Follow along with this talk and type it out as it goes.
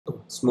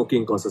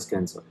Smoking causes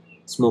cancer.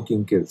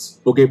 Smoking kills.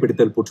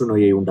 புகைப்பிடித்தல்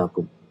புற்றுநோயை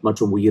உண்டாக்கும்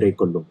மற்றும் உயிரை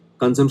கொல்லும்.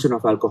 Consumption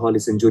of alcohol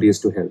is injurious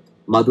to health.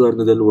 மது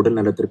அருந்துதல் உடல்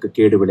நலத்திற்கு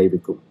கேடு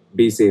விளைவிக்கும்.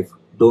 Be safe.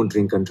 Don't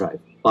drink and drive.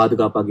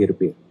 பாதுகாப்பாக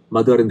இருப்பீர்.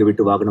 மது அருந்து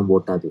விட்டு வாகனம்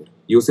ஓட்டாதீர்.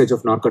 Usage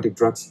of narcotic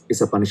drugs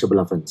is a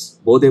punishable offense.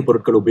 போதைப்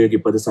பொருட்கள்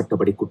உபயோகிப்பது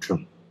சட்டப்படி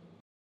குற்றம்.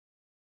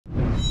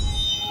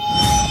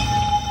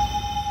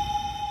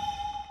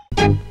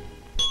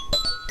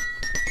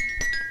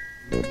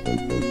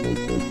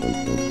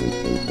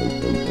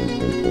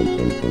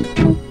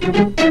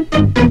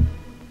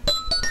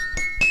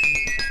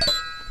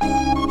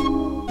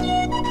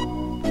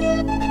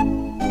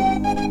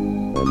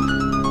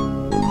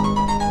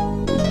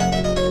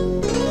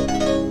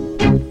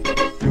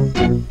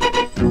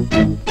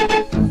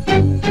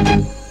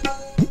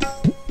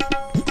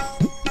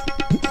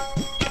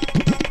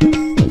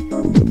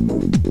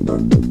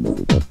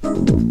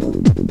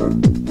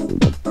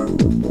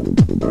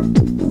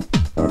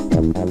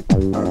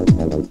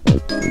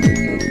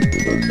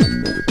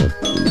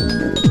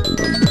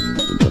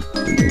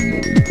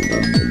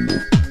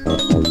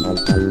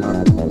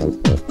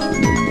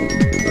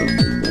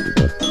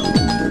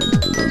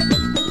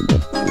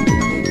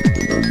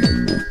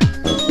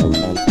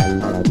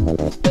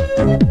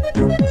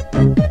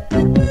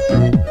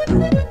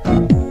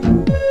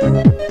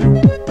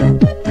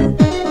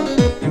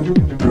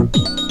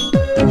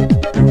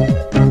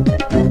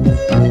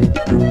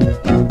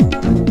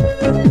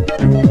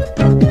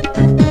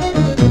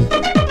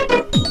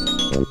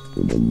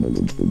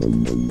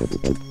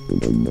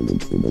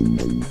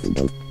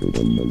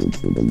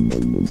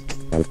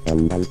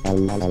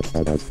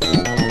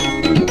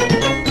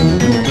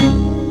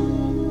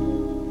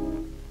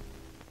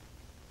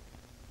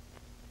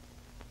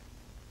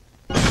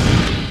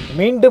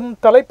 மீண்டும்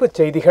தலைப்புச்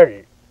செய்திகள்.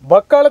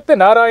 வக்காலத்து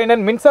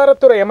நாராயணன்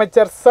மின்சாரத்துறை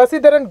அமைச்சர்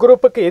சசிதரன்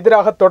குரூப்புக்கு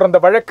எதிராக தொடர்ந்த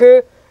வழக்கு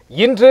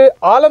இன்று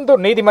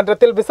ஆலந்தூர்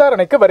நீதிமன்றத்தில்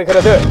விசாரணைக்கு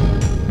வருகிறது.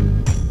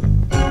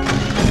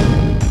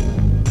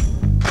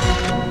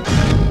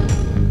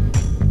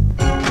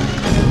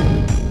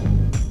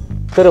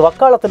 திரு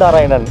வக்காலத்து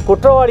நாராயணன்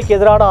குற்றவாளிக்கு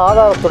எதிரான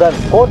ஆதாரத்துடன்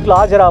கோர்ட்ல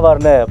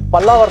ஆஜராவார்னு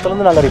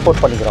பல்லாவரத்திலிருந்து நாங்கள்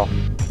ரிப்போர்ட் பண்ணிக்கிறோம்.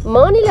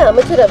 மாநில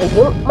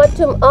அமைச்சரவையும்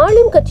மற்றும்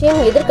ஆளும் கட்சியும்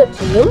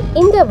எதிர்கட்சியும்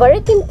இந்த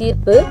வழக்கின்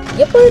தீர்ப்பு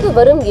எப்பொழுது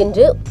வரும்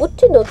என்று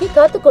உற்று நோக்கி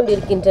காத்துக்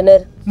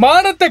கொண்டிருக்கின்றனர்.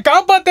 மானத்தை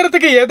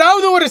காப்பாத்துறதுக்கு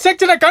ஏதாவது ஒரு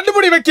செக்ஷனை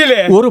கண்டுபிடி வைக்கல.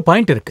 ஒரு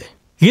பாயிண்ட் இருக்கு.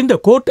 இந்த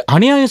கோர்ட்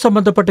அநியாயம்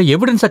சம்பந்தப்பட்ட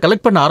எவிடன்ஸை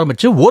கலெக்ட் பண்ண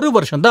ஆரம்பிச்சு ஒரு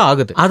வருஷம் தான்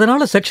ஆகுது.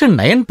 அதனால செக்ஷன்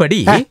 9 படி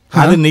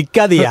அது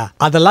நிக்காதியா,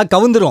 அதெல்லாம்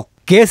கவுந்துரும்,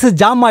 கேஸ்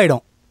ஜாம்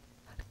ஆயிடும்.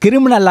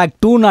 கிரிமினல் ஆக்ட்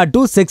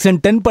 202 செக்ஷன்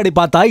 10 படி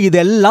பார்த்தா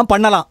இதெல்லாம்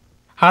பண்ணலாம்.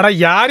 அட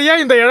யாரையா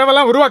இந்த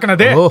இழவெல்லாம்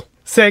உருவாக்குனது?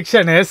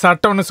 செக்ஷனு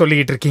சட்டம்னு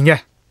சொல்லிட்டு இருக்கீங்க.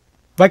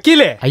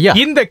 வக்கீலே,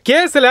 இந்த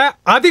கேஸ்ல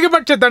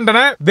அதிகபட்ச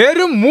தண்டனை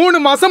வெறும் 3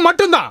 மாசம்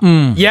மட்டும்தான்.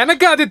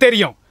 எனக்கு அது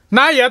தெரியும்.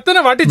 நான்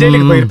எத்தனை வாட்டி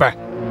ஜெயிலுக்கு போயிருப்பேன்.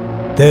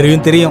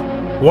 தெரியும் தெரியும்,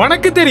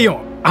 உனக்கு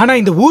தெரியும், ஆனா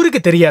இந்த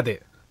ஊருக்கு தெரியாது.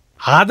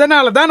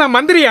 அதனாலதான் நான்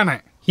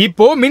மந்திரியானேன்.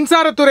 இப்போ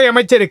மின்சாரத்துறை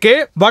அமைச்சருக்கு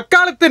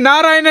வக்காலத்து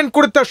நாராயணன்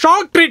கொடுத்த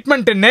ஷாக்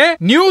ட்ரீட்மெண்ட்னு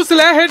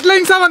நியூஸ்ல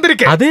ஹெட்லைன்ஸா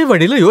வந்திருக்கு. அதே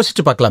வழியில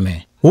யோசிச்சு பார்க்கலாமே.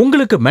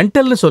 உங்களுக்கு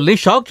மென்டல்னு சொல்லி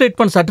ஷாக்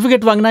ட்ரீட்மெண்ட்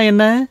சர்டிபிகேட் வாங்கினா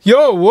என்ன?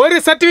 ஒரு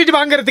சர்டிபிகேட்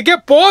வாங்குறதுக்கே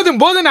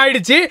போதும்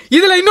ஆயிடுச்சு.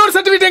 இதுல இன்னொரு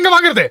சர்டிபிகேட் எங்க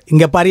வாங்குறது?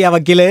 இங்க பாரியா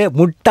வக்கீலு,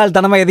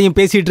 முட்டாள்தனமா எதையும்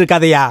பேசிட்டு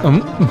இருக்காதையா.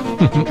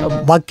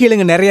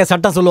 வக்கீலுங்க நிறைய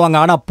சட்டம் சொல்லுவாங்க,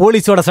 ஆனா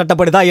போலீஸோட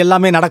சட்டப்படிதான்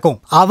எல்லாமே நடக்கும்.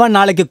 அவன்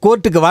நாளைக்கு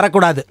கோர்ட்டுக்கு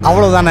வரக்கூடாது,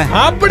 அவ்வளவுதானே.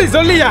 அப்படி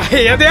சொல்லியா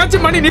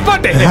எதையாச்சும் பண்ணி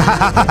நிப்பாட்டு.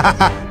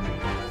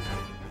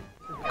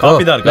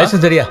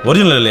 லைசென்ஸ் சரியா?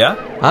 ஒரிஜினல் இல்லையா?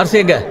 ஆர்சி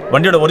எங்க?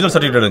 வண்டியோட ஒரிஜினல்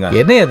சர்டிபிகேட் எடுங்க.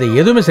 என்ன அது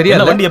எதுவுமே சரியா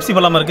இல்ல. வண்டி எஃப்சி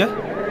பண்ணலாமா இருக்கு?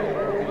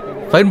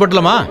 ஃபைன்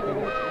போடலாமா?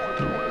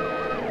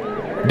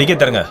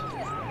 டிக்கெட் தரங்க.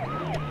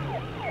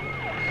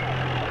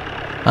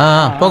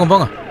 போங்க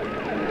போங்க.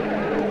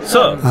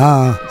 சார்,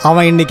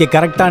 அவன் இன்னைக்கு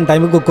கரெக்டான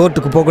டைமுக்கு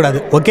கோர்ட்டுக்கு போக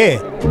கூடாது. ஓகே.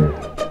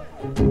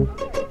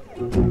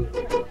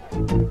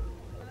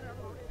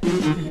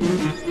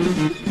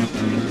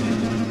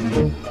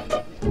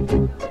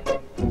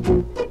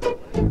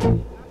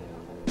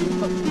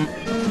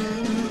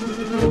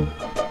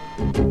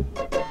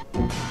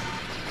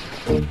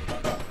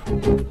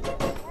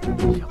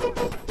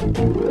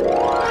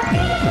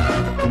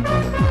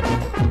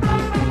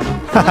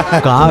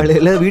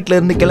 காலையில வீட்ல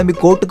இருந்து கிளம்பி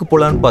கோர்ட்டுக்கு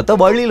போலான்னு பார்த்தா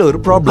வழியில ஒரு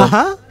ப்ராப்ளம்.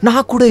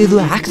 நான் கூட ஏதோ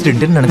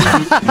ஆக்சிடென்ட்னு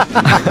நினைச்சேன்.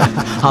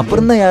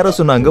 அப்புறம் தான் யாரோ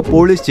சொன்னாங்க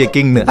போலீஸ்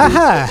செக்கிங்னு.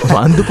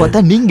 வந்து பார்த்தா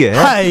நீங்க.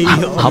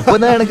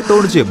 அப்பதான் எனக்கு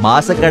தோணுச்சு,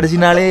 மாச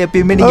கடைசினாலே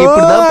எப்பயுமே நீங்க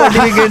இப்படிதான்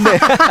பண்ணுவீங்கன்னு.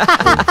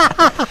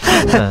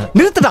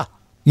 நிறுத்துடா.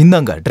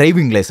 இந்தாங்க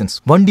டிரைவிங் லைசென்ஸ்,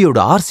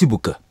 வண்டியோட RC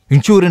book,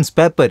 insurance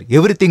paper,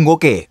 everything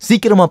okay.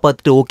 சீக்கிரமா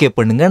பார்த்துட்டு ஓகே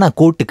பண்ணுங்க, நான்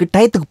கோர்ட்டுக்கு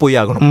டயத்துக்கு போய்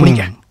ஆகணும்.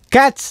 புரியுங்க?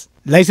 கேட்ச்.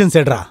 லைசென்ஸ்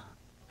எடுறா.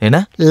 என்ன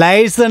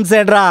லைசென்ஸ்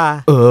எடுறா?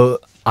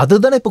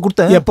 அதுதானே இப்ப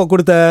கொடுத்தேன். எப்ப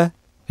கொடுத்த?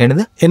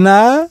 என்னது? என்ன?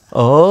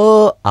 ஓ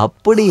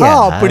அப்படியா?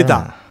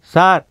 அப்படிதான்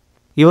சார்.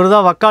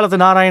 இவர்தான் வக்காலத்து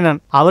நாராயணன்.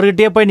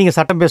 அவர்கிட்டயே போய் நீங்க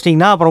சட்டம்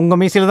பேசுறீங்கன்னா அப்புறம் உங்க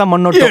மீசில தான்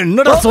மண்ணோட்டம்.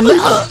 என்னடா சொல்ல?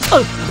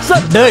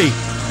 டேய்,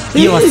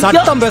 இவன்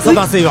சட்டம்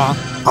பேசதான்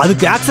செய்வான்.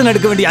 அதுக்கு ஆக்ஷன்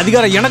எடுக்க வேண்டிய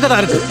அதிகாரம் எனக்கு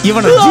தான் இருக்கு.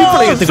 இவனை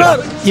ஜீப்ல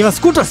எடுத்துக்கலாம். இவன்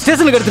ஸ்கூட்டர்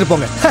ஸ்டேஷனுக்கு எடுத்துட்டு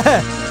போங்க.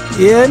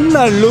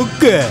 என்ன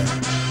லுக்கு?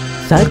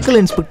 சர்க்கிள்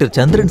இன்ஸ்பெக்டர்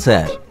சந்திரன்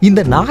சார்,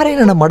 இந்த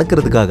நாராயணனை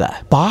மடக்கிறதுக்காக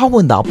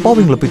பாவம் இந்த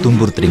அப்பாவிங்களை போய்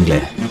துன்புறுத்துறீங்களே.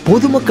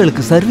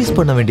 பொதுமக்களுக்கு சர்வீஸ்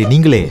பண்ண வேண்டிய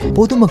நீங்களே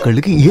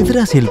பொதுமக்களுக்கு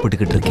எதிராக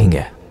செயல்பட்டுக்கிட்டு இருக்கீங்க.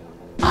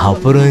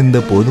 அப்புறம்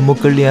இந்த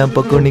பொதுமக்கள் என்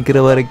பக்கம்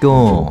நிக்கிற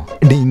வரைக்கும்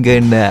நீங்க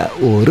என்ன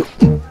ஒரு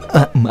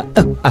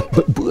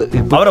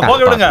அவரை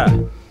போக விடுங்க.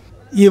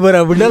 இவரை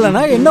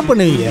விடலனா என்ன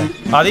பண்ணுவீங்க?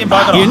 அதையும்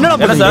பார்க்கறோம். என்னடா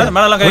பண்ணுவீங்க? சார்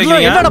மேல எல்லாம் கை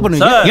வைக்கிறீங்க. என்னடா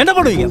பண்ணுவீங்க? என்ன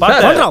பண்ணுவீங்க?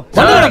 பாத்து. பண்றா.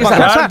 விடுங்க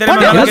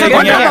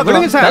சார்.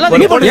 விடுங்க சார்.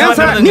 நீ பண்றியா?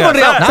 நீ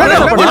பண்றியா? சார்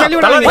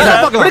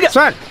விடுங்க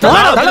சார்.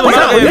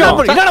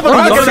 என்னடா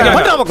பண்ணுவீங்க?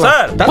 பண்றா பாக்கலாம்.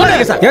 சார்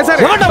பண்ணுங்க சார். ஏன்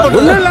சார்? என்னடா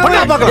பண்ணுவீங்க?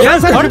 பண்றா பாக்கலாம்.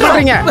 ஏன் சார் இப்படி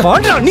பண்றீங்க?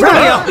 பண்றா. நீ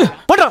பண்றியா?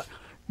 பண்றா.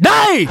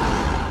 டேய்.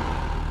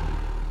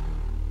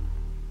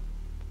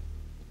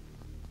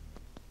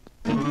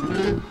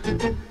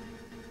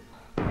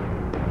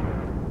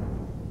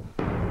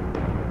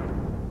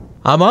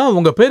 ஆமா,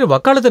 உங்க பேரு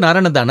வக்காலத்து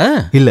நாராயணன் தானே?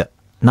 இல்ல,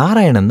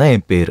 நாராயணன் தான்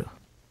என் பேரு.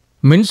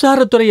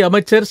 மின்சாரத்துறை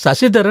அமைச்சர்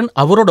சசிதரன்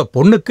அவரோட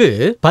பொண்ணுக்கு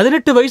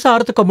 18 வயசு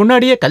ஆறதுக்கு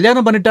முன்னாடியே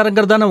கல்யாணம்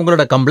பண்ணிட்டாருங்கிறதான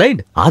உங்களோட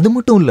கம்ப்ளைண்ட்? அது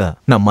மட்டும் இல்ல,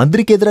 நான்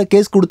மந்திரிக்கு எதிராக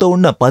கேஸ் கொடுத்த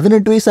உடனே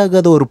 18 வயசு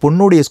ஆகாத ஒரு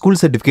பொண்ணுடைய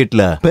ஸ்கூல்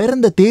சர்டிபிகேட்ல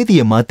பிறந்த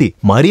தேதியை மாத்தி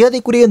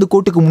மரியாதைக்குரிய அந்த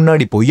கோர்ட்டுக்கு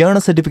முன்னாடி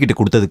பொய்யான சர்டிபிகேட்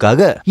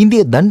கொடுத்ததுக்காக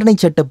இந்திய தண்டனை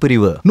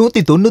சட்டப்பிரிவு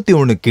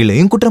 191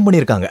 கீழையும் குற்றம்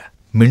பண்ணிருக்காங்க.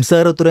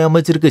 மின்சாரத்துறை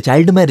அமைச்சருக்கு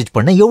சைல்டு மேரேஜ்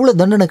பண்ண எவ்வளவு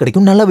தண்டனை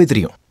கிடைக்கும் நல்லாவே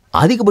தெரியும்.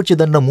 அதிகபட்ச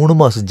தண்டனை 3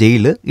 மாசம்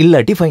ஜெயிலு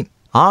இல்லாட்டி ஃபைன்.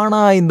 ஆனா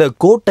இந்த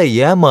கோர்ட்டை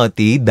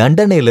ஏமாத்தி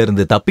தண்டனையில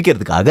இருந்து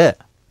தப்பிக்கிறதுக்காக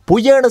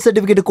பொய்யான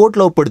சர்டிபிகேட்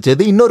கோர்ட்ல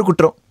ஒப்படைச்சது இன்னொரு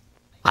குற்றம்.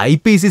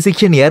 ஐபிசி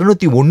செக்ஷன்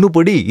 201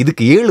 படி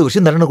இதுக்கு 7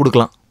 வருஷம் தண்டனை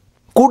கொடுக்கலாம்.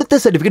 கொடுத்த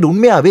சர்டிபிகேட்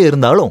உண்மையாவே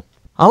இருந்தாலும்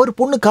அவர்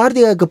பொண்ணு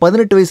கார்த்திகாவுக்கு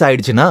 18 வயசு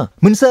ஆயிடுச்சுன்னா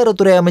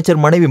மின்சாரத்துறை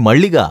அமைச்சர் மனைவி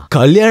மல்லிகா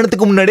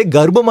கல்யாணத்துக்கு முன்னாடியே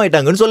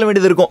கர்ப்பமாயிட்டாங்கன்னு சொல்ல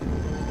வேண்டியது இருக்கும்.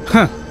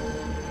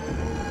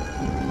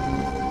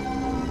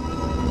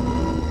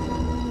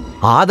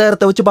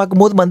 ஆதாரத்தை வச்சு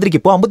பார்க்கும்போது மந்திரிக்கு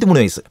இப்போ 53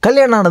 வயசு,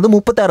 கல்யாணம் ஆனது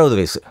 36வது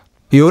வயசு.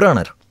 யுவர்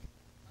ஆனர்,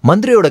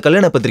 மந்திரியோட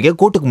கல்யாண பத்திரிகை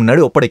கோர்ட்டுக்கு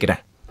முன்னாடி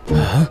ஒப்படைக்கிறேன்.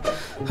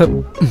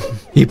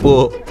 இப்போ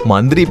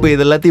மந்திரி இப்போ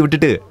இதெல்லாத்தையும்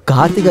விட்டுட்டு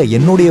கார்த்திகா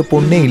என்னுடைய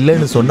பொண்ணே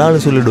இல்லைன்னு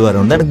சொன்னாலும்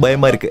சொல்லிடுவாரு. எனக்கு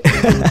பயமா இருக்கு.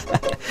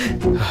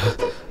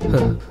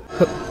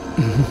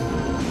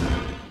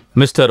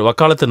 மிஸ்டர்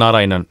வக்காலத்து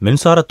நாராயணன்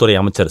மின்சாரத்துறை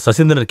அமைச்சர்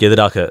சசிதரனுக்கு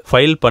எதிராக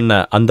ஃபைல்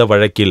பண்ண அந்த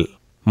வழக்கில்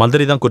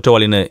மந்திரி தான்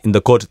குற்றவாளின்னு இந்த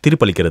கோர்ட்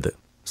தீர்ப்பளிக்கிறது.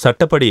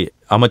 சட்டப்படி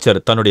அமைச்சர்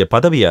தன்னுடைய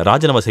பதவியை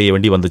ராஜினாமா செய்ய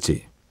வேண்டி வந்துச்சு.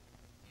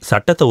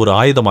 சட்டத்தை ஒரு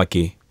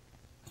ஆயுதமாக்கி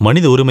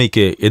மனித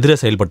உரிமைக்கு எதிரே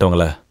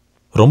செயல்பட்டவங்கள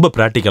ரொம்ப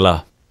பிராக்டிக்கலா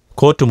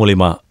கோர்ட்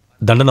மூலியமா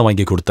தண்டனை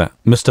வாங்கி கொடுத்தேன்.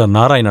 மிஸ்டர்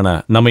நாராயணனை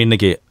நம்ம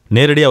இன்னைக்கு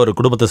நேரடியா ஒரு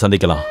குடும்பத்தை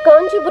சந்திக்கலாம்.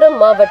 காஞ்சிபுரம்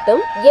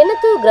மாவட்டம்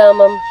எனத்தூர்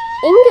கிராமம்.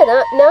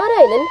 இங்கதான்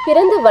நாராயணன்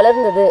பிறந்து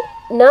வளர்ந்தது.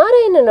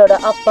 நாராயணனோட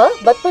அப்பா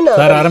பத்மநாபன்.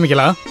 சார்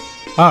ஆரம்பிக்கலாம்.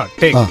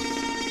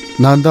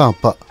 நான் தான்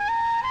அப்பா.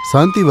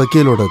 சாந்தி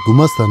வக்கீலோட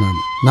குமாஸ்தா. நான்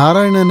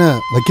நாராயணனை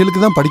வக்கீலுக்கு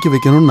தான் படிக்க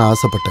வைக்கணும்னு நான்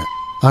ஆசைப்பட்டேன்.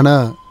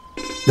 ஆனால்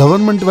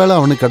கவர்மெண்ட் வேலை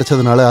அவனுக்கு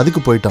கிடைச்சதுனால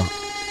அதுக்கு போயிட்டான்.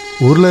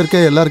 ஊரில் இருக்க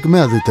எல்லாருக்குமே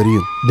அது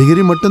தெரியும்.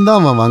 டிகிரி மட்டும்தான்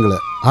அவன் வாங்கலை,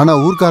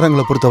 ஆனால்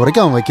ஊர்க்காரங்களை பொறுத்த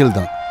வரைக்கும் அவன் வக்கீல்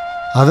தான்.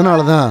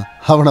 அதனால தான்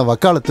அவனை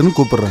வக்காலத்துன்னு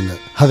கூப்பிடுறாங்க.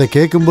 அதை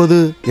கேட்கும்போது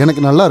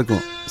எனக்கு நல்லா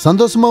இருக்கும்,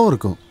 சந்தோஷமாகவும்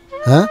இருக்கும்.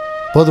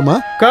 போதுமா?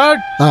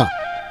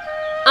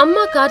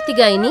 அம்மா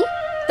கார்த்திகாயினி,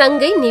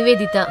 தங்கை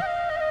நிவேதிதா.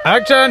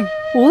 ஆக்ஷன்.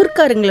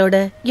 ஊர்க்காரங்களோட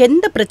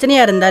எந்த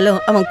பிரச்சனையா இருந்தாலும்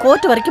அவன்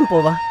கோர்ட் வரைக்கும்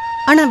போவான்.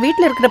 ஆனா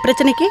வீட்டுல இருக்கிற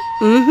பிரச்சனைக்கு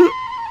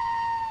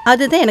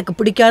அதுதான் எனக்கு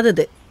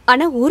பிடிக்காதது.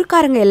 ஆனா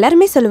ஊர்க்காரங்க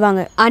எல்லாருமே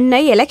சொல்லுவாங்க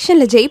அண்ணன்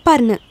எலெக்ஷன்ல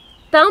ஜெயிப்பார்னு.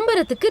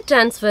 தாம்பரத்துக்கு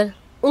டிரான்ஸ்ஃபர்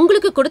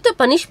உங்களுக்கு கொடுத்த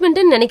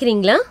பனிஷ்மெண்ட்னு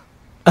நினைக்கிறீங்களா?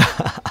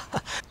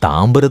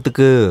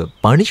 தாம்பரத்துக்கு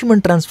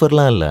பனிஷ்மெண்ட்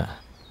டிரான்ஸ்ஃபர்லாம் இல்லை,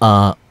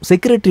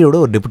 செக்ரட்டரியோட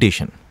ஒரு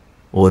டெபுடேஷன்.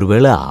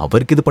 ஒருவேளை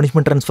அவருக்கு இது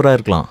பனிஷ்மெண்ட் டிரான்ஸ்ஃபராக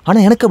இருக்கலாம்.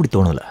 ஆனால் எனக்கு அப்படி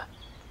தோணலை.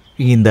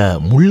 இந்த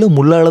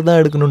முள்ளால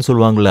தான் எடுக்கணும்னு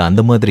சொல்லுவாங்கள்ல,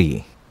 அந்த மாதிரி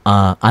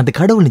அந்த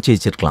கடவுள்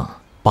நிச்சயிச்சிருக்கலாம்.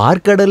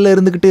 பார்க்கடல்ல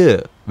இருந்துக்கிட்டு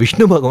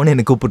விஷ்ணு பகவான்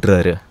என்னை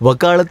கூப்பிட்டுறாரு,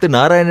 வக்காலத்து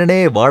நாராயணனே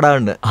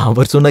வாடான்னு.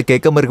 அவர் சொன்னா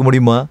கேட்காம இருக்க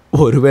முடியுமா?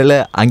 ஒருவேளை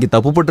அங்கே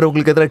தப்பு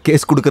பண்றவங்களுக்கு எதிராக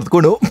கேஸ் கொடுக்கறதுக்கு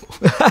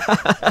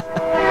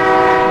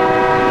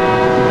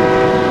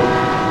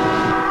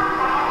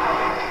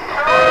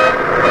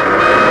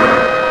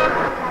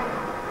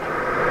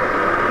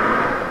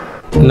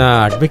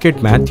நான்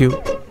அட்வொகேட் மேத்யூ.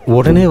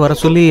 உடனே வர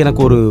சொல்லி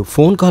எனக்கு ஒரு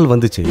ஃபோன் கால்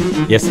வந்துச்சு.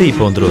 எஸ்ஐ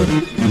இப்போ வந்துருவாரு,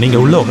 நீங்க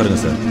உள்ள உட்காருங்க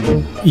சார்.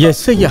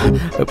 எஸ்ஐயா?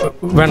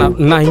 வேணாம்,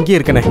 நான் இங்கே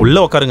இருக்கேனே.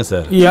 உள்ள உட்காருங்க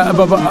சார்.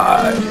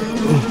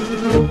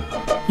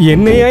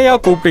 என்னையா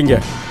கூப்பிட்டீங்க?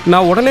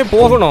 நான் உடனே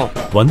போகணும்.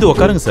 வந்து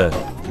உட்காருங்க சார்.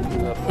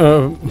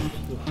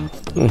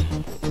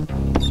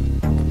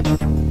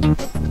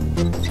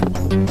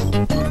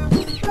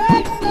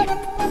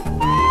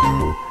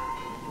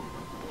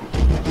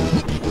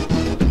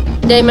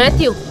 டேய்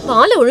மேத்யூ,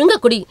 பாலை ஒழுங்கா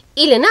குடி,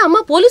 இல்லைன்னா அம்மா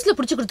போலீஸ்ல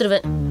புடிச்சு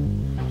கொடுத்துருவேன்.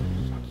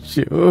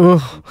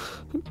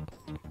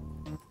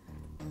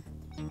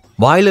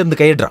 வாயில இருந்து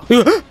கையிடுறா.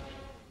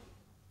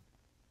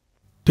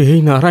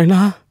 டேய் நாராயணா,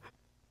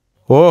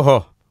 ஓஹோ,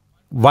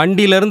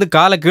 வண்டியில இருந்து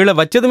காலை கீழே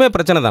வச்சதுமே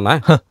பிரச்சனை தானே?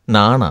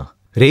 நானா?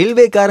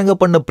 ரயில்வேக்காரங்க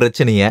பண்ண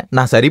பிரச்சனைய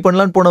நான் சரி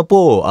பண்ணலான்னு போனப்போ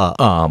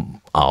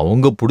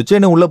அவங்க புடிச்ச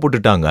என்ன உள்ள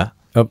போட்டுட்டாங்க.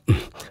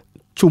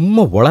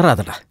 சும்மா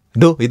உளராதடா.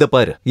 டோ இத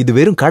பாரு, இது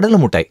வெறும் கடலை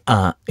மிட்டாய்.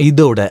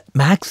 இதோட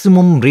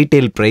மேக்ஸிமம்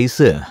ரீட்டைல்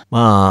பிரைஸ்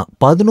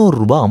 11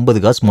 ரூபாய்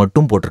 50 காசு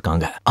மட்டும்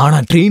போட்டிருக்காங்க. ஆனா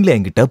ட்ரெயின்ல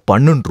என்கிட்ட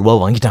 12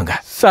 ரூபாய் வாங்கிட்டாங்க.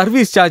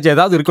 சர்வீஸ் சார்ஜ்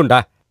ஏதாவது இருக்கும்டா.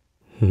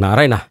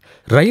 Narayana,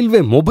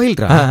 railway mobile.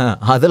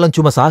 அதெல்லாம்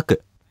சும்மா சாக்கு.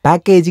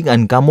 Packaging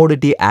and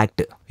commodity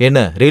act.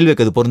 என்ன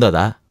ரயில்வேக்கு அது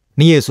பொருந்தாதா?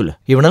 நீயே சொல்லு.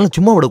 இவனால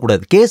சும்மா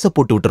விடக்கூடாது, கேஸ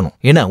போட்டு விட்டுறணும்.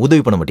 என்ன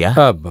உதவி பண்ண மாட்டியா?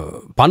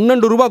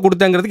 12 ரூபாய்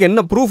கொடுத்தங்கிறதுக்கு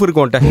என்ன ப்ரூஃப்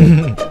இருக்கும்?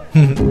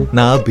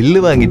 நான் பில்லு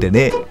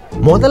வாங்கிட்டேனே.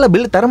 முதல்ல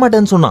பில்லு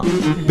தரமாட்டேன்னு சொன்னான்.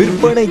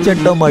 விற்பனை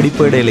சட்டம்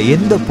அடிப்படையில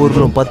எந்த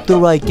பொருளும் 10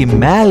 ரூபாய்க்கு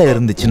மேல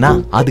இருந்துச்சுன்னா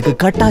அதுக்கு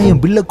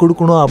கட்டாயம் பில்ல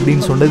கொடுக்கணும்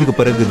அப்படின்னு சொன்னதுக்கு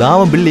பிறகுதான்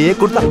அவன் பில்லையே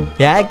கொடுத்தான்.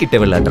 ஏன் கிட்ட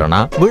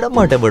விளையாடுறானா? விட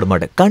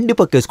மாட்டேன்,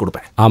 கண்டிப்பா கேஸ்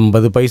கொடுப்பேன்.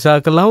 50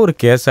 பைசாக்கெல்லாம் ஒரு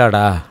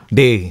கேஸாடா?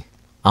 டே,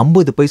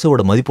 50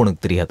 பைசாவோட மதிப்பு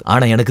உனக்கு தெரியாது,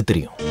 ஆனா எனக்கு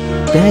தெரியும்.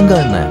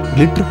 தேங்காய் எண்ணெய்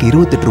லிட்டருக்கு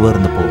 28 ரூபா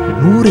இருந்தப்போ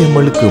 100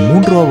 ml-க்கு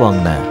 3 ரூபா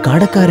வாங்கின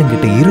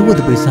கடைக்காரங்கிட்ட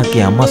 20 பைசாக்கு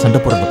அம்மா சண்டை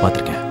போடுறத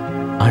பார்த்திருக்கேன்.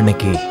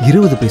 அன்னைக்கு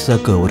 20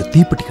 பைசாக்கு ஒரு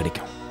தீப்பெட்டி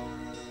கிடைக்கும்.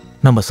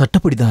 நம்ம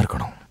சட்டப்படி தான்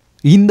இருக்கணும்.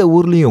 இந்த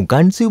ஊர்லயும்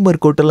கன்சியூமர்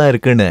கோர்ட்டெல்லாம்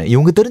இருக்குன்னு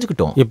இவங்க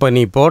தெரிஞ்சுக்கிட்டோம். இப்ப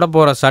நீ போட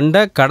போற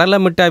சண்டை கடலை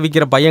மிட்டாய்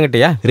விக்கிற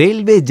பையன்கிட்டயா?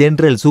 ரயில்வே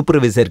ஜெனரல்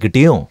சூப்பர்வைசர்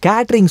கிட்டயும்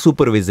கேட்டரிங்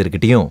சூப்பர்வைசர்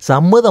கிட்டயும்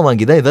சம்மதம்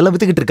வாங்கி தான் இதெல்லாம்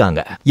வித்துக்கிட்டு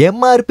இருக்காங்க.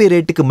 எம்ஆர்பி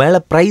ரேட்டுக்கு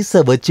மேல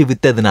பிரைஸ வச்சு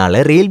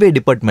வித்ததுனால ரயில்வே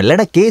டிபார்ட்மெண்ட்ல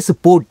நான் கேஸ்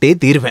போட்டே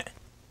தீர்வேன்.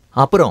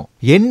 அப்புறம்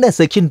என்ன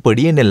செக்ஷன்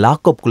படி என்ன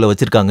லாக்அப் குள்ள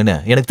வச்சிருக்காங்கன்னு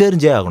எனக்கு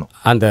தெரிஞ்சே ஆகணும்.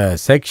 அந்த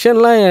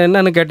செக்ஷன்லாம்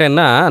என்னன்னு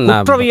கேட்டேன்னா,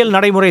 குற்றவியல்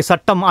நடைமுறை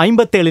சட்டம்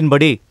 57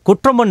 படி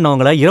குற்றம்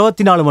பண்ணவங்களை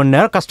 24 மணி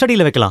நேரம்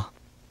கஸ்டடியில் வைக்கலாம்.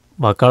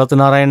 வக்காலத்து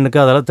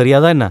நாராயணனுக்கு அதெல்லாம்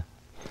தெரியாதா என்ன?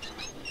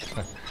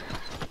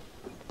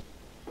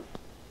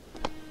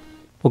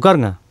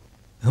 உட்காருங்க.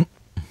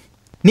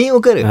 நீ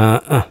உட்காரு.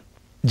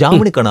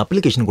 ஜாமீனுக்கான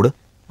அப்ளிகேஷன் கொடு.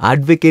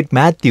 அட்வொகேட்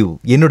மேத்யூ,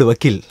 என்னோட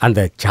வக்கீல்.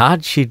 அந்த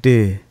சார்ஜ் ஷீட்டு.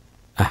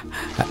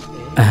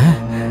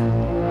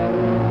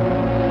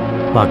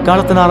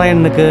 வக்காலத்து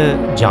நாராயணனுக்கு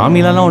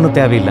ஜாமீனெல்லாம் ஒன்றும்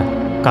தேவையில்லை.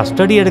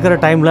 கஸ்டடி எடுக்கிற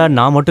டைம்ல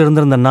நான் மட்டும்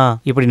இருந்திருந்தேன்னா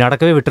இப்படி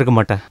நடக்கவே விட்டுருக்க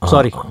மாட்டேன்.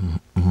 சாரி.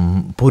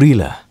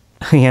 புரியல.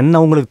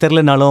 என்ன உங்களுக்கு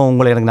தெரியலனாலும்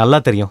உங்களை எனக்கு நல்லா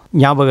தெரியும்.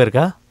 ஞாபகம்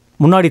இருக்கா?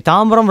 முன்னாடி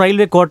தாம்பரம்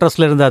ரயில்வே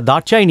குவார்டர்ஸ்ல இருந்த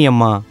தாட்சாயினி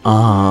அம்மா.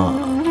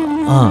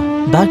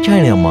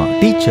 தாட்சாயினி அம்மா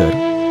டீச்சர்.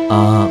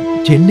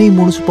 சென்னை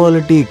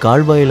முனிசிபாலிட்டி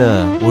கால்வாயில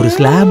ஒரு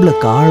ஸ்லாப்ல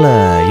காலை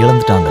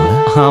இழந்துட்டாங்க.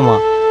 ஆமா,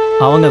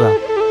 அவங்க தான்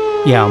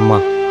என் அம்மா.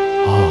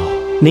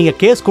 நீங்க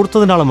கேஸ்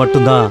கொடுத்ததுனால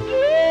மட்டும்தான்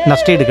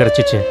நஷ்டஈடு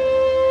கிடைச்சிச்சு.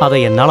 அதை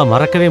என்னால்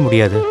மறக்கவே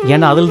முடியாது.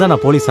 ஏன்னா அதில் தான்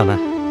நான் போலீஸ்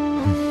ஆனேன்.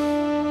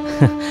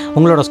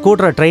 உங்களோட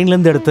ஸ்கூட்டரை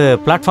ட்ரெயின்லேருந்து எடுத்து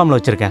பிளாட்ஃபார்மில்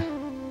வச்சுருக்கேன்.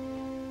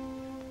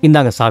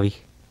 இந்தாங்க சாவி.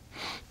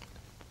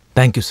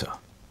 Thank you sir.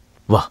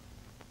 வா.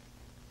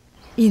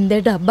 இந்த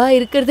டப்பா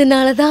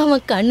இருக்கிறதுனால தான்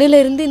அவன் கண்ணுல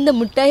இருந்து இந்த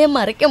முட்டாயை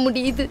மறைக்க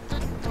முடியுது.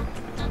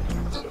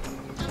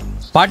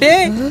 பாட்டி,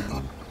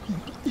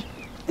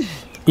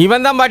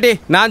 இவன் தான் பாட்டி,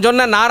 நான்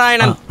சொன்ன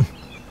நாராயணன்.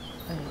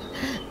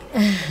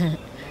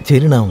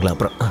 சரி, நான் உங்களை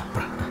அப்புறம்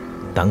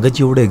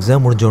தங்கச்சியோட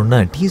எக்ஸாம் முடிஞ்சோன்னா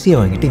டிசியை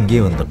வாங்கிட்டு இங்கேயே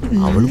வந்துடும்.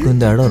 அவளுக்கு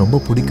இந்த இடம் ரொம்ப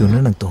பிடிக்கும்னு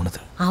எனக்கு தோணுது.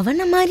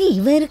 அவனை மாதிரி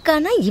இவன்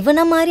இருக்கானா,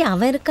 இவனை மாதிரி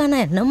அவன் இருக்கானா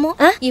என்னமோ.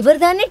 இவர்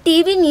தானே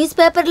டிவி நியூஸ்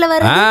பேப்பர்ல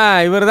வர.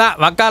 இவர் தான்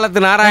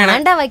வக்காலத்து நாராயணன்.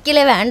 வேண்டாம்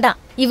வக்கீலே, வேண்டாம்.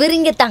 இவர்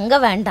இங்க தங்க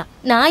வேண்டாம்.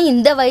 நான்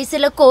இந்த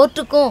வயசுல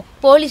கோர்ட்டுக்கும்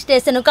போலீஸ்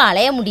ஸ்டேஷனுக்கும்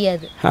அலைய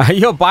முடியாது.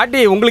 ஐயோ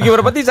பாட்டி, உங்களுக்கு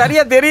இவரை பத்தி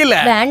சரியா தெரியல.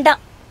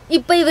 வேண்டாம்.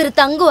 இப்ப இவர்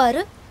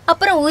தங்குவாரு,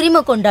 அப்புறம் உரிமை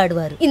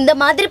கொண்டாடுவாரு. இந்த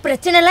மாதிரி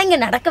பிரச்சனை எல்லாம் இங்க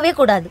நடக்கவே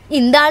கூடாது.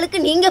 இந்த ஆளுக்கு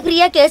நீங்க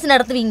ஃப்ரீயா கேஸ்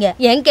நடத்துவீங்க.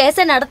 என்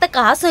கேஸ நடத்த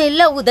காசும்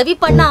இல்ல, உதவி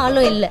பண்ண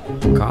ஆளும் இல்ல.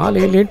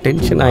 காலையிலே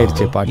டென்ஷன்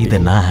ஆயிருச்சு பாட்டி. இதை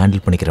நான்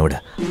ஹேண்டில் பண்ணிக்கிறேன். விட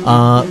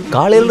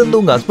காலையில இருந்து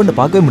உங்க ஹஸ்பண்ட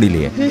பார்க்கவே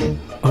முடியலையே.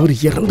 அவர்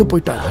இறந்து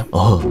போயிட்டாரு.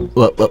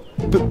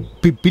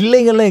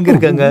 பிள்ளைங்கள்லாம் எங்க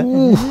இருக்காங்க?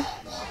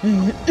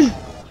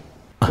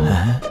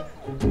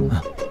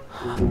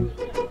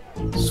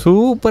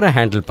 சூப்பரா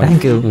ஹேண்டில்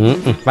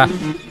பண்ண.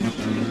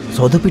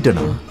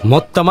 சொதப்பிட்டனா?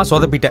 மொத்தமா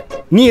சொதப்பிட்ட.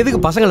 நீ எதுக்கு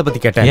பசங்களை பத்தி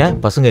கேட்ட? ஏன்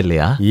பசங்க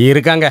இல்லையா?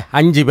 இருக்காங்க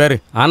 5 பேரு.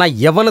 ஆனா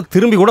எவனை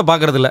திரும்பி கூட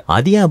பாக்குறது இல்ல.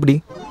 அது ஏன் அப்படி?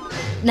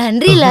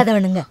 நன்றி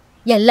இல்லாதவனுங்க.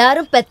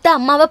 எல்லாரும் பெத்த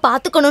அம்மாவை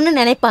பாத்துக்கணும்னு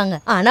நினைப்பாங்க.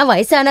 ஆனா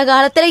வயசான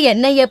காலத்துல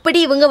என்ன எப்படி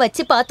இவங்க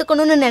வச்சு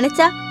பாத்துக்கணும்னு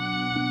நினைச்சா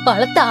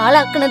பழத்தை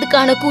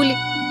ஆளாக்குனதுக்கான கூலி.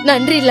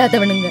 நன்றி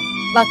இல்லாதவனுங்க.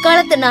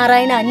 வக்காலத்து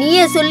நாராயணா,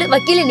 நீயே சொல்லு.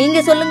 வக்கீல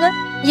நீங்க சொல்லுங்க.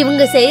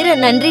 இவங்க செய்யற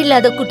நன்றி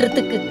இல்லாத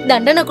குற்றத்துக்கு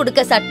தண்டனை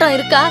கொடுக்க சட்டம்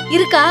இருக்கா?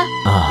 இருக்கா?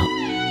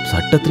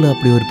 சட்டத்துல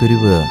அப்படி ஒரு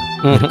பிரிவு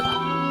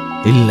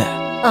இல்ல.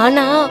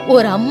 ஆனா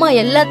ஒரு அம்மா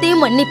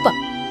எல்லாத்தையும் மன்னிப்பா.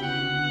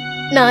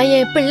 நான்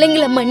என்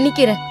பிள்ளைங்களை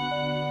மன்னிக்கிறேன்.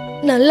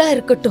 நல்லா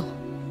இருக்கட்டும்.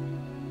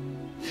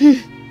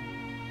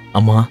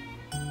 அம்மா,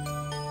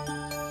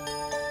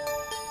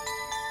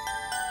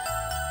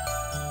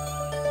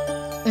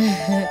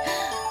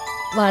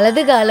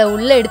 வலது கால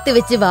உள்ள எடுத்து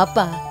வச்சு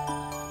வாப்பா.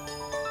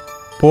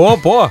 போ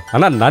போ.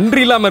 ஆனா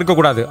நன்றி இல்லாம இருக்க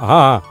கூடாது.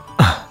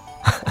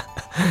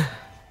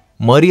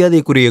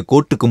 மரியாதைக்குரிய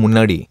கோர்ட்டுக்கு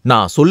முன்னாடி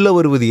நான் சொல்ல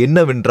வருவது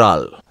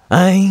என்னவென்றால்,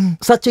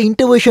 such an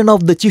intervention of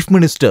the chief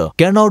minister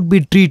cannot be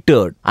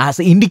treated as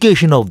an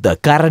indication of the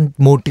current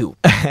motive.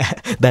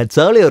 That's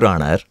all, Your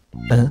Honor.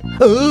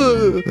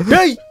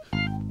 டேய்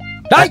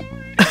டேய்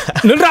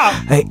நில்றா.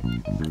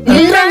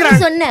 நில்றான்னு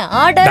சொன்ன.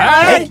 Order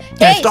order.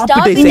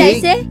 Stop it, I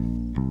say.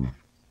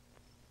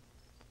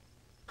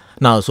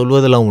 நான்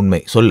சொல்வதெல்லாம் உண்மை.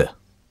 சொல்லு.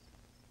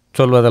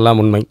 சொல்வதெல்லாம்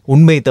உண்மை.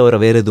 உண்மை தவிர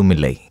வேற எதுவும்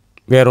இல்லை.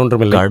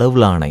 வேறொன்றும் இல்லை.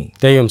 கடவுள் ஆணை.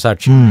 தெய்வம்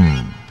சாட்சி.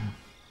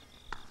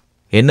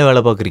 என்ன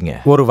வேலை பாக்குறீங்க?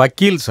 ஒரு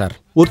வக்கீல் சார்.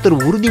 ஒருத்தர்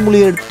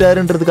உறுதிமொழி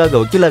எடுத்துட்டாருன்றதுக்காக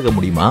வக்கீலாக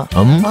முடியுமா?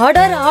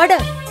 Order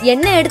order.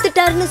 என்ன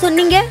எடுத்துட்டாருன்னு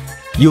சொன்னீங்க?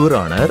 யுவர்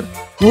ஆனர்,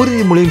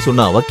 உறுதிமொழின்னு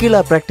சொன்னா வக்கீலா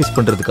பிராக்டிஸ்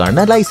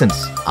பண்றதுக்கான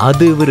லைசென்ஸ்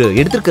அது இவரு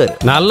எடுத்திருக்காரு.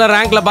 நல்ல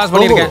ரேங்க்ல பாஸ்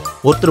பண்ணிருக்கேன்.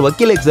 ஒருத்தர்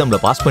வக்கீல் எக்ஸாம்ல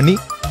பாஸ் பண்ணி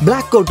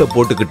பிளாக் அவுட்டை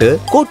போட்டுக்கிட்டு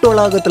கோர்ட்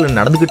வளாகத்துல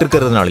நடந்துகிட்டு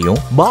இருக்கிறதுனாலயும்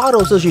பார்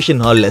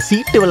அசோசியேஷன் ஹால்ல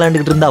சீட்டு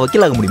விளையாண்டுகிட்டு இருந்தா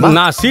வக்கீலாக முடியுமா?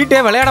 நான் சீட்டே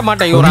விளையாட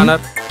மாட்டேன் யுவர்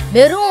ஆனர்.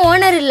 வெறும்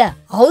ஓனர் இல்ல,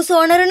 ஹவுஸ்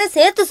ஓனர்னு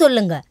சேர்த்து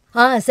சொல்லுங்க.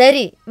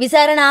 சரி,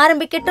 விசாரணை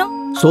ஆரம்பிக்கட்டும்.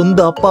 சொந்த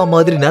அப்பா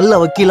மாதிரி நல்ல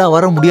வக்கீலா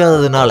வர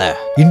முடியாததுனால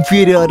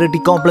இன்ஃபீரியாரிட்டி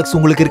காம்ப்ளெக்ஸ்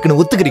உங்களுக்கு இருக்குன்னு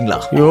ஒத்துக்கிறீங்களா?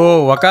 யோ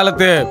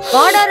வக்காலத்து.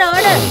 Order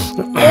order.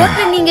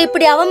 கோர்ட்டை நீங்க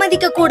இப்படி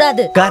அவமதிக்க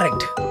கூடாது.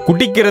 கரெக்ட்.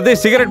 குடிக்கிறது,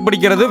 சிகரெட்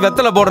பிடிக்கிறது,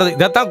 வெத்தலை போடுறது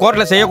இதத்தான்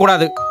கோர்ட்ல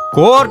செய்யக்கூடாது.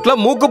 கோர்ட்ல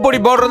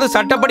மூக்குப்பொடி போடுறது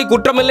சட்டப்படி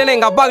குற்றம் இல்லைன்னு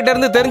எங்க அப்பா கிட்ட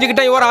இருந்து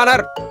தெரிஞ்சுக்கிட்டேன் யுவர்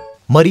ஆனர்.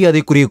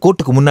 மரியாதைக்குரிய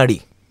கோர்ட்டுக்கு முன்னாடி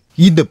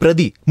இந்த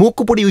பிரதி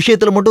மூக்குப்பொடி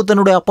விஷயத்துல மட்டும்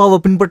தன்னுடைய அப்பாவை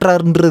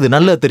பின்பற்றாருன்றது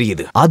நல்லா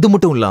தெரியுது. அது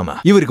மட்டும் இல்லாம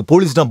இவருக்கு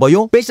போலீஸ் தான்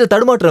பயம், பேச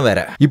தடுமாற்றம் வேற.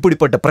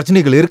 இப்படிப்பட்ட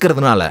பிரச்சனைகள்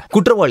இருக்கிறதுனால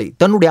குற்றவாளி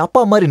தன்னுடைய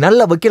அப்பா மாதிரி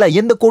நல்ல வக்கீலா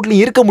எந்த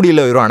கோர்ட்லயும் இருக்க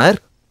முடியல யுவர் ஆனர்.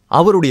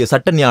 அவருடைய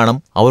சட்ட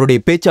ஞானம், அவருடைய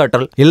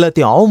பேச்சாற்றல்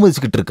எல்லாத்தையும்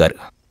அவமதிச்சுக்கிட்டு இருக்காரு.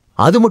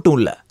 அது மட்டும்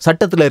இல்ல,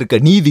 சட்டத்துல இருக்க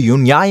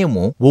நீதியும்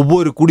நியாயமும்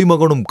ஒவ்வொரு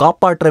குடிமகனும்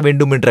காப்பாற்ற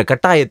வேண்டும் என்ற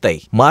கட்டாயத்தை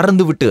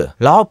மறந்துவிட்டு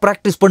லா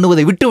பிராக்டிஸ்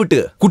பண்ணுவதை விட்டுவிட்டு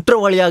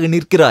குற்றவாளியாக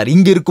நிற்கிறார்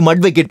இங்க இருக்கும்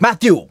அட்வொகேட்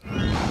மேத்யூ.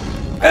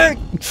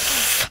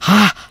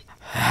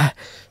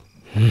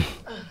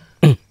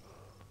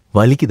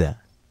 வலிக்குதா?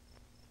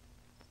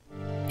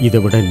 இதை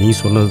விட நீ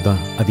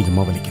சொன்னதுதான்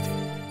அதிகமா வலிக்குது.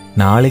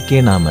 நாளைக்கே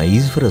நாம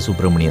ஈஸ்வர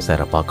சுப்பிரமணிய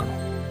சாரை பார்க்கணும்.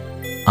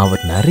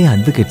 அவர் நிறைய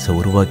அட்வொகேட்ஸை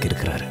உருவாக்கி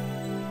இருக்கிறாரு.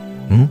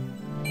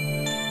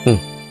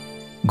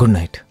 Good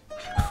night.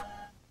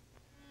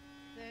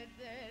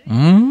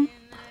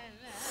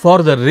 For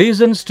the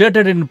reason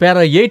stated in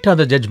para 8 of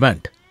the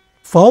judgment,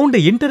 found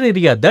inter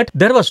area that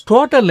there was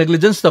total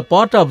negligence the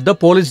part of the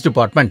police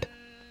department.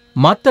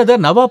 மத்தத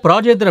நவாப்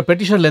ராஜேந்திர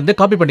பெட்டிஷன்ல இருந்து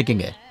காப்பி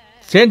பண்ணிக்கங்க.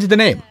 Change the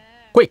name.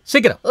 Quick,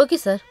 சீக்கிரம். Okay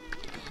sir.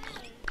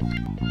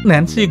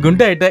 Nancy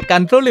குண்டாயிட்ட,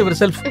 control your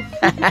self.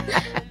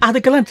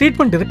 அதுக்கெல்லாம்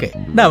treatment இருக்கு.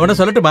 நான் அவனை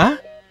சொல்லட்டுமா?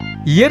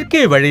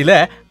 இயற்கை வழியில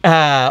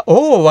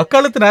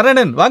வக்காலத்து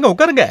நாராயணன் வாங்க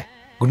உட்காருங்க.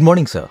 Good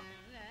morning sir.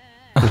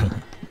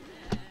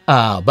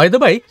 By the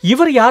by,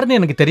 இவர் யாருன்னு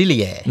எனக்கு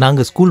தெரியலையே.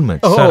 நாங்க ஸ்கூல்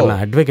மேட் சார்.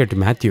 நான் அட்வொகேட்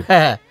மேத்யூ.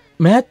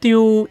 மேத்யூ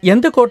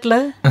எந்த கோர்ட்ல?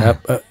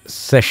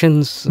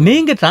 செஷன்ஸ்.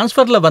 நீங்க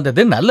டிரான்ஸ்ஃபர்ல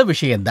வந்தது நல்ல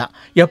விஷயம்தான்.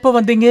 எப்ப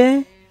வந்தீங்க?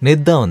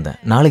 நேத்து தான் வந்தேன்.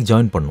 நாளைக்கு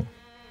ஜாயின் பண்ணும்.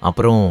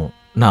 அப்புறம்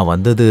நான்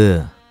வந்தது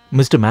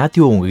மிஸ்டர்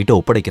மேத்யூ உங்ககிட்ட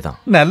ஒப்படைக்கதான்.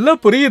 நல்லா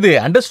புரியுது.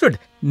 அண்டர்ஸ்டுட்.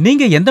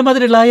 நீங்க எந்த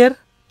மாதிரி லாயர்?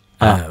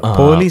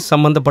 போலீஸ்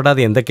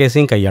சம்பந்தப்படாத எந்த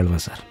கேஸையும்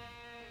கையாளுவேன் சார்.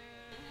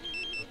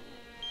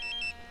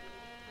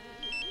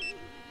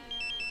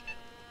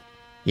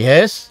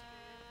 எஸ்.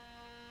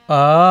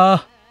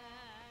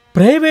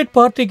 பிரைவேட்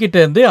பார்ட்டி கிட்ட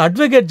இருந்து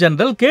அட்வொகேட்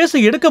ஜெனரல் கேஸ்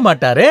எடுக்க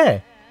மாட்டாரே.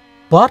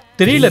 பார்ட்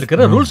 3ல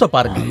இருக்கிற ரூல்ஸை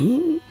பாருங்க.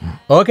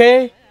 ஓகே.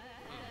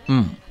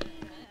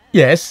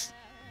 எஸ்.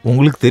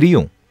 உங்களுக்கு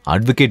தெரியும்,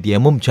 அட்வொகேட்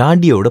எம்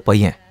சாண்டியோட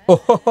பையன்.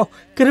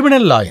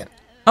 Criminal lawyer.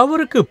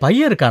 அவருக்கு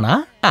பையன் இருக்கானா?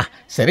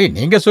 சரி,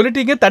 நீங்க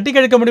சொல்லிட்டீங்க, தட்டி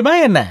கழிக்க முடியுமா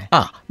என்ன?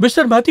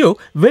 மிஸ்டர் மேத்யூ,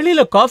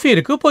 வெளியில காஃபி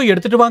இருக்கு, போய்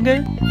எடுத்துட்டு வாங்க.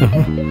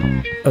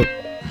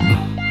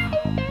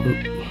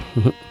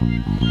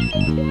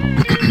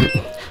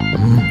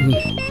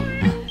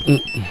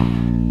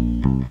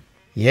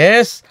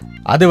 எஸ்.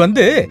 அது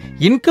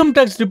இன்கம்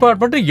டாக்ஸ்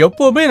டிபார்ட்மெண்ட்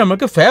எப்பவுமே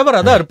நமக்கு ஃபேவரா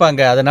தான்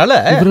இருப்பாங்க. அதனால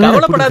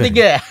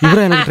கவலைப்படாதீங்க.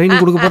 இவரே எனக்கு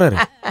ட்ரைனிங் கொடுக்க போறாரு.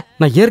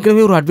 நான்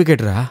ஏற்கனவே ஒரு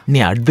அட்வொகேட்டரா? நீ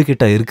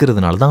அட்வொகேட்டா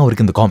இருக்கிறதுனால தான்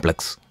அவருக்கு இந்த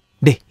காம்ப்ளெக்ஸ்.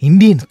 டே,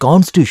 இந்தியன்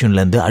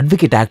கான்ஸ்டிடியூஷன்ல இருந்து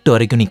அட்வொகேட் ஆக்ட்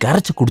வரைக்கும் நீ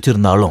கரைச்சு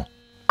குடிச்சிருந்தாலும்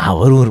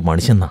அவர் ஒரு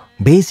மனுஷன் தான்.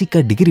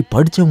 பேசிக்கா டிகிரி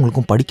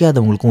படிச்சவங்களுக்கும்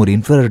படிக்காதவங்களுக்கும் ஒரு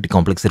இன்ஃபீரியாரிட்டி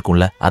காம்ப்ளெக்ஸ்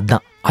இருக்கும்ல,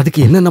 அதான்.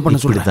 அதுக்கு என்னென்ன பண்ண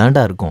சொல்லி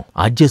தாண்டா இருக்கும்.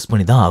 அட்ஜஸ்ட்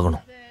பண்ணி தான்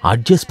ஆகணும்.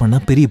 அட்ஜஸ்ட் பண்ணா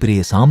பெரிய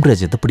பெரிய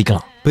சாம்ராஜ்யத்தை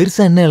பிடிக்கலாம்.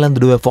 பெருசா என்ன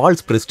இழந்துடுவேன்?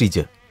 Falls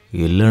prestige.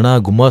 இல்லைனா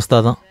குமாஸ்தா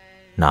தான்.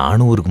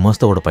 நானும் ஒரு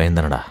குமாஸ்தாவோட பையன்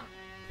தானடா.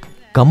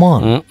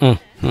 கமான்.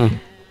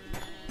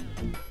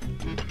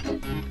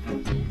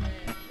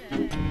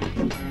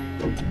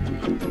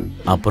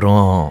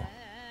 அப்புறம்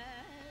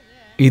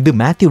இது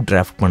மேத்யூ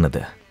டிராஃப்ட்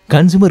பண்ணது.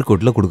 கன்சூமர்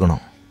கோர்ட்ல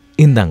கொடுக்கணும்.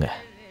 இந்தாங்க.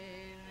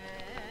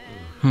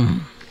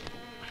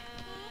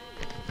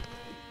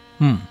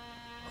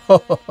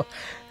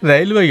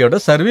 ரயில்வேயோட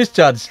சர்வீஸ்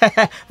சார்ஜ்.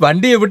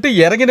 வண்டியை விட்டு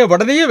இறங்கின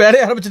உடனே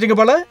வேலையை ஆரம்பிச்சிட்டீங்க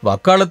போல.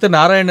 வக்காலத்து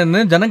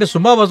நாராயணன் ஜனங்க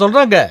சும்மாவா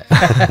சொல்றாங்க?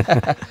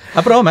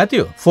 அப்புறம்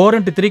Matthew, 4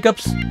 into 3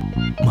 cups.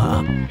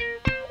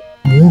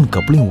 3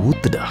 கப்லையும்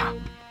ஊத்துடா.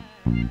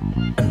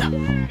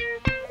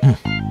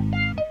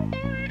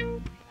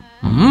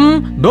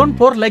 Don't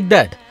pour like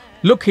that.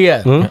 Look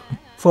here.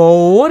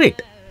 For it.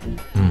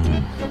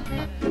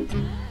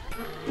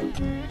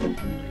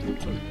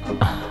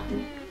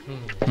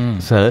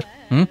 Sir,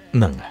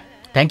 இந்தாங்க.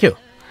 Thank you.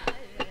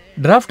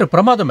 Draft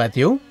பிரமாதம்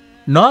Matthew.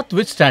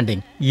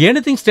 Notwithstanding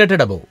anything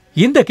stated above,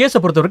 இந்த கேஸை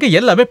பொறுத்தவரைக்கும்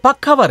எல்லாமே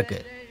பக்காவா இருக்கு.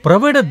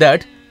 Provided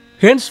that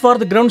henceforth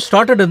the ground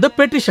started in the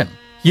petition.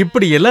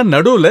 இப்படி எல்லாம்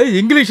நடுவுல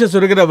இங்கிலீஷ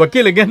சொல்லுகிற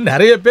வக்கீலுங்க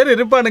நிறைய பேர்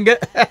இருப்பானுங்க.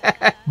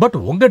 பட்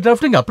உங்க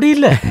டிராஃப்டிங் அப்படி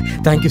இல்ல.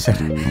 Thank you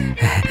sir.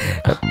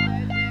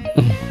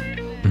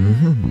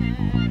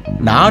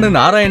 நானு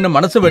நாராயணன்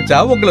மனசு வச்சா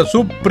உங்களை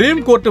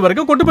சுப்ரீம் கோர்ட்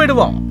வரைக்கும் கொண்டு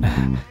போயிடுவோம்.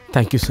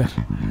 Thank you sir.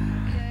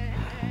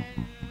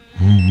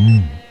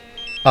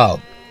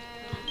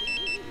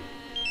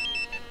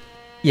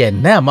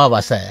 என்ன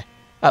அமாவாசை,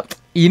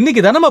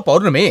 இன்னைக்கு தானம்மா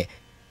பௌர்ணமி.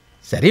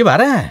 சரி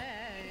வரேன்.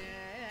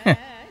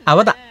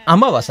 அவதான்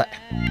அமாவாசை,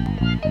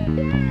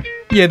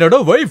 என்னோட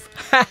wife.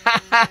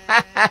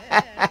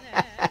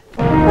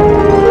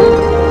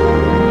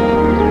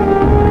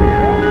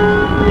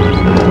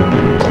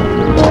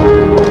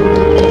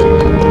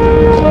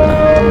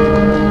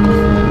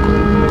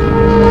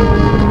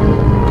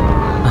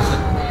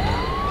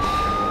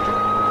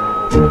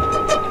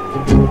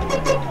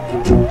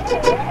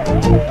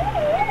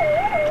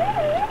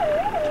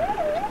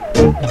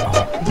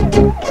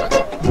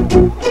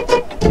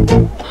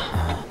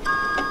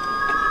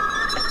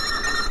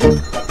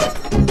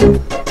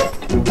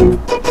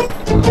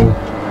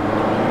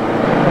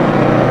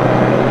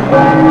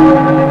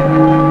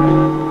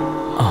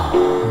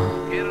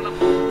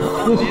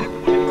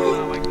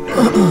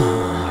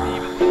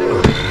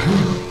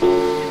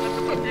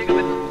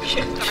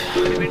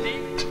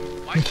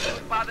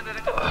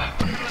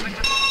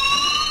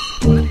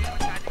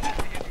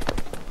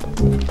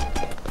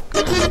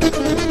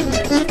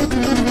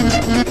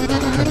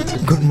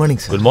 Good morning,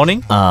 sir. Good morning.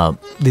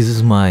 This is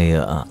my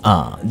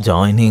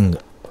joining.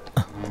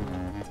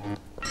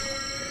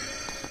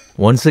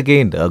 Once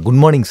again, good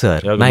morning, sir.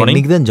 Yeah, good நான் morning.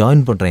 இன்னைக்கு தான்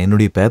ஜாயின் பண்றேன்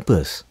என்னுடைய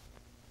பேப்பர்ஸ்.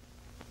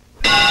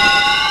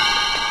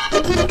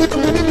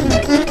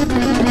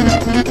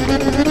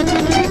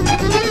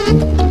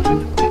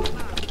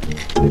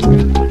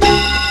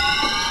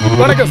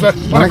 வணக்கம் சார்.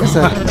 வணக்கம்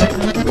சார்.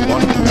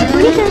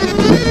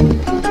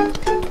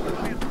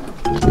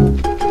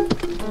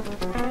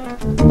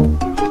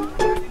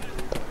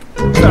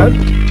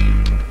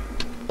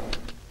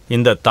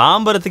 இந்த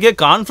தாம்பரத்துக்கே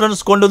கான்ஃபரன்ஸ்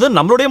கொண்டது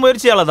நம்மளுடைய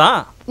முயற்சியால தான்.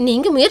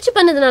 நீங்க முயற்சி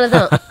பண்ணதுனால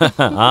தான்.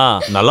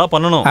 நல்லா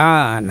பண்ணணும்.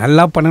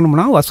 நல்லா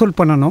பண்ணணும்னா வசூல்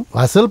பண்ணணும்.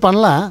 வசூல்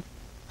பண்ணலாம்,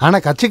 ஆனா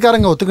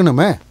கட்சிக்காரங்க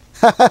ஒத்துக்கணுமே.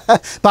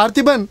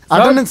 Parthiban,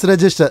 attendance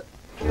register.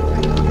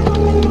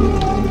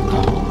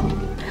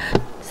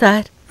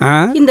 சார்,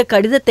 இந்த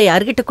கடிதத்தை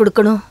யார்கிட்ட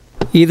கொடுக்கணும்?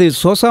 இது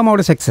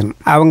சோசாமாவோட செக்ஷன்.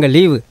 அவங்க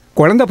லீவு,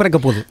 குழந்தை பிறக்க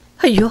போகுது.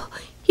 ஐயோ,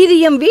 இது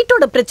என்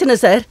வீட்டோட பிரச்சனை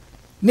சார்.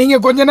 நீங்க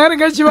கொஞ்ச நேரம்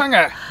கழிச்சு வாங்க,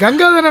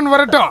 கங்காதரன்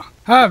வரட்டும்.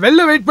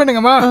 வெளில வெயிட்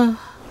பண்ணுங்கம்மா.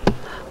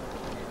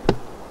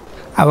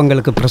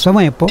 அவங்களுக்கு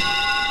பிரசவம் எப்போ?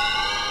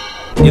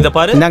 இத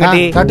பாரு. இந்தாங்க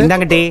டீ,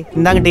 இந்தாங்க டீ,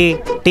 இந்தாங்க tea,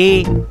 tea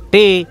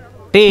tea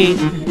tea.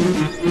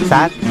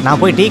 Sir,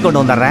 நான் போய் டீ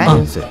கொண்டு வந்துடுறேன்.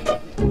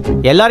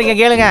 எல்லாரும் இங்க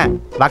கேளுங்க,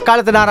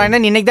 வக்காலத்து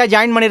நாராயணன் இன்னைக்கு தான்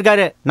ஜாயின்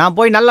பண்ணிருக்காரு. நான்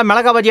போய் நல்ல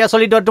மிளகா பஜ்ஜியா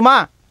சொல்லிட்டு வரட்டுமா?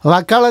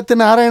 வக்காலத்து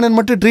நாராயணன்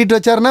மட்டும் ட்ரீட்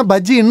வச்சாருன்னா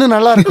பஜ்ஜி இன்னும்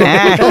நல்லா இருக்கும்.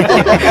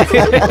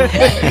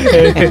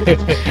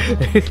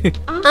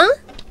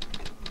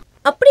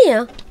 அப்படியா?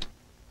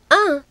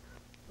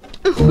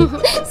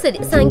 சரி,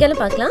 சாயங்காலம்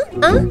பார்க்கலாம்.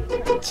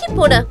 சி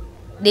போடா.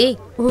 டேய்,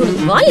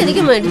 உனக்கு வாய்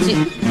அதிகமாயிடுச்சு.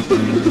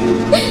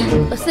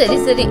 சரி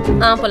சரி,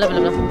 போல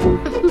போல.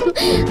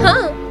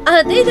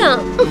 அதேதான்.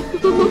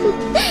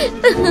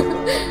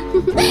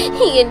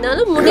 என்னால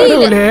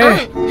முடியல.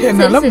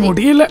 என்னால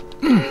முடியல.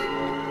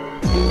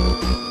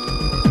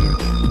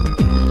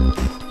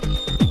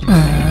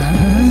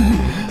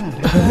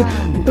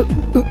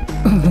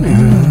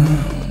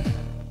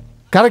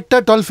 கரெக்டா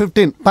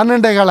 12:15,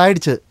 12:15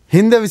 ஆயிடுச்சு.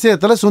 இந்த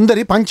விஷயத்துல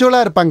சுந்தரி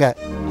பங்க்சுவலா இருப்பாங்க.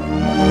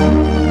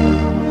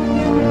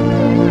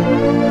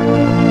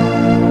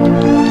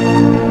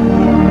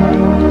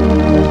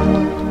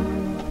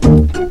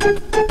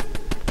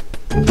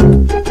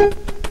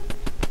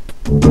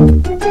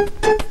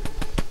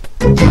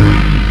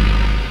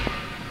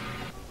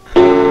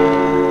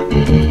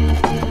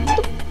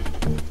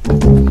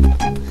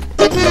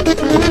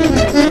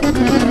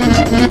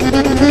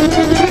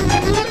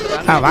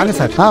 வாங்க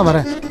சார்.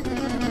 வரேன்.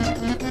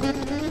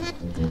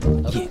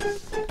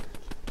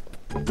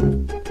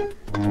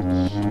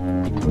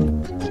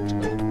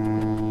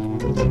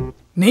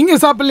 நீங்க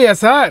சாப்பிடலையா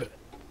சார்?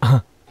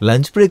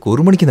 லஞ்ச் பிரேக்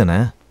 1 மணிக்கு தானே?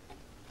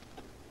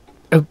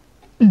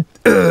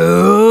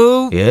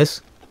 எஸ்,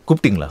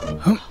 கூப்பிட்டீங்களா?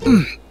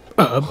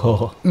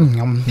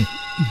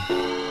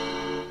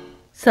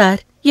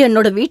 சார்,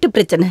 என்னோட வீட்டு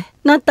பிரச்சனை.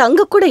 நான்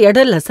தங்க கூட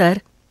இடம் இல்ல சார்.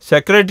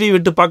 செக்ரட்டரி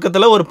வீட்டு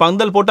பக்கத்துல ஒரு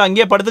பந்தல் போட்டு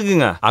அங்கேயே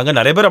படுத்துக்குங்க. அங்க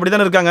நிறைய பேர்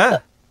அப்படித்தானே இருக்காங்க.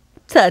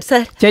 சார்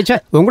சார், சேச்சா,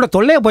 உங்களோட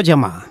தொல்லையா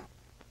போச்சேம்மா.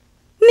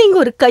 நீங்க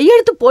ஒரு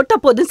கையெழுத்து போட்டா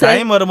போதும் சார்.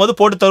 டைம் வரும்போது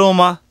போட்டு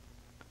தருவோமா?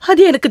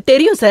 அது எனக்கு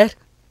தெரியும் சார்.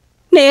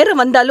 நேரம்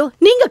வந்தாலும்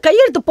நீங்க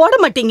கையெழுத்து போட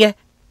மாட்டீங்க.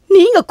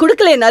 நீங்க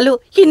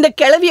குடுக்கலனாலும் இந்த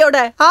கிழவியோட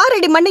 6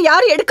 அடி மண்ணை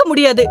யாரும் எடுக்க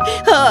முடியாது.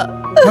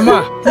 அம்மா,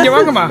 இங்க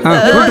வாங்கம்மா.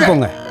 கூட்டி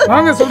போங்க.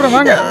 வாங்க சொல்றேன்,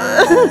 வாங்க.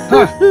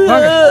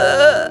 வாங்க.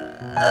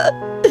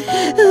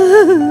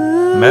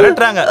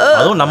 மிரட்டுறாங்க,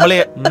 அதுவும் நம்மளே.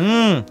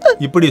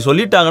 இப்படி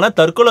சொல்லிட்டாங்கன்னா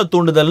தற்கொலை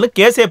தூண்டுதல்னு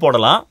கேஸே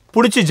போடலாம்,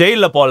 புடிச்சு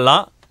ஜெயில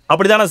போடலாம்.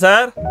 அப்படிதானே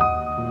சார்?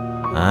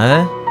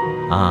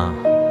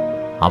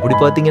 அப்படி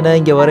பாத்தீங்கன்னா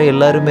இங்க வர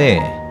எல்லாருமே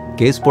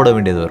கேஸ் போட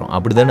வேண்டியது வரும்,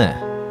 அப்படிதானே?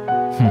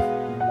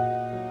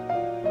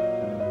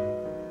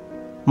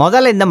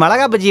 முதல்ல இந்த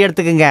மிளகா பஜ்ஜி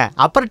எடுத்துக்கங்க,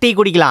 அப்புறம் டீ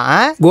குடிக்கலாம்.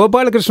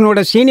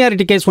 கோபாலகிருஷ்ணனோட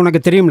சீனியாரிட்டி கேஸ் உனக்கு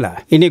தெரியும்ல.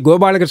 இனி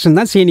கோபாலகிருஷ்ணன்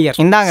தான் சீனியர்.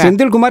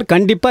 செந்தில்குமார்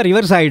கண்டிப்பா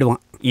ரிவர்ஸ்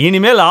ஆயிடுவான்.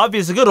 இனிமேல்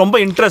ஆபீஸுக்கு ரொம்ப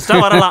இன்ட்ரெஸ்டா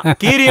வரலாம்.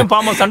 கீரியும்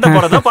பாம்பும் சண்டை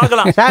போறத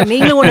பார்க்கலாம். சார்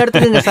நீங்களும் ஒன்று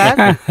எடுத்துக்கங்க சார்.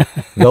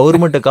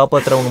 கவர்மெண்ட்டை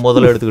காப்பாத்துறவங்க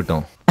முதல்ல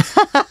எடுத்துக்கிட்டோம்.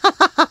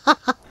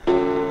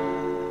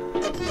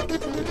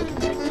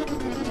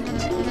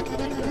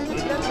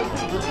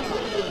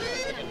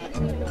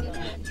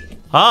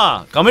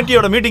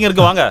 கமிட்டியோட மீட்டிங்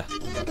இருக்கு, வாங்க.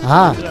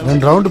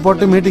 2 ரவுண்ட்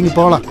போட்டு மீட்டிங்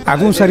போகலாம்.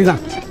 அதுவும்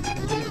சரிதான்.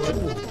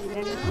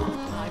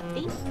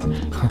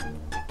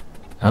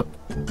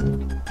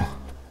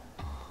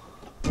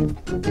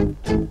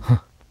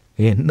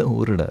 என்ன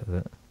ஊருடா?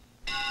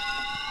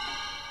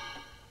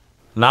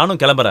 நானும்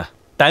கிளம்புறேன்.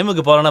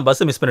 டைமுக்கு போறேன்னா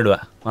பஸ் மிஸ்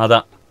பண்ணிடுவேன்.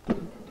 அதான்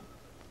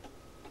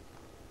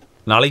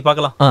நாளைக்கு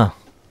பார்க்கலாம்.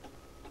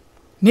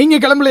 நீங்க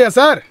கிளம்பலையா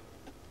சார்?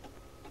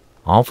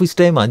 ஆபீஸ்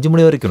டைம் 5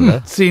 மணி வரைக்கும்.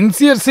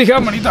 சின்சியர்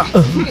சிகாமணி தான்.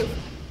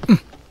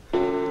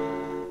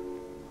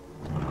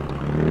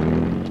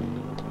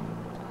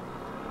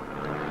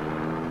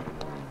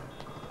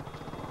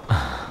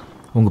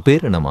 உங்க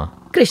பேர் என்னம்மா?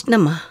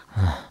 கிருஷ்ணம்மா.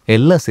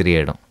 எல்லாம்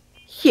சரியாயிடும்.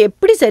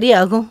 எப்படி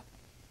சரியாகும்?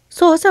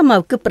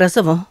 சோசாமாவுக்கு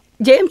பிரசவம்,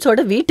 ஜேம்ஸோட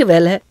வீட்டு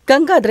வேலை,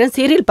 கங்காதரன்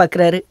சீரியல்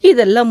பாக்குறாரு.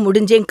 இதெல்லாம்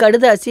முடிஞ்சேன்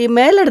கடுதாசி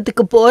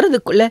மேலிடத்துக்கு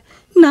போறதுக்குள்ள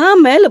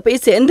நான் மேல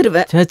போய்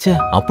சேர்ந்துருவேன். சேச்சே,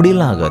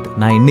 அப்படியெல்லாம் ஆகாது.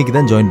 நான் இன்னைக்கு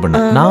தான் ஜாயின்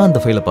பண்ணேன். நான் அந்த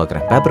ஃபைலை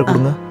பாக்குறேன். பேப்பர்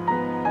கொடுங்க.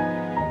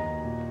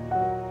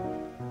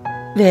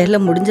 வேலை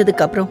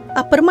முடிஞ்சதுக்கு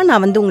அப்புறமா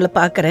நான் வந்து உங்களை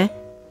பாக்குறேன்.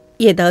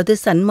 ஏதாவது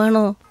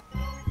சன்மானம்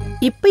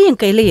இப்ப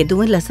என் கையில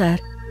எதுவும் இல்ல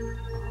சார்.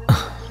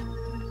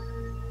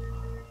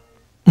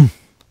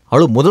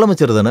 அவ்வளோ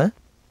முதலமைச்சர் தானே?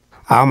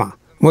 ஆமா,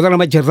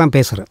 முதலமைச்சர் தான்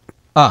பேசுறேன்.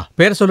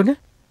 பேர் சொல்லுங்க.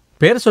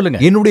 பேர் சொல்லுங்க.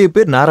 என்னுடைய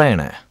பேர்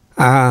நாராயண.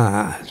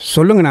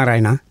 சொல்லுங்க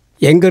நாராயணா.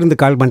 எங்க இருந்து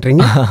கால்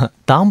பண்றீங்க?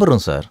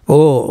 தாம்பரம் சார். ஓ,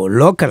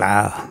 லோக்கலா?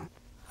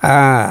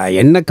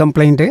 என்ன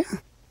கம்ப்ளைண்ட்?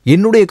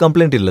 என்னுடைய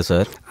கம்ப்ளைண்ட் இல்ல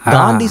சார்.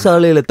 காந்தி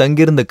சாலையில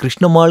தங்கியிருந்த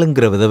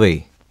கிருஷ்ணமாளுங்கிற விதவை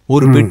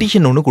ஒரு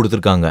பெட்டிஷன் ஒன்று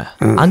கொடுத்துருக்காங்க.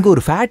 அங்க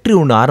ஒரு ஃபேக்டரி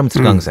ஒன்று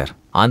ஆரம்பிச்சிருக்காங்க சார்.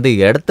 அந்த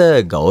இடத்த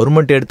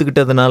கவர்மெண்ட்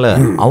எடுத்துக்கிட்டதுனால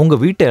அவங்க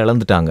வீட்டை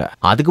இழந்துட்டாங்க.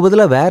 அதுக்கு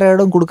பதிலாக வேற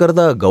இடம்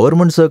கொடுக்கறதா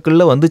கவர்மெண்ட்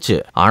சர்க்கிள்ல வந்துச்சு.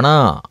 ஆனா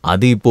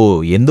அது இப்போ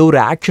எந்த ஒரு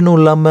ஆக்ஷனும்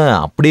இல்லாம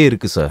அப்படியே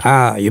இருக்கு சார்.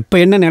 இப்போ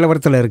என்ன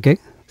நிலவரத்துல இருக்கு?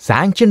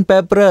 சாங்ஷன்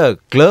பேப்பரை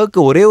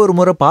கிளர்க் ஒரே ஒரு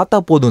முறை பார்த்தா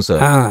போதும்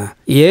சார்.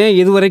 ஏன்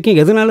இது வரைக்கும்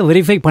எதுனாலும்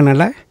வெரிஃபை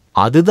பண்ணல?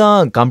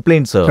 அதுதான்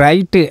கம்ப்ளைண்ட் சார்.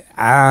 ரைட்டு.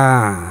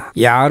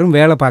 யாரும்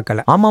வேலை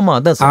பார்க்கல. ஆமாமா,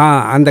 அதான்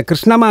சார். அந்த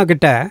கிருஷ்ணம்மா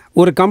கிட்ட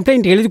ஒரு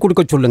கம்ப்ளைண்ட் எழுதி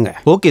கொடுக்க சொல்லுங்க.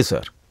 Okay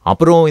sir.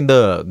 அப்புறம் இந்த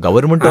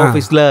கவர்மெண்ட்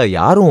ஆபீஸ்ல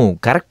யாரும்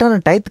கரெக்டான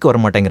டைத்துக்கு வர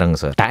மாட்டேங்கிறாங்க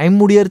சார். டைம்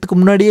முடியறதுக்கு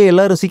முன்னாடியே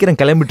எல்லாரும் சீக்கிரம்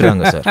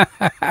கிளம்பிட்டுறாங்க சார்.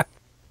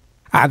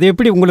 அது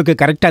எப்படி உங்களுக்கு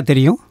கரெக்டா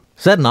தெரியும்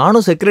சார்?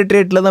 நானும்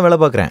செக்ரட்டரியேட்ல தான் வேலை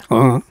பார்க்குறேன்.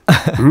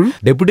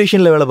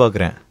 டெபுடேஷன்ல வேலை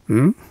பார்க்குறேன்.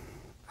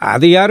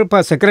 அது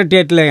யாருப்பா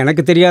செக்ரட்டரியேட்ல?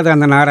 எனக்கு தெரியாத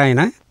அந்த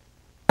நாராயண.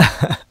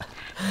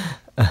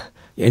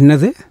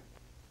 என்னது?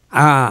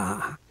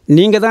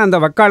 நீங்க தான் அந்த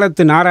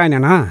வக்காலத்து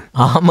நாராயணனா?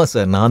 ஆமா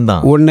சார், நான்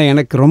தான். உன்னை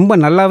எனக்கு ரொம்ப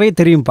நல்லாவே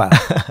தெரியும்பா.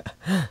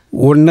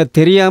 உன்னை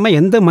தெரியாம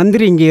எந்த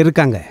மந்திரி இங்க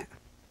இருக்காங்க?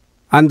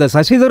 அந்த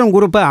சசிதரன்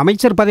குரூப்பை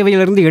அமைச்சர்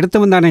பதவியிலிருந்து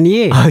எடுத்தவன் தானே நீ?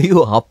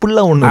 ஐயோ,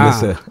 அப்படிலாம் ஒண்ணும் இல்லை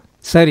சார்.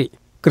 சரி,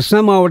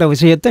 கிருஷ்ணம்மாவோட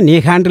விஷயத்தை நீ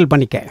ஹேண்டில்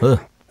பண்ணிக்க.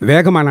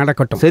 வேகமா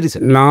நடக்கட்டும். சரி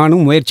சார்,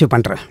 நானும் முயற்சி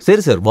பண்றேன்.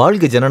 சரி சார்.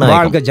 வாழ்க ஜனநாயகம்.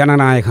 வாழ்க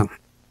ஜனநாயகம்.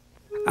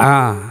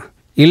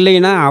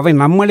 இல்லைன்னா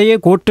அவன் நம்மளையே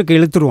கோர்ட்டுக்கு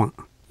இழுத்துருவான்.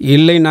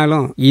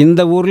 இல்லைனாலும்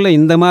இந்த ஊர்ல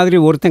இந்த மாதிரி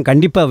ஒருத்தன்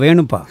கண்டிப்பா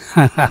வேணும்பா.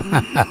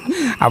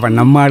 அவன்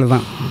நம்ம ஆளு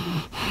தான்.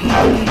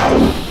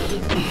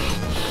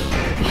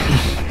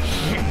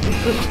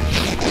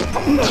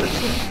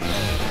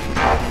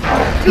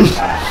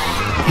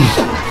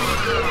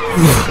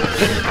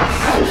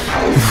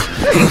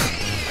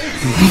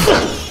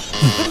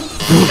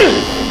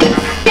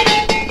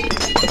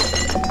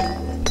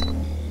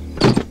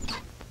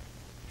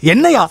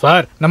 என்னையா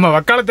சார்? நம்ம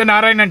வக்காலத்து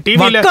நாராயணன்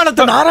டிவில.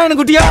 வக்காலத்து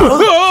நாராயணன்குட்டியா?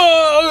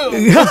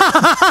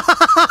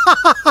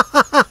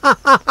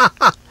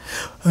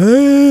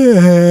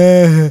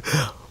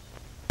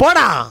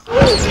 போடா.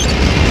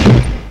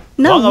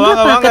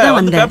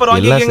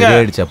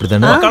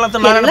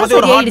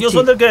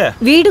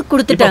 வீடு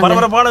கொடுத்துட்டாங்க.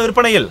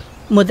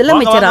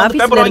 முதலமைச்சர்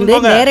ஆபீஸ்ல இருந்து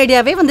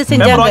நேரடியாவே வந்து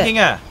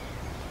செஞ்சாங்க.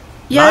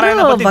 யாரோ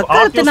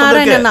வக்காலத்து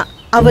நாராயணனா,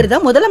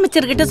 அவர்தான்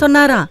முதலமைச்சர் கிட்ட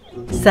சொன்னாராம்.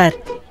 சார்,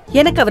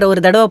 எனக்கு அவரை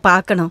ஒரு தடவை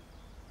பார்க்கணும்.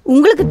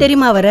 உங்களுக்கு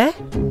தெரியுமா அவரை?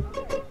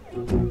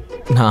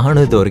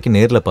 நானும் இது வரைக்கும்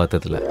நேர்ல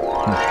பார்த்ததில்ல.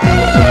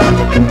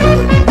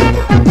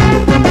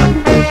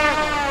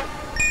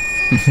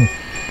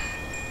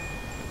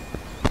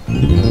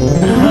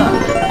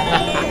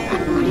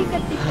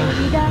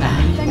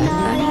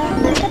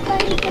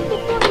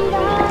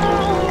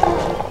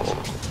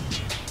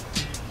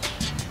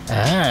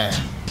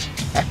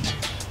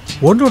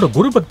 உன்னோட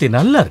குரு பக்தி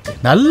நல்லா இருக்கு.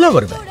 நல்லா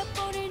வருவேன்.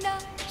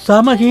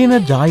 சமஹீன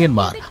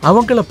ஜாயன்மார்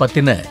அவங்கள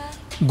பத்தின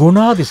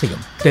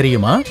குணாதிசயம்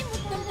தெரியுமா?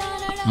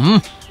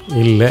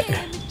 இல்ல.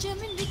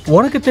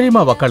 உனக்கு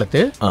தெரியுமா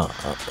வக்காலத்து?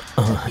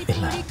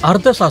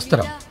 அர்த்த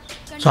சாஸ்திரம்,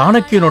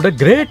 சாணக்கியனோட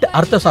கிரேட்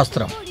அர்த்த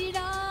சாஸ்திரம்.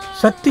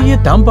 சக்தியை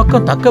தம்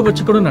பக்கம் தக்க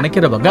வச்சுக்கணும்னு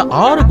நினைக்கிறவங்க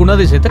 6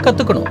 குணாதிசயத்தை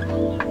கத்துக்கணும்.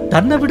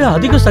 தன்னை விட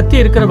அதிக சக்தி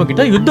இருக்கிறவங்க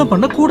கிட்ட யுத்தம்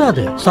பண்ண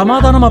கூடாது,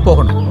 சமாதானமா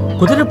போகணும்.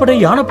 குதிரைப்படை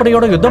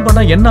யானைப்படையோட யுத்தம் பண்ண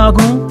என்ன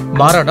ஆகும்?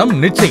 மரணம்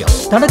நிச்சயம்.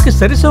 தனக்கு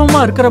சரிசமமா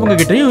இருக்கிறவங்க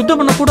கிட்டயும்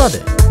யுத்தம் பண்ண கூடாது.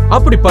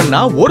 அப்படி பண்ணா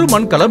ஒரு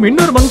மண்கலம்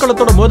இன்னொரு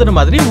மண்கலத்தோட மோதின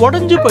மாதிரி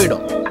உடைஞ்சு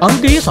போயிடும்.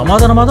 அங்கேயும்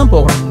சமாதானமா தான்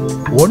போகணும்.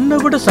 ஒன்னை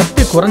விட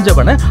சக்தி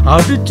குறைஞ்சவனை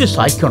அடிச்சு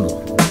சாய்க்கணும்.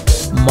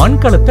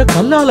 மண்கலத்தை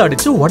கல்லால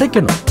அடிச்சு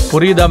உடைக்கணும்.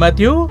 புரியுதா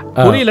மேத்யூ?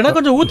 புரியலன்னா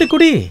கொஞ்சம் ஊத்தி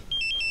குடி.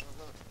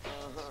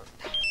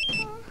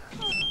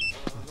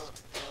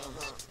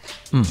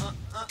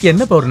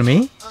 என்ன பௌர்ணமி?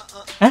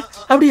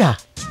 அப்படியா?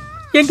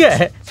 எங்க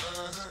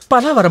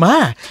பலாவரமா?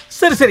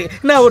 சரி சரி,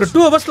 நான் ஒரு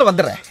 2 ஹவர்ஸ்ல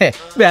வந்துடுறேன்.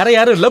 வேற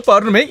யாரும் இல்ல,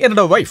 பௌர்ணமி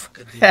என்னோட வைஃப்.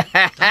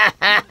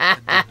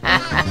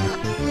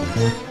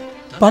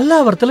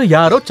 பல்லாவரத்துல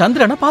யாரோ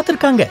சந்திரனை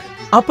பார்த்திருக்காங்க.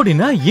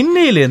 அப்படின்னா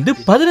இன்னையில இருந்து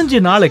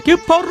 15 நாளைக்கு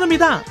பௌர்ணமி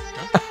தான்.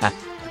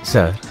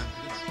 சார்,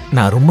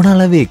 நான் ரொம்ப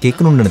நாளாவே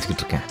கேட்கணும்னு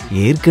நினைச்சுக்கிட்டு இருக்கேன்.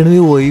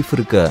 ஏற்கனவே ஒய்ஃப்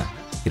இருக்கா,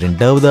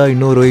 இரண்டாவதா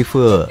இன்னொரு ஒய்ஃப்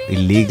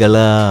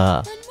இல்லீகலா?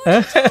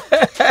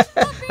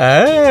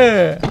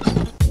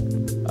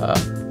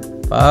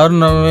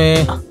 பௌர்ணமி,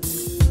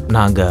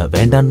 நாங்க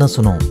வேண்டான்னு தான்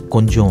சொன்னோம்.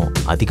 கொஞ்சம்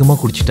அதிகமா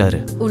குடிச்சிட்டாரு.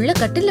 உள்ள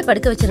கட்டில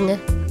படுக்க வச்சிருங்க.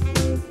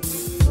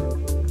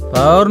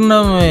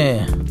 பௌர்ணமி,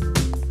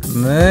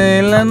 நீ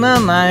இல்லைன்னா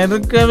நான்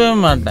இருக்கவே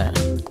மாட்டேன்.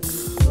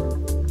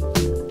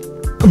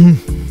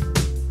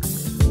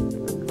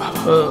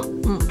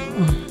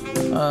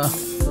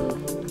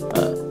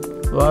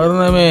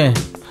 பௌர்ணமி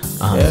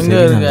எங்க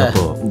இருக்க?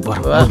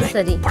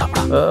 சரி,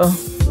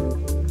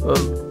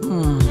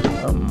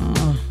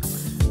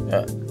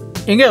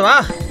 இங்க வா.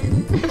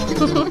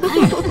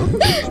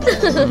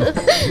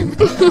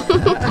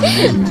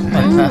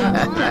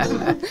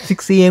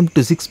 6 AM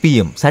to 6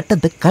 PM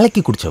சட்டத்தை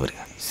கலக்கி குடிச்சவர்.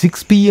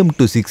 6 PM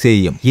to 6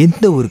 AM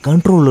எந்த ஒரு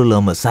கண்ட்ரோல்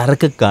இல்லாம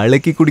சரக்க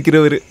கலக்கி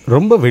குடிக்கிறவர்.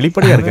 ரொம்ப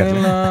வெளிப்படையா இருக்காரு.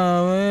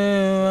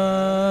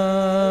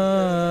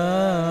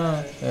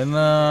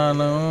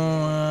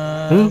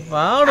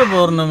 பாடு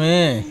பௌர்ணமி.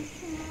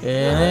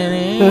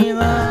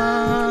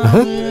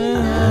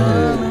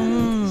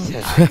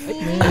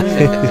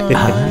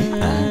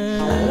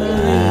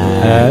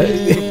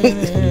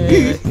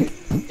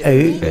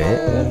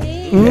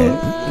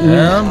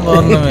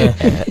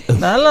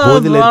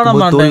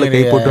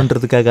 கை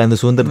போட்டுன்றதுக்காக அந்த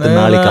சுதந்திரத்தை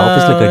நாளைக்கு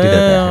ஆபீஸ்ல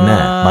கட்டிடாத. என்ன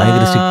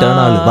பயங்கர ஸ்ட்ரிக்டான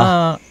ஆளு. வா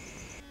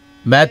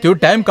மேத்யூ,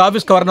 டைம்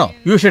ஆபீஸ்க்கு வரணும்.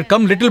 You should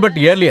come little but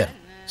earlier.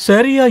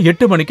 சரியா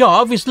 8 மணிக்கு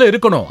ஆபீஸ்ல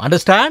இருக்கணும்.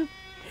 Understand?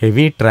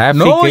 Heavy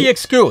traffic. No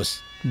excuse.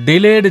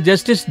 Delayed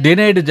justice,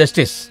 denied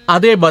justice.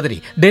 அதே மாதிரி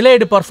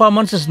டிலேடு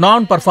பர்ஃபார்மன்ஸ் இஸ்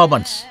நான்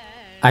performance.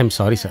 I am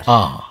sorry sir.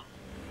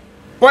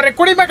 ஒரு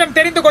குடிமகன்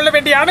தெரிந்து கொள்ள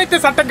வேண்டிய அனைத்து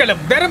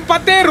சட்டங்களும் வெறும்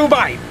 10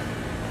 ரூபாய்.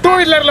 2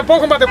 வீலர்ல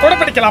போகும்போது கூட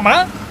படிக்கலாமா?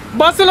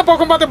 பஸ்ல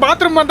போகும்போது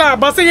பாத்ரூம் வந்தா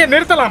பஸ்ஸையே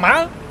நிறுத்தலாமா?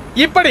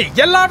 இப்படி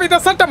எல்லாவித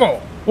சட்டமும்,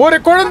 ஒரு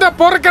குழந்தை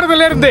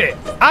பொறுக்கிறதுல இருந்து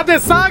அது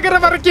சாகர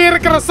வரைக்கும்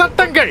இருக்கிற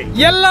சட்டங்கள்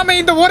எல்லாமே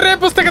இந்த ஒரே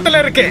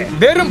புஸ்தகத்துல இருக்கு.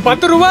 வெறும்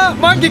 10 ரூபா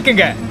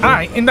வாங்கிக்குங்க.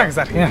 இந்தாங்க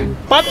சார்,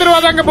 10 ரூபா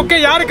தாங்க புக்கு.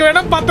 யாருக்கு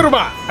வேணும்? 10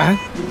 ரூபா.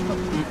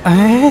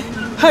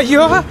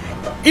 ஐயோ,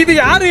 இது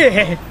யாரு?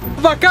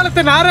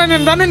 வக்காலத்து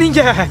நாராயணன் தானே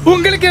நீங்க?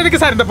 உங்களுக்கு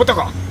எதுக்கு சார் இந்த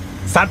புத்தகம்?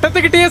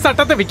 சட்டத்துக்கிட்டே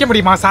சட்டத்தை விற்க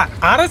முடியுமா சார்?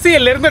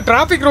 அரசியல்ல இருந்து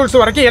டிராபிக்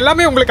ரூல்ஸ் வரைக்கும்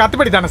எல்லாமே உங்களுக்கு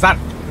அத்துப்படி தானே சார்?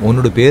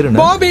 உன்னோட பேரு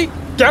என்ன? Bobby,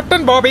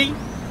 captain Bobby.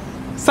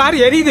 சார்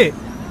எரியுது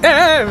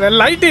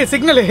லைட்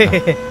சிக்னல்.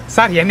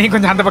 சார் என்னையும்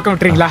கொஞ்சம் அந்த பக்கம்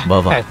விட்டுறீங்களா?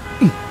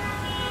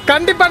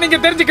 கண்டிப்பா நீங்க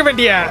தெரிஞ்சுக்க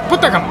வேண்டிய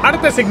புத்தகம்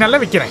அடுத்த சிக்னல்ல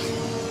விக்கிறேன்.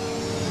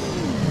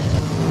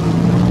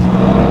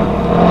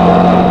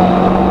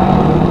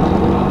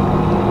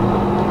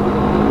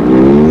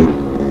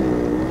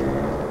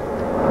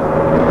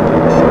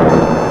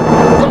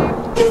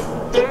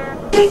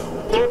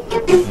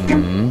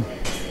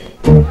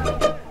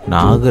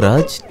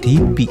 நாகராஜ்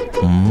டிபி.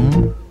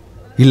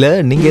 இல்ல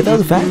நீங்க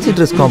ஏதாவது ஃபேன்சி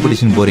ட்ரெஸ்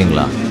காம்படிஷன்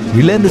போறீங்களா?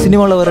 இல்ல இந்த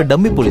சினிமால வர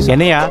டம்மி போலீஸ்?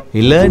 என்னையா?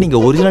 இல்ல நீங்க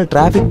ஒரிஜினல்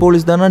டிராபிக்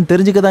போலீஸ் தானான்னு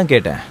தெரிஞ்சுக்க தான்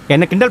கேட்டேன்.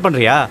 என்ன கிண்டல்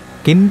பண்றியா?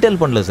 கிண்டல்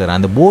பண்ணல சார்.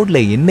 அந்த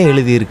போர்டுல என்ன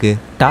எழுதி இருக்கு?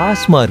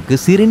 டாஸ்மார்க்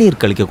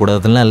சிறுநீர் கழிக்க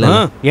கூடாதுலாம் இல்ல.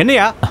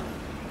 என்னையா?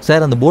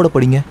 சார் அந்த போர்டை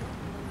படிங்க.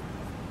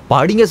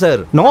 படிங்க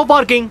சார். No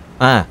parking.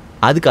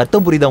 அதுக்கு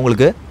அர்த்தம் புரியுதா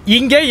உங்களுக்கு?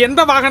 இங்க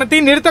எந்த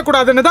வாகனத்தையும்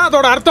நிறுத்தக்கூடாதுன்னு தான்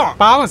அதோட அர்த்தம்.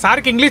 பாவம்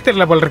சாருக்கு இங்கிலீஷ்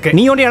தெரியல போல இருக்கு.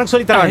 நீ ஒண்ணு எனக்கு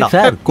சொல்லி தர வேண்டாம்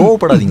சார்.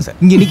 கோவப்படாதீங்க சார்.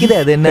 இங்க நிக்குதே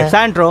அது என்ன?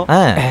 சாண்ட்ரோ.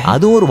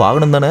 அதுவும் ஒரு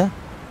வாகனம் தானே.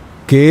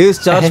 கேஸ்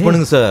சார்ஜ்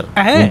பண்ணுங்க சார்.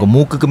 உங்க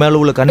மூக்குக்கு மேல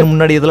உள்ள கண்ணு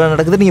முன்னாடி இதெல்லாம்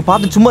நடக்குது, நீங்க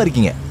பார்த்து சும்மா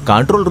இருக்கீங்க.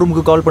 கண்ட்ரோல்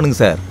ரூமுக்கு கால் பண்ணுங்க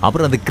சார்.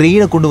 அப்புறம் அந்த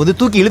கிரெயினை கொண்டு வந்து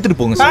தூக்கி இழுத்துட்டு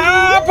போங்க சார்.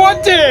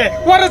 போச்சு.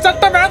 ஒரு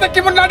சட்ட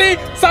மேதைக்கு முன்னாடி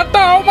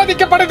சட்டம்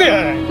அவமதிக்கப்படுது.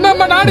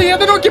 நம்ம நாடு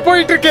எதை நோக்கி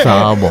போயிட்டு இருக்கு?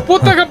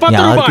 புத்தகம்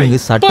 10 ரூபாய்.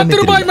 10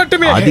 ரூபாய்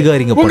மட்டுமே.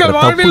 அதிகாரிங்க பண்ற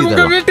தப்பு இது.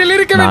 உங்க வீட்டில்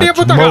இருக்க வேண்டிய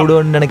புத்தகம்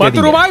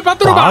 10 ரூபாய்.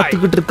 10 ரூபாய்.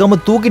 பாத்துக்கிட்டு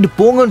இருக்காம தூக்கிட்டு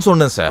போங்கன்னு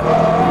சொன்னேன் சார்.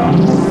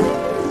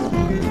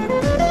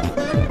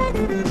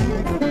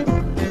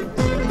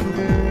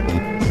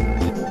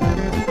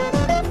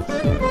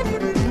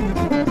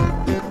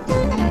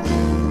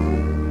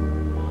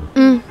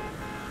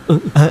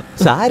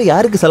 சார்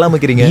யாருக்கு சலாம்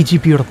வைக்கிறீங்க?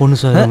 டிஜிபியோட பொண்ணு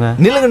சார்.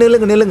 நில்லுங்க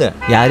நில்லுங்க நில்லுங்க.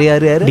 யார்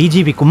யார் யார்?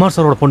 டிஜிபி குமார்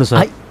சாரோட பொண்ணு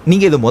சார்.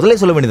 நீங்க இதை முதல்ல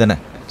சொல்ல வேண்டியதானே?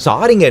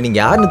 சாரிங்க, நீங்க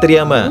யாருன்னு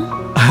தெரியாம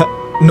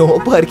நோ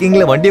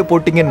பார்க்கிங்ல வண்டியை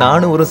போட்டீங்க,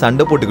 நானும் ஒரு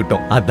சண்டை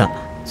போட்டுக்கிட்டோம். அதான்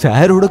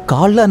சாரோட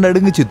கால்ல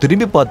நடுங்குச்சு.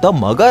 திரும்பி பார்த்தா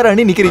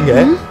மகாராணி நிக்கிறீங்க.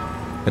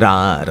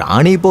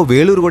 ராணி இப்போ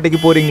வேலூர் கோட்டைக்கு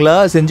போறீங்களா,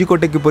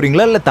 செஞ்சிக்கோட்டைக்கு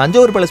போறீங்களா, இல்ல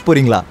தஞ்சாவூர் பேலஸ்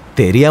போறீங்களா?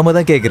 தெரியாம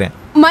தான் கேக்குறேன்.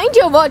 Mind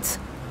your words.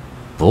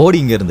 போடி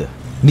இங்க இருந்து.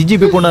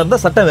 டிஜிபி பொண்ணா இருந்தா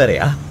சட்டம்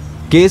வேறயா?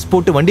 கேஸ்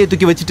போட்டு வண்டியை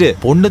தூக்கி வச்சுட்டு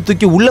பொண்ணை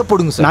தூக்கி உள்ள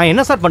போடுங்க சார். நான்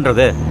என்ன சார்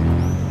பண்றது?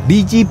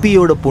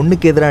 டிஜிபியோட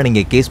பொண்ணுக்கு எதிராக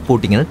நீங்க கேஸ்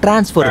போட்டீங்கன்னா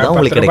டிரான்ஸ்ஃபர் தான்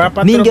உங்களுக்கு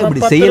கிடைக்கும். நீங்க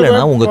அப்படி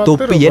செய்யலனா உங்க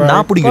தொப்பியை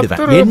நான்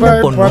புடிங்கிடுவேன். என்ன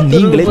பண்ணும்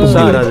நீங்களே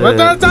சார்.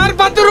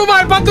 10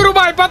 ரூபாய் 10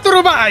 ரூபாய் 10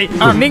 ரூபாய்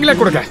நீங்களே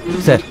கொடுங்க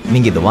சார்.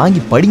 நீங்க இத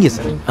வாங்கி படிங்க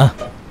சார்.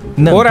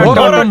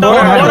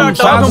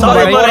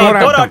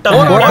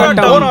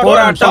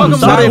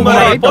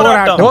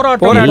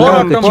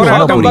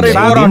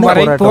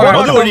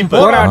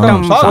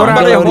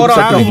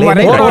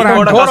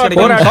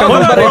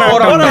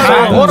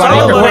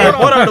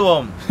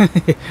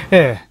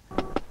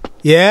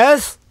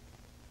 எஸ்,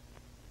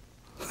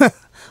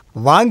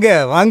 வாங்க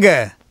வாங்க.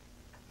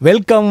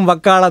 வெல்கம்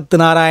வக்காலத்து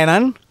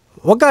நாராயணன்.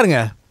 உட்காருங்க,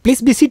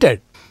 please be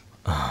seated.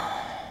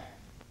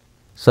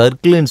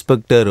 Circle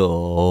inspector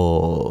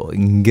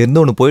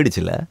இங்கேருந்து ஒன்று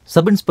போயிடுச்சுல.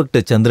 சப்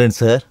இன்ஸ்பெக்டர் சந்திரன்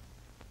சார்,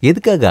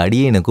 எதுக்காக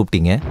அடியே என்ன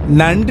கூப்பிட்டீங்க?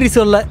 நன்றி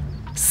சொல்ல.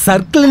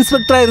 சர்க்கிள்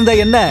இன்ஸ்பெக்டரா இருந்தா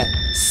என்ன,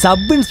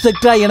 சப்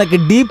இன்ஸ்பெக்டரா எனக்கு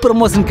டி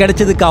ப்ரமோஷன்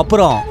கிடைச்சதுக்கு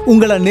அப்புறம்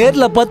உங்களை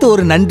நேர்ல பார்த்து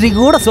ஒரு நன்றி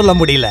கூட சொல்ல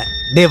முடியல.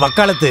 டே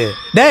வக்காலத்து,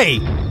 டேய்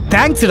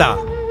தேங்க்ஸ்டா.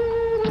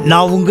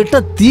 நான் உங்ககிட்ட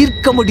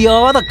தீர்க்க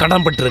முடியாத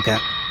கடன்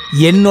பட்டிருக்கேன்.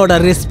 என்னோட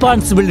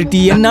ரெஸ்பான்சிபிலிட்டி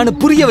என்னன்னு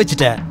புரிய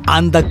வச்சுட்டேன்.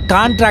 அந்த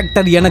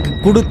கான்ட்ராக்டர் எனக்கு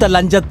கொடுத்த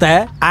லஞ்சத்தை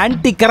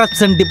ஆன்டி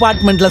கரப்ஷன்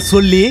டிபார்ட்மெண்ட்ல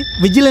சொல்லி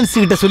விஜிலன்ஸ்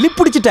கிட்ட சொல்லி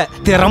பிடிச்சிட்டேன்.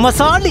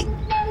 திறமசாலி.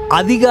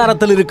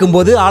 அதிகாரத்தில்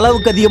இருக்கும்போது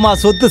அளவுக்கு அதிகமா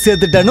சொத்து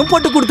சேர்த்துட்டேன்னு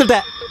போட்டு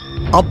கொடுத்துட்டேன்.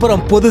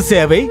 அப்புறம் பொது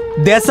சேவை,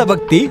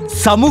 தேசபக்தி,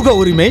 சமூக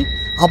உரிமை,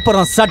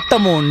 அப்புறம்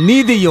சட்டமும்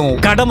நீதியும்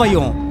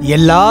கடமையும்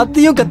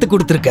எல்லாத்தையும் கத்து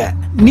கொடுத்துருக்க.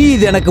 நீ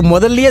இது எனக்கு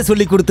முதல்லயே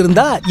சொல்லி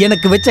கொடுத்திருந்தா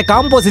எனக்கு வச்ச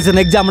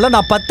காம்போசிஷன் எக்ஸாம்ல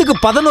நான் 10க்கு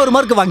 11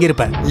 மார்க்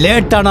வாங்கியிருப்பேன்.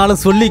 லேட்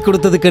ஆனாலும் சொல்லி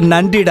கொடுத்ததுக்கு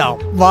நன்றிடா.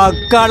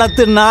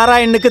 வக்காலத்து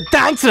நாராயணனுக்கு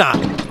தேங்க்ஸ்டா.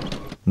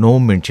 No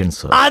mention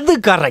sir. அது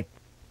கரெக்ட்.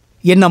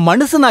 என்ன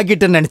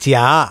மனுஷனாக்கிட்டு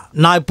நினைச்சியா?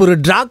 நான் இப்போ ஒரு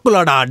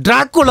டிராக்குலாடா,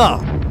 டிராக்குலா.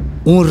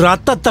 உன்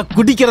ரத்தத்தை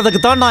குடிக்கிறதுக்கு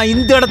தான் நான்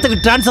இந்த இடத்துக்கு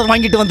டிரான்ஸ்ஃபர்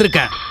வாங்கிட்டு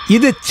வந்திருக்கேன்.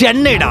 இது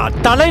சென்னைடா,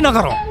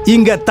 தலைநகரம்.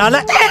 இங்க தலை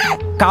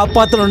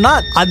காப்பாத்தணும்னா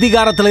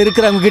அதிகாரத்துல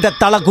இருக்கிறவங்க கிட்ட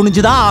தலை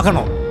குனிஞ்சுதான்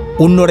ஆகணும்.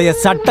 உன்னுடைய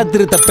சட்ட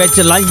திருத்த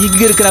பேச்செல்லாம்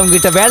இங்க இருக்கிறவங்க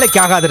கிட்ட வேலைக்கு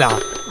ஆகாதுடா.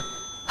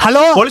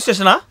 Hello, police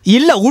ஸ்டேஷனா?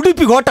 இல்ல,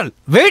 உடுப்பி ஹோட்டல்.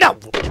 வேடா.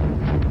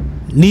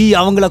 நீ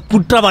அவங்கள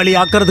குற்றவாளி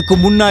ஆக்குறதுக்கு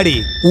முன்னாடி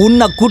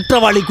உன்னை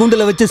குற்றவாளி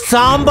கூண்டுல வச்சு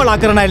சாம்பல்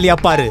ஆக்குறனா இல்லையா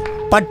பாரு.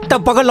 பட்ட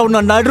பகல்ல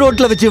உன்னை நடு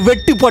ரோட்ல வச்சு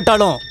வெட்டி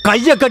போட்டாலும்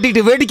கைய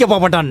கட்டிட்டு வேடிக்கை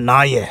பார்க்க மாட்டான்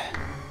நாயே.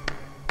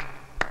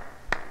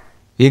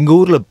 எங்க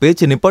ஊர்ல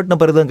பேச்சு நிப்பாட்டின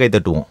பிறகுதான் கை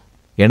தட்டுவோம்.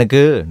 எனக்கு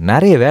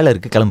நிறைய வேலை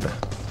இருக்கு, கிளம்புறேன்.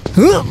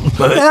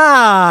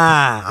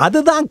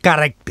 அதுதான்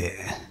கரெக்ட்.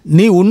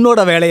 நீ உன்னோட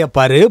வேலையை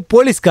பாரு,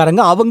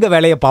 போலீஸ்காரங்க அவங்க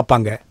வேலையை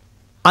பார்ப்பாங்க.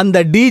 அந்த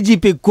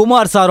டிஜிபி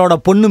குமார் சாரோட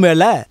பொண்ணு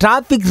மேல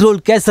டிராபிக்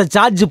ரூல் கேஸ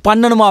சார்ஜ்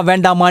பண்ணணுமா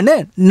வேண்டாமான்னு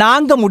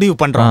நாங்க முடிவு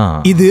பண்றோம்.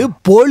 இது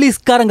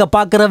போலீஸ்காரங்க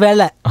பாக்குற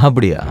வேலை.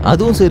 அப்படியா?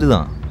 அதுவும்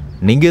சரிதான்.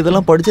 நீங்க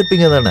இதெல்லாம்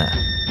படிச்சிருப்பீங்க தானே?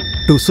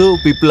 To serve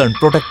people and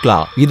protect லா.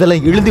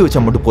 இதெல்லாம் எழுதி வச்சா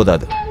மட்டும்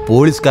போதாது.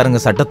 போலீஸ்காரங்க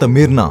சட்டத்தை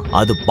மீறினா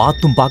அது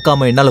பார்த்தும்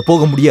பார்க்காம என்னால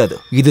போக முடியாது.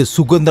 இது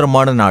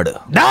சுதந்திரமான நாடு.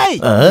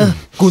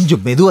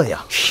 கொஞ்சம் மெதுவாயா.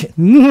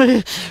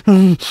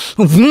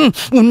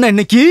 உன்னை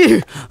இன்னைக்கு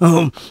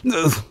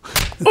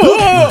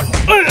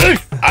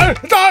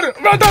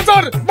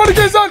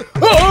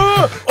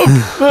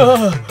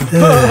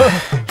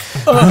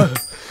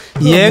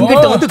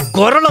என்கிட்ட வந்து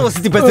கொரோனா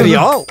வசதி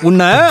பேசுறியா?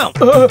 உன்னை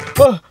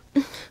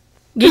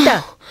கீதா,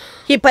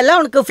 இப்பெல்லாம்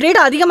உனக்கு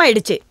ஃப்ரீடம்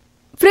அதிகமாயிடுச்சு.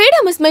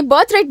 Freedom is my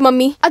birth right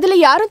mummy. அதுல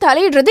யாரும்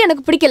தலையிடுறது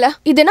எனக்கு பிடிக்கல.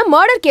 இது என்ன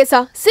மர்டர் கேஸா?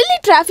 சில்லி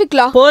டிராஃபிக்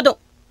லா. போதும்,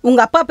 உங்க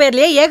அப்பா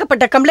பேர்லயே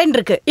ஏகப்பட்ட கம்ப்ளைண்ட்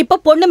இருக்கு. இப்ப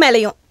பொண்ணு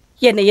மேலையும்.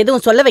 என்ன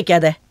எதுவும் சொல்ல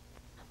வைக்காத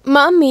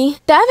மம்மி.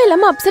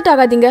 தேவையில்லாம அப்செட்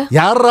ஆகாதீங்க.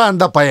 யாரா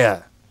அந்த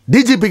பையன்?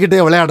 டிஜிபி கிட்டே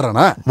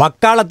விளையாடுறானா?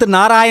 வக்காலத்து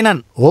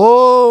நாராயணன். ஓ,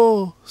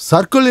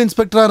 சர்க்கிள்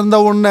இன்ஸ்பெக்டரா இருந்த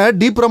உன்னை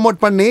டி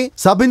ப்ரமோட் பண்ணி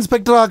சப்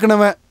இன்ஸ்பெக்டர்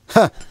ஆக்கினவன்.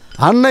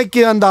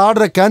 அன்னைக்கு அந்த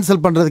ஆர்டரை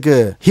கேன்சல் பண்றதுக்கு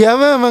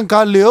எவன்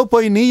காலையோ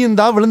போய் நீயும்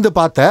தான் விழுந்து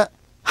பார்த்த.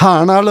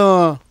 ஆனாலும்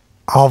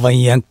அவன்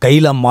என்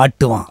கையில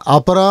மாட்டுவான்.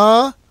 அப்புறம்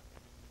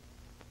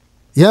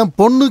என்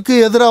பொண்ணுக்கு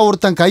எதிராக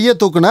ஒருத்தன் கையை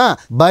தூக்குனா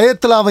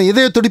பயத்துல அவன்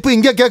இதய துடிப்பு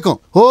இங்க கேட்கும்.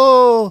 ஓ,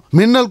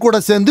 மின்னல் கூட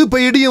சேர்ந்து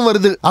இப்ப இடியும்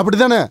வருது.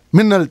 அப்படிதானே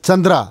மின்னல்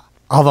சந்திரா?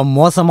 அவன்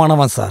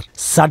மோசமானவன் சார்.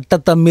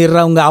 சட்டத்தை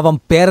மீறவங்க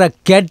அவன் பேரை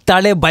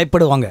கேட்டாலே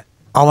பயப்படுவாங்க.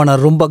 அவனை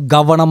ரொம்ப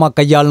கவனமா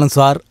கையாளணும்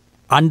சார்.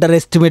 அண்டர்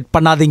எஸ்டிமேட்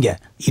பண்ணாதீங்க,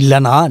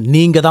 இல்லனா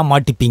நீங்க தான்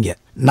மாட்டிப்பீங்க.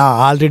 நான்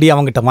ஆல்ரெடி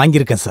அவங்ககிட்ட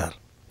வாங்கியிருக்கேன் சார்.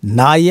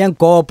 நான் ஏன்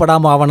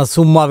கோவப்படாம அவனை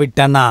சும்மா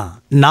விட்டேன்னா,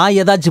 நான்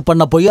ஏதாச்சும்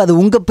பண்ண போய் அது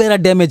உங்க பேரை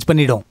டேமேஜ்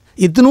பண்ணிடும்.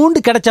 இத்தினூண்டு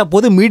கிடைச்சா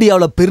போது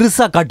மீடியாவில்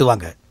பெருசா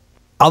காட்டுவாங்க.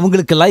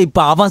 அவங்களுக்கெல்லாம்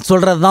இப்ப அவன்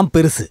சொல்றதுதான்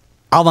பெருசு.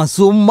 அவன்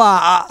சும்மா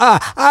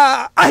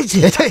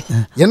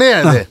என்ன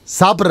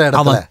சாப்பிடுற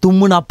அவன்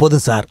தும்முனா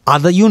போதும் சார்,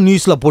 அதையும்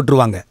நியூஸ்ல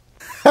போட்டுருவாங்க.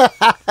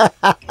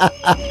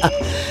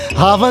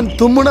 அவன்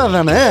தும்முனா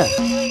தானே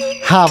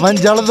அவன்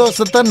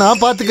ஜலதோஷத்தை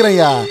நான்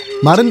பாத்துக்கிறேன்யா.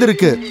 மருந்து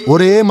இருக்கு,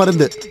 ஒரே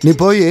மருந்து. நீ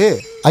போய்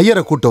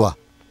ஐயரை கூட்டு வா.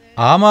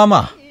 ஆமா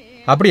ஆமா,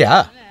 அப்படியா?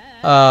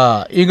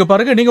 இங்க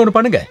பாருங்க, நீங்க ஒண்ணு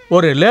பண்ணுங்க,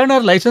 ஒரு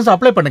லேர்னர் லைசன்ஸ்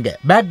அப்ளை பண்ணுங்க,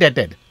 பேக்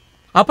டேட்டட்.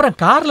 அப்புறம்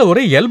கார்ல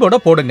ஒரு எல்போட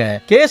போடுங்க.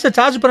 கேஸ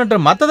சார்ஜ்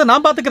பண்ணிட்டு மத்தத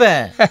நான்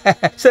பாத்துக்கிறேன்.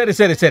 சரி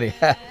சரி சரி.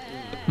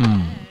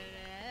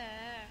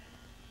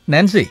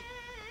 நான்சி,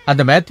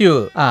 அந்த மேத்யூ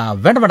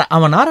வேண்டாம் வேண்டாம்,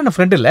 அவன் நாராயண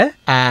ஃப்ரெண்ட் இல்ல.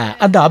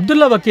 அந்த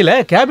அப்துல்லா வக்கீல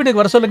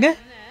கேபினுக்கு வர சொல்லுங்க.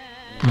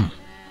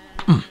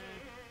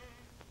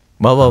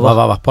 வா வா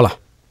வா வா போலாம்.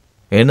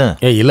 என்ன?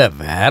 இல்ல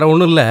வேற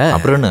ஒண்ணும் இல்ல.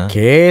 அப்புறம்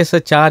கேஸ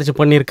சார்ஜ்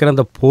பண்ணிருக்கிற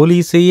அந்த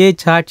போலீஸையே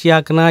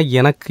சாட்சியாக்குனா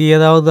எனக்கு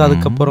ஏதாவது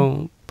அதுக்கப்புறம்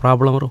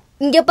ப்ராப்ளம் வரும்.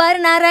 இங்க பாரு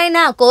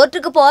நாராயணா,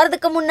 கோர்ட்டுக்கு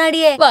போறதுக்கு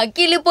முன்னாடியே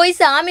வக்கீலு போய்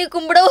சாமி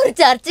கும்பிட ஒரு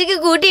சர்ச்சுக்கு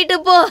கூட்டிட்டு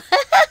போ.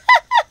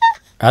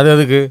 அது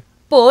அதுக்கு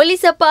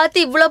போலீஸ பார்த்து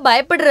இவ்ளோ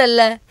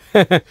பயப்படுறல்ல.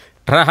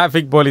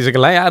 டிராபிக்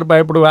போலீஸுக்கெல்லாம் யார்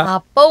பயப்படுவா?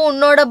 அப்ப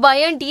உன்னோட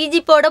பயம்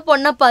டிஜிபியோட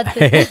பொண்ண பார்த்து.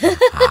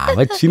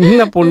 அவ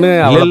சின்ன பொண்ணு,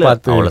 அவளை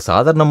பார்த்து. அவளை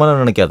சாதாரணமான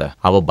நினைக்காத,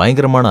 அவ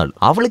பயங்கரமான ஆள்.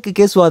 அவளுக்கு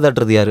கேஸ்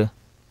வாதாடுறது யாரு?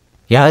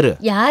 யாரு?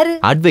 யாரு?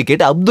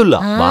 அட்வொகேட் அப்துல்லா.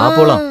 வா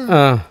போலாம்.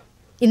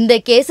 இந்த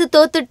கேஸ்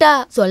தோத்துட்டா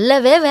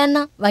சொல்லவே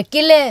வேணாம்,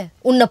 வக்கீலே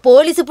உன்னை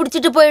போலீஸ்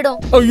புடிச்சிட்டு போயிடும்.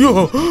 ஐயோ,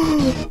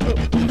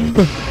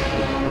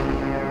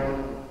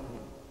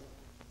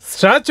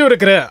 ஸ்டாச்சு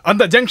இருக்கிற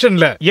அந்த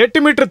ஜங்ஷன்ல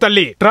 8 மீட்டர்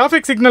தள்ளி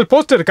டிராபிக் சிக்னல்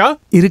போஸ்ட் இருக்கா?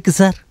 இருக்கு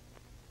சார்.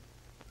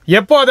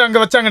 எப்போ அது அங்க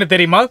வச்சாங்கன்னு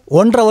தெரியுமா?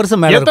 1.5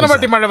 வருஷம் மேல. எத்தனை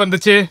வாட்டி மழை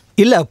வந்துச்சு?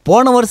 இல்ல,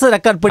 போன வருஷம்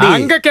ரெக்கார்ட் படி.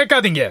 அங்க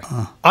கேட்காதீங்க.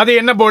 அது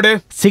என்ன board?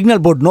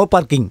 Signal board, no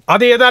parking.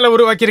 அது எதால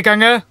உருவாக்கி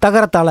இருக்காங்க?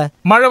 தகரத்தால.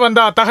 மழை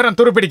வந்தா தகரம்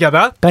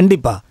துருப்பிடிக்காதா?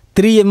 கண்டிப்பா.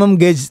 3 mm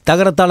கேஜ்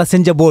தகரத்தால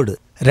செஞ்ச போர்டு.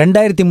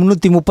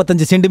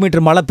 2335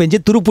 சென்டிமீட்டர் மழை பெஞ்சு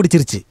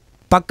துருப்பிடிச்சிருச்சு.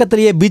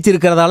 பக்கத்திலேயே பீச்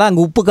இருக்கிறதால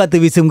அங்க உப்பு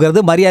காத்து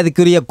வீசுங்கிறது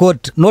மரியாதைக்குரிய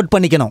கோர்ட் நோட்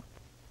பண்ணிக்கணும்.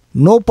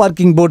 நோ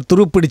பார்க்கிங் போர்டு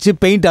துருப்பிடிச்சு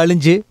பெயிண்ட்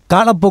அழிஞ்சு,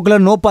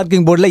 காலப்போக்கில் நோ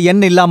பார்க்கிங் போர்டில்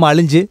எண்ணெய் இல்லாமல்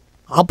அழிஞ்சு,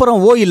 அப்புறம்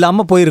ஓ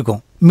இல்லாமல்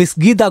போயிருக்கும். மிஸ்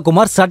கீதா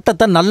குமார்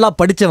சட்டத்தை நல்லா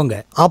படித்தவங்க.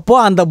 அப்போ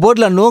அந்த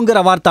போர்டில் நோங்கிற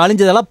வார்த்தை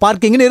அழிஞ்சதெல்லாம்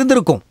பார்க்கிங்னு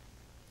இருந்திருக்கும்.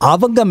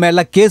 அவங்க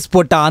மேலே கேஸ்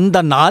போட்ட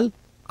அந்த நாள்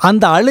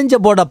அந்த அழிஞ்ச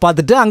போர்டை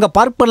பார்த்துட்டு அங்கே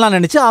பார்க் பண்ணலாம்னு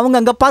நினச்சி அவங்க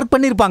அங்கே பார்க்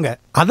பண்ணியிருப்பாங்க.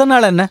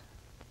 அதனால் என்ன?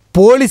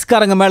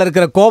 போலீஸ்காரங்க மேலே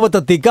இருக்கிற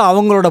கோபத்தை தீக்க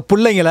அவங்களோட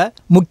பிள்ளைங்களை,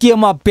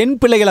 முக்கியமாக பெண்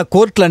பிள்ளைகளை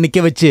கோர்ட்டில்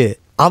நிற்க வச்சு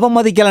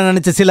அவமதிக்கலாம்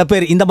நினச்ச சில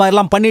பேர் இந்த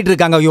மாதிரிலாம் பண்ணிட்டு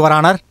இருக்காங்க, யுவர்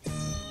ஆனர்.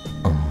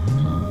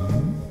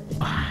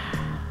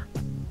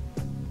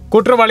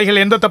 குற்றவாளிகள்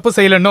எந்த தப்பு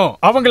செய்யலனோ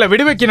அவங்கள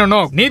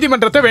விடுவிக்கணும்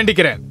நீதிமன்றத்தை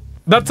வேண்டிக்கிறேன்.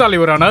 That's all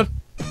your honour.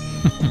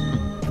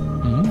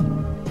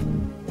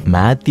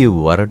 Matthew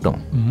வரட்டும்.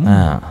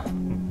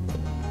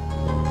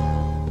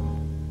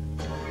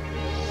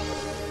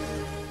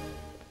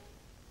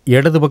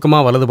 இடது பக்கமா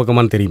வலது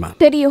பக்கமான்னு தெரியுமா?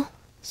 தெரியும்.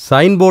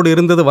 சைன் போர்டு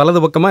இருந்தது வலது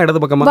பக்கமா இடது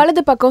பக்கமா?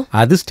 வலது பக்கம்.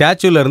 அது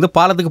ஸ்டாச்சுல இருந்து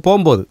பாலத்துக்கு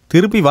போகும்போது,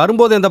 திருப்பி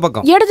வரும்போது எந்த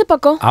பக்கம்? இடது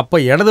பக்கம்.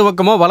 அப்ப இடது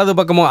பக்கமோ வலது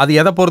பக்கமோ அது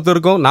எதை பொறுத்து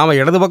இருக்கும்? நாம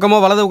இடது பக்கமோ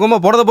வலது பக்கமோ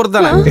போறத பொறுத்து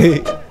தானே.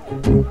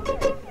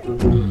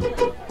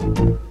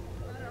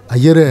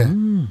 ஐயரே,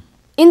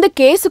 இந்த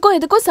கேஸுக்கும்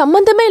இதுக்கும்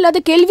சம்பந்தமே இல்லாத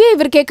கேள்வியே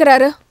இவர்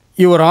கேக்குறாரு.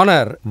 யுவர்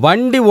ஆனர்,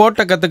 வண்டி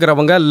ஓட்ட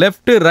கத்துக்கிறவங்க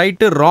லெஃப்ட்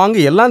ரைட் ராங்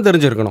எல்லாம்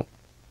தெரிஞ்சிருக்கணும்.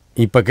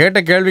 இப்ப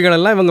கேட்ட கேள்விகள்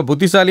எல்லாம் இவங்க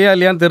புத்திசாலியா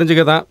இல்லையான்னு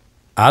தெரிஞ்சுக்கதான்.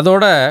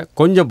 அதோட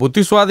கொஞ்சம்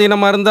புத்தி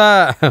சுவாதீனமா இருந்தா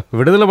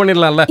விடுதலை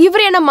பண்ணிடலாம்ல.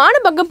 இவர் என்ன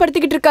மானபங்கம்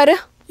படுத்திக்கிட்டு இருக்காரு.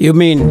 You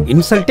mean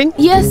insulting?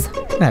 எஸ்.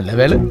 நல்ல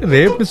வேலை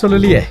ரேப்னு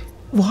சொல்லலையே.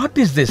 What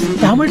is this?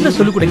 தமிழ்ல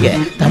சொல்லி கொடுங்க.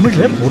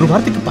 தமிழ்ல ஒரு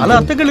வார்த்தைக்கு பல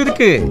அர்த்தங்கள்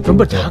இருக்கு,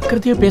 ரொம்ப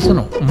ஜாக்கிரதையா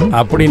பேசணும்.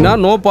 அப்படின்னா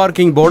நோ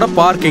பார்க்கிங் போர்ட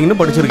பார்க்கிங்னு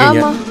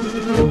படிச்சிருக்கீங்க.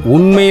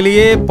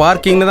 உண்மையிலேயே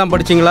பார்க்கிங்னு தான்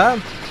படிச்சீங்களா?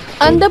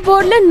 அந்த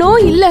போர்டுல நோ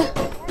இல்ல.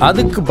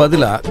 அதுக்கு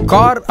பதிலா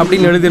கார்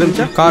அப்படின்னு எழுதி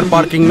இருந்துச்சா? கார்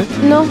பார்க்கிங்னு.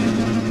 நோ.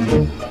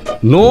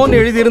 நோன்னு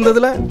எழுதி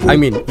இருந்ததுல ஐ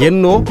மீன்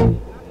என்னோ.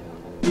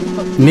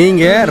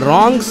 நீங்க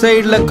ராங்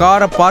சைடுல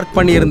காரை பார்க்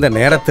பண்ணி இருந்த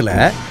நேரத்துல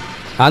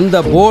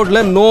அந்த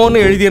போர்டுல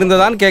நோன்னு எழுதி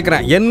இருந்ததான்னு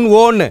கேக்குறேன்.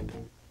 NOன்னு.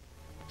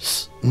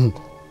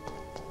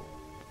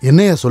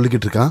 என்னையா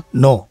சொல்லிக்கிட்டு இருக்கான்?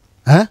 No,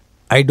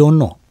 I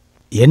don't know.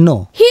 என்னோ?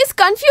 He is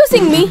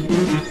confusing me.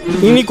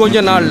 இனி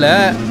கொஞ்ச நாள்ல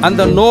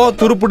அந்த நோ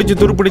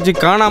துருப்பிடிச்சு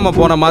காணாம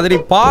போன மாதிரி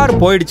பார்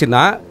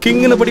போயிடுச்சுன்னா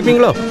கிங்னு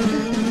படிப்பீங்களோ?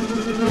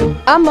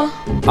 ஆமா.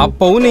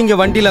 அப்பவும் நீங்க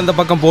வண்டியில அந்த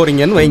பக்கம்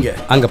போறீங்கன்னு வைங்க,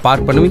 அங்க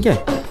பார்க் பண்ணுவீங்க.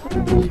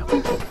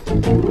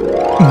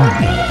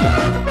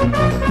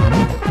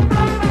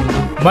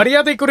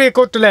 மரியாதைக்குரிய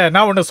கோர்ட்ல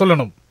நான் ஒண்ணு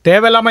சொல்லணும்.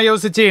 தேவையில்லாம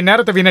யோசிச்சு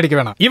நேரத்தை வீணடிக்க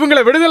வேணாம்.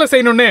 இவங்களை விடுதலை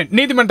செய்யணும்னு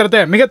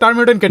நீதிமன்றத்தை மிக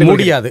தாழ்மையுடன் கேட்க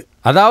முடியாது.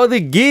 அதாவது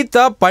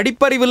கீதா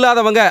படிப்பறிவு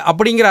இல்லாதவங்க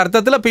அப்படிங்கிற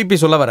அர்த்தத்துல பிபி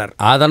சொல்ல வர்றார்.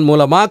 அதன்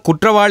மூலமா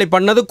குற்றவாளி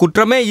பண்ணது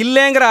குற்றமே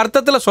இல்லைங்கிற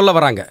அர்த்தத்துல சொல்ல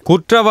வராங்க.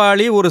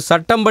 குற்றவாளி ஒரு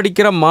சட்டம்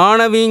படிக்கிற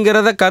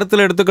மாணவிங்கிறத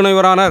கருத்துல எடுத்துக்கணும்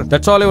your honour.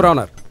 That's all your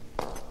honour.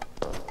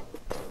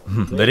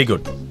 Very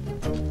good.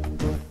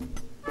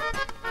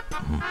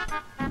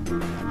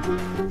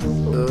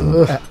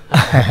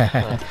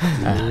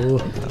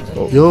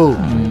 யோ,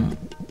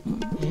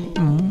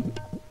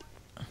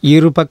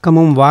 இரு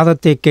பக்கமும்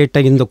வாதத்தை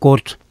கேட்ட இந்த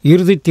கோர்ட்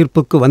இறுதி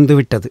தீர்ப்புக்கு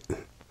வந்துவிட்டது.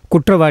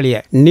 குற்றவாளியை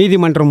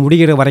நீதிமன்றம்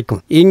முடிகிற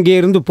வரைக்கும் இங்கே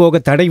இருந்து போக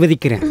தடை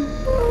விதிக்கிறேன்.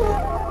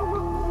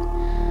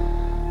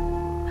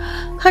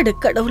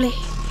 கடவுளே,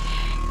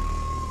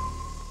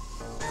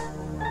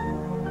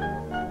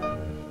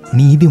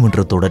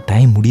 நீதிமன்றத்தோட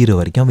டைம் முடியிற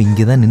வரைக்கும் அவன்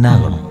இங்கதான்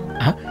நின்னாகணும்.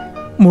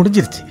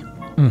 முடிஞ்சிருச்சு.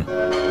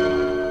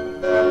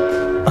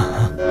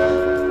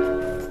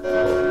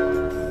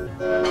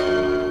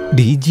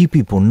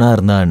 டிஜிபி பொண்ணா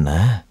இருந்தா என்ன,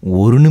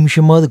 ஒரு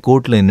நிமிஷமாவது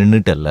கோர்ட்ல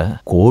நின்னுட்டல்ல,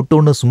 கோர்ட்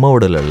ஒண்ணு சும்மா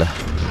விடல.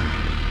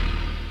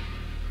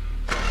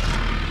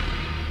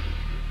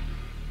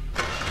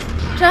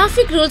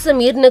 டிராபிக் ரூல்ஸ்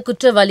மீறின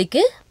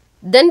குற்றவாளிக்கு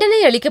தண்டனை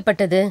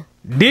அளிக்கப்பட்டது.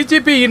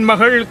 டிஜிபியின்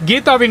மகள்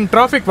கீதாவின்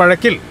டிராபிக்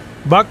வழக்கில்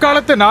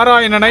வக்காலத்து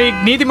நாராயணனை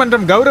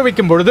நீதிமன்றம்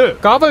கௌரவிக்கும் பொழுது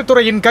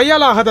காவல்துறையின்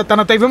கையாலாகாத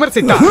தனத்தை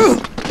விமர்சித்தார்.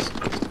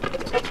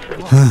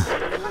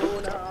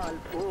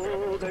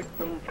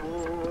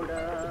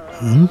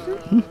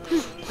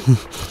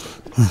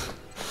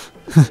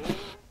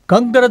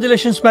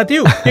 Congratulations,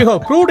 Matthew. You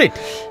have proved it.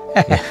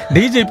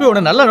 DGP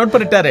உன்னை நல்லா நோட்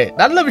பண்ணிட்டாரு.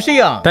 நல்ல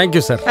விஷயம். Thank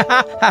you, sir.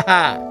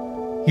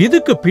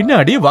 இதுக்கு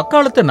பின்னாடி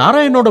வக்காலத்து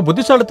நாராயணனோட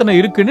புத்திசாலித்தனம்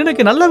இருக்குன்னு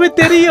எனக்கு நல்லாவே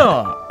தெரியும்.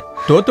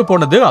 தோத்து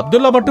போனது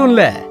அப்துல்லா மட்டும்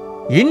இல்ல,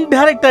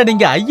 இன்டைரக்டா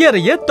நீங்க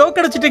ஐயரையே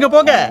தோக்கடிச்சிட்டீங்க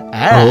போங்க.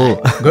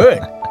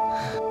 குட்.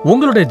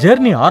 உங்களுடைய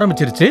ஜெர்னி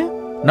ஆரம்பிச்சிருச்சு.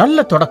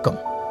 நல்ல தொடக்கம்.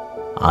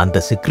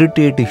 அந்த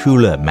செக்ரட்டரியேட்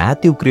இஷ்யூல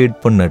மேத்யூ கிரியேட்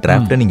பண்ண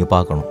டிராஃப்ட்டை நீங்க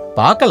பார்க்கணும்.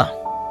 பார்க்கலாம்.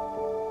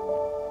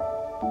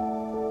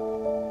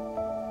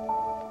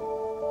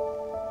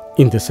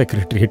 இந்த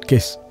செக்ரட்டரியேட்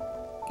கேஸ்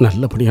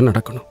நல்லபடியா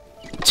நடக்கணும்.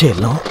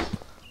 செல்லம்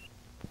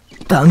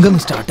தங்கம்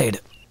ஸ்டார்ட் ஆயிடு.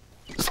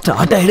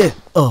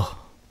 ஓ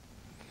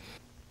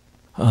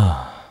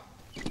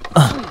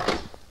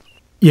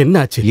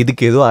என்னாச்சு?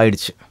 இதுக்கு ஏதோ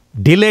ஆயிடுச்சு.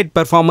 டிலேட்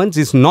பெர்ஃபார்மன்ஸ்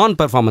இஸ் நான்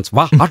பெர்ஃபார்மன்ஸ்.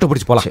 வா, ஆட்டோ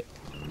பிடிச்சு போலாம்.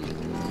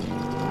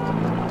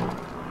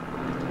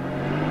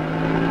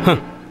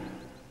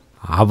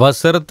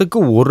 அவசரத்துக்கு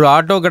ஒரு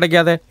ஆட்டோ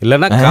கிடைக்காத,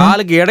 இல்லைன்னா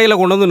காலுக்கு இடையில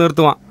கொண்டு வந்து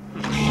நிறுத்துவான்.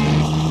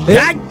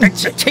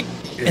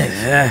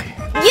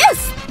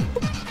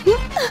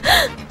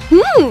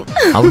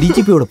 அவ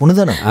டிஜிபியோட பொண்ணு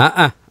தானே?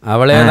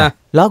 அவளேதான்.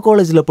 லா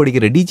காலேஜ்ல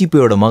படிக்கிற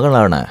டிஜிபியோட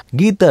மகளான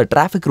கீதா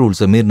டிராபிக்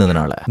ரூல்ஸை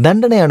மீறினதுனால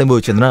தண்டனை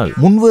அனுபவிச்சதுனால்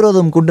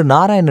முன்விரோதம் கொண்டு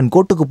நாராயணன்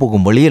கோர்ட்டுக்கு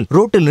போகும் வழியில்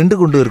ரோட்டில் நின்று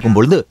கொண்டு இருக்கும்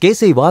பொழுது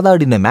கேஸை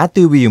வாதாடின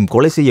மேத்யூவையும்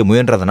கொலை செய்ய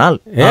முயன்றதனால்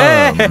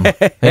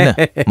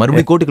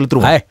மறுபடியும் கோர்ட்டுக்கு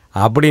இழுத்துருவான்.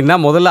 அப்படின்னா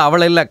முதல்ல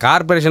அவளை இல்ல,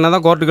 கார்பரேஷனை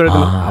தான் கோர்ட்டுக்கு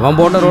இழுக்கணும். அவன்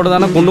போட்ட ரோடு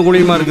தானே குண்டு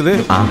குழியுமா இருக்குது.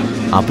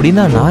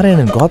 அப்படின்னா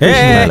நாராயணன்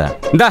கார்பரேஷன்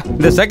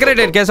இந்த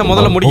செக்ரட்டரியேட் கேஸ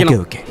முதல்ல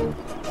முடிக்கணும். ஓகே.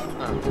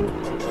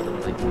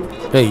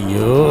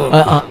 ஐயோ,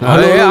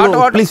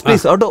 ப்ளீஸ்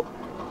ப்ளீஸ் ஆட்டோ.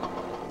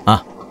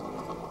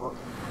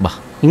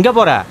 இங்க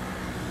போற?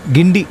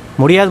 கிண்டி.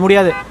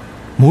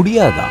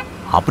 முடியாதா?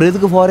 அப்புறம்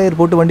எதுக்கு ஃபாரையர்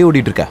போட்டு வண்டி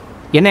ஓட்டிட்டு இருக்க?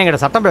 என்ன எங்கட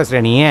சட்டம் பேசுற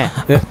நீ?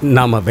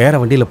 நாம வேற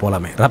வண்டியில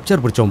போலாமே,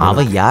 ரப்சர் பிடிச்சோம்.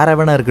 அவன் யார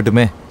வேணா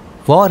இருக்கட்டுமே,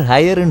 ஃபார்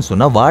ஹையர்னு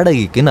சொன்னா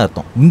வாடகைக்குன்னு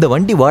அர்த்தம். இந்த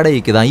வண்டி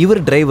வாடகைக்கு தான்,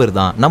 இவர் டிரைவர்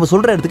தான், நம்ம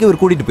சொல்ற இடத்துக்கு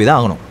இவர் கூட்டிட்டு போய் தான்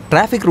ஆகணும்.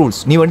 டிராஃபிக்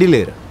ரூல்ஸ், நீ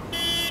வண்டியில ஏறு.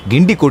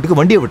 கிண்டி கோட்டுக்கு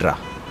வண்டியை விட்டுறா.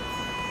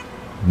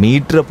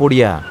 மீட்டரை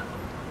போடியா.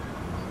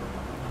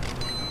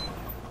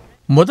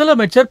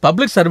 முதலமைச்சர்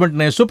public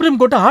servant supreme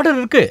court order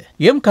இருக்கு.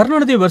 M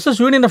Karunanidhi versus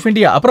union of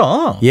India. அப்புறம்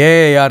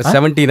ஏஆர்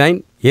 79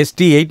 ST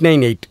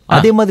 898.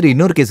 அதே மாதிரி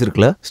இன்னொரு கேஸ்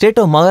இருக்குல,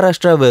 state of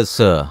Maharashtra verse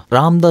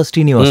Ramdas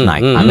Srinivas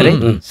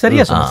Naik.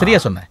 சரியா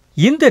சொன்ன.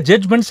 இந்த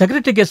ஜட்ஜ்மெண்ட்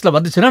செக்ரட்டரி கேஸ்ல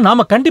வந்துச்சுன்னா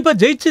நாம கண்டிப்பா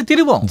ஜெயிச்சு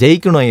திருவோம்.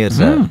 ஜெயிக்கணும் ஐயர்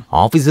சார்.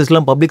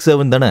 ஆபீசர்ஸ்லாம் பப்ளிக்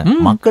சர்வெண்ட் தானே,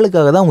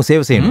 மக்களுக்காக தான் அவங்க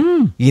சேவை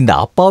செய்யணும். இந்த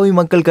அப்பாவி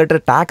மக்கள் கட்டுற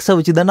டாக்ஸை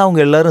வச்சு தானே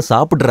அவங்க எல்லாரும்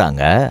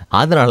சாப்பிடுறாங்க.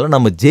 அதனால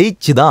நம்ம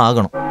ஜெயிச்சு தான்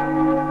ஆகணும்.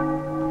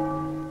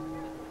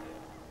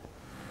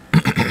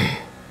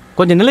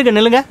 கொஞ்சம்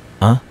நில்லுங்க.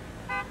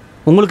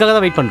 உங்களுக்காக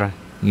தான் வெயிட் பண்றேன்.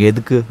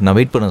 எதுக்கு நான்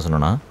வெயிட் பண்ண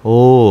சொன்னா? ஓ,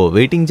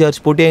 வெயிட்டிங் சார்ஜ்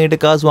போட்டு என்கிட்ட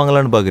காசு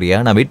வாங்கலான்னு பாக்குறியா?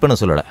 நான் வெயிட் பண்ண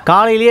சொல்லல.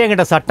 காலையிலேயே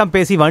என்கிட்ட சட்டம்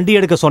பேசி வண்டி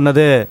எடுக்க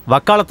சொன்னது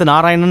வக்காலத்து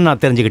நாராயணன்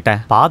நான்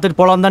தெரிஞ்சுக்கிட்டேன். பார்த்துட்டு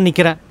போலாம் தான்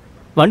நிக்கிறேன்.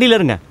 வண்டியில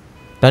இருங்க.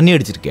 தண்ணி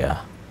அடிச்சிருக்கியா?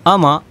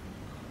 ஆமா.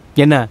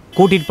 என்ன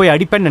கூட்டிட்டு போய்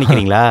அடிப்பேன்னு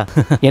நினைக்கிறீங்களா?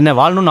 என்ன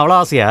வாழணும்னு அவ்வளோ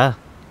ஆசையா?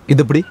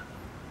 இது எப்படி?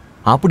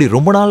 அப்படி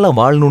ரொம்ப நாள்ல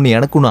வாழணும்னு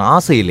எனக்கு ஒன்றும்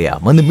ஆசை இல்லையா?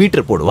 வந்து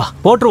மீட்டர் போடுவா.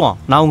 போட்டுருவோம்.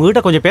 நான்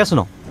உங்ககிட்ட கொஞ்சம்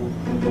பேசணும்.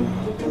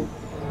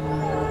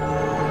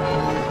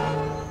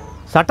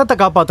 சட்டத்தை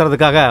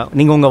காப்பாற்றுறதுக்காக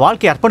நீங்கள் உங்கள்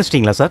வாழ்க்கையை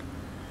அர்ப்பணிச்சிட்டீங்களா சார்?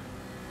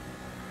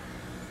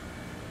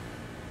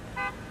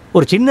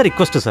 ஒரு சின்ன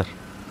ரிக்வெஸ்ட் சார்.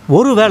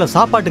 ஒருவேளை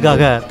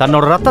சாப்பாட்டுக்காக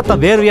தன்னோட ரத்தத்தை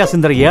வேர்வையா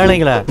சிந்துற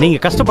ஏழைகளை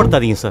நீங்கள்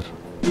கஷ்டப்படுத்தாதீங்க சார்.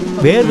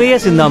 வேர்வையே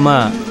சிந்தாம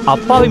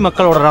அப்பாவி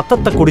மக்களோட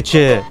ரத்தத்தை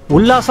குடிச்சு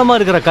உல்லாசமாக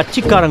இருக்கிற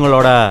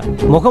கட்சிக்காரங்களோட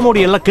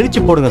முகமூடியெல்லாம்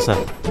கிழிச்சு போடுங்க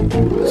சார்,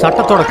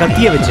 சட்டத்தோட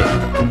கத்தியை வச்சு.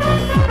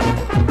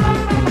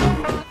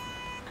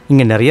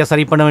 இங்கே நிறைய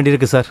சரி பண்ண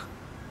வேண்டியிருக்கு சார்.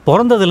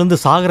 பிறந்ததுலேருந்து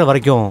சாகிற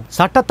வரைக்கும்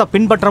சட்டத்தை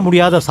பின்பற்ற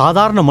முடியாத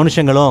சாதாரண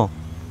மனுஷங்களும்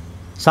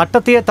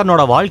சட்டத்தையே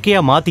தன்னோட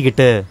வாழ்க்கையாக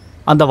மாற்றிக்கிட்டு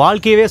அந்த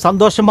வாழ்க்கையவே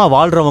சந்தோஷமாக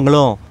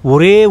வாழ்கிறவங்களும்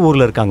ஒரே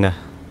ஊரில் இருக்காங்க.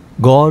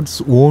 காட்ஸ்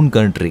ஓன்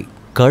கண்ட்ரி,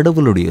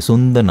 கடவுளுடைய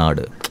சொந்த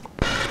நாடு.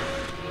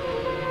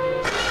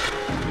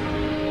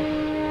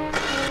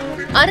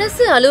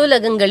 அரசு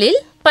அலுவலகங்களில்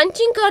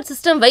பஞ்சிங் கார்டு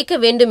சிஸ்டம் வைக்க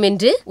வேண்டும்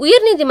என்று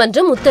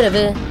உயர்நீதிமன்றம்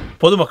உத்தரவு.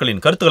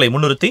 பொதுமக்களின் கருத்துக்களை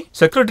முன்னிறுத்தி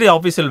செக்ரட்டரி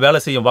ஆபீஸில்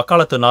வேலை செய்யும்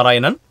வக்காலத்து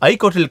நாராயணன்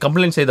ஹைகோர்ட்டில்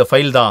கம்ப்ளைண்ட் செய்த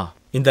ஃபைல் தான்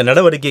இந்த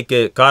நடவடிக்கைக்கு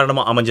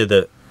காரணமா அமைஞ்சது.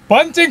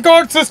 பஞ்சிங்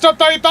கார்டு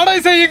சிஸ்டத்தை தடை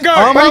செய்யுங்க.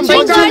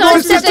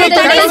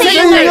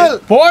 செய்யுங்கள்.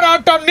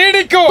 போராட்டம்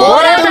நீடிக்கும்.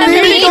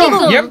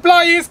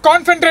 எம்ப்ளாயீஸ்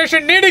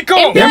கான்சென்ட்ரேஷன்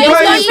நீடிக்கும்.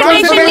 எம்ப்ளாயீஸ்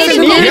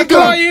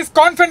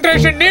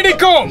கான்சென்ட்ரேஷன்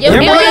நீடிக்கும்.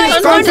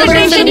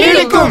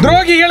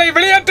 துரோகிகளை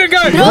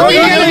வெளியேற்றுங்கள்.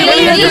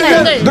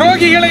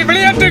 துரோகிகளை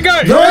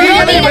வெளியேற்றுங்கள்.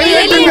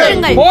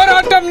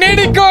 போராட்டம்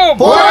நீடிக்கும்.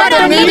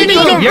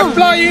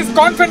 எம்ப்ளாயீஸ்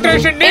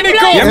கான்சென்ட்ரேஷன்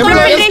நீடிக்கும்.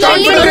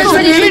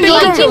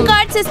 பஞ்சிங்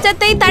கார்டு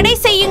சிஸ்டத்தை தடை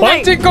செய்யுங்கள்.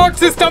 பஞ்சிங் கார்டு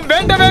சிஸ்டம்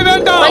வேண்டவே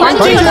வேண்டாம்.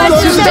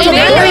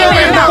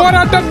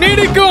 போராட்டம்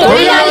நீடிக்கும்.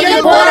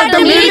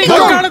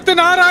 வக்காலத்து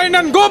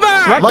நாராயணன் கோபா.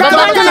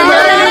 வக்காலத்து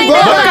நாராயணன்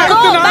கோபா.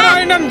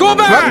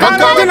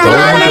 வக்காலத்து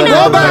நாராயணன்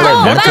கோபா.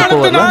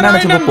 வக்காலத்து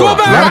நாராயணன்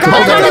கோபா.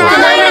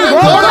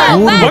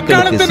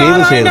 வக்காலத்து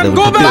நாராயணன்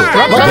கோபா.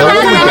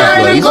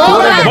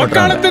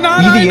 வக்காலத்து நாராயணன் கோபா. வக்காலத்து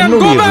நாராயணன்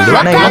கோபா.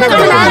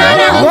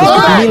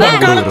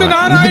 வக்காலத்து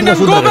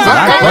நாராயணன் கோபா.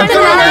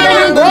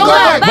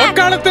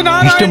 வக்காலத்து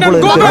நாராயணன்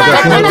கோபா.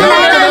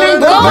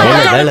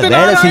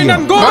 வேலை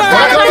செய்யும்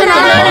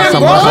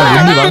மாசம் மாசம்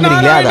எண்ணி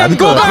வாங்குறீங்களே அது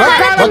அதுக்கு வேலை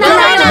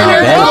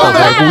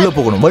பார்க்கறதுக்கு உள்ள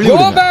போகணும் வழி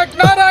விடுங்க. வக்காலத்து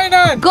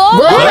நாராயணன் கோபா.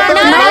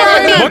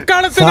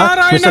 வக்காலத்து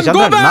நாராயணன்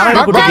கோபா.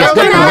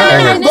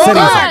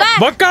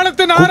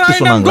 வக்காலத்து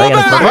நாராயணன்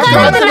கோபா.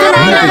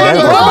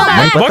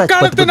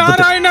 வக்காலத்து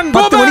நாராயணன்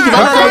கோபா.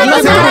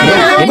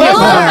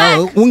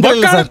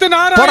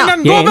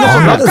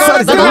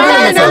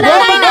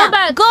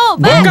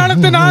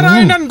 வக்காலத்து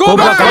நாராயணன்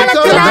கோபா.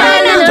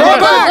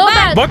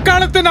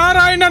 வக்காலத்து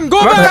நாராயணன்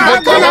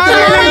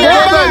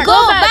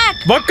கோபா.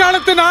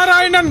 வக்காலத்து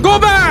நாராயணன்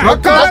கோபா.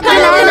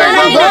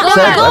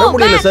 சார் வர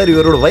முடியல சார்,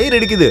 இவரோட வயிறு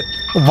அடிக்குது.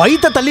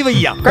 வயித்தை தள்ளி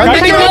வையா.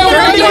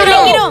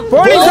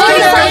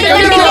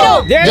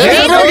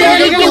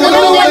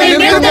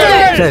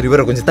 சார்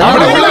இவரை கொஞ்சம்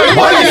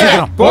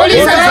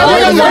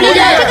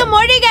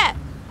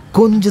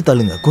கொஞ்சம்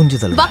தள்ளுங்க,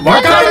 கொஞ்சம் தள்ளுங்க.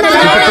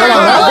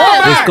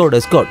 எஸ்கோட்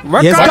எஸ்கோட்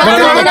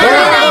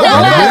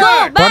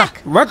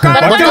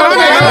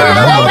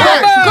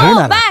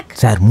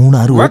சார்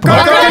 3-6 ஓபன்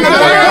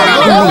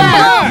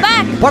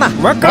போடா.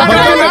 வக்காலத்து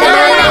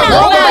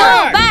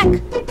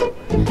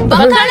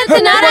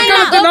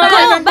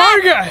நாராயணன்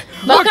வாழ்க.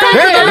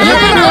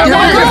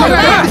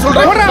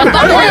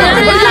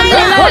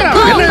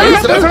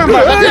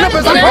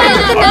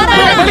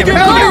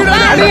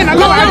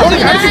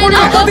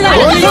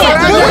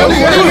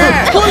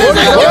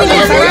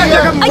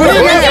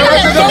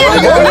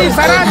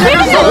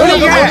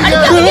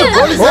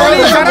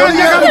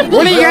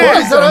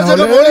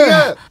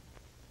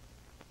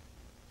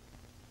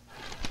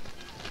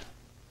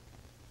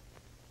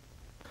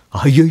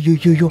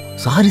 ஐயோ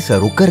சாரி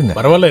சார், உட்காருங்க.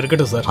 பரவாயில்ல,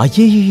 இருக்கட்டும் சார்.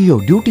 ஐயோ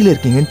டியூட்டில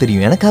இருக்கீங்கன்னு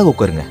தெரியும், எனக்காக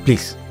உட்காருங்க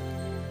ப்ளீஸ்.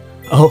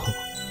 ஓ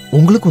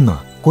உங்களுக்கும்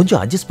தான்,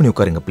 கொஞ்சம் அட்ஜஸ்ட் பண்ணி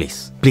உட்காருங்க ப்ளீஸ்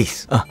ப்ளீஸ்.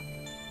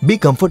 Be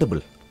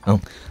comfortable.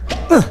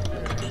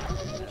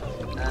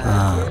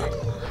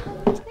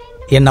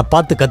 என்ன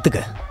பார்த்து கத்துக்க.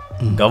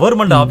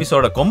 கவர்மெண்ட்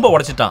ஆபீஸோட கொம்ப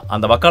உடைச்சிட்டான்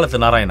அந்த வக்காலத்து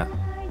நாராயணன்.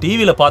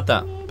 டிவில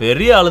பார்த்தேன்,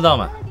 பெரிய ஆளுதான்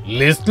அவன்.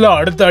 லிஸ்ட்ல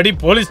அடுத்த அடி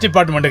போலீஸ்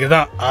டிபார்ட்மெண்ட்டுக்கு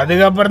தான்.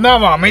 அதுக்கப்புறம் தான்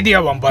அவன் அமைதியா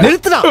வந்தான்.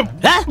 நிறுத்துடா.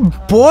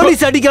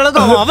 போலீஸ் அடிக்கிற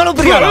அளவுக்கு அவன் அவ்வளவு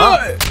பெரிய ஆளா?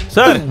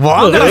 சார்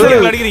வாங்கடா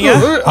அடிக்கிறீங்க.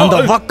 அந்த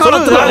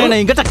வக்காலத்து நாராயணன்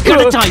என்கிட்ட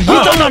கிடைச்சான்.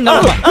 இதுதான்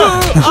நிலைமை.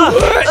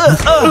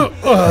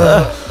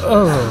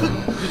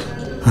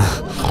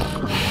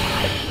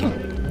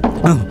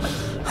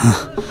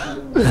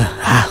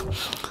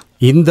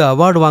 இந்த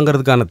அவார்டு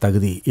வாங்குறதுக்கான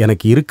தகுதி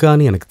எனக்கு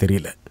இருக்கான்னு எனக்கு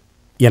தெரியல.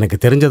 எனக்கு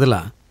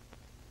தெரிஞ்சதெல்லாம்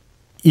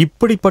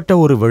இப்படிப்பட்ட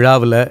ஒரு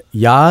விழாவில்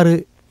யாரு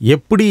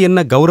எப்படி என்ன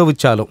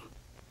கௌரவிச்சாலும்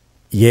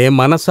என்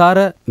மனசார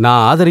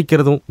நான்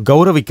ஆதரிக்கிறதும்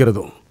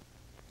கௌரவிக்கிறதும்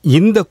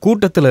இந்த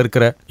கூட்டத்தில்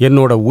இருக்கிற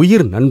என்னோட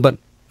உயிர் நண்பன்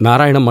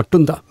நாராயணன்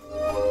மட்டும்தான்.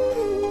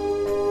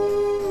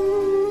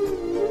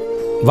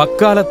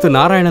 வக்காலத்து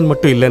நாராயணன்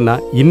மட்டும் இல்லைன்னா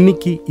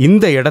இன்னைக்கு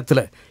இந்த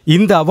இடத்துல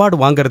இந்த அவார்டு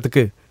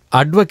வாங்கறதுக்கு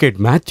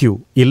அட்வொகேட் மேத்யூ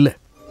இல்லை.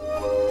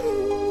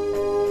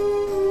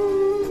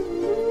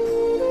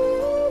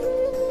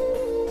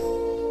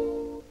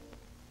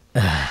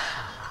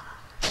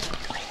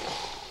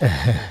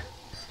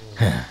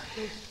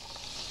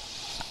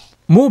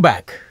 Move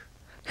back.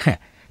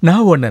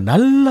 நான் உன்னை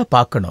நல்லா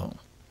பார்க்கணும்.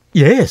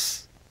 எஸ்,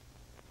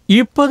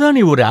 இப்பதான்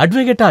நீ ஒரு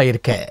அட்வொகேட்டா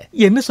இருக்க.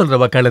 என்ன சொல்ற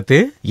வக்காலத்து?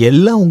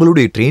 எல்லாம்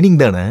உங்களுடைய ட்ரைனிங்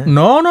தானே?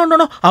 நோ நோ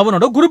நோ,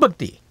 அவனோட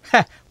குருபக்தி.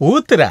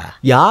 ஊத்துரா.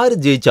 யாரு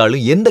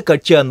ஜெயிச்சாலும் எந்த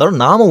கட்சியா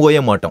இருந்தாலும் நாம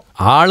ஓய மாட்டோம்.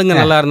 ஆளுங்க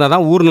நல்லா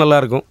இருந்தாதான் ஊர் நல்லா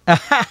இருக்கும்.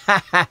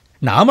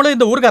 நாமளும்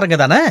இந்த ஊர்காரங்க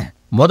தானே.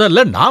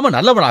 முதல்ல நாம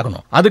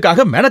நல்லவனாகணும்,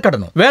 அதுக்காக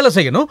மெனக்கடணும், வேலை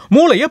செய்யணும்,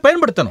 மூளையை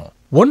பயன்படுத்தணும்.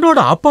 உன்னோட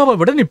அப்பாவை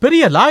விட நீ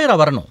பெரிய லாயரா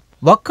வரணும்.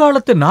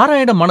 வக்காலத்து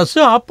நாராயண மனசு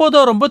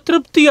அப்போதான் ரொம்ப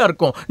திருப்தியா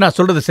இருக்கும். நான்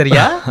சொல்றது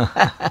சரியா?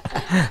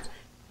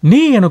 நீ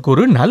எனக்கு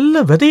ஒரு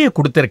நல்ல விதையை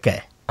கொடுத்திருக்க.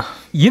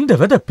 இந்த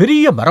விதை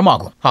பெரிய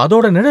மரமாகும்,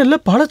 அதோட நிழல்ல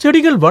பல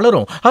செடிகள்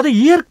வளரும். அது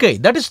இயற்கை,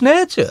 தட் இஸ்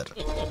நேச்சர்.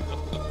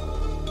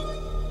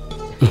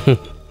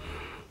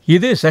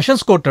 இது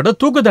செஷன்ஸ் கோர்ட்டோட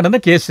தூக்கு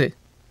தண்டனை கேஸ்.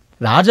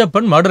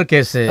 Rajappan murder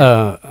case.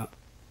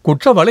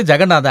 குற்றவாளி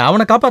ஜெகநாதன்,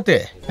 அவனை காப்பாத்து.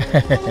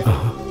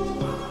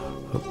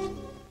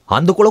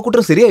 அந்த கொலை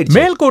குற்றம் சரியாயிடுச்சு.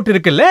 மேல் கோர்ட்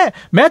இருக்குல்ல,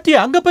 மேத்யூ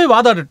அங்க போய்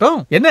வாதாடட்டும்.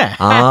 என்ன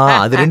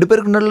அது 2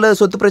 பேருக்கு நல்ல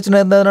சொத்து பிரச்சனை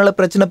இருந்ததுனால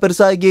பிரச்சனை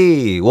பெருசாகி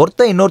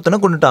ஒருத்தன் இன்னொருத்தனை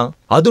கொண்டுட்டான்.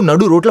 அதுவும்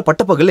நடு ரோட்ல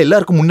பட்டப்பகல்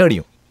எல்லாருக்கும்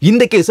முன்னாடியும்.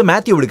 இந்த கேஸ்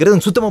மேத்யூ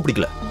எடுக்கிறது சுத்தமா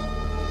பிடிக்கல.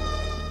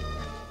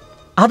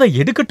 அதை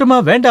எடுக்கட்டுமா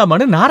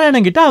வேண்டாமான்னு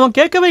நாராயணன் கிட்ட அவன்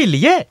கேட்கவே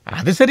இல்லையே.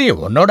 அது சரி,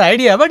 உன்னோட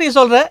ஐடியாவை நீ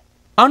சொல்ற.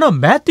 ஆனா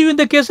மேத்யூ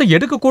இந்த கேஸை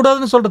எடுக்க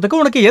கூடாதுன்னு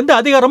சொல்றதுக்கு உனக்கு எந்த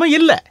அதிகாரமும்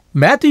இல்ல.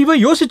 மேத்யூவை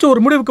யோசிச்சு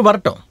ஒரு முடிவுக்கு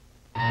வரட்டும்.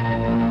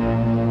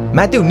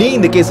 மேத்யூ, நீ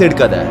இந்த கேஸ்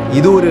எடுக்காத.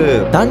 இது ஒரு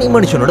தனி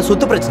மனுஷனோட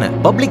சொத்து பிரச்சனை.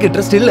 பப்ளிக்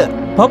இன்ட்ரெஸ்ட் இல்ல.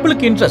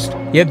 Public interest,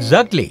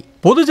 exactly.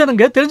 பொது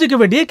ஜனங்க தெரிஞ்சுக்க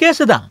வேண்டிய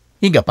கேஸ் தான்.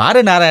 இங்க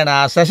பாரு நாராயணா,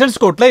 செஷன்ஸ்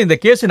கோர்ட்ல இந்த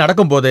கேஸ்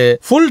நடக்கும்போது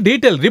ஃபுல்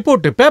டீடைல்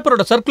ரிப்போர்ட்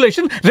பேப்பரோட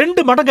சர்க்குலேஷன்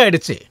 2 மடங்கு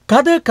ஆயிடுச்சு.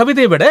 கதை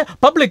கவிதையை விட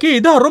பப்ளிக்கு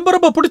இதான் ரொம்ப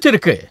ரொம்ப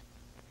பிடிச்சிருக்கு.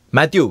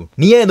 மேத்யூ,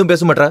 நீ ஏன் எதுவும்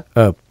பேச மாட்டற?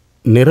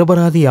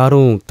 நிரபராதி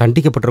யாரும்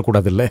தண்டிக்கப்பட்ட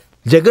கூடாது இல்ல.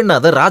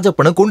 ஜெகநாத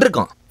ராஜப்பனை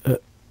கொண்டிருக்கான்.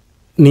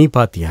 நீ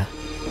பாத்தியா?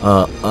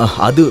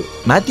 அது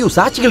மேத்யூ,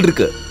 சாட்சிகள்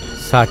இருக்கு.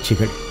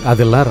 சாட்சிகள்?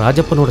 அதெல்லாம்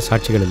ராஜப்பனோட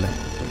சாட்சிகள் இல்ல.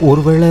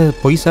 ஒருவேளை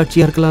பொய்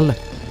சாட்சியா இருக்கலாம்ல.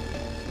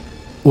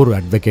 ஒரு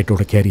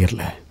அட்வொகேட்டோட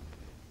கேரியர்ல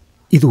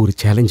இது ஒரு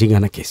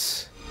சேலஞ்சிங்கான கேஸ்.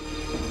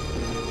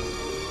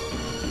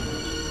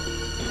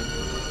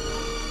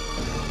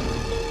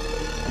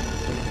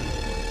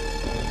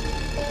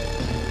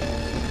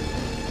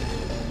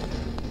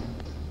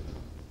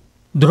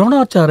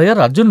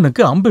 துரோணாச்சாரியார்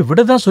அர்ஜுனனுக்கு அம்பு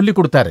விடதான் சொல்லி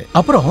கொடுத்தாரு.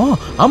 அப்புறம்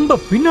அம்ப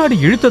பின்னாடி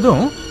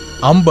இழுத்ததும்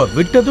அம்ப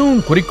விட்டதும்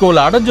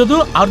குறிக்கோள்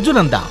அடைஞ்சதும்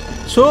அர்ஜுனன் தான்.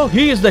 So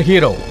he is the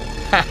hero.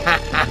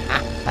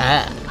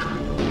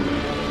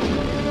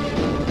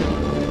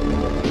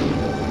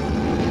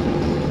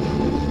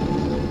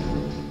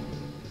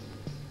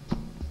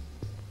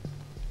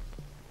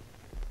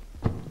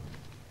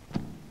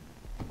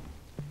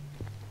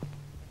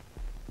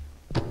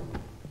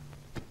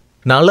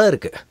 நல்லா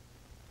இருக்கு.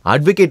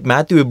 அட்வொகேட்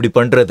மேத்யூ இப்படி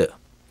பண்றது.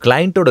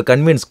 கிளையண்டோட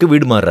கன்வின்ஸ்க்கு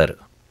வீடு மாறுறாரு.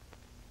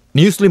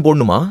 நியூஸ்லயும்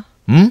போடணுமா?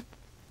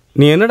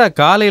 நீ என்னடா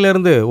காலையில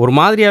இருந்து ஒரு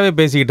மாதிரியாவே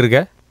பேசிக்கிட்டு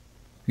இருக்க?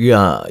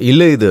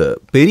 இல்ல, இது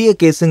பெரிய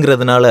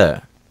கேஸுங்கிறதுனால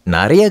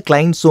நிறைய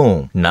கிளைண்ட்ஸும்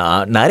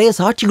நிறைய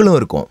சாட்சிகளும்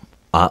இருக்கும்.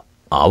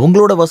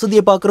 அவங்களோட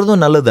வசதியை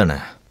பார்க்கறதும் நல்லது தானே.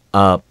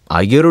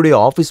 ஐயருடைய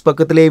ஆபீஸ்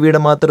பக்கத்திலே வீட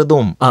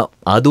மாத்துறதும்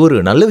அது ஒரு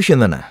நல்ல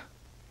விஷயம் தானே.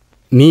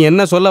 நீ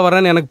என்ன சொல்ல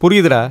வரன்னு எனக்கு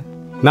புரியுதுடா.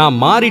 நான்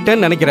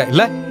மாறிட்டேன்னு நினைக்கிறேன்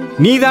இல்ல.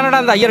 நீ தானடா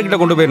அந்த ஐயர்கிட்ட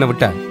கொண்டு போய் என்ன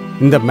விட்ட.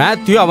 இந்த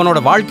மேத்யூ அவனோட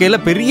வாழ்க்கையில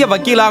பெரிய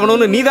வக்கீல்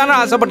ஆகணும்னு நீ தானே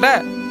ஆசைப்பட்ட.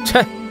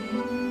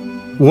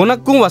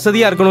 உனக்கும்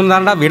வசதியா இருக்கணும்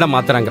தானடா வீட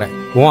மாத்துறாங்க.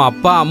 உன்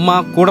அப்பா அம்மா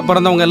கூட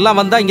பிறந்தவங்க எல்லாம்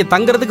வந்தா இங்க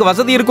தங்கறதுக்கு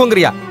வசதி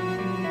இருக்குங்கிறியா?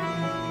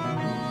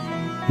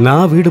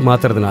 நான் வீடு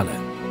மாத்துறதுனால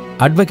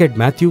அட்வொகேட்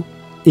மேத்யூ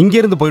இங்க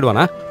இருந்து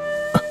போயிடுவானா?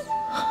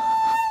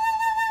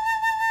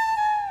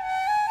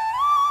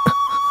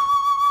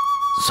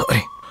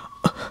 சாரி,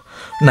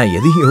 நான்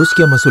எதையும்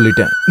யோசிக்காம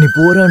சொல்லிட்டேன். நீ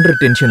போறான்ற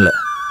டென்ஷன்ல.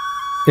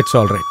 It's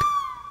all right.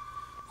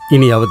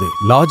 இனியாவது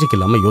லாஜிக்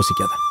இல்லாம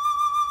யோசிக்காத.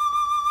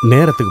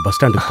 நேரத்துக்கு பஸ்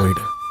ஸ்டாண்டுக்கு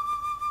போயிடு.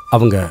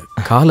 அவங்க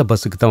கால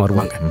பஸ்ஸுக்கு தான்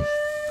வருவாங்க.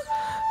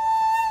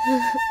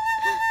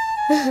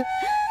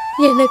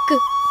 எனக்கு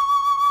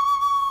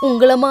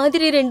உங்கள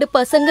மாதிரி 2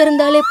 பசங்க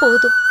இருந்தாலே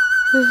போதும்.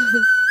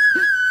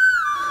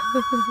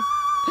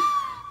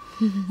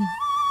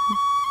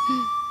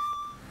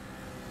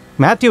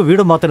 மேத்யூ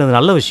வீடு மாத்தினது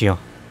நல்ல விஷயம்.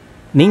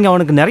 நீங்க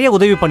அவனுக்கு நிறைய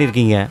உதவி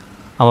பண்ணியிருக்கீங்க.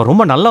 அவன்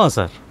ரொம்ப நல்லவன்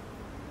சார்.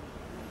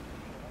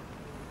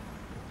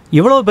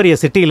 இவ்வளோ பெரிய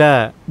சிட்டியில்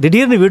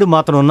திடீர்னு வீடு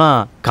மாற்றணும்னா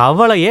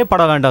கவலையே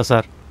பட வேண்டாம்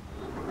சார்.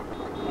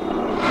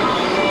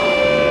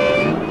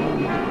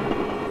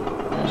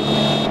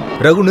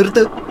 ரகு,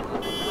 நிறுத்து.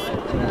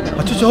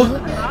 அச்சோ,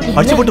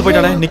 அடிச்சு போட்டு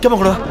போயிட்டானே. நிக்காம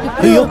கூட.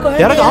 ஐயோ,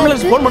 யாராவது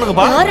ஆம்புலன்ஸ் ஃபோன்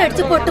பண்ணுங்கப்பா. யார்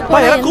அடிச்சு போட்டு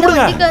போறா? யாரை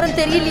கூப்பிடுங்க. வண்டிக்காரன்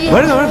தெரியலையே.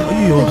 வேணுங்க.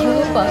 ஐயோ,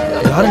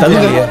 யாரும்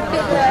தள்ளுங்க.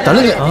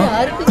 தள்ளுங்க.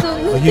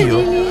 ஐயோ,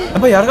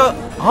 அப்பா யாரா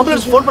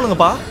ஆம்புலன்ஸ் ஃபோன்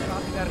பண்ணுங்கப்பா.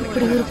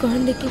 இப்படி ஒரு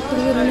குழந்தைக்கு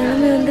இப்படி ஒரு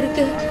நிலைமை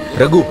வந்திருக்கு.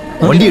 ரகு,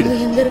 வண்டி எடு.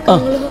 எங்க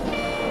இருக்காங்களோ?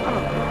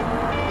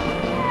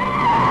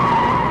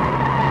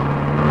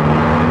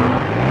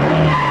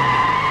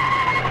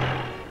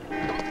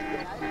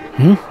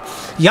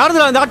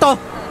 யாருதுல இந்த ஆட்டோ?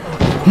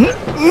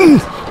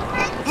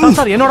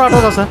 சார், என்னோட ஆட்டோ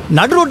தான் சார்.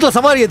 நடு ரோட்ல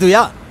சவாரி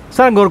ஏத்துவியா?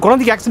 சார், அங்க ஒரு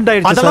குழந்தைக்கு ஆக்சிடென்ட்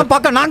ஆயிடுச்சு. அதெல்லாம்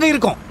பார்க்க நாங்க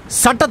இருக்கோம்.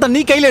 சட்டத்தை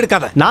நீ கையில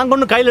எடுக்காத. நாங்க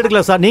ஒன்னும் கையில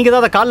எடுக்கல சார். நீங்க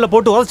தான் அதை காலில்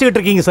போட்டு உதச்சிட்டு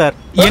இருக்கீங்க சார்.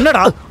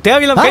 என்னடா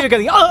தேவையில்லாம கை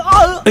வைக்காதீங்க.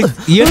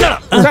 என்னடா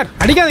சார்,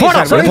 அடிக்காதீங்க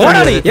சார்.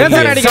 போடாதீங்க. ஏன்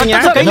சார் அடிக்கிறீங்க?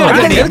 கையில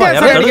அடிக்கிறீங்க.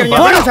 சார் அடிக்கிறீங்க.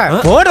 போடுங்க சார்.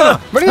 போடுங்க.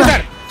 விடுங்க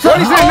சார்.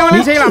 போலீஸ் என்ன வேணா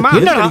செய்யலாமா?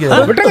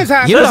 விட்டுங்க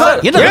சார். ஏன் சார்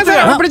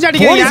அப்படி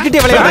அடிக்கிறீங்க? போலீஸ் கிட்ட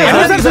விளையாடுறீங்க.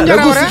 என்ன சார்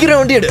செஞ்சீங்க?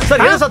 சீக்கிரம் வண்டி எடு.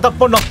 சார், என்ன சார் தப்பு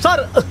பண்ணோம்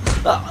சார்?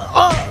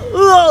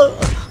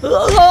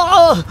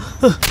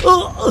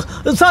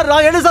 சார்,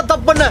 நான் என்ன சார்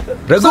தப்பு பண்ணேன்?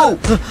 ரகு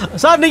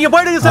சார், நீங்க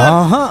போயிடுங்க சார்.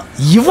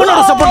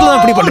 இவனோட சப்போர்ட்ல தான்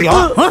இப்படி பண்றியா?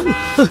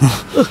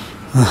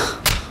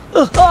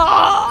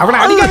 அவனை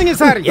அடிக்காதீங்க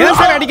சார். ஏன்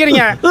சார்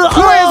அடிக்கிறீங்க?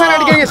 ஏன் சார்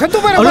அடிக்கிறீங்க? செத்து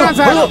போறேன்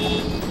sir.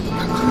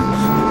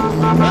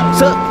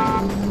 Sir,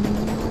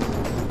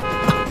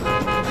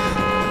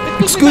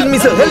 excuse me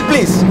sir, help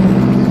please.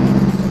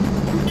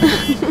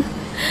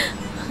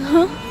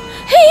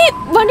 ஹே,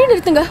 வண்டி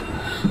நிறுத்துங்க.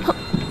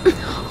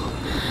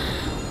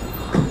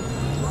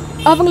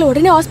 அவங்கள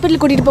உடனே ஹாஸ்பிட்டல்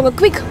கூட்டிட்டு போங்க,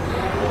 குவிக்.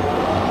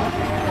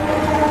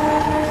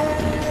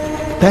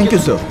 Thank you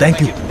sir,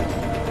 thank you.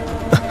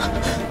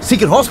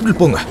 சீக்கிரம் ஹாஸ்பிட்டல்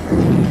போங்க.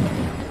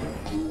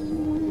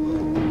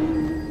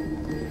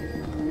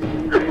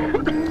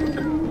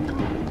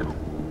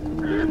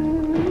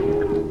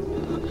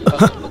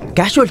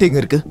 கேஷுவாலிட்டி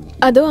எங்க இருக்கு?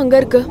 அதோ அங்க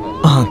இருக்கு.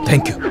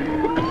 தேங்க்யூ.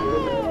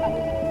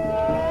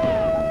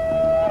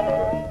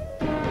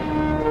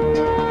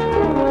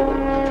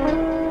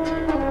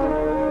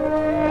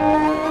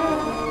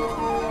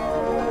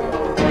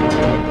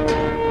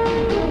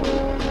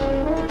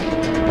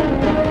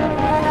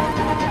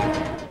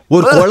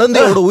 ஒரு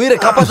குழந்தையோட உயிரை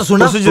காப்பாற்ற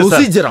சொன்னா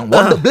procedure.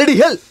 What the bloody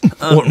hell?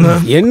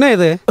 என்ன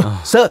இது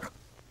சார்?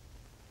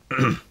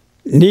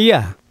 நீயா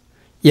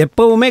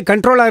எப்பவுமே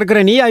கண்ட்ரோலா இருக்கிற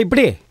நீயா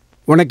இப்படி?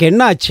 உனக்கு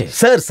என்ன ஆச்சு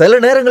சார்? சில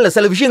நேரங்களில்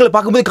சில விஷயங்களை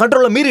பார்க்கும்போது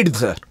கண்ட்ரோல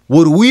மீறிடுது சார்.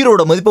 ஒரு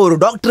உயிரோட மதிப்பை ஒரு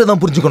டாக்டர்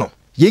தான் புரிஞ்சுக்கணும்.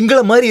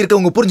 எங்களை மாதிரி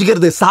இருக்கவங்க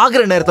புரிஞ்சுக்கிறது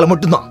சாகிற நேரத்துல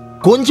மட்டும்தான்.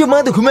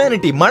 கொஞ்சமாவது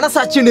ஹியூமனிட்டி,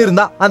 மனசாட்சின்னு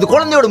இருந்தா அந்த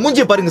குழந்தையோட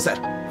மூஞ்சியை பாருங்க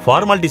சார்.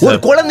 Formality sir.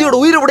 ஒரு குழந்தையோட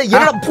உயிரை விட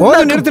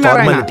என்ன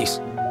நிறுத்தினாராங்க?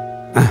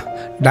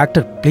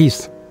 Doctor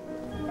please.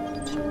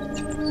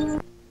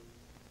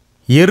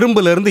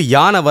 எறும்புல இருந்து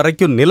யானை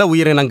வரைக்கும் நில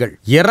உயிரினங்கள்,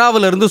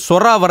 எறாவில இருந்து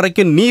சொரா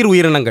வரைக்கும் நீர்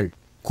உயிரினங்கள்,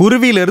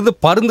 குருவியில இருந்து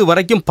பருந்து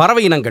வரைக்கும்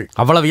பறவை இனங்கள்,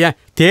 அவ்வளவு ஏன்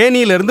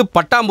தேனியில இருந்து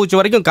பட்டாம்பூச்சி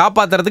வரைக்கும்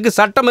காப்பாத்துறதுக்கு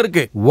சட்டம்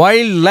இருக்கு.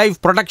 Wild life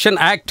protection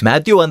act.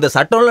 Matthew, அந்த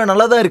சட்டம்லாம்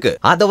நல்லா தான் இருக்கு.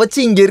 அதை வச்சு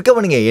இங்க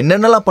இருக்கவனுங்க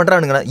என்னென்னலாம்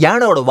பண்றானுங்கன்னா,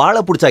 யானையோட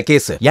வாழை பிடிச்சா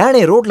கேஸ்,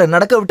 யானையை ரோட்ல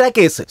நடக்க விட்டா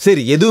கேஸ்,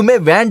 சரி எதுவுமே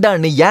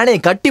வேண்டான்னு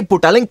யானையை கட்டி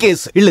போட்டாலும்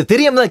கேஸ். இல்ல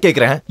தெரியாம தான்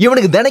கேக்குறேன்,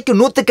 இவனுக்கு தினைக்கு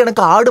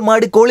 100கணக்கு ஆடு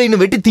மாடு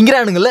கோழின்னு வெட்டி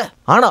திங்கிறானுங்கல்ல.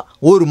 ஆனா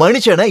ஒரு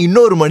மனுஷனை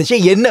இன்னொரு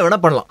மனுஷன் என்ன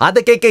வேணா பண்ணலாம். அதை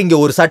கேட்க இங்க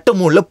ஒரு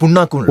சட்டமும் இல்ல,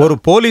 புண்ணாக்கும். ஒரு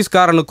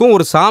போலீஸ்காரனுக்கும்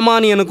ஒரு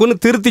சாமானியனுக்கும்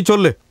திருத்தி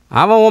சொல்லு.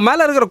 அவன் உன்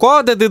மேல இருக்கிற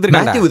கோவத்தை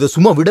தீர்த்துக்கான். இதை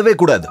சும்மா விடவே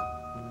கூடாது.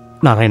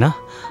 நாராயணா,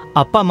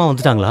 அப்பா அம்மா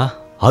வந்துட்டாங்களா?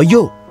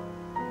 ஐயோ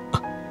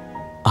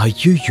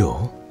ஐயோ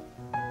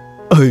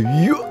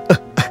ஐயோ.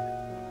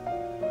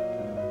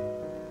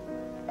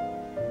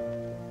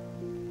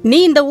 நீ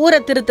இந்த ஊரை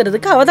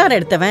திருத்துறதுக்கு அவதாரம்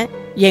எடுத்தவன்,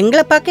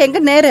 எங்களை பார்க்க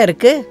எங்க நேரம்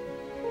இருக்கு?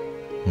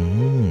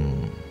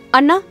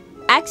 அண்ணா,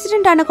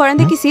 ஆக்சிடென்ட் ஆன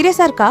குழந்தைக்கு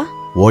சீரியஸா இருக்கா?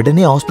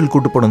 உடனே ஹாஸ்பிடல்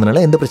கூட்டு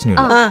போனதுனால எந்த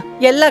பிரச்சனையும் இல்ல.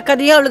 எல்லா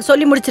கதையும் அவளுக்கு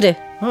சொல்லி முடிச்சிரு.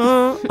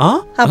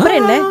 அப்புறம்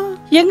என்ன,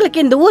 எங்களுக்கு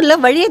இந்த ஊர்ல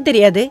வழியே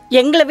தெரியாது.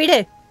 எங்களை விட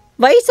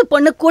வயசு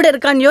பொண்ணு கூட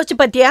இருக்கான்னு யோசிச்சு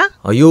பாத்தியா?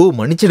 ஐயோ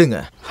மன்னிச்சிடுங்க.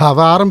 அவ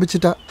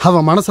ஆரம்பிச்சிட்டா.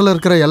 அவ மனசுல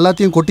இருக்கிற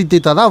எல்லாத்தையும் கொட்டி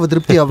தீத்தாதான் அவ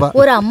திருப்தி. அவ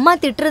ஒரு அம்மா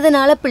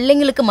திட்டுறதுனால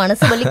பிள்ளைங்களுக்கு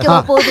மனசு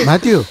வலிக்க போகுது.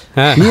 மேத்யூ,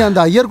 நீ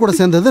அந்த ஐயர் கூட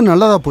சேர்ந்தது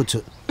நல்லதா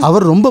போச்சு.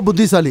 அவர் ரொம்ப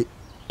புத்திசாலி.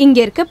 இங்க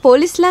இருக்க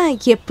போலீஸ்லாம்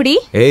எப்படி?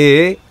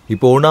 ஏய்,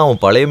 இப்போ ஒன்னும் அவன்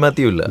பழைய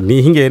மேத்யூ இல்ல.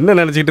 நீங்க என்ன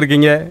நினைச்சிட்டு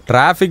இருக்கீங்க?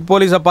 டிராபிக்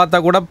போலீஸை பார்த்தா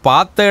கூட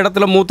பார்த்த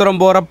இடத்துல மூத்திரம்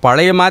போற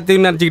பழைய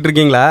மேத்யூன்னு நினைச்சிட்டு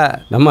இருக்கீங்களா?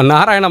 நம்ம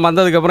நாராயணன்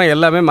வந்ததுக்கு அப்புறம்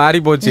எல்லாமே மாறி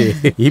போச்சு.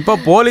 இப்ப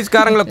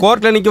போலீஸ்காரங்களை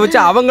கோர்ட்ல நிக்க வச்சு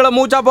அவங்கள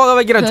மூச்சா போக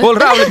வைக்கிற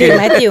சொல்ற அவளுக்கு.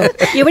 மேத்யூ,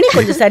 இவனே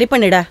கொஞ்சம் சரி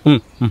பண்ணிடா.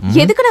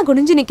 எதுக்கு நான்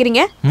குனிஞ்சு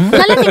நிக்கிறீங்க?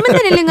 நல்லா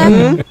நிமிர்ந்து நில்லுங்க.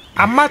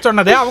 அம்மா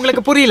சொன்னது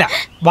அவங்களுக்கு புரியல.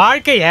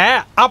 வாழ்க்கைய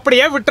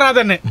அப்படியே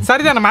விட்டுறாதன்னு.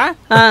 சரிதானம்மா?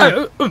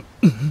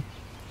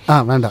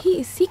 வேண்டாம்.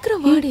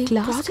 சீக்கிரம் வாடி,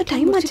 கிளாஸ்க்கு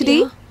டைம் ஆச்சுடி.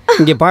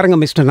 இங்கே பாருங்க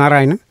மிஸ்டர்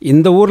நாராயணன்,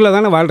 இந்த ஊரில்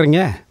தானே வாழ்கிறீங்க.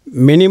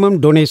 மினிமம்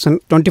டொனேஷன்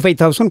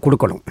 25,000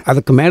 கொடுக்கணும்.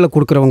 அதுக்கு மேலே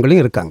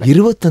கொடுக்குறவங்களும் இருக்காங்க.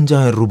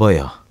 25,000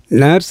 ரூபாயா?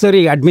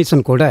 நர்சரி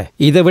அட்மிஷன் கூட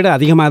இதை விட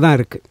அதிகமாக தான்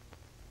இருக்குது.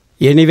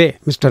 எனிவே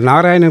மிஸ்டர்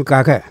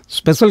நாராயணனுக்காக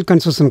ஸ்பெஷல்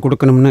கன்செஷன்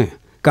கொடுக்கணும்னு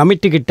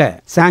கமிட்டி கிட்ட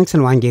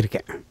சாங்ஷன்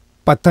வாங்கியிருக்கேன்.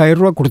 10,000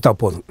 ரூபா கொடுத்தா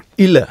போதும்.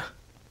 இல்லை,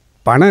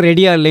 பணம்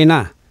ரெடியாக இல்லைன்னா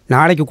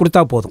நாளைக்கு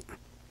கொடுத்தா போதும்.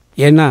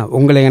 ஏன்னா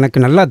உங்களை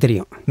எனக்கு நல்லா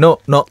தெரியும். நோ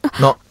நோ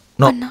நோ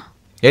நோ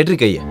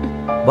ஏற்றிக்கையா,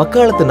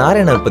 வக்காலத்து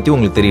நாராயணர் பத்தி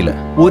உங்களுக்கு தெரியல.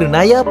 ஒரு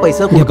நயா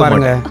பைசா கொடுக்க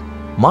பாருங்க.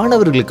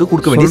 மாணவர்களுக்கு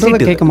கொடுக்க வேண்டிய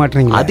சீட் கேட்க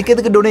மாட்டீங்க. அதுக்கு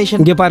எதுக்கு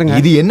டொனேஷன்? இங்க பாருங்க,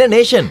 இது என்ன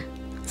நேஷன்?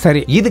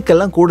 சரி,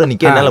 இதுக்கெல்லாம் கூட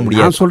நிக்க என்னால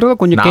முடியாது. நான் சொல்றத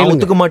கொஞ்சம் கேளுங்க.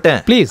 ஒத்துக்க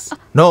மாட்டேன் ப்ளீஸ்.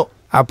 நோ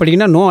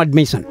அப்படினா நோ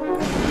அட்மிஷன்.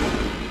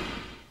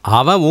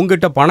 அவன்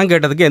உங்ககிட்ட பணம்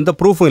கேட்டதுக்கு எந்த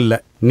ப்ரூஃபும் இல்ல.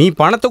 நீ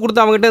பணத்தை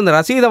கொடுத்து அவங்ககிட்ட இந்த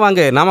ரசீதை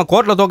வாங்க. நாம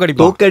கோர்ட்ல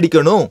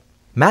தோக்கடிக்கணும்.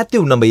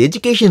 மேத்யூ, நம்ம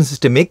எஜுகேஷன்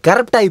சிஸ்டமே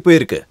கரப்ட் ஆகி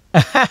போயிருக்கு.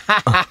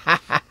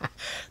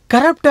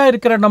 கரப்டா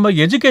இருக்கிற நம்ம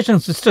எஜுகேஷன்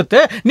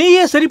சிஸ்டத்தை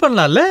நீயே சரி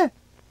பண்ணலாம்ல.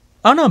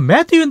 ஆனா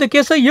மேத்யூ இந்த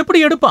கேஸை எப்படி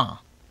எடுப்பான்?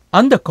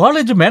 அந்த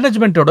காலேஜ்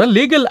மேனேஜ்மெண்டோட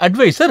லீகல்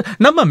அட்வைசர்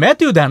நம்ம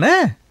மேத்யூ தானே.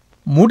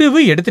 முடிவு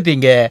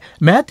எடுத்துட்டீங்க,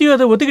 மேத்யூ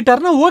அதை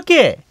ஒத்துக்கிட்டாருன்னா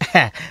ஓகே.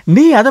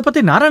 நீ அதை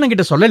பத்தி நாராயணன்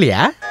கிட்ட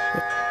சொல்லலையா?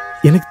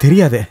 எனக்கு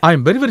தெரியாது. I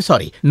am very very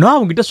sorry. நான்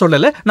உங்ககிட்ட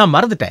சொல்லல, நான்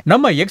மறந்துட்டேன்.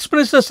 நம்ம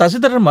எக்ஸ்பிரஸ்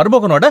சசிதரன்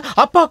மருமகனோட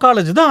அப்பா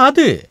காலேஜ் தான்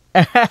அது.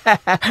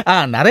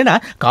 நாராயணா,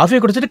 காஃபியை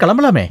குடிச்சிட்டு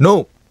கிளம்பலாமே? No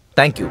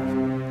thank you.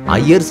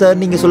 ஐயர் சார்,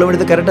 நீங்க சொல்ல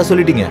வேண்டியதை கரெக்டா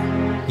சொல்லிட்டீங்க.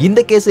 இந்த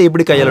கேஸை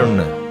எப்படி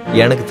கையாளணும்னு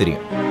எனக்கு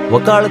தெரியும்.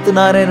 வக்காலத்து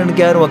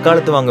நாராயணனுக்கு யாரும்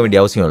வக்காலத்து வாங்க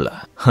வேண்டிய அவசியம் இல்ல.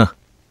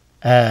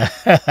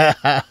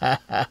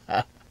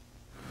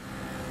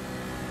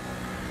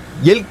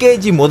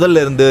 எல்கேஜி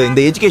முதல்ல இருந்து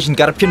இந்த எஜுகேஷன்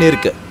கரப்ஷன்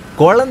இருக்கு.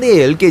 குழந்தைய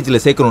எல்கேஜில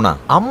சேர்க்கணும்னா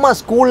அம்மா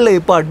ஸ்கூல்ல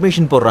எப்ப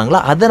அட்மிஷன் போடுறாங்களோ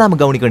அதை நாம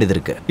கவனிக்க வேண்டியது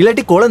இருக்கு.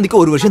 இல்லாட்டி குழந்தைக்கு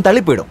ஒரு வருஷம்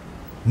தள்ளி போயிடும்.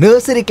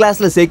 நர்சரி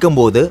கிளாஸ்ல சேர்க்கும்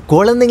போது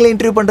குழந்தைங்களை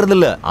இன்டர்வியூ பண்றது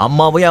இல்ல,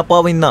 அம்மாவையும்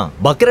அப்பாவையும் தான்.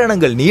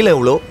 பக்ரானங்கள் நீளம்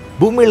எவ்வளோ,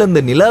 பூமியில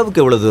இருந்து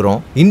நிலாவுக்கு எவ்வளவு தூரம்,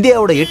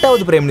 இந்தியாவோட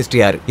 8வது பிரைம்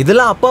மினிஸ்டர் யாரு,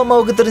 இதெல்லாம் அப்பா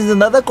அம்மாவுக்கு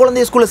தெரிஞ்சிருந்தா தான்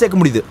குழந்தைய ஸ்கூல்ல சேர்க்க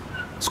முடியுது.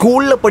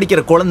 ஸ்கூல்ல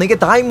படிக்கிற குழந்தைங்க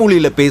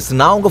தாய்மொழியில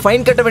பேசுனா அவங்க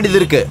ஃபைன் கட்ட வேண்டியது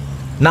இருக்கு.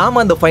 நாம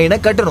அந்த ஃபைனை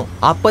கட்டணும்.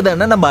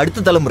 அப்பதானே நம்ம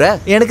அடுத்த தலைமுறை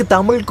எனக்கு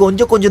தமிழ்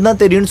கொஞ்சம் கொஞ்சம்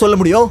தான் தெரியும்னு சொல்ல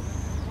முடியும்.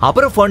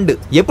 அப்புறம் ஃபண்டு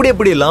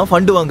எப்படி எல்லாம்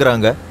ஃபண்டு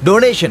வாங்குறாங்க.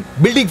 Donation,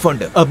 building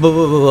fund,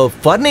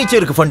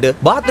 ஃபர்னிச்சருக்கு fund,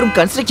 bathroom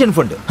construction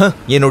fund.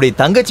 என்னுடைய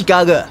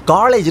தங்கச்சிக்காக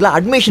காலேஜ்ல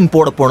அட்மிஷன்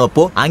போட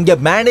போனப்போ அங்க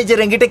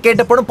மேனேஜர் என்கிட்ட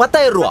கேட்ட பணம்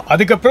 10,000 ரூபாய்.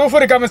 அதுக்கு ப்ரூஃப்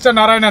இருக்கா மிஸ்டர்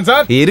நாராயணன்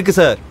சார்? இருக்கு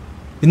சார்.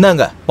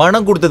 இந்தாங்க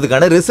பணம்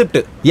கொடுத்ததுக்கான ரெசிப்ட்.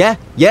 ஏன்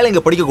ஏழைங்க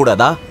படிக்க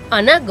கூடாதா?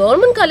 ஆனா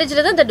கவர்மெண்ட்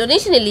காலேஜ்ல தான் இந்த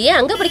டொனேஷன் இல்லையே,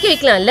 அங்க படிக்க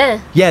வைக்கலாம்ல.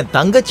 என்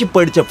தங்கச்சி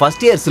படிச்ச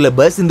ஃபர்ஸ்ட் இயர்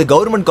சிலபஸ் இந்த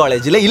கவர்மெண்ட்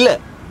காலேஜ்ல இல்ல.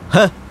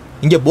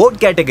 இங்க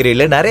போர்ட்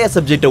கேட்டகரியில நிறைய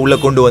சப்ஜெக்ட் உள்ள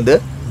கொண்டு வந்து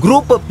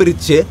குரூப்பை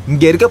பிரிச்சு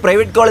இங்க இருக்க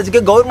பிரைவேட்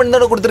காலேஜுக்கு கவர்மெண்ட்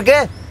தானே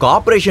கொடுத்துருக்கேன்.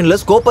 கார்பரேஷன்ல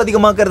ஸ்கோப்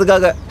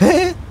அதிகமாக்குறதுக்காக.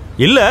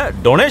 இல்ல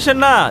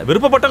டொனேஷன்னா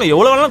விருப்பப்பட்டவங்க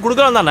எவ்வளவு வேணாலும்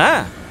கொடுக்கலாம் தானே,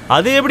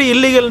 அது எப்படி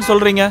இல்லீகல்னு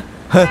சொல்றீங்க?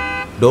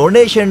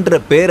 டொனேஷன்ற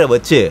பேரை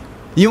வச்சு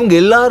இவங்க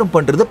எல்லாரும்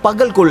பண்றது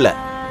பகல் கொள்ள.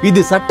 இது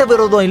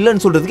சட்டவிரோதம்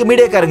இல்லைன்னு சொல்றதுக்கு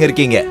மீடியாக்காரங்க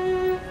இருக்கீங்க.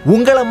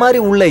 உங்களை மாதிரி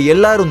உள்ள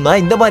எல்லாரும்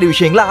தான் இந்த மாதிரி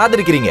விஷயங்களை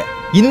ஆதரிக்கிறீங்க.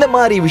 இந்த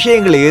மாதிரி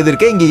விஷயங்களை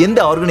எதிர்க்க இங்க எந்த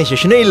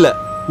ஆர்கனைசேஷனும் இல்ல.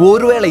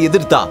 ஒருவேளை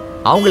எதிர்த்தா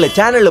அவங்கள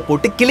சேனல்ல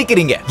போட்டு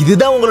கிளிக்கிறீங்க.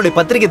 இதுதான் உங்களுடைய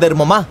பத்திரிகை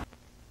தர்மமா?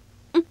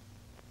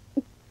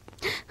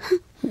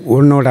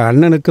 உன்னோட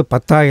அண்ணனுக்கு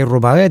 10,000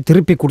 ரூபாயை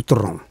திருப்பி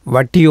கொடுத்துட்றோம்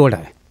வட்டியோட.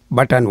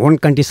 But on one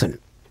condition,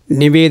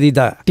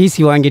 Nivedita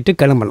DC வாங்கிட்டு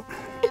கிளம்பணும்.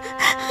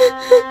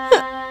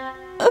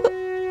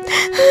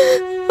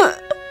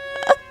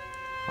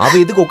 அவ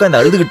எதுக்கு உட்காந்து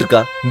அழுதுகிட்டு இருக்கா?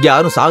 இங்க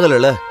யாரும்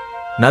சாகல.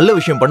 நல்ல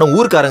விஷயம் பண்ண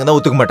ஊர்க்காரங்க தான்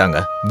ஒத்துக்க மாட்டாங்க.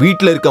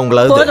 வீட்டுல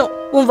இருக்கவங்களாவது. போதும்,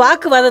 உன்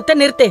வாக்குவாதத்தை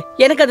நிறுத்து.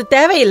 எனக்கு அது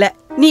தேவையில்லை.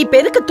 நீ இப்ப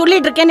எதுக்கு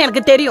துள்ளிட்டு இருக்கேன்னு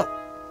எனக்கு தெரியும்.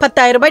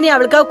 10,000 ரூபாய் நீ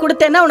அவளுக்காக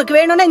கொடுத்தேன்னா உனக்கு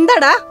வேணும்னா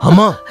இந்தாடா.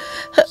 அம்மா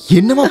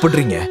என்னமா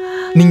பண்றீங்க?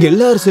 நீங்க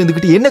எல்லாரும்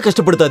சேர்ந்துக்கிட்டு என்ன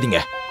கஷ்டப்படுத்தாதீங்க.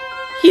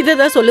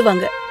 இததான்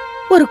சொல்லுவாங்க,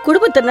 ஒரு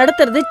குடும்பத்தை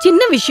நடத்துறது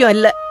சின்ன விஷயம்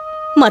இல்ல.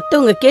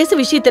 மத்தவங்க கேஸ்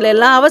விஷயத்துல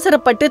எல்லாம்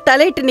அவசரப்பட்டு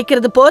தலையிட்டு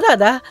நிக்கிறது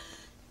போதாதா?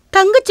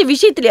 தங்கச்சி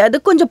விஷயத்திலேயாவது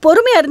கொஞ்சம்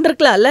பொறுமையா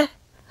இருந்திருக்கலாம்ல.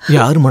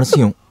 யார்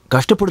மனசையும்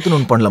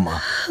கஷ்டப்படுத்தணும்னு பண்ணலாமா?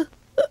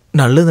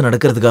 நல்லது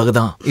நடக்கிறதுக்காக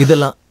தான்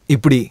இதெல்லாம்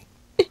இப்படி.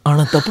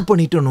 ஆனா தப்பு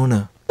பண்ணிட்டோன்னு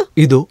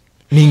இதோ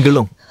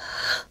நீங்களும்.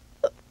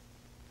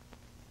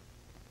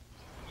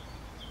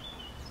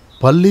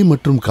 பள்ளி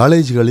மற்றும்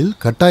காலேஜ்களில்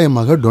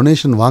கட்டாயமாக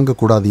டொனேஷன்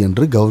வாங்கக்கூடாது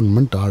என்று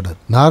கவர்மெண்ட் ஆர்டர்.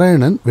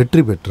 நாராயணன்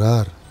வெற்றி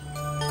பெற்றார்.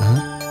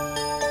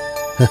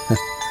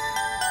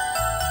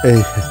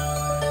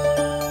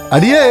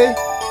 அடியே,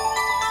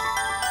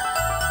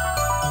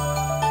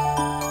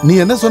 நீ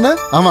என்ன சொன்ன?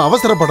 அவன்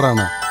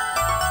அவசரப்படுறானா?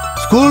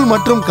 ஸ்கூல்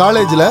மற்றும்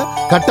காலேஜ்ல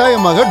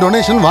கட்டாயமாக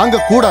டொனேஷன்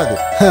வாங்க கூடாது.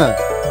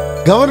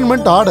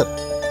 Government order.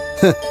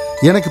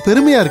 எனக்கு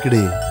பெருமையா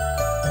இருக்குடி.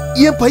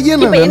 என்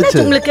பையன்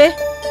உங்களுக்கு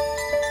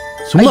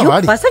சும்மா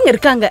வாடி. பசங்க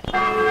இருக்காங்க.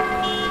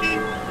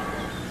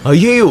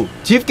 ஐயோ,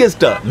 சீஃப்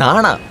கெஸ்டா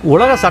நானா?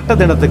 உலக சட்ட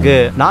தினத்துக்கு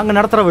நாங்க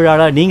நடத்துற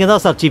விழால நீங்க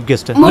தான் சார் சீஃப்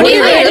கெஸ்ட்.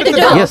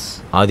 எஸ்,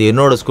 அது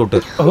என்னோட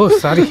ஸ்கூட்டர். ஓ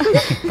சாரி.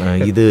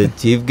 இது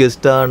சீஃப்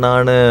கெஸ்டா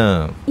நானு.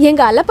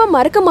 எங்க அலப்ப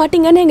மறக்க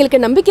மாட்டீங்கன்னு எங்களுக்கு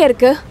நம்பிக்கை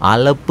இருக்கு.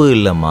 அலப்பு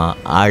இல்லம்மா,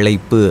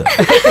 அழைப்பு.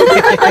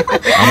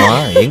 ஆமா,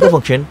 எங்க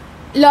ஃபங்க்ஷன்?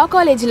 லா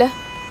காலேஜ்ல.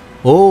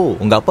 ஓ,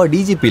 உங்க அப்பா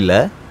டிஜிபி இல்ல?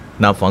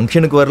 நான்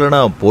ஃபங்க்ஷனுக்கு வரலனா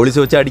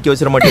போலீஸ் வச்சு அடிக்க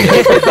வச்சிர மாட்டேன்.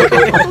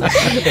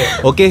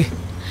 ஓகே,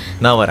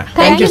 நான் வரேன்.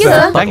 Thank you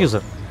sir. Thank you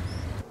sir.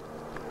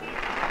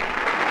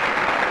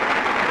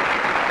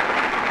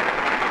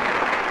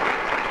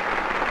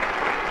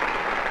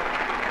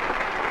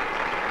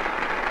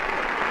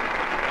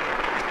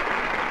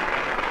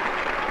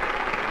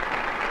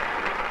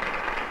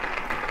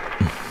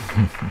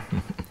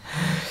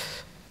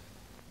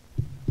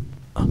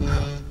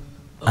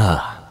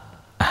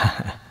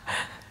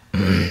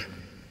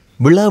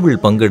 விழாவில்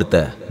பங்கெடுத்த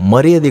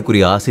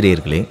மரியாதைக்குரிய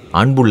ஆசிரியர்களே,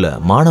 அன்புள்ள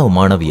மாணவ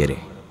மாணவியரே,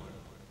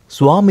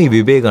 சுவாமி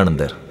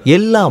விவேகானந்தர்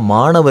எல்லா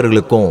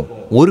மாணவர்களுக்கும்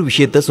ஒரு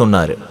விஷயத்த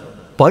சொன்னாரு.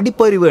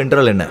 படிப்பறிவு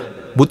என்றால் என்ன?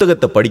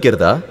 புத்தகத்தை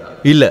படிக்கிறதா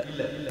இல்ல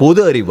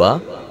பொது அறிவா?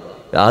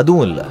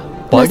 அதுவும் இல்ல.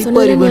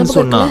 படிப்பறிவுன்னு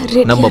சொன்னா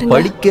நம்ம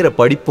படிக்கிற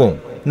படிப்பும்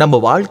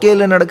நம்ம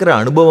வாழ்க்கையில நடக்கிற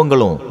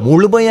அனுபவங்களும்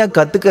முழுமையா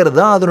கத்துக்கிறது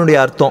தான் அதனுடைய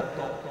அர்த்தம்.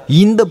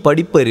 இந்த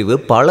படிப்பறிவு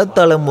பல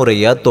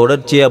தலைமுறையா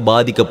தொடர்ச்சியா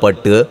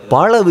பாதிக்கப்பட்டு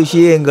பல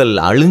விஷயங்கள்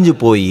அழிஞ்சு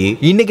போய்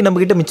இன்னைக்கு நம்ம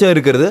கிட்ட மிச்சம்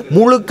இருக்கிறது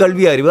முழு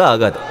கல்வி அறிவு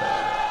ஆகாது.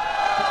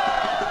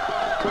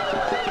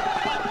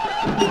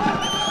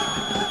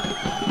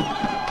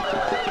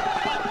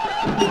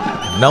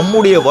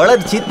 நம்முடைய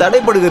வளர்ச்சி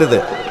தடைபடுகிறது.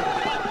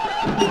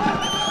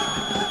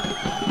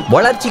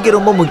 வளர்ச்சிக்கு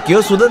ரொம்ப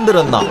முக்கியம்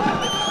சுதந்திரம் தான்.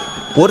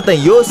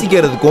 ஒருத்தன்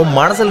யோசிக்கிறதுக்கும்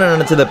மனசுல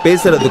நினைச்சதை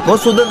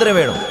பேசுறதுக்கும் சுதந்திரம்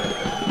வேணும்.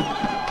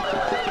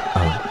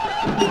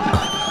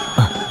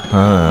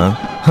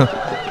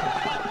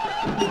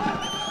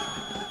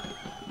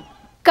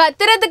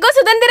 கத்துறதுக்கும்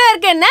சுதந்திரம்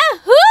இருக்கு. என்ன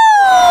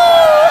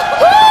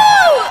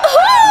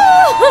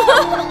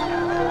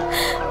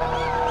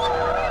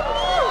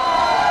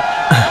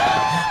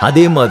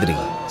அதே மாதிரி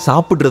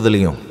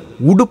சாப்பிடுறதுலயும்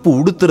உடுப்பு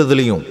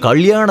உடுத்துறதுலயும்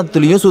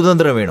கல்யாணத்திலயும்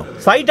சுதந்திரம் வேணும்.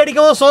 சைட்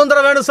அடிக்கவும்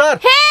சுதந்திரம் வேணும் சார்.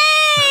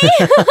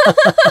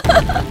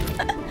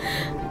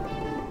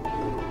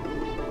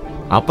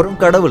 அப்புறம்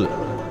கடவுள்.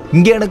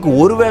 இங்க எனக்கு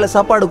ஒருவேளை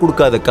சாப்பாடு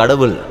கொடுக்காத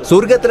கடவுள்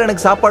சொர்க்கத்துல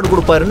எனக்கு சாப்பாடு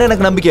கொடுப்பாருன்னு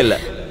எனக்கு நம்பிக்கை இல்ல.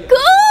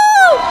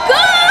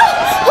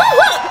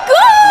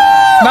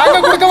 நாங்க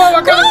கொடுக்கவா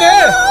வக்காலத்து?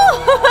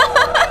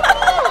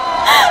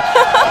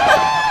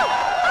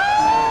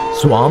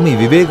 சுவாமி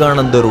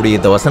விவேகானந்தருடைய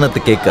இந்த வசனத்தை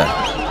கேட்க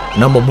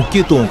நம்ம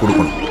முக்கியத்துவம்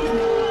கொடுக்கணும்.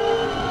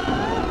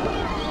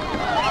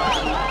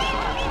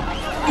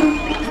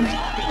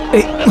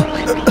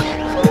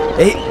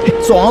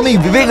 சுவாமி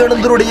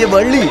விவேகானந்தருடைய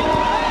வள்ளி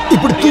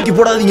இப்படி தூக்கி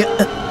போடாதீங்க.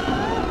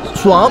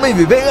 சுவாமி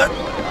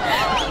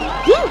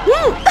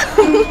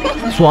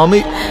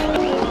சுவாமி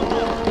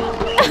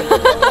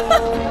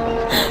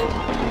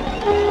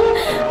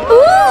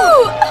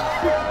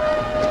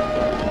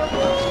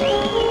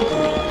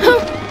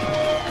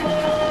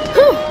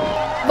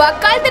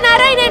வக்காலத்து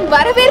நாராயணன்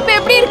வரவேற்பு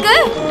எப்படி இருக்கு?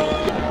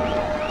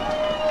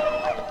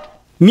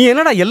 நீ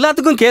என்னடா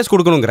எல்லாத்துக்கும் கேஸ்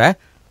கொடுக்கணுங்கிற?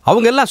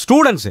 அவங்க எல்லாம்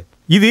ஸ்டூடெண்ட்ஸ்.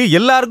 இது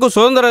எல்லாருக்கும்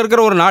சுதந்திரம்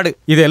இருக்கிற ஒரு நாடு.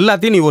 இது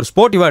எல்லாத்தையும் நீ ஒரு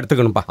ஸ்போர்ட்டிவா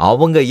எடுத்துக்கணும்பா.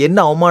 அவங்க என்ன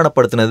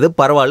அவமானப்படுத்தினது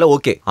பரவாயில்ல,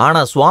 ஓகே.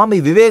 ஆனா சுவாமி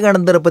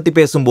விவேகானந்தரை பத்தி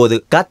பேசும்போது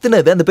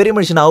கத்துனது அந்த பெரிய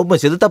மனுஷன்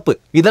அவமதிச்சது தப்பு.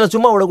 இதெல்லாம்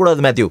சும்மா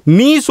விடக்கூடாது மேத்யூ.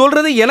 நீ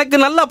சொல்றது எனக்கு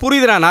நல்லா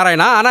புரியுதுடா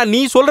நாராயணா. ஆனா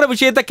நீ சொல்ற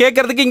விஷயத்த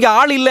கேட்கறதுக்கு இங்க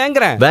ஆள்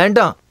இல்லங்கிற.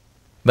 வேண்டாம்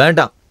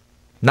வேண்டாம்,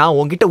 நான்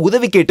உன்கிட்ட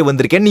உதவி கேட்டு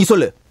வந்திருக்கேன், நீ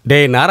சொல்லு.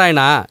 டேய்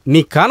நாராயணா, நீ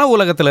கனவு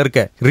உலகத்துல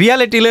இருக்க,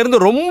 ரியாலிட்டியில இருந்து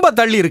ரொம்ப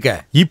தள்ளி இருக்க.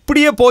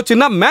 இப்படியே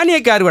போச்சுன்னா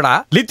மேனியக் ஆறுவடா,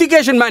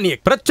 லித்திகேஷன்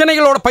மேனியக்,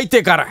 பிரச்சனைகளோட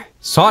பைத்தியக்காரன்.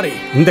 சாரி,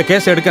 இந்த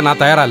கேஸ் எடுக்க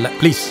நான் தயாரா இல்ல,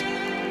 ப்ளீஸ்.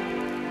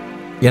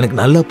 எனக்கு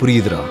நல்லா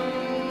புரியுதுடா.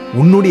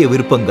 உன்னுடைய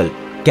விருப்பங்கள்,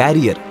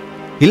 கேரியர்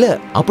இல்ல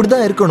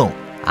அப்படிதான் இருக்கணும்.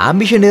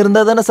 ஆம்பிஷன்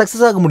இருந்தா தானே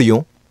சக்சஸ் ஆக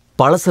முடியும்.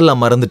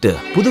 பழசெல்லாம் மறந்துட்டு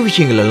புது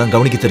விஷயங்கள் எல்லாம்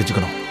கவனிக்க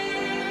தெரிஞ்சுக்கணும்.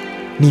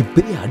 நீ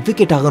பெரிய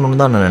அட்வொகேட்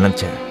ஆகணும்னு தான் நான்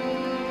நினைச்சேன்.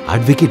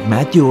 அட்வொகேட்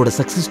மேத்யூவோட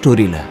சக்சஸ்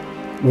ஸ்டோரியில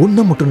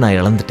ஒன்ன மட்டும் நான்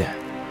இழந்துட்டேன்.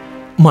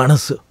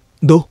 மனசு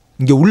தோ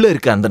இங்க உள்ள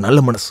இருக்க அந்த நல்ல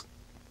மனசு.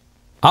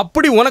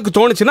 அப்படி உனக்கு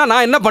தோணுச்சுன்னா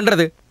நான் என்ன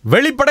பண்றது?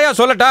 வெளிப்படையா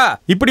சொல்லட்டா,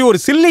 இப்படி ஒரு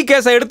சில்லி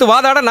கேஸை எடுத்து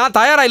வாதாட நான்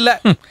தயாரா இல்ல.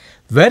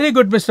 Very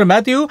good mister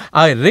Matthew,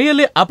 I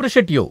really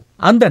appreciate you.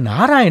 அந்த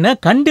நாராயண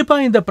கண்டிப்பா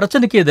இந்த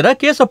பிரச்சனைக்கு எதிராக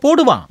கேஸ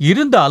போடுவான்.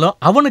 இருந்தாலும்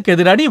அவனுக்கு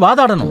எதிராக நீ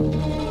வாதாடணும்.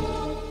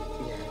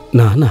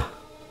 நானா?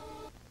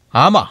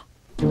 ஆமா,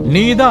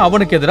 நீ தான்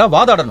அவனுக்கு எதிராக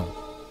வாதாடணும்.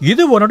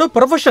 இது உன்னோட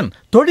ப்ரொஃபஷன்,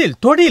 தொழில்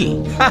தொழில்.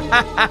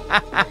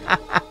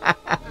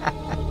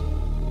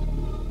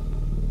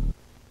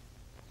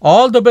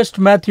 All the best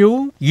Matthew.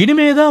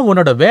 இனிமேதான்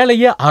உன்னோட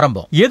வேலையே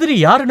ஆரம்பம். எதிரி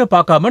யாருன்னு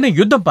பார்க்காம நீ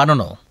யுத்தம்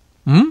பண்ணணும்.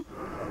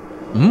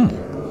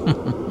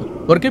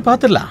 ஒருக்கே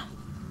பாத்துடலாம்.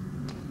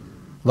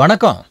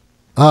 வணக்கம்.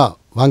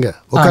 வாங்க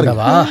உட்காருங்க.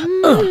 வா.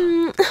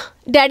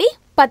 டாடி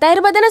 10,000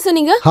 ரூபாய் தானே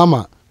சொன்னீங்க? ஆமா,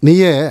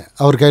 நீயே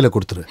அவர் கையில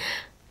கொடுத்துரு.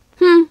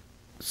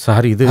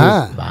 சாரி, இது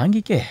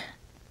வாங்கிக்க.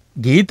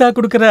 கீதா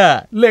கொடுக்கற.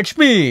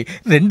 லட்சுமி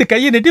 2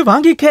 கையை நீட்டி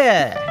வாங்கிக்க.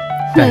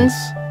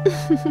 தேங்க்ஸ்.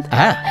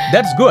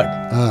 That's good.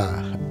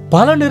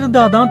 பலன்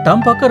இருந்தாதான்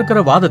தம் பக்கம் இருக்கிற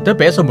வாதத்தை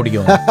பேச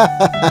முடியும்.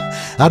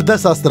 அர்த்த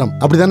சாஸ்திரம்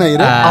அப்படிதானே?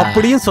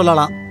 அப்படியும்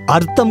சொல்லலாம்.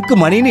 அர்த்தம்க்கு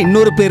மணின்னு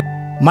இன்னொரு பேர்,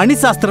 மணி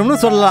சாஸ்திரம்னு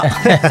சொல்லலாம்.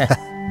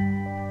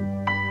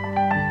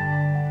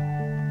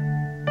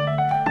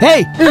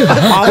 ஏய்,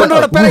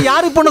 அவனோட பேரை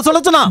யாரு பொண்ணு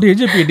சொல்ல சொன்னா?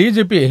 டிஜிபி.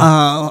 டிஜிபி.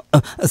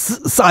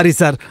 சாரி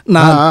சார்,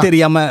 நான்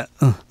தெரியாம.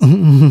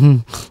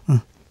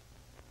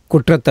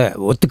 குற்றத்தை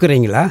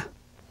ஒத்துக்கிறீங்களா?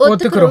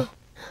 ஒத்துக்கிறோம்.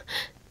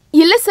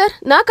 இல்ல சார்,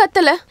 நான்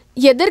கத்தல.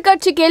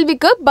 எதிர்கட்சி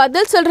கேள்விக்கு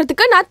பதில்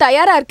சொல்றதுக்கு நான்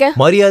தயாரா இருக்கேன்.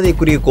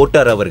 மரியாதைக்குரிய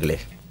கோட்டார் அவர்களே,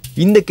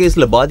 இந்த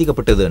கேஸ்ல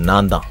பாதிக்கப்பட்டது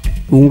நான் தான்.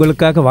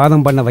 உங்களுக்காக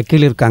வாதம் பண்ண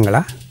வக்கீல்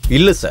இருக்காங்களா?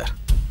 இல்ல சார்,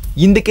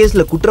 இந்த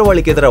கேஸ்ல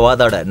குற்றவாளிக்கு எதிராக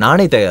வாதாட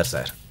நானே தயார்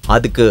சார்.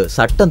 அதுக்கு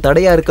சட்டம்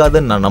தடையா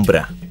இருக்காதுன்னு நான்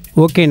நம்புறேன்.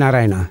 Okay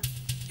Narayana,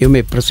 you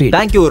may proceed.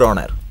 Thank you your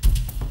honour.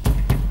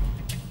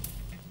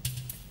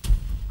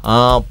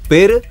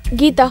 பேரு?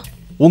 கீதா.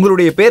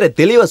 உங்களுடைய பேரை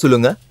தெளிவா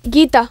சொல்லுங்க.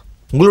 கீதா.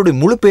 உங்களுடைய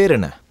முழு பேர்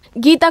என்ன?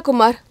 கீதா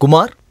குமார்.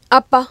 குமார்?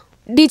 அப்பா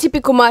டிஜிபி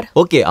குமார்.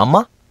 ஓகே,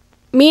 அம்மா?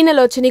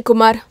 மீனலோச்சனி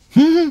குமார்.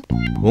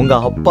 உங்க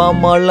அப்பா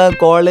அம்மா எல்லாம்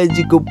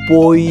காலேஜுக்கு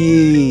போய்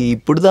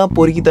இப்படிதான்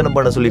பொறுக்கித்தனம்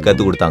பண்ண சொல்லி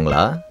கத்து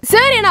கொடுத்தாங்களா?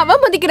 சார் என்ன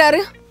அவமதிக்கிறாரு?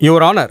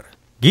 யுவர் ஆனர்,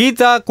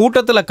 கீதா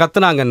கூட்டத்துல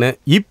கத்துனாங்கன்னு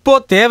இப்போ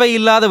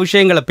தேவையில்லாத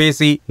விஷயங்களை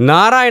பேசி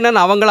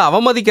நாராயணன் அவங்கள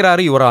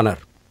அவமதிக்கிறாரு யுவர்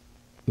ஆனர்.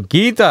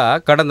 கீதா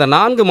கடந்த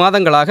 4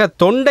 மாதங்களாக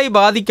தொண்டை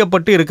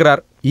பாதிக்கப்பட்டு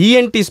இருக்கிறார்.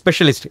 இஎன்டி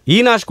ஸ்பெஷலிஸ்ட்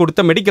ஈனாஷ்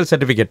கொடுத்த மெடிக்கல்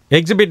சர்டிபிகேட்,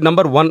 எக்ஸிபிட்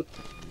நம்பர் 1.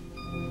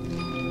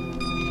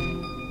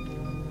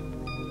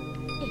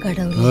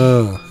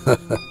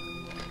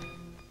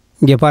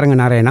 இங்கே பாருங்க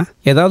நாராயணா,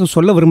 ஏதாவது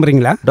சொல்ல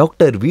விரும்புறீங்களா?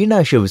 டாக்டர்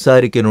வீணாஷை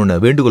விசாரிக்கணும்னு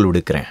வேண்டுகோள்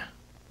விடுக்கிறேன்.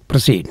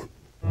 ப்ரொசீட்.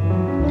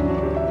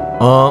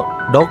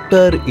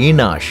 டாக்டர்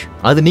ஈனாஷ்,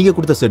 அது நீங்க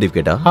கொடுத்த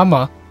சர்டிபிகேட்டா?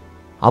 ஆமா.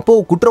 அப்போ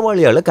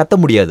குற்றவாளியால கத்த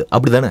முடியாது,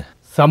 அப்படிதானே?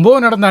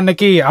 சம்பவம் நடந்த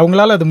அன்னைக்கு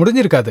அவங்களால அது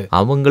முடிஞ்சிருக்காது.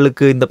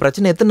 அவங்களுக்கு இந்த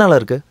பிரச்சனை எத்தனை நாளா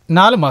இருக்கு?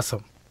 4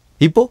 மாசம்.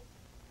 இப்போ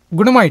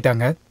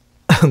குணமாயிட்டாங்க.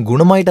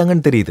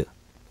 குணமாயிட்டாங்கன்னு தெரியுது.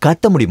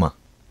 கத்த முடியுமா?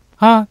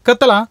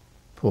 கத்தலாம்.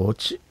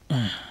 போச்சு.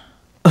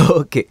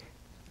 Okay,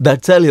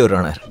 that's all your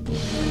honour.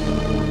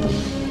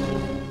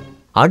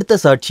 அடுத்த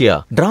சாட்சியா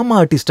டிராமா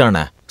ஆர்டிஸ்டான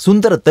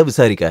சுந்தரத்தை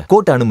விசாரிக்க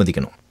கோர்ட்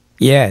அனுமதிக்கணும்.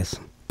 S,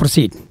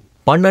 proceed.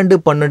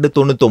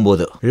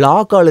 12/12/99 லா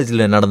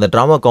காலேஜ்ல நடந்த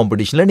டிராமா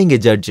காம்படிஷன்ல நீங்க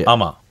ஜட்ஜ்.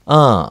 ஆமா.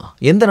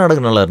 எந்த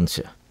நாடகம் நல்லா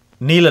இருந்துச்சு?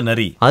 நீல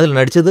நரி. அதுல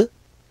நடிச்சது?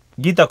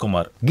 கீதா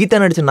குமார். கீதா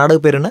நடிச்ச நாடக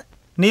பேர் என்ன?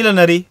 நீல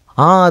நரி.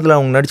 அதுல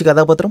அவங்க நடிச்ச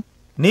கதாபாத்திரம்?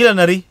 நீல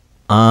நரி.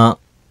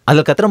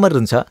 அதுல கத்துற மாதிரி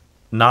இருந்துச்சா?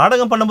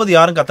 நாடகம் பண்ணும்போது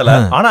யாரும் கத்தல,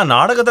 ஆனா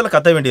நாடகத்துல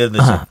கத்த வேண்டியது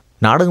இருந்துச்சு.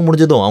 நாடகம்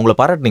முடிஞ்சதும் அவங்கள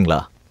பாராட்டினீங்களா?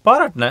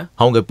 பாராட்டினேன்.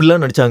 அவங்க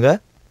எப்படிலாம் நடிச்சாங்க?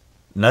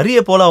 நிறைய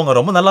போல அவங்க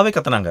ரொம்ப நல்லாவே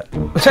கத்துனாங்க.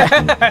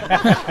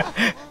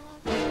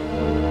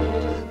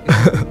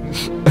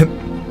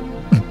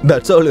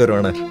 That's all, Your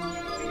Honor.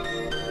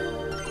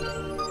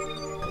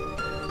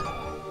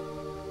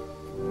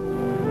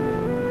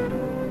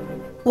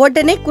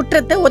 உடனே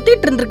குற்றத்தை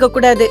ஒத்திட்டு இருந்திருக்க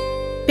கூடாது.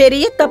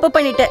 பெரிய தப்பு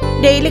பண்ணிட்ட.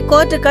 டெய்லி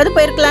கோர்ட்டுக்காவது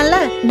போயிருக்கலாம்ல.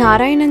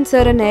 நாராயணன்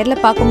சார் நேர்ல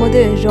பாக்கும்போது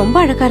ரொம்ப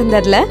அழகா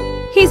இருந்தார்ல.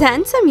 ஹீஸ்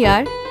ஹேண்ட்சம்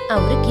யார்.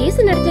 அவரு கேஸ்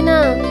நடத்தினா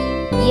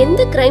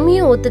எந்த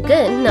கிரைமையும் ஒத்துக்க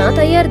நான்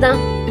தயார் தான்.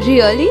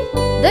 Really?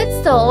 That's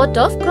the art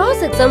of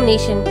cross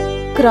examination.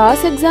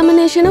 Cross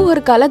examination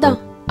ஒரு கலை தான்.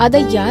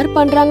 அதை யார்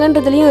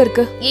பண்றாங்கன்றதுலயும்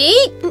இருக்கு.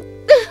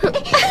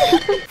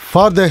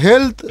 For the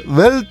health,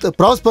 wealth,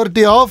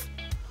 prosperity of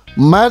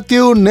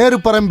Matthew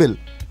Neruparambil,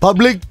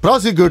 public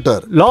prosecutor.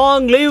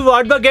 Long live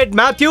Advocate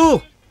Matthew.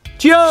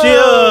 Cheers.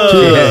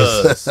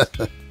 Cheers.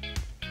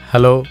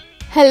 Hello.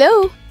 Hello.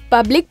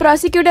 Public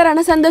prosecutor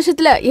ஆன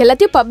சந்தோஷத்துல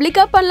எல்லாத்தையும்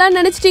பப்ளிக்கா பண்ணலாம்னு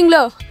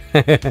நினைச்சிட்டீங்களோ?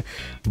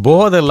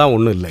 போதெல்லாம்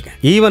ஒன்றும் இல்லைங்க.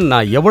 ஈவன்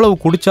நான் எவ்வளவு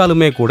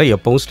குடிச்சாலுமே கூட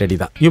எப்பவும் ஸ்டடி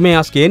தான். You may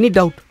ask any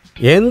doubt.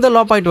 எந்த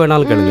லா பாயிண்ட்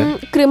வேணாலும் கேளுங்க.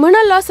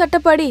 கிரிமினல் லா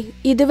சட்டப்படி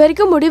இது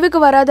வரைக்கும் முடிவுக்கு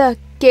வராத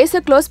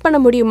கேஸை க்ளோஸ் பண்ண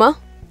முடியுமா?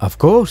 ஆஃப்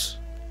கோர்ஸ்,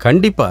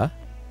 கண்டிப்பா.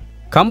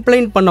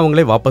 கம்ப்ளைண்ட்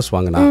பண்ணவங்களே வாபஸ்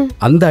வாங்கினா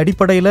அந்த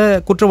அடிப்படையில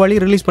குற்றவாளி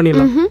ரிலீஸ்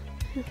பண்ணிடலாம்.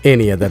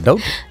 Any other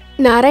doubt?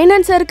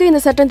 நாராயணன் சாருக்கு இந்த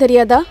சட்டம்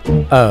தெரியாதா?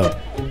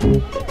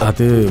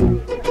 அது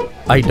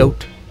ஐ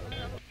டவுட்.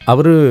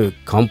 அவரு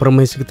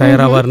காம்ப்ரமைஸ்க்கு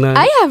தயாராவார்னு.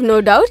 I have no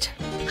doubt.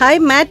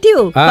 Hi Matthew,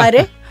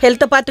 பாரு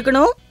ஹெல்த்தை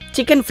பாத்துக்கணும்.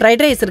 சிக்கன்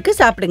ஃப்ரைட் ரைஸ் இருக்கு,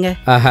 சாப்பிடுங்க.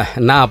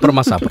 நான்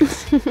அப்புறமா சாப்பிடுறேன்.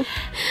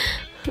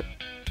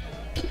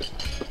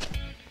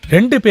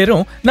 ரெண்டு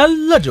பேரும்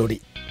நல்ல ஜோடி.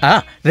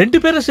 ரெண்டு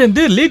பேரும்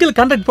சேர்ந்து legal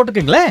contract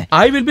போட்டுக்கீங்களே.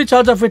 I will be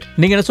charge of it.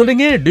 நீங்க என்ன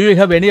சொல்றீங்க? To you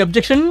have any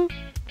objection?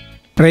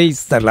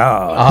 Praise the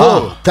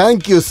Lord.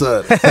 Thank you sir.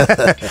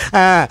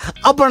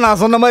 அப்ப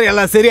நான் சொன்ன மாதிரி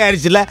எல்லாம்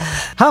சரியாயிருச்சுல.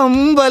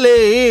 ஹம்பலே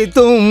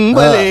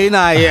தும்பலே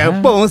நான்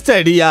எப்பவும்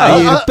ஸ்டடியா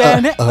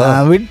இருப்பேன்.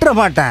 விட்டுற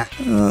மாட்டேன்.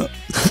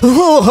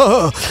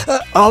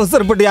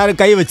 அவசரப்பட்டு யாரும்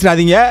கை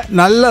வச்சிடாதீங்க.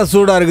 நல்லா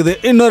சூடா இருக்குது.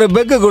 இன்னொரு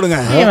பெக்கு கொடுங்க.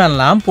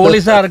 இவன்லாம்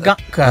போலீஸா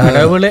இருக்கான்.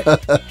 கடவுளே.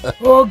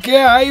 Okay,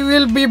 I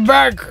will be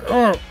back.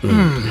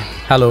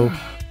 Hello.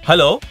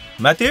 Hello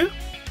Matthew,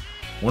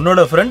 உன்னோட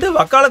ஃப்ரெண்டு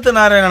வக்காலத்து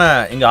நாராயண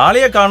இங்க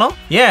ஆளையே காணோம்.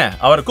 ஏன்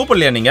அவரை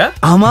கூப்பிடலையா நீங்க?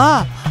 ஆமா,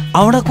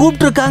 அவனை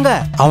கூப்பிட்டு இருக்காங்க.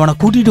 அவனை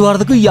கூட்டிட்டு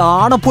வர்றதுக்கு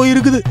யானை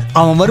போயிருக்குது.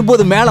 அவன்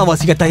வரும்போது மேல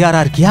வாசிக்க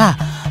தயாரா இருக்கியா?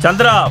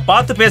 சந்திரா,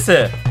 பார்த்து பேசு.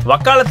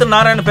 வக்காலத்து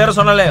நாராயண பேரை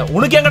சொன்னாலே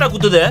உனக்கு எங்கடா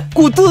குத்துது?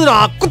 குத்துதுடா,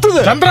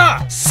 குத்துது. சந்திரா,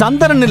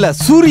 சந்திரன் இல்ல,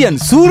 சூரியன்,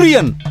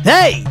 சூரியன்.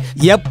 ஏய்,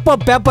 எப்ப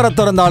பேப்பரை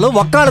திறந்தாலும்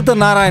வக்காலத்து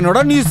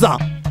நாராயணோட நியூஸ்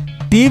தான்.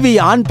 டிவி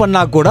ஆன்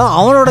பண்ணா கூட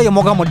அவனுடைய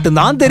முகம்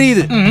மட்டும்தான்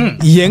தெரியுது.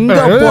 எங்க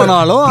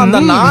போனாலும் அந்த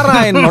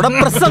நாராயணனோட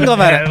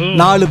பிரசங்கம் வேற.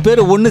 4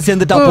 பேர் ஒண்ணு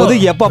சேர்ந்துட்டா போது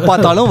எப்ப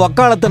பார்த்தாலும்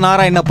வக்காலத்து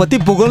நாராயணனை பத்தி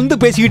புகழ்ந்து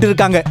பேசிக்கிட்டு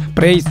இருக்காங்க.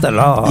 Praise the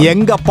Lord.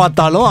 எங்க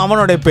பார்த்தாலும்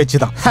அவனுடைய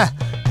பேச்சுதான்.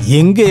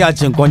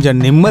 எங்கேயாச்சும் கொஞ்சம்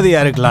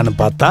நிம்மதியா இருக்கலாம்னு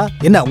பார்த்தா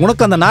என்ன,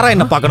 உனக்கு அந்த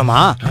நாராயணனை பார்க்கணுமா?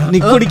 நீ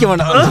குடிக்க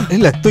வேண்டாம்,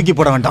 இல்ல தூக்கி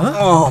போட வேண்டாம்.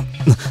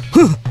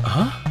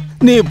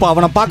 நீ இப்ப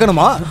அவனை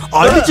பார்க்கணுமா?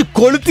 அடிச்சு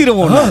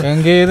கொளுத்திடுவோம்.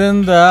 எங்க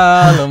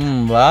இருந்தாலும்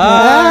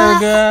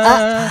வாழ்க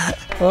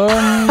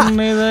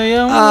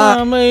இதயம்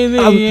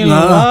அமைதியில்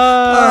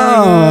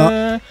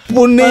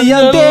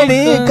புண்ணியம் தேடி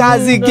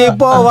காசிக்கு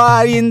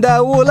போவார் இந்த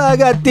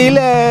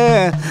உலகத்திலே.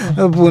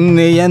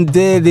 புண்ணியம்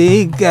தேடி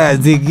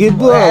காசிக்கு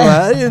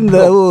போவார் இந்த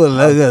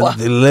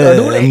உலகத்திலே.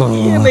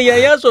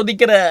 என்னையா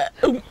சொதிக்கிற?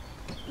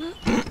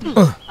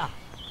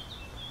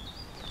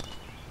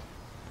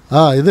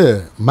 இது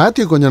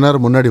மேத்யூ கொஞ்ச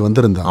நேரம் முன்னாடி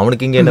வந்திருந்தான்.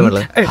 அவனுக்கு இங்க என்ன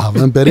வேலை?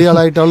 அவன் பெரிய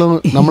ஆளாயிட்டாலும்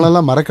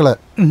நம்மளெல்லாம் மறக்கல.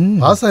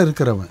 பாசா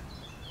இருக்கிறவன்.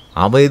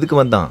 அவன் எதுக்கு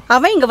வந்தான்?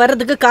 அவன் இங்க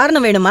வர்றதுக்கு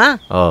காரணம் வேணுமா?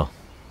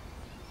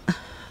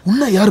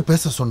 உன்னை யாரு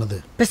பேச சொன்னது?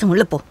 பேச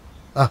உள்ள போ.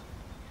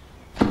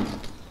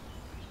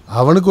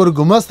 அவனுக்கு ஒரு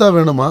குமாஸ்தா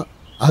வேணுமா?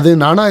 அது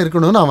நானா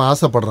இருக்கணும்னு அவன்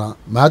ஆசைப்படுறான்.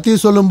 மேத்யூ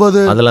சொல்லும்போது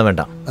அதெல்லாம்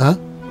வேண்டாம்.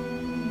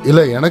 இல்ல,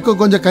 எனக்கு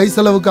கொஞ்சம் கை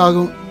செலவுக்கு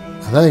ஆகும்.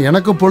 அதான்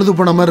எனக்கு பொழுது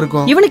போன மாதிரி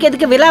இருக்கும். இவனுக்கு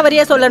எதுக்கு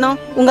விலாவரியா சொல்லணும்?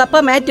 உங்க அப்பா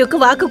மேத்யூக்கு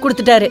வாக்கு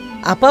கொடுத்துட்டாரு.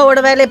 அப்பாவோட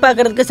வேலையை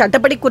பாக்குறதுக்கு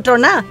சட்டப்படி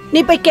குற்றம்னா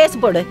நீ போய்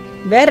கேஸ் போடு.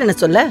 வேற என்ன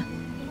சொல்ல?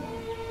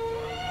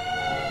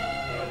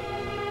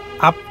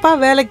 அப்பா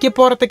வேலைக்கு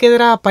போறதுக்கு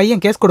எதிராக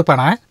பையன் கேஸ்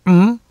கொடுப்பானா?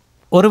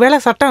 ஒருவேளை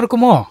சட்டம்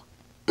இருக்குமோ?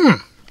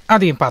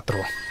 அதையும்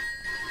பார்த்துருவோம்.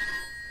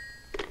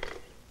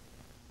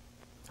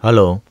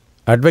 Hello,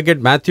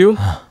 advocate Matthew.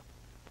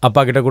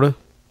 அப்பா கிட்ட கொடு.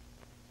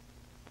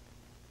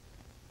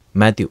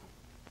 Matthew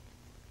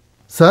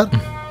sir.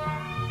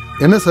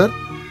 என்ன சார்?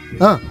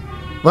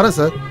 வரேன்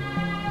சார்.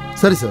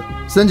 சரி சார்,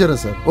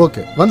 செஞ்சிடறேன் சார்.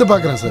 ஓகே, வந்து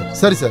பார்க்குறேன் சார்.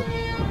 சரி சார்,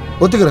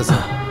 ஒத்துக்கிறேன்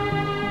sir.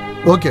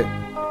 Okay.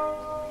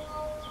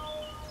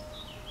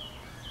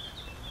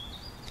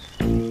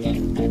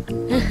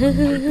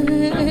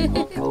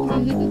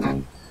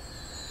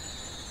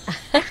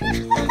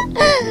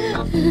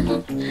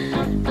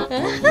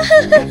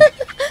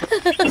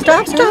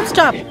 Stop, stop,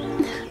 stop.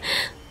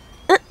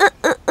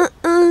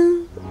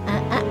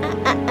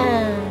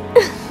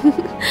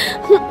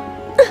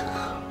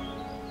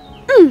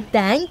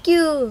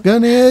 Thank you.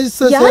 Ganesha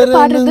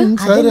சரணம்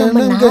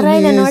சரணம்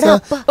கணேசா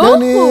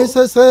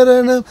கணேச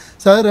சரணம்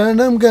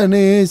சரணம்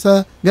கணேசா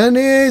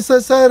கணேச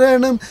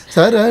சரணம்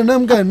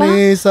சரணம்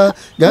கணேசா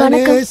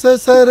கணேச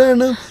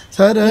சரணம்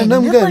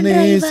சரணம்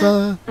கணேசா.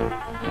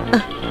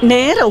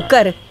 நேர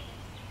உட்காரு.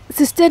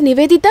 Sister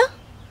Nivedita,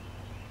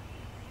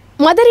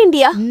 mother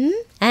India.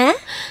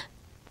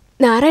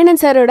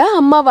 Narayanan சாரோட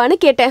அம்மாவான்னு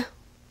கேட்டேன்.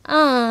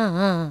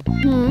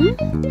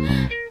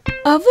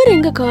 அவர்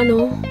எங்க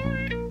காணோம்?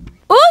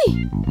 ஓய்,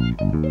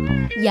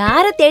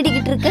 யார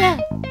தேடிக்கிட்டு இருக்க?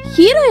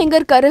 ஹீரோ எங்க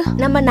இருக்காரு?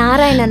 நம்ம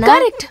நாராயணனா?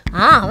 கரெக்ட்.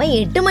 அவன்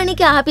 8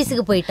 மணிக்கு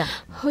ஆபீஸுக்கு போயிட்டான்.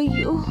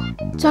 ஐயோ,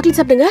 சாக்லேட்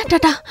சாப்பிடுங்க.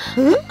 டாடா.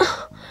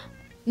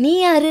 நீ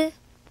யாரு?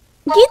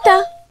 கீதா.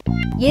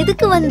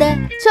 எதுக்கு வந்த?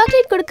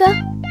 சாக்லேட் கொடுக்க.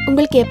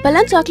 உங்களுக்கு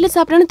எப்பெல்லாம் சாக்லேட்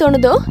சாப்பிடணும்னு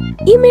தோணுதோ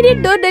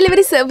immediate door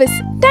delivery service.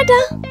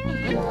 Tata.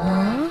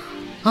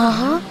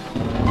 ஆஹா,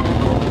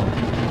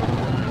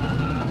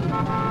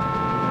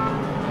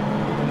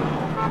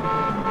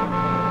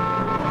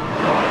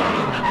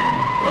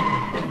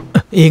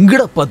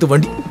 எங்கடா பார்த்து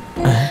வண்டி?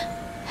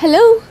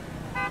 Hello,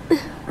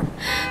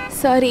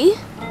 sorry.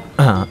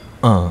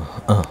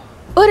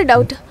 ஒரு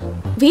டவுட்.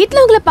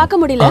 வீட்ல உங்களை பார்க்க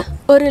முடியல.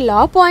 ஒரு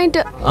லவ்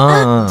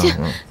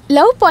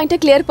பாயிண்ட்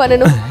கிளியர்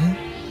பண்ணணும்.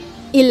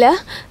 இல்ல,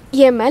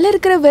 என் மேல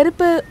இருக்கிற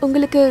வெறுப்பு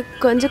உங்களுக்கு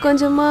கொஞ்சம்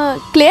கொஞ்சமா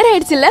கிளியர்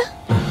ஆயிடுச்சுல்ல?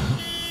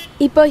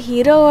 இப்போ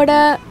ஹீரோவோட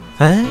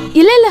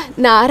இல்ல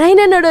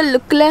நாராயணனோட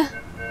லுக்ல,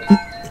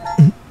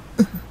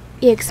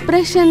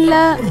 எக்ஸ்பிரஷன்ல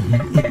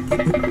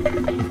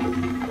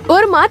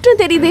ஒரு மாற்றம்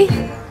தெரியுதே.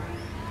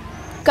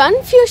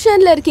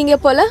 கன்ஃபியூஷன்ல இருக்கீங்க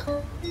போல.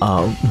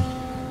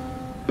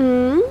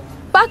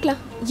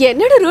 பார்க்கலாம்.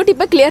 என்னோட ரூட்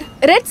இப்ப கிளியர்.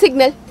 ரெட்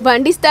சிக்னல்,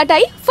 வண்டி ஸ்டார்ட்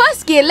ஆகி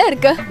ஃபர்ஸ்ட் கியர்ல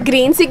இருக்கு.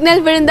 கிரீன்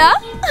சிக்னல் விழுந்தா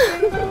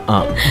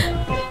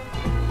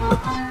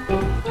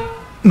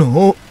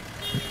நோ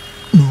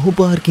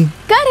பார்க்கிங்.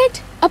 கரெக்ட்.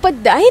 அப்ப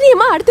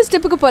தைரியமா அடுத்த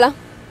ஸ்டெப்புக்கு போலாம்.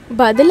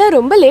 பதிலா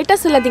ரொம்ப லேட்டா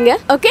சொல்லாதீங்க,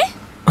 okay?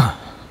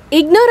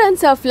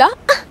 Ignorance of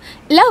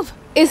love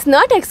is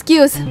not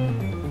excuse.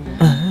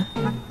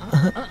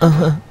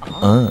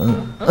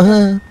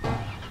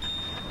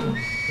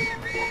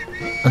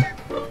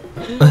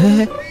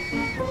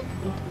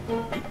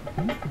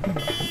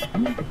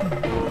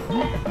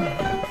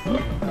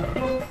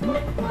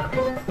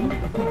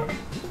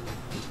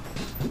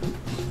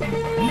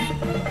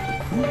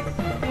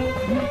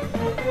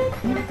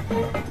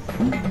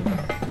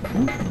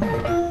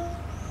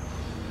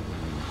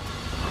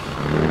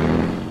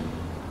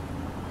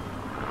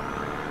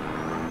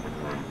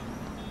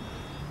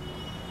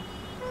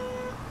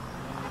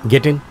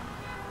 Get in.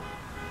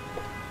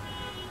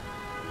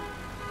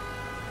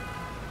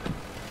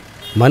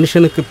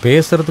 மனுஷனுக்கு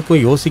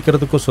பேசுறதுக்கும்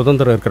யோசிக்கிறதுக்கும்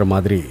சுதந்திரம் இருக்கிற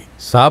மாதிரி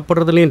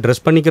சாப்பிட்றதுலையும்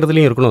ட்ரெஸ்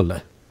பண்ணிக்கிறதுலையும் இருக்கணும்ல.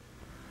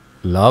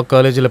 லா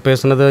காலேஜில்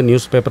பேசுனதை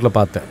நியூஸ் பேப்பரில்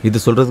பார்த்தேன்.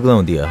 இது சொல்கிறதுக்கு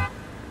தான் வந்தியா?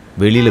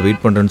 வெளியில்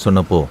வெயிட் பண்ணுறேன்னு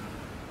சொன்னப்போ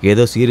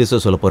ஏதோ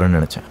சீரியஸாக சொல்ல போகிறேன்னு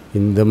நினச்சேன்.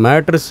 இந்த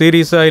மேட்ரு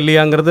சீரியஸாக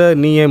இல்லையாங்கிறத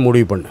நீயே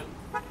முடிவு பண்ணு.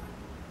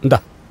 இந்தா.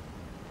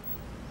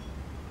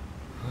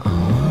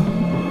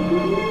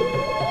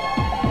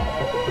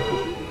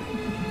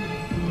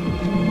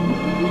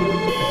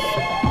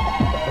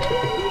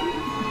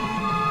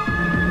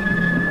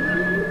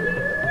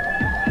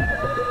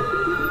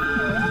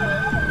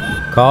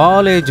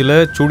 காலேஜில்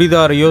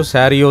சுடிதாரையோ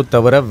சாரியோ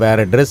தவிர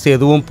வேறு ட்ரெஸ்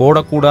எதுவும்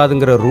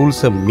போடக்கூடாதுங்கிற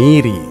ரூல்ஸை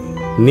மீறி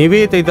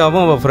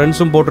நிவேதிதாவும் அவள்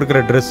ஃப்ரெண்ட்ஸும் போட்டிருக்கிற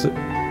ட்ரெஸ்ஸு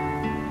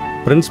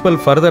பிரின்சிபல்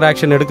ஃபர்தர்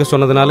ஆக்ஷன் எடுக்க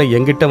சொன்னதுனால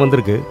எங்கிட்ட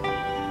வந்திருக்கு.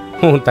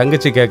 உன்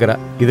தங்கச்சி கேட்குறா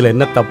இதில்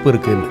என்ன தப்பு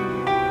இருக்குன்னு.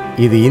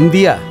 இது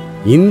இந்தியா.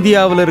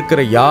 இந்தியாவில்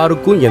இருக்கிற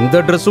யாருக்கும்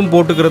எந்த ட்ரெஸ்ஸும்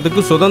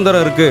போட்டுக்கிறதுக்கு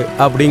சுதந்திரம் இருக்கு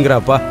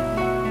அப்படிங்கிறாப்பா.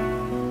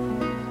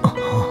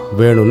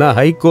 வேணும்னா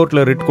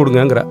ஹைகோர்ட்டில் ரிட்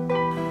கொடுங்கங்கிறா.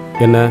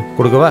 என்ன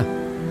கொடுக்கவா?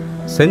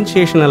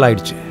 சென்சேஷனல்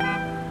ஆயிடுச்சு.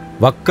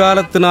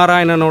 வக்காலத்து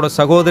நாராயணனோட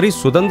சகோதரி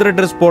சுதந்திர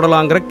ட்ரெஸ்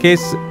போடலாங்கிற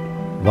கேஸ்.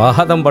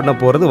 வாதம் பண்ண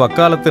போறது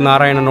வக்காலத்து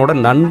நாராயணனோட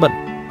நண்பன்.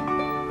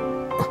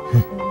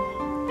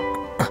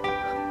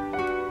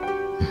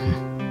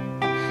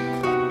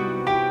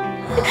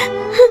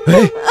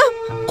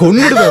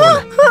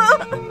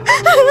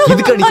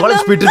 இதுக்கு நீ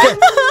காலேஜ் போயிட்டு இருக்க?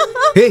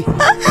 ஏய்,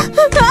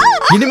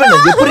 இனிமே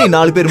நான் எப்படி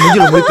 4 பேர்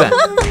மூஞ்சில முடிப்பேன்?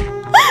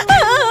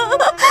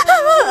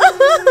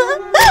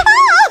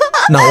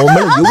 நான் உன்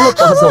மேல எவ்வளவு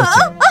பாசம்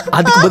வச்சேன்,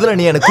 அதுக்கு பதிலா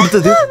நீ எனக்கு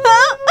கொடுத்தது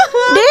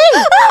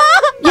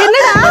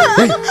என்னடா?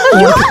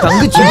 உனக்கு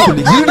தங்கச்சி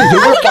சொல்லி நீ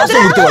எவ்வளவு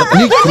பாசம் கொடுத்து வளர்த்த.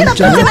 நீ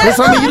கொஞ்சம்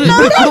பேசாம இரு.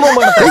 இப்படி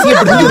குடும்பமான தங்கச்சி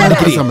எப்படி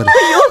நினைக்கிறீங்க?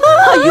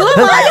 ஐயோ,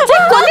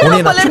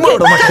 உன்னை நான் சும்மா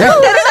விட மாட்டேன்.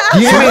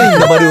 இனிமே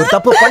இந்த மாதிரி ஒரு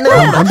தப்பு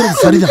பண்ணது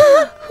சரிதான்.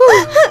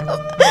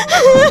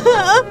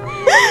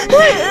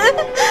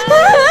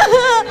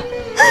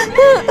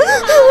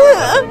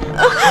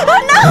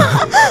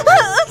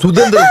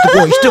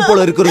 சுதந்திரத்துக்கும் இஷ்டம்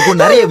போல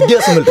இருக்கிறதுக்கும் நிறைய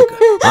வித்தியாசங்கள்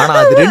இருக்கு. ஆனா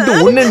அது ரெண்டும்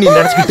ஒண்ணு நீ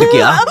நினைச்சுக்கிட்டு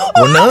இருக்கியா?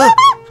 ஒண்ணு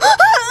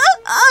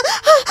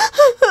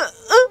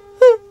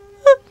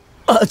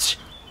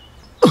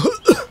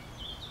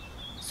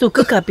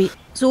சுக்கு காப்பி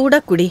சூடா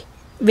குடி.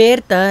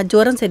 வேர்த்தா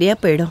ஜுரம் சரியா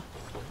போயிடும்.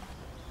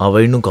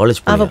 அவ இன்னும் காலேஜ்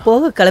அவ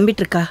போக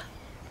கிளம்பிட்டு இருக்கா.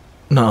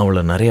 நான்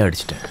அவளை நிறைய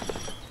அடிச்சிட்டேன்.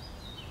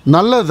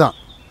 நல்லதுதான்,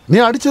 நீ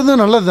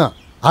அடிச்சதும் நல்லதுதான்.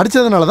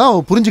 அடிச்சதுனால தான்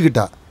அவ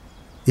புரிஞ்சுக்கிட்டா.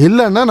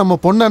 இல்லைன்னா நம்ம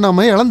பொண்ணை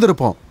நாம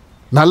இழந்திருப்போம்.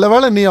 நல்ல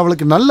வேளை நீ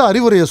அவளுக்கு நல்ல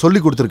அறிவுரையை சொல்லி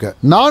கொடுத்துருக்க.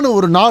 நானும்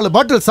ஒரு 4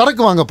 பாட்டில்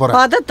சரக்கு வாங்க போறேன்.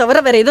 அதை தவிர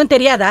வேற எதுவும்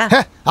தெரியாதா?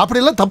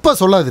 அப்படியெல்லாம் தப்பா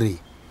சொல்லாதிரி.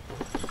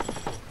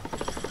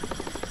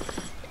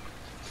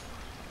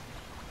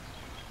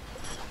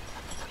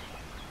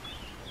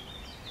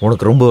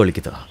 உனக்கு ரொம்ப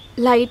வலிக்குதா?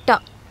 லைட்டா.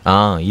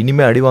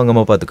 இனிமே அடி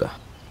வாங்காம பாத்துக்க.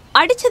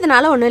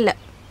 அடிச்சதுனால ஒண்ணும் இல்ல.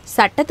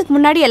 சட்டத்துக்கு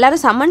முன்னாடி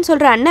எல்லாரும் சம்மன்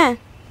சொல்ற அண்ணன்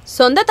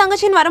சொந்த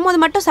தங்கச்சின்னு வரும்போது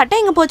மட்டும்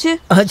சட்டம் எங்க போச்சு?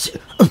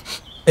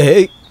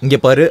 ஏய் இங்க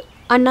பாரு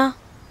அண்ணா,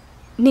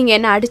 நீங்க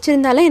என்ன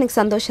அடிச்சிருந்தாலும் எனக்கு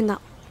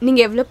சந்தோஷம்தான். நீங்க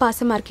எவ்வளவு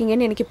பாசமா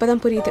இருக்கீங்கன்னு எனக்கு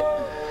இப்பதான் புரியுது.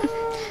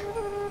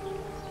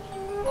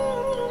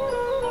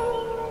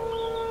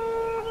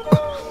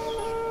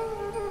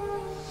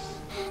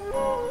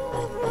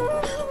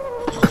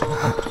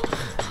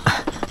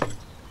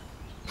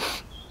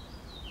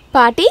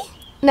 பாட்டி,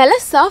 நல்ல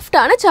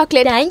சாஃப்டான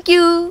சாக்லேட். Thank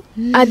you.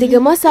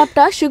 அதிகமா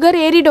சாப்பிட்டா சுகர்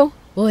ஏறிடும்.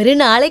 ஒரு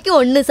நாளைக்கு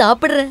 1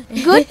 சாப்பிடுறேன்.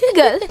 Good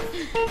girl.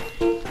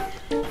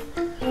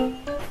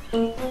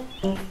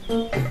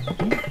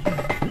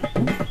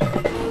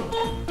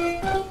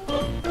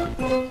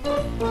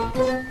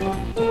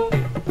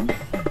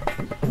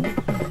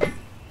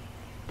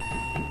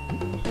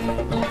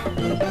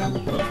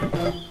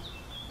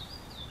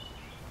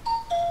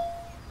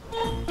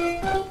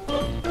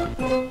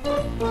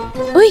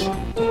 உய்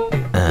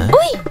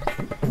உய்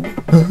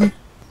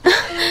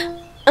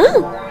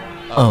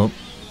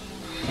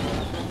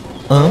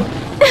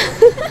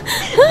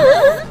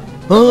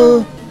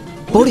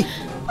போடி.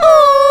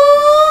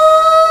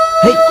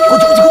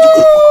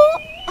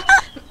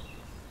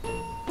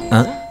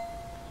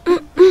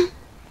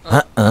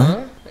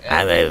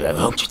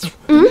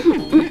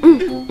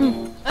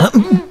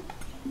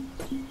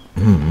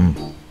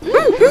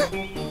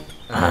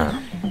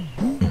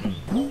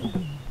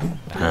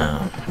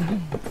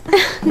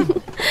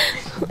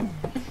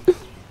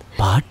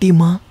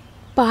 பாட்டிமா,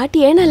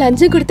 பாட்டியே நான்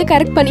லஞ்சம் கொடுத்து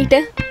கரெக்ட்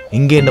பண்ணிட்டேன்.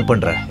 இங்க என்ன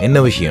பண்ற? என்ன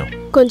விஷயம்?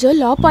 கொஞ்சம்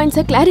லா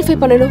பாயிண்ட்ஸை கிளாரிஃபை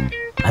பண்ணணும்.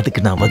 அதுக்கு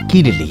நான்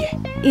வக்கீல் இல்லையே.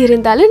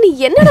 இருந்தாலும் நீ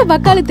என்னடா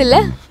வக்காலத்து இல்ல?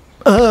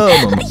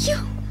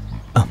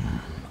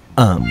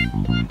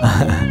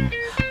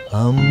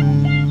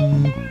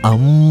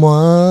 அம்மா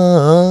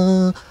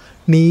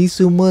நீ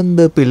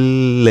சுமந்த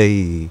பிள்ளை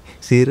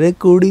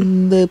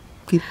சிறகுடிந்த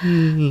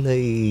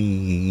பிள்ளை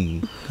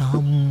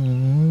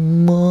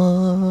அம்மா.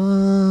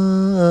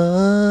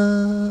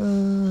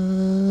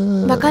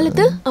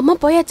 வக்காலத்து அம்மா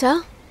போயாச்சா?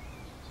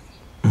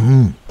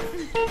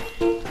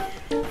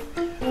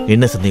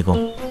 என்ன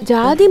சந்தேகம்?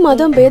 ஜாதி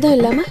மதம் பேதம்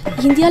இல்லாம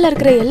இந்தியால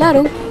இருக்கிற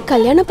எல்லாரும்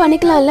கல்யாணம்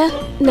பண்ணிக்கலாம்ல.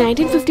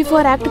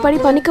 1954 ஆக்ட் படி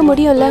பண்ணிக்க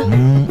முடியும்ல.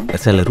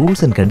 சில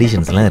ரூல்ஸ் அண்ட்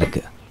கண்டிஷன்ஸ் எல்லாம்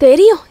இருக்கு.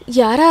 தெரியும்.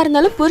 யாரா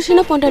இருந்தாலும்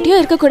புருஷன பொண்டாட்டியும்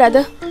இருக்க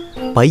கூடாது.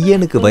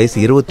 பையனுக்கு வயசு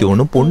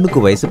 21, பொண்ணுக்கு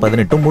வயசு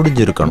 18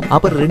 முடிஞ்சிருக்கணும்.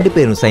 அப்புறம் 2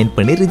 பேரும் சைன்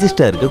பண்ணி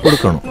ரிஜிஸ்டருக்கு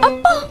கொடுக்கணும்.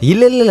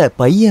 இல்ல இல்ல இல்ல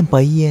பையன்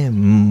பையன்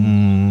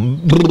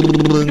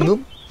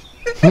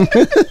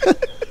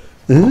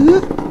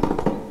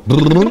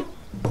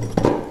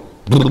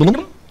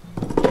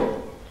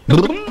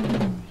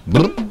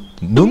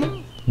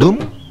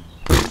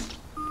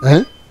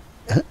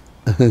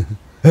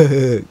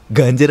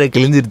கஞ்சரா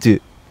கிழிஞ்சிருச்சு.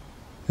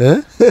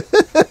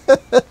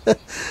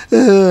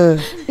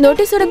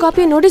 நோட்டீஸோட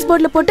காப்பியை நோட்டீஸ்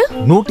போர்டுல போட்டு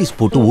நோட்டீஸ்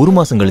போட்டு 1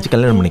 மாசம் கழிச்சு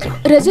கல்யாணம்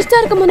பண்ணிக்கலாம்.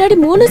 ரெஜிஸ்டருக்கு முன்னாடி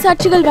 3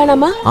 சாட்சிகள்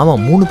வேணாமா? ஆமா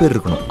 3 பேர்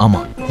இருக்கணும்.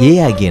 ஆமா ஏ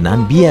ஆகிய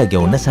நான் பி ஆகிய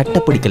உன்னை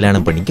சட்டப்படி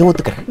கல்யாணம் பண்ணிக்க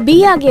ஒத்துக்கிறேன். பி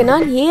ஆகிய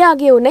நான் ஏ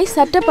ஆகிய உன்னை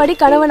சட்டப்படி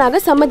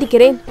கணவனாக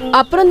சம்மதிக்கிறேன்.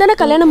 அப்புறம் தானே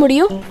கல்யாணம்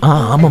முடியும்.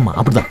 ஆமாமா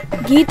அப்படிதான்.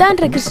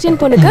 கீதான்ற கிறிஸ்டியன்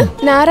பொண்ணுக்கு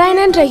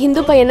நாராயணன்ற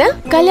ஹிந்து பையனை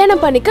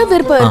கல்யாணம் பண்ணிக்க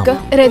விருப்பம் இருக்கு.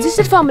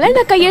 ரெஜிஸ்டர் ஃபார்ம்ல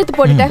நான் கையெழுத்து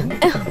போட்டுட்டேன்.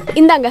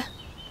 இந்தாங்க.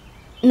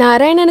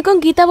 நாராயணனுக்கும்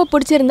கீதாவை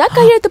பிடிச்சிருந்தா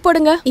கையெழுத்து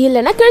போடுங்க,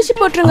 இல்லைன்னா கிழிச்சு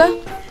போட்டுருங்க.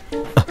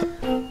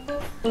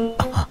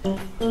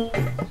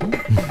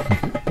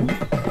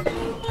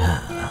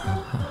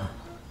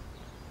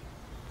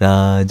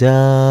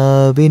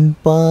 ராஜாவின்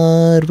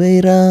பார்வை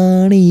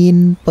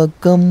ராணியின்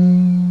பக்கம்,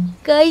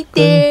 கை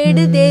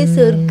தேடுதே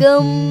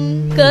சொர்க்கம்,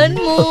 கண்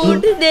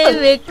மூடுதே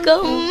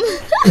வெக்கம்.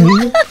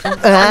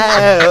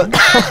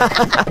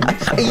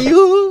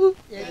 ஐயோ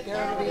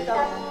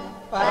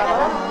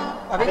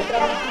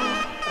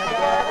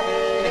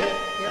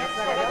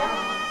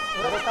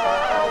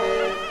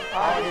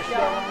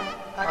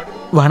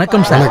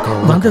வணக்கம் சார்.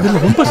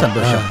 வந்ததுல ரொம்ப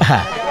சந்தோஷம்.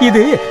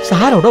 இது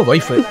சாரோட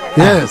வைஃப்,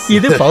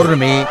 இது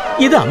பௌர்ணமி,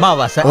 இது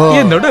அமாவாசை.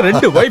 என்னோட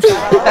 2 வைஃப்.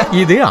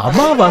 இது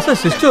அமாவாசை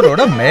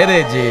சிஸ்டரோட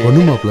மேரேஜ்.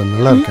 பொண்ணு மாப்பிள்ள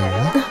நல்லா இருக்காங்க.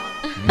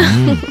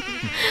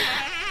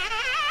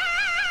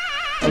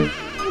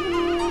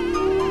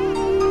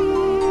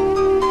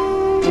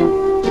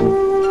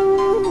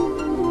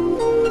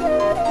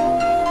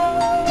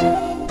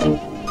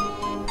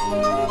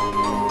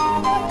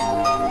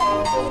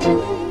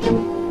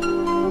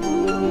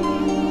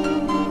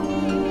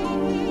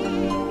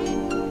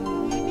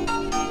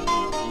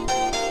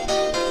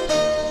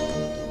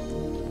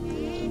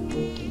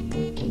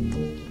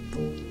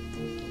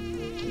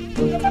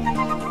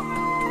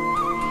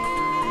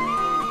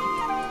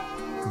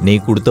 நீ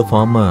கொடுத்த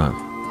ஃபார்மை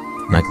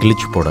நான்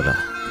கிழிச்சு போடல.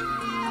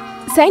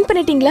 சைன்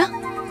பண்ணிட்டீங்களா?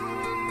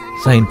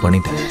 சைன்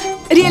பண்ணிட்டேன்.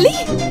 ரியலி?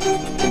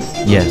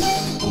 எஸ்.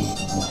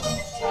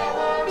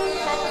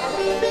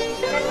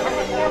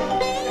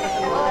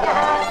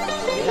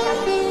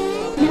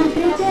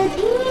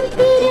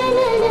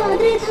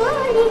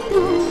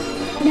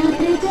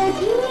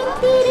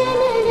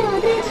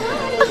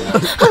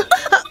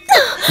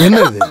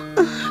 என்னது?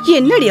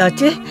 என்னடி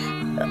ஆச்சு?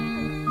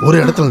 ஒரு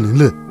இடத்துல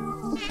நில்லு.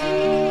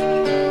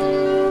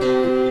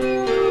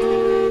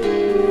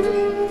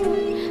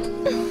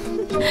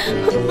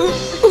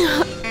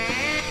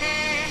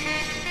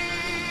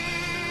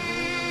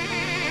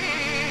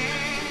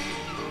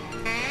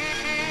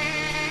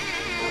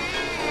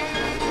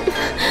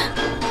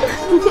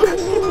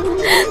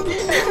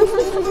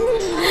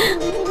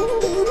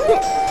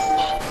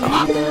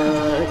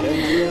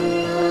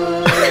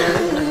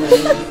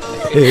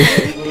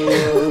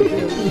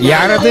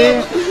 யாரது?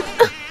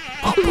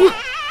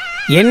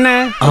 என்ன?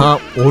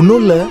 ஒண்ணும்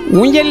இல்ல.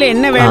 ஊஞ்சல்ல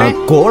என்ன வேலை?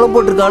 கோலம்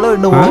போட்டிருக்காளோ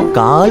என்னவோ,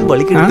 கால்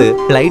வலிக்கிறது.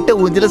 லைட்டா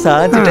ஊஞ்சல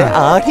சாஞ்சிட்டு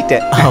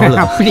ஆடிட்டேன்.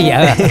 அப்படியா?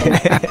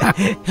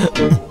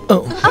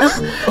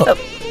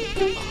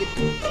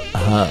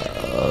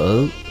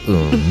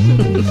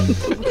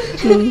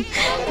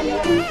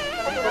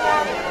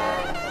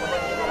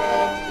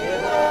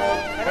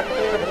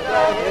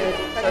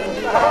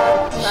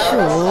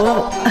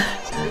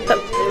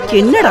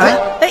 என்னடா?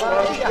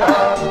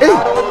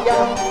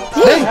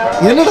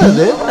 என்னடா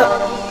அது?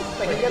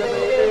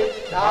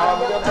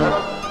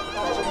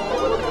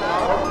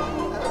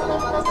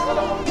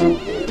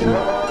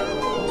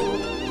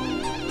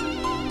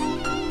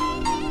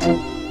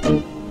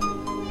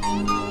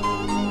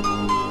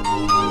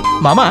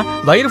 மாமா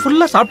வயிறு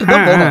ஃபுல்லா சாப்பிட்டு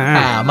தான் போகணும்.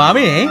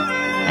 மாமி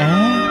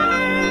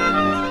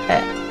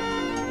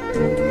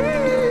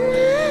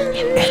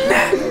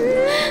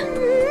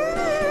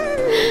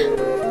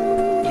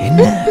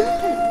என்ன?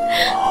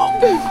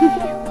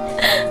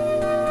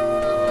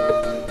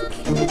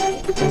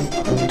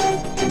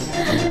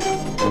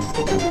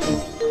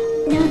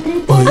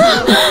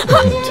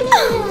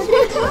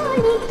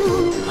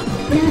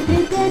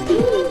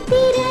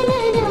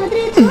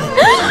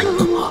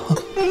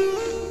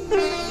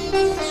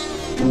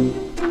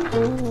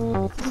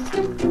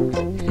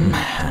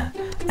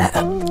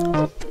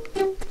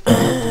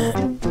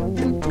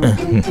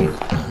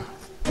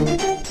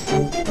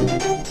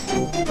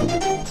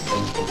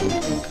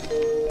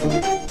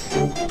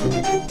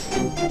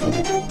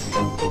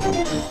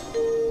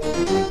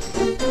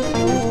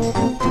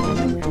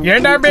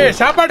 ஏண்டா பே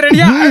சாப்பாடு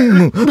ரெடியா?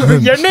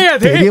 என்னையா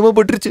அது? தெரியாம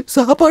பட்டுருச்சு.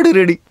 சாப்பாடு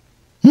ரெடி.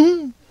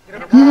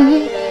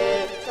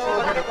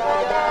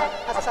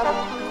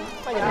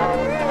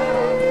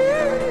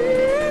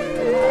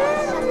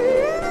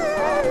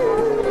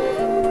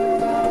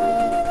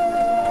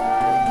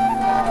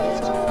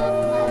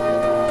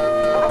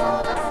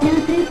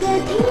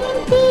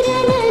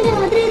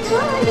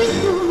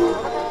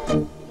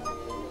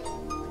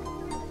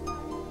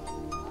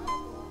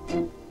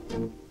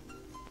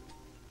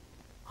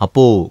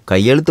 அப்போ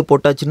கையெழுத்து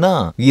போட்டாச்சுன்னா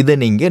இதை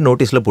நீங்க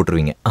நோட்டீஸ்ல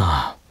போட்டுருவீங்க.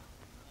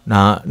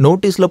 நான்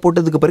நோட்டீஸ்ல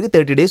போட்டதுக்கு பிறகு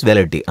 30 days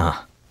வேலிடிட்டி.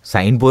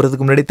 சைன்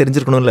போறதுக்கு முன்னாடி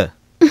தெரிஞ்சிருக்கணும்ல.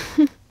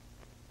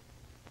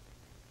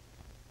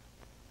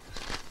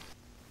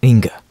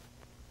 நீங்க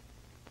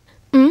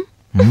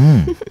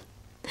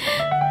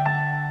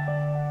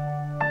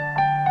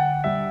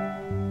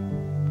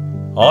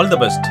All the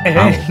best.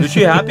 Wish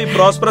you happy,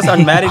 prosperous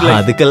and married life.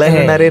 அதுக்கெல்லாம்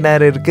நிறைய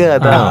நேரம் இருக்கு.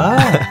 அதான்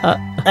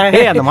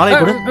ஏய் அந்த மாலை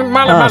கொடு.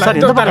 சார்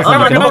இந்த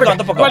பக்கம்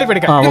அந்த பக்கம் வாலி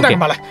படிக்க. இந்த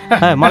மாலை.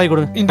 மாலை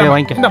கொடு. இந்த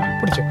வாங்கிக்க. இந்த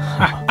புடிச்சு.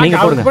 நீங்க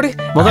போடுங்க.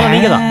 முதல்ல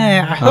நீங்க தான்.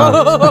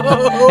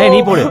 ஏய் நீ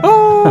போடு.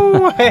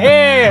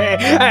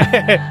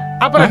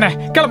 அப்புறம் என்ன?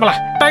 கிளம்பலாம்.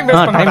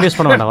 டைம் வேஸ்ட்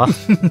பண்ண வேண்டாம். வா.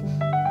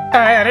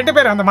 ரெண்டு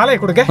பேரும் அந்த மாலையை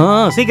கொடுங்க.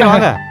 சீக்கிரம்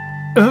வாங்க.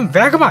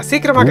 வேகமா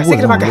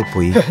சீக்கிரமாக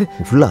போய்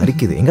ஃபுல்லா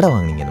அரிக்குது. எங்கடா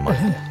வாங்குனீங்க இந்த மாலை?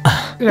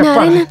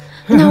 நாராயணன்,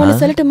 நான் ஒன்னு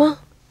சொல்லட்டுமா?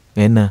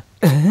 என்ன?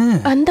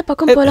 அந்த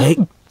பக்கம்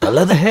போலாம்.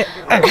 நல்லது.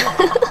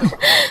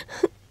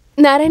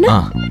 நாராயணா,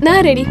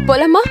 நான் ரெடி.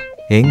 போலாமா?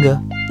 எங்க?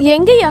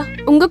 எங்கயா?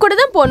 உங்க கூட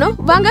தான் போணும்.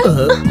 வாங்க.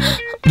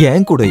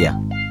 ஏன் கூடயா?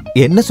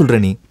 என்ன சொல்ற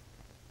நீ?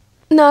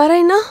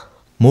 நாராயணா,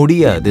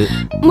 முடியாது.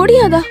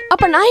 முடியாதா?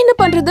 அப்ப நான் என்ன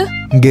பண்றது?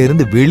 இங்க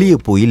இருந்து வெளியே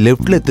போய்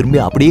லெஃப்ட்ல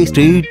திரும்பி அப்படியே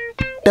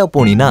ஸ்ட்ரெயிட்டா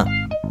போனீனா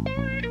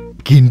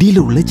கிண்டியில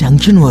உள்ள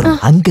ஜங்ஷன் வரும்.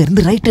 அங்க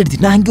இருந்து ரைட்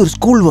அடிச்சுனா அங்க ஒரு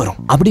ஸ்கூல் வரும்.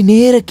 அப்படி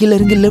நேரா கீழ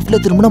இறங்கி லெஃப்ட்ல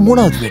திரும்பினா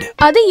 3வது வீடு.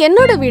 அது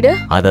என்னோட வீடு.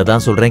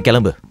 அததான் சொல்றேன்,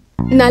 கிளம்பு.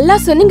 நல்லா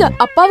சொன்னீங்க.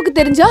 அப்பாவுக்கு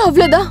தெரிஞ்சா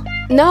அவ்வளவுதான்.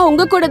 நான்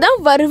உங்க கூட தான்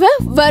வருவேன்.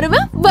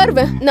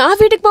 நான்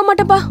வீட்டுக்கு போக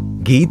மாட்டேப்பா.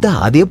 கீதா,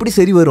 அது எப்படி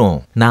சரி வரும்?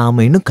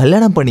 நாம இன்னும்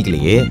கல்யாணம்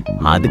பண்ணிக்கலையே.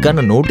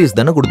 அதுக்கான நோட்டீஸ்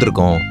தானே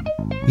கொடுத்துருக்கோம்.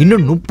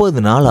 இன்னும்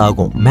 30 நாள்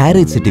ஆகும்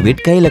மேரேஜ்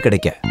சர்டிபிகேட் கையில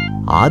கிடைக்க.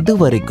 அது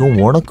வரைக்கும்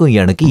உனக்கும்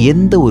எனக்கு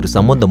எந்த ஒரு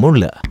சம்பந்தமும்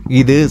இல்ல.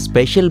 இது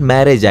ஸ்பெஷல்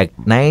மேரேஜ் ஆக்ட்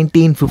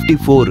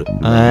 1954.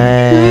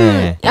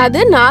 அது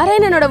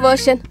நாராயணனோட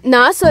வெர்ஷன்.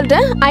 நான்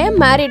சொல்றேன், ஐ அம்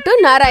மேரிட் டு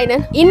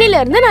நாராயணன். இன்னில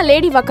இருந்து நான்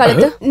லேடி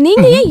வக்காலத்து.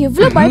 நீங்க ஏன்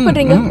இவ்ளோ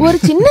பயப்படுறீங்க? ஒரு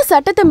சின்ன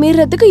சட்டத்தை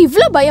மீறதுக்கு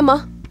இவ்ளோ பயமா?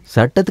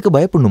 சட்டத்துக்கு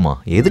பயப்படணுமா?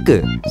 எதுக்கு?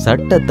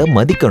 சட்டத்தை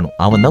மதிக்கணும்.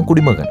 அவன் தான்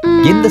குடிமகன்.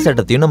 எந்த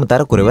சட்டத்தையும் நம்ம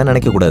தரக்குறைவா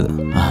நினைக்க கூடாது.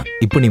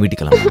 இப்ப நீ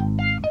வீட்டுக்கலாம்.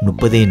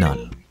 30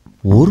 நாள்,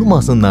 1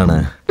 மாசம் தானே.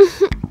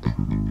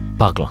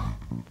 பார்க்கலாம்.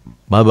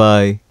 பாய்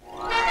பாய்.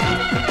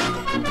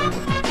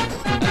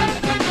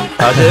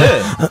 அது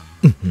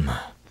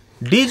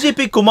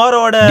டிஜிபி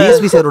குமாரோட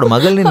டிஎஸ்பி சாரோட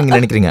மகள்னு நீங்க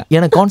நினைக்கிறீங்க.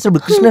 எனக்கு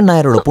கான்ஸ்டபிள் கிருஷ்ணன்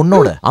நாயரோட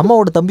பொண்ணோட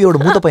அம்மாவோட தம்பியோட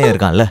மூத்த பையன்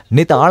இருக்கான்ல,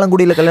 நேத்து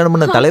ஆலங்குடியில கல்யாணம்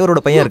பண்ண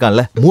தலைவரோட பையன்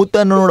இருக்கான்ல,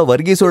 மூத்த அண்ணனோட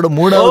வர்கீஸோட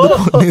 3வது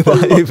பொண்ணு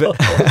தான்.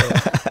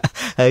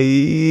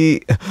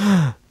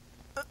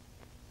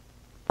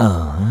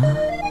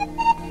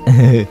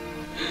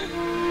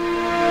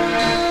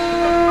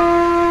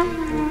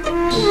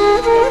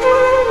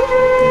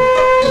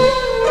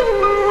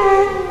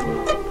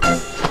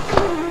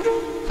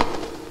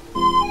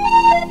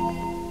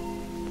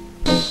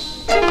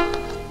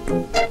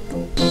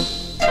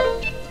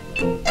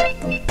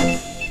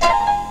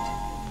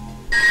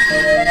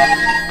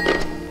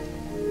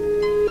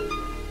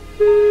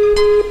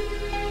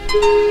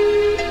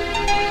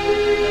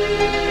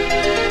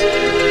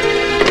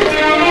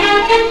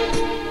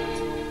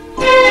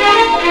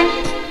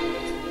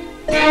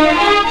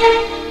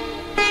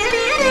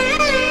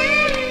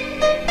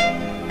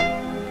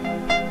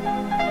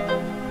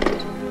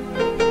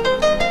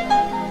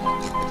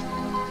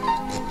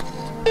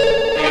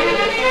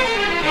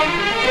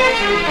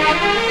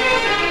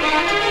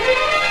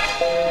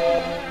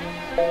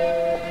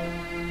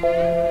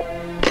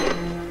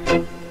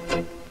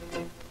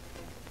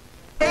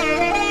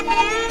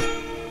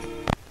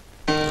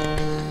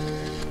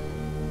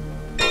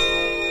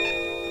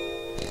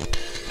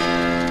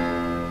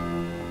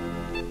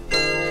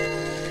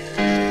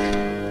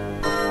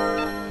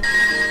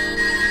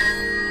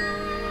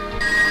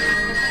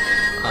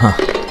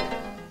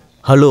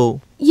 ஹலோ,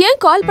 ஏன்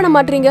கால் பண்ண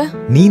மாட்டீங்க?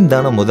 நீ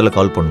தானே முதல்ல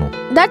கால் பண்ணணும்.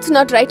 That's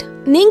not right.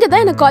 நீங்க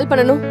தான் எனக்கு கால்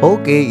பண்ணணும்.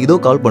 ஓகே, இதோ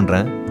கால்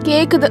பண்றேன்.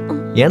 கேக்குது.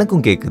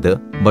 எனக்கும் கேக்குது,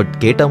 பட்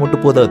கேட்டா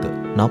மட்டும் போதாது,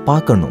 நான்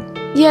பார்க்கணும்.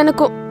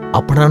 எனக்கும்.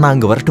 அப்பனா நான்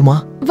அங்க வரட்டுமா?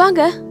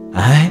 வாங்க.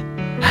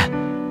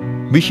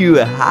 Wish you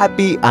a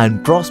happy and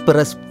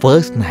prosperous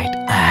first night.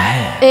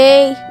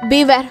 ஏய்,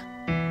 beware.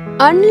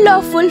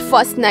 Unlawful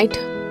first night.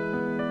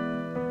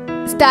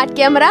 Start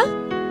camera.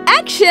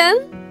 Action.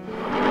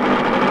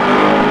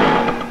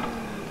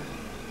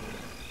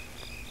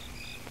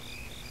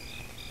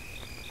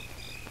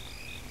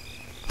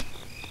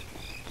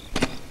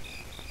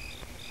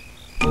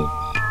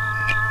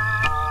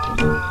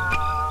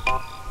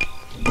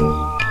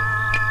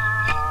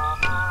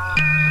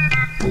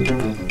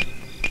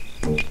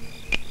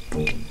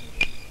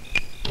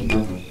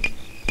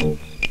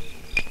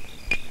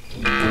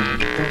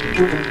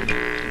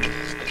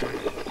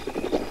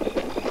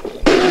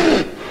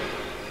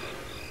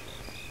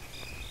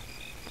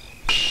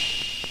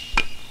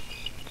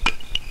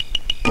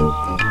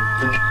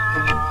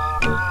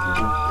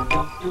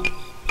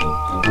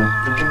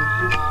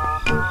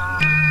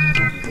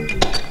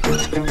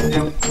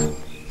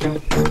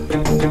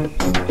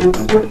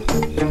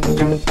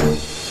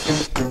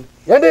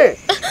 ஏண்டி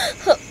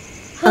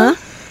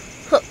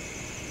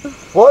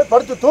போய்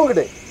படுத்து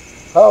தூங்குடு.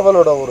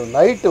 அவளோட ஒரு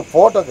நைட்டு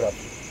போட்டோகிராஃப்.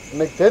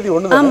 இன்னைக்கு தேதி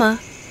 1,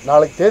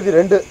 நாளைக்கு தேதி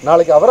 2.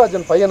 நாளைக்கு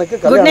அவராஜன் பையனுக்கு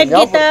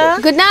கல்யாணம்.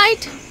 Good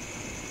night.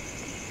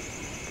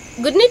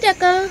 குட் நைட்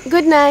அக்கா.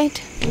 Good night.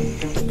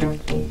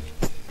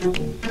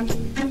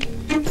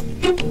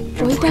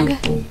 போயிட்டாங்க.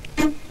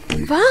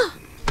 வா.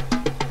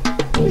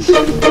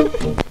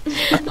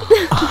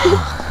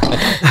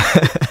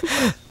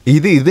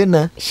 இது என்ன?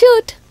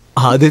 ஷூட்.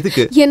 அது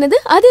எதுக்கு? என்னது?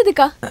 அது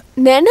எதுக்கா?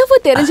 நினைவு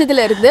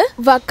தெரிஞ்சதுல இருந்து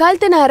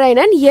வக்காலத்து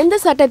நாராயணன் எந்த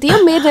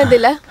சட்டத்தையும்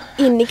மீறினதில்ல.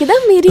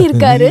 இன்னைக்குதான் மீறி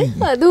இருக்காரு.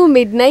 அதுவும்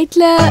மிட்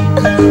நைட்ல.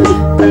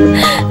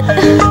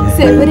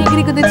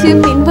 செவரிகிரி குதிச்சு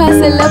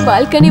பின்வாசல்ல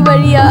பால்கனி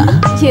வழியா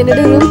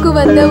என்னோட ரூம்க்கு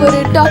வந்த ஒரு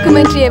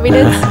டாக்குமெண்ட்ரி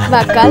எவிடன்ஸ்.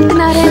 வக்காலத்து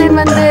நாராயணன்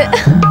வந்து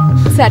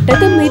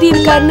சட்டத்தை மீறி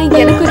இருக்காருன்னு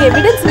எனக்கு ஒரு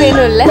எவிடன்ஸ்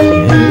வேணும்ல.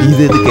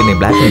 இது எதுக்கு? என்ன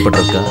பிளாக்மெயில்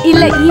பண்றதுக்கா?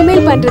 இல்ல,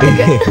 இமெயில்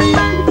பண்றதுக்கு.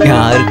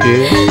 யாருக்கு?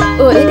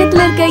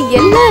 உலகத்துல இருக்க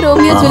எல்லா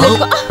ரோமியோ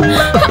ஜூலியட்க்கும்.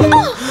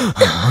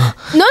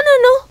 நோ நோ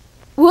நோ,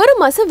 1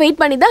 மாசம் வெயிட்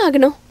பண்ணி தான்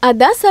ஆகணும்.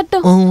 அதான்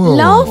சட்டம்.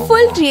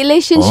 Lawful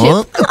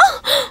relationship.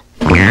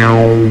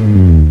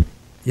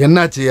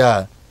 என்னாச்சியா?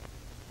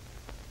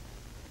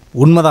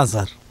 உண்மைதான்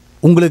சார்.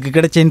 உங்களுக்கு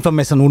கிடைச்ச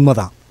இன்ஃபர்மேஷன்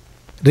உண்மைதான்.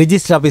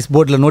 ரெஜிஸ்டர் ஆஃபீஸ்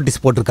போர்டில்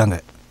நோட்டீஸ் போட்டிருக்காங்க.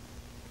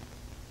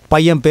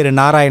 பையன் பேரு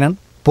நாராயணன்,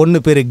 பொண்ணு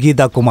பேரு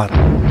கீதா குமார்.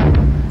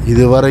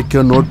 இது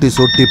வரைக்கும் நோட்டீஸ்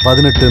ஒட்டி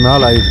 18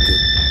 நாள் ஆயிருக்கு.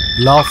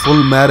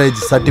 லாஃபுல்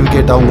மேரேஜ்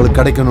சர்டிஃபிகேட் அவங்களுக்கு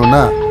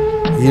கிடைக்கணும்னா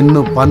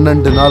இன்னும்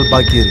 12 நாள்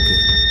பாக்கி இருக்கு.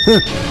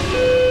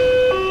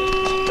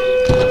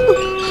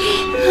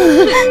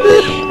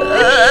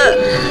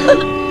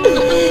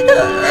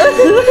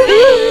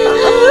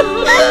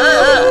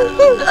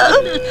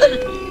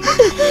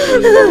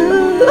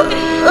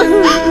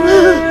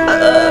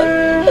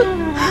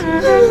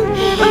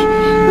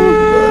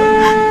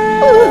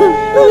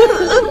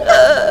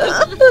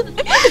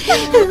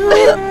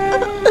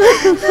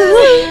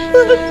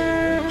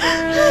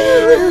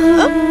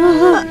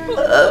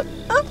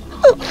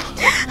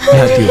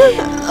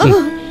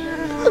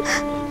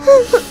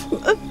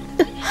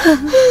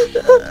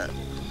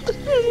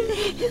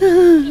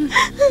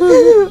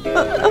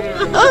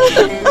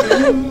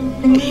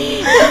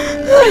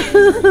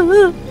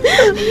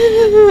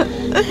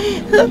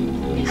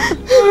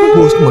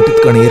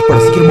 போஸ்ட்மார்ட்டத்துக்கான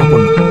ஏற்பாடு சீக்கிரமா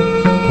பண்ணும்.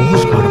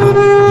 போஸ்ட்மார்ட்டமா?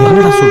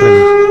 என்னடா சொல்றேன்?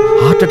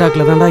 ஹார்ட்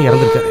அட்டாக்ல தான்டா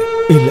இறந்துருக்காரு.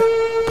 இல்ல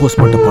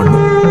போஸ்ட்மார்ட்டம்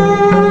பண்ணணும்.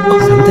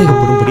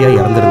 சந்தேகப்படும்படியா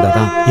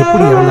இறந்திருந்தாதான்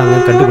எப்படி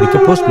இறந்தாங்கன்னு கண்டுபிடிக்க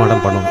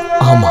போஸ்ட்மார்ட்டம் பண்ணணும்.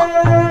 ஆமா,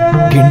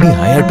 கிண்டி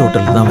ஹயாட்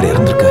ஹோட்டல்ல தான் அவர்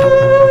இறந்திருக்காரு.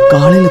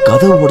 காலையில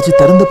கதவு உடைச்சு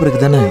திறந்த பிறகு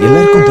தானே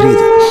எல்லாருக்கும்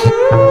தெரியுது.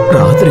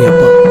 ராத்திரி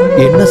அப்பா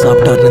என்ன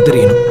சாப்பிட்டாருன்னு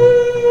தெரியணும்.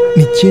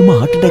 நிச்சயமா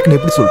ஹார்ட் அட்டாக்னு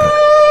எப்படி சொல்றேன்?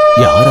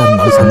 யாரா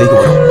இருந்தாலும் சந்தேகம்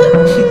வரும்.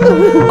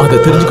 அதை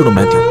தெரிஞ்சுக்கணும்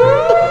மேத்யூ.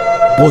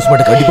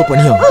 போஸ்ட்மார்ட்டம் கண்டிப்பா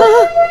பண்ணியும்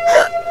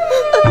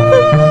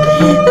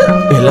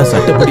எல்லாம்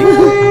சட்டப்படி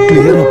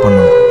கிளியரா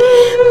பண்ணணும்.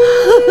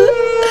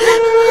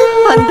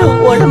 அந்த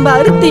உடம்ப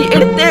அறுத்தி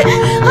எடுத்து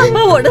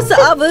அம்மாவோட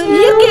சாவு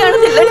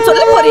இயற்கையானது இல்லைன்னு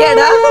சொல்ல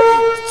போறியாடா?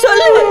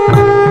 சொல்லு,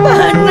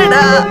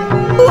 பண்ணடா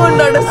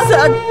உன்னோட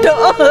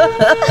சட்டம்.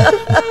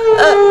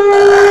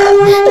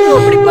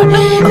 அப்படி பண்ண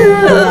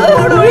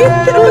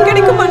திரும்ப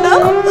கிடைக்க மாட்டா.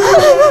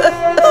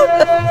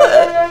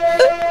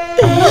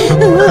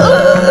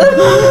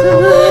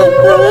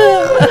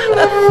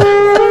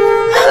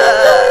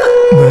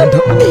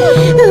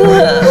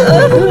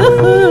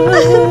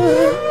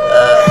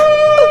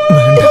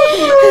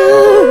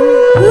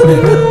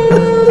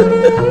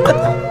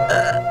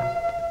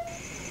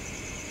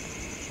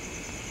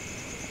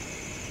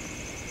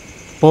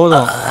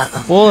 போதும்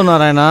போதும்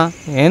நாராயணா,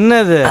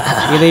 என்னது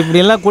இதை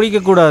இப்படியெல்லாம் குடிக்க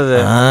கூடாது.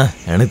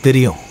 எனக்கு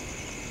தெரியும்,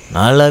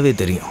 நல்லாவே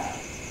தெரியும்.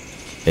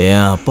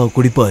 என் அப்பா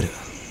குடிப்பாரு.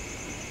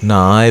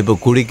 நான் இப்ப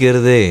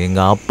குடிக்கிறதே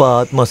எங்க அப்பா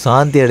ஆத்மா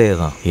சாந்தி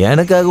அடையதான்,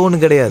 எனக்காக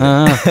ஒன்றும் கிடையாது.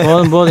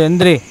 போதும் போதும்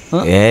எந்திரி.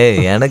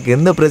 எனக்கு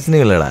எந்த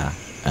பிரச்சனையும் இல்லைடா,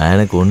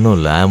 எனக்கு ஒன்றும்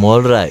இல்லை. I am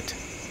all right.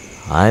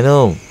 I know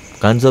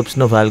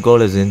consumption of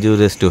alcohol is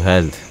injurious to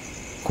health.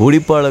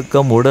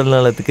 குடிப்பழக்கம் உடல்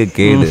நலத்துக்கு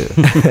கேடு.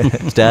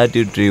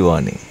 ஸ்டாட்யூட்டரி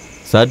வார்னிங்,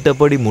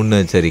 சட்டப்படி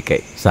முன்னெச்சரிக்கை.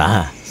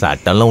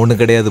 சட்டம்லாம் ஒன்றும்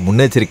கிடையாது,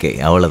 முன்னெச்சரிக்கை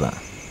அவ்வளோதான்.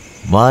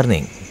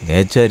 வார்னிங்,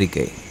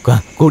 எச்சரிக்கை.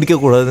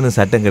 குடிக்கக்கூடாதுன்னு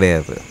சட்டம்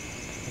கிடையாது.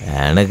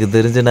 எனக்கு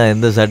தெரிஞ்சு நான்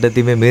எந்த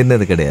சட்டத்தையுமே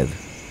மீறினது கிடையாது.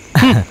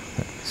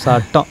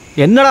 சட்டம்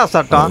என்னடா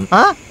சட்டம்?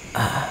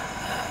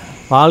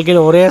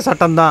 வாழ்க்கையில் ஒரே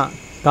சட்டம் தான்,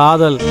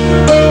 காதல்.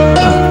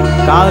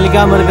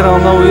 காதலிக்காமல்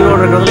இருக்கிறவங்க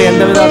உயிரோடு இருக்கிறதுல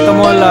எந்த வித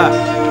அர்த்தமும் இல்லை.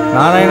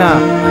 நாராயணா,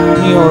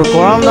 நீ ஒரு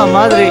குழந்தை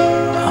மாதிரி.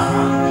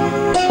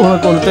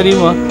 உனக்கு ஒன்று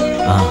தெரியுமா?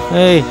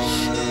 ஏய்,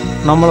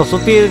 நம்மளை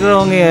சுற்றி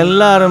இருக்கிறவங்க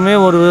எல்லாருமே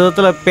ஒரு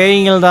விதத்தில்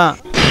பேய்கள் தான்.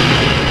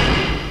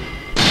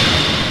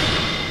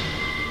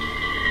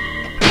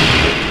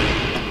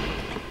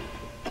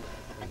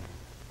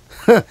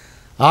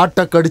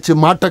 ஆட்டை கடிச்சு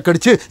மாட்டை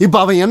கடிச்சு இப்ப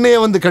அவன் என்னைய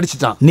வந்து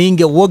கடிச்சிட்டான்.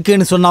 நீங்க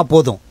ஓகேன்னு சொன்னா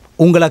போதும்,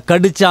 உங்களை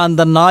கடிச்ச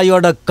அந்த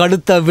நாயோட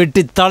கழுத்தை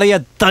வெட்டி தலைய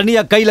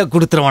தனியா கையில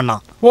கொடுத்துருவானா?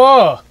 ஓ,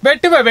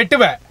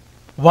 வெட்டுவ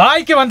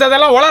வாய்க்கு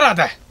வந்ததெல்லாம்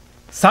உளராத.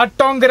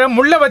 சட்டங்கிற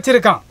முள்ள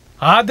வச்சிருக்கான்,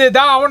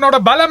 அதுதான் அவனோட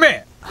பலமே.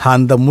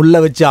 அந்த முள்ள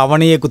வச்சு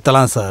அவனையே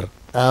குத்தலாம் சார்.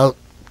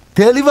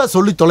 தெளிவா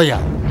சொல்லி தொலையா.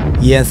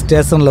 என்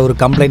ஸ்டேஷன்ல ஒரு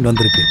கம்ப்ளைண்ட்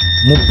வந்திருக்கு.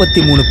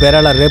 33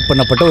 பேரால ரேப்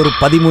பண்ணப்பட்ட ஒரு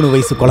 13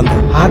 வயசு குழந்தை.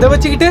 அதை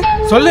வச்சுக்கிட்டு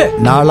சொல்லு.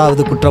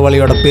 4வது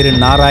குற்றவாளியோட பேரு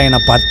நாராயண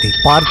பார்த்தி.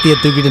 பார்த்தியை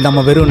தூக்கிட்டு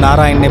நம்ம வெறும்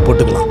நாராயணனே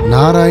போட்டுக்கலாம்.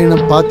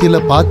 நாராயண பாத்தியில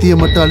பாத்தியை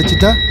மட்டும்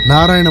அழிச்சிட்டா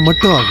நாராயண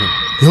மட்டும் ஆகும்.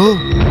 யோ,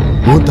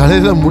 உன்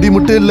தலையில முடி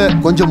மட்டும் இல்ல,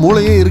 கொஞ்சம்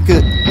மூளையே இருக்கு.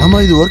 ஆமா,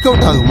 இது ஒர்க்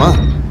அவுட் ஆகுமா?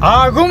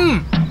 ஆகும்.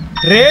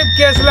 ரேப்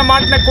கேஸ்ல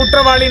மாட்டின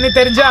குற்றவாளின்னு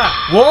தெரிஞ்சா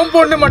ஓம்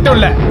பொண்ணு மட்டும்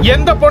இல்ல,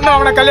 எந்த பொண்ணு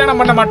அவனை கல்யாணம்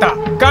பண்ண மாட்டா,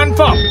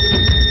 கன்ஃபார்ம்.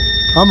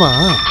 ஆமா,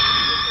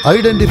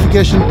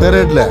 ஐடென்டிஃபிகேஷன்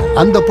பீரியட்ல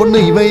அந்த பொண்ணு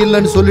இவன்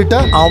இல்லைன்னு சொல்லிட்டா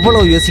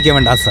அவ்வளவு யோசிக்க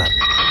வேண்டாம் சார்.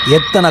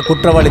 எத்தனை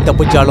குற்றவாளி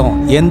தப்பிச்சாலும்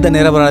எந்த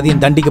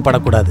நிரபராதியும்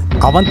தண்டிக்கப்படக்கூடாது.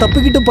 அவன்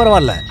தப்பிக்கிட்டு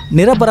பரவாயில்ல,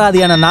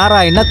 நிரபராதியான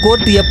நாராயண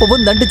கோர்ட்டு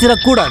எப்பவும்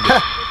தண்டிச்சிடக்கூடாது.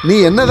 நீ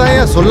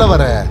என்னதான் சொல்ல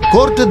வர?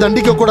 கோர்ட்டு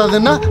தண்டிக்க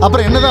கூடாதுன்னா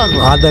அப்புறம் என்னதான்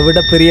ஆகும்? அதை விட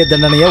பெரிய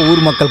தண்டனையா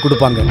ஊர் மக்கள்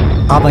கொடுப்பாங்க.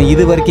 அவன்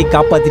இதுவரைக்கும்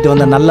காப்பாத்திட்டு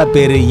வந்த நல்ல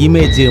பேரு,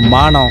 இமேஜ்,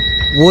 மானம்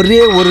ஒரே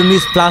ஒரு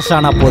நியூஸ் பிளாஷ்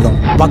ஆனா போதும்,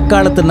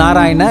 வக்காலத்து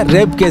நாராயண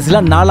ரேப் கேஸ்ல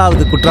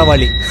 4வது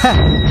குற்றவாளி.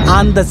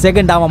 அந்த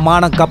செகண்ட் அவன்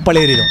மானம் கப்பல்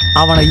ஏறிடும்.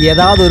 அவனை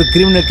ஏதாவது ஒரு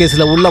கிரிமினல்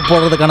கேஸ்ல உள்ள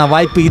போடுறதுக்கான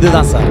வாய்ப்பு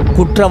இதுதான் சார்.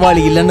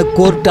 குற்றவாளி இல்லைன்னு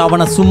கோர்ட்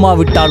அவனை சும்மா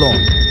விட்டாலும்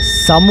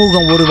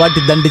சமூகம் ஒரு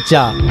வாட்டி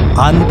தண்டிச்சா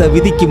அந்த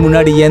விதிக்கு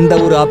முன்னாடி எந்த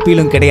ஒரு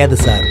அப்பீலும் கிடையாது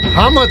சார்.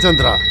 ஆமா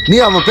சந்திரா, நீ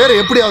அவன் பேரை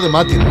எப்படியாவது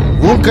மாத்திரு.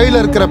 உன்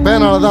கையில இருக்கிற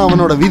பேனாலதான்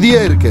அவனோட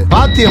விதியே இருக்கு.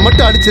 பாத்திய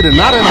மட்டும் அடிச்சிரு,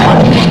 நாராயண.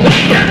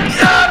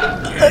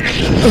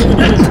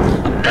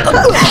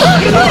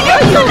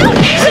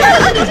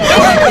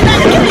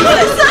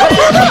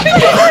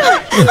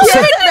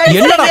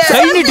 என்னடா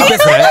கை நீட்டி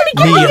பேசுற?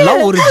 நீ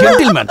எல்லாம் ஒரு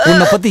ஜென்டில்மேன்.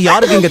 உன்னை பத்தி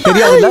யாருக்கு இங்க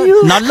தெரியாதுல்ல?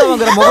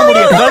 நல்லவங்கற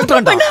முகமுடிய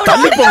கழட்டறடா.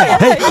 தள்ளி போங்க.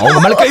 அவங்க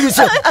மேல கை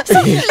வீசு.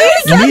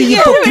 நீ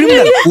இப்போ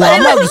கிரிமினல். உன்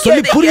அம்மாக்கு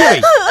சொல்லி புரிய வை.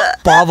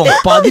 பாவம்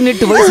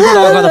 18 வயசுக்கு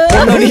ஆகாத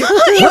பொண்ணு நீ.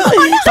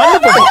 தள்ளி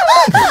போங்க.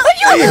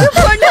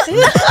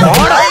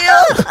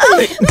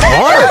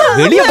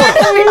 வெளிய போ.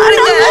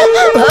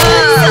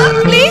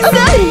 Please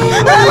sir.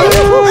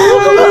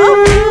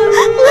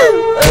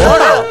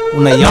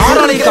 உன்னை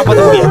யாராலையும்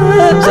காப்பாற்ற முடியாது.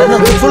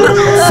 நான் சொல்றேன்,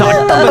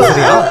 சட்டம்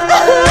பேசுறியா?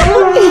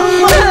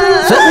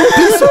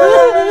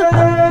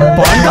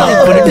 பாண்டாளி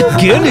பண்ணிட்டு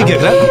கேள்வி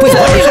கேட்கிறேன்.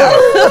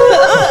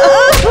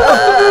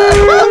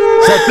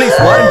 சார் ப்ளீஸ்,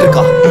 வாரண்ட்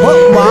இருக்கா?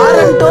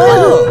 வாரண்டோ?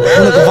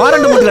 உனக்கு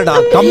வாரண்ட் இல்லடா,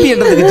 கம்பி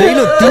என்றதுக்கு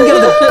ஜெயிலும்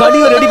திங்கிறதுக்கு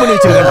கடியும் ரெடி பண்ணி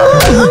வச்சிருக்கேன்டா.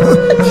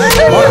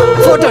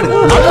 போட்டோ எடு,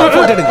 நல்லா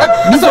போட்டோ எடுங்க.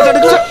 நீ போட்டோ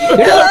எடுக்க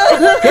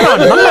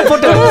நல்லா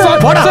போட்டோ எடு.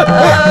 போடா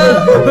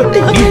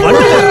நீ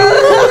வந்துட்ட.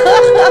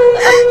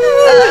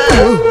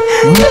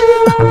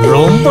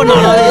 ரொம்ப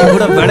நாளா என்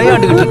கூட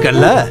விளையாண்டுகிட்டு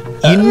இருக்கல்ல,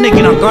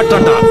 இன்னைக்கு நான்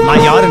காட்டேன்டா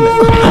நான் யாருன்னு.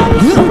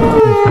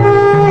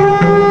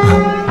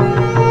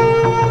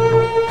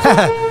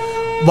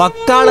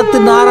 வக்காலத்து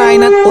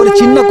நாராயணன் ஒரு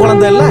சின்ன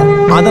குழந்தை இல்ல,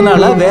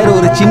 அதனால வேற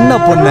ஒரு சின்ன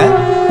பொண்ண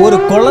ஒரு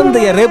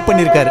குழந்தைய ரேப்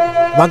பண்ணிருக்காரு.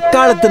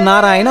 வக்காலத்து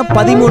நாராயணன்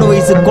 13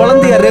 வயசு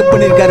குழந்தைய ரேப்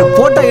பண்ணிருக்காரு.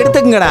 போட்டோ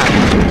எடுத்துக்கங்கடா.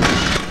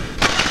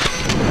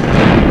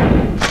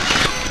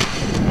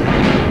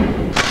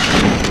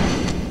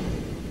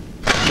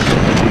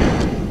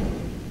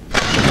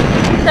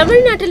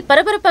 தமிழ்நாட்டில்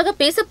பரபரப்பாக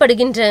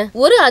பேசப்படுகின்ற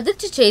ஒரு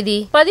அதிர்ச்சி செய்தி.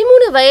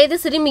 13 வயது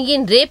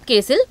சிறுமியின் ரேப்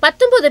கேஸில்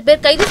 19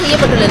 பேர் கைது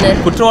செய்யப்பட்டுள்ளனர்.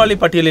 குற்றவாளி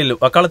பட்டியலில்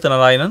வக்காலத்து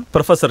Narayanan,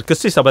 professor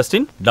Christie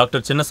Sebastian,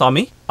 doctor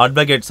Chinnasamy,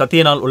 advocate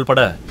சத்யநாள்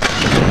உள்பட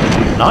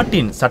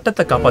நாட்டின்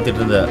சட்டத்தை காப்பாத்திட்டு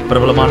இருந்த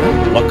பிரபலமான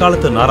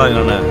வக்காலத்து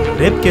நாராயணனை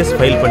ரேப் கேஸ்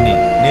ஃபைல் பண்ணி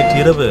நேற்று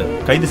இரவு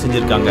கைது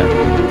செஞ்சிருக்காங்க.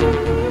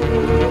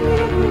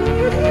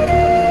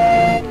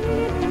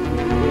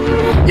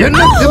 என்ன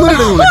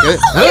திமிரு உனக்கு?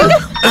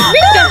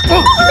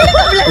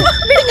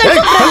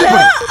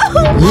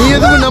 நீ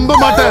எதுவும் நம்ப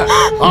மாட்ட.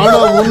 ஆனா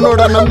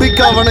உன்னோட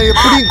நம்பிக்கை அவனை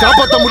எப்படியும்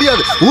காப்பாற்ற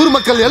முடியாது. ஊர்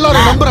மக்கள்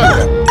எல்லாரும் நம்புறாங்க.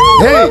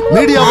 ஏய்,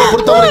 மீடியாவை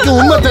பொறுத்த வரைக்கும்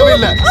உண்மை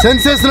தேவையில்லை,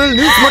 சென்சேஷனல்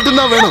நியூஸ் மட்டும்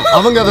தான் வேணும்.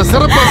 அவங்க அதை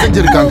சிறப்பா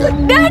செஞ்சிருக்காங்க.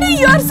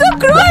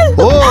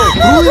 ஓ,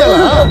 குரூயலா?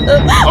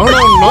 ஆனா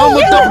நான்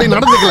மட்டும் அப்படி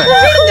நடந்துக்கல.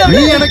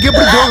 நீ எனக்கு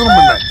எப்படி துரோகம்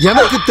பண்ண?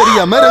 எனக்கு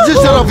தெரியாம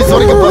ரெஜிஸ்டர் ஆபீஸ்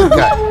வரைக்கும்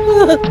போயிருக்க.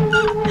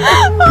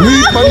 நீ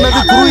பண்ணது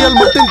குரூயல்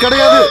மட்டும்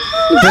கிடையாது,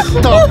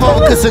 பெத்த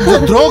அப்பாவுக்கு செஞ்ச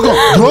துரோகம்.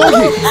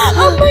 துரோகி.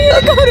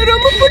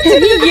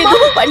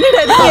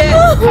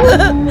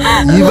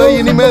 இவ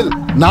இனிமேல்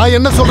நான்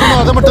என்ன சொல்றேனோ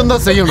அதை மட்டும்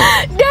தான் செய்யணும்.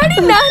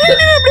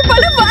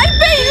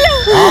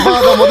 அவன்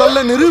அதை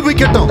முதல்ல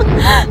நிரூபிக்கட்டும்.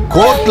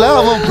 கோர்ட்ல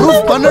அவன்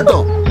ப்ரூஃப்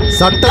பண்ணட்டும்.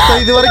 சட்டத்தை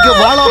இதுவரைக்கும்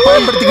வாளா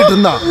பயன்படுத்திக்கிட்டு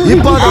இருந்தான்.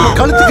 இப்ப அது அவன்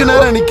கழுத்துக்கு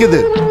நேரம் நிக்குது.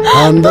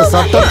 அந்த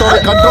சட்டத்தோட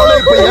கண்ட்ரோலே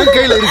இப்ப என்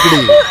கையில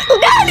இருக்குடி.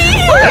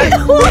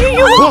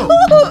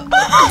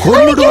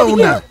 கொன்னுடுவேன்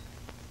உன்னை.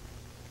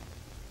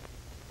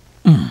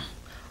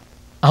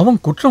 அவன்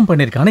குற்றம்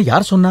பண்ணிருக்கான்னு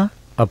யார் சொன்னா?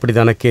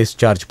 அப்படிதானே கேஸ்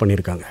சார்ஜ்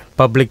பண்ணியிருக்காங்க.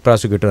 பப்ளிக்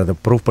ப்ராசிக்யூட்டர் அதை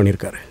ப்ரூவ்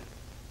பண்ணியிருக்காரு.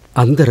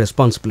 அந்த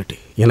ரெஸ்பான்சிபிலிட்டி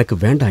எனக்கு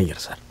வேண்டாம்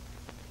ஐயர் சார்.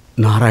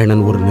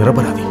 நாராயணன் ஒரு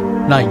நிரபராதி.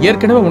 நான்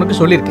ஏற்கனவே உனக்கு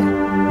சொல்லியிருக்கேன்,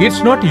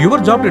 it's not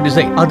your job to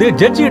decide. அது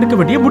ஜட்ஜி எடுக்க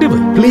வேண்டிய முடிவு.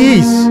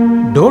 Please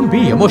don't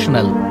be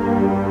emotional.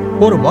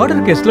 ஒரு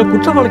மர்டர் கேஸ்ல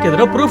குற்றவாளிக்கு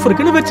எதிராக ப்ரூஃப்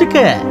இருக்குன்னு வச்சுக்க.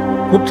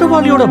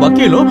 குற்றவாளியோட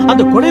வக்கீலும்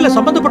அந்த கொலையில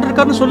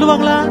சம்பந்தப்பட்டிருக்காருன்னு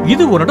சொல்லுவாங்களா?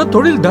 இது உன்னோட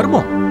தொழில்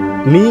தர்மம்.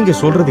 நீங்க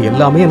சொல்றது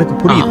எல்லாமே எனக்கு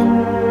புரியுது.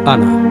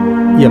 ஆனா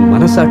என்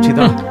மனசாட்சி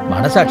தான்.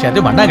 மனசாட்சி அது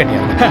மண்ணா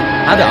கட்டியாது.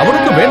 அது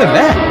அவனுக்கு வேணும்ல.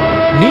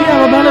 நீ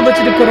அவன் மேல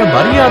வச்சிருக்கிற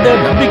மரியாதை,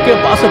 நம்பிக்கை,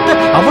 பாசத்தை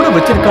அவனை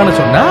வச்சிருக்கான்னு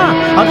சொன்னா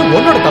அது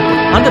உன்னோட தப்பு.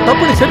 அந்த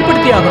தப்பு நீ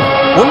சரிப்படுத்தி ஆகணும்.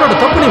 உன்னோட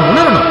தப்பு நீ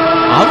உணரணும்.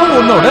 அவன்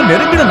உன்னோட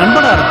நெருங்கின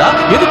நண்பனா இருந்தா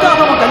எதுக்காக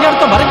அவன்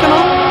கல்யாணத்தை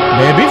மறைக்கணும்?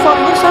 Maybe for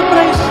your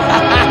surprise.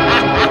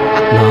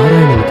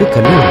 நாராயணனுக்கு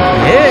கல்யாணம்?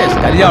 எஸ்,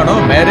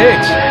 கல்யாணம்,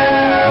 marriage.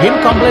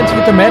 In compliance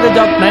with marriage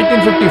of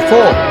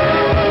 1954.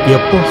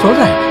 எப்போ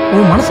சொல்றேன்,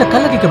 உன் மனசை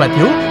கலக்கிக்க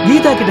மேத்யூ.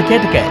 கீதா கிட்ட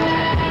கேட்டுக்க.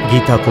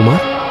 Geetha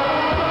Kumar?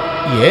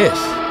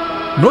 S.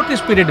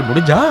 Notice period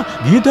முடிஞ்சா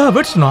கீதா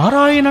விட்ஸ்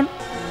நாராயணன்.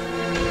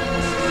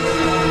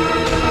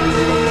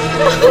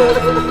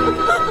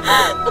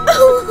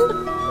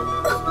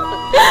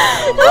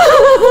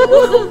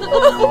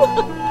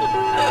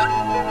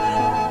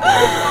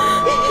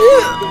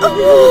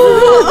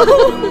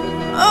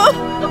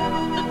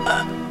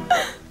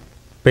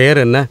 பேர்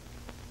என்ன?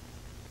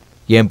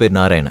 என் பேர்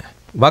நாராயணன்.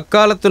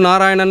 வக்காலத்து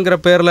நாராயணன்கிற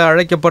பேர்ல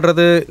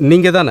அழைக்கப்படுறது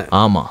நீங்க தானே?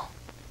 ஆமா.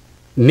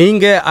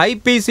 நீங்க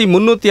ஐபிசி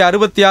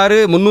 366,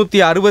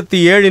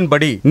 367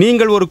 படி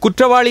நீங்கள் ஒரு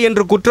குற்றவாளி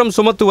என்று குற்றம்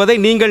சுமத்துவதை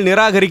நீங்கள்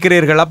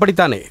நிராகரிக்கிறீர்கள்,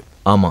 அப்படித்தானே?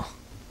 ஆமா.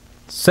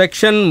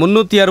 செக்ஷன்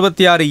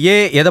 366A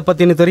எதை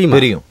பத்தின்னு தெரியும்?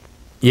 தெரியும்.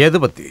 எது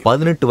பத்தி?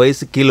 18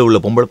 வயசு கீழே உள்ள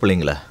பொம்பளை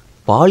பிள்ளைங்கள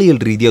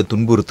பாலியல் ரீதியா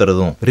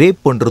துன்புறுத்துறதும் ரேப்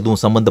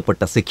பண்றதும்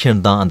சம்பந்தப்பட்ட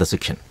செக்ஷன் தான் அந்த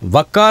செக்ஷன்.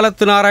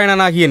 வக்காலத்து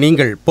நாராயணன் ஆகிய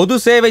நீங்கள் பொது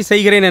சேவை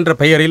செய்கிறேன் என்ற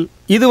பெயரில்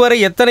இதுவரை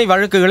எத்தனை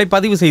வழக்குகளை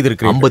பதிவு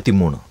செய்திருக்கிறீர்கள்?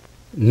 53.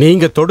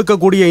 நீங்க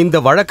தொடுக்கக்கூடிய இந்த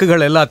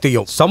வழக்குகள்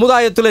எல்லாத்தையும்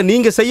சமுதாயத்துல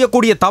நீங்க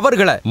செய்யக்கூடிய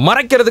தவறுகளை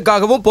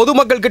மறைக்கிறதுக்காகவும்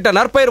பொதுமக்கள் கிட்ட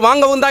நற்பெயர்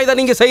வாங்கவும் தான் இதை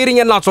நீங்க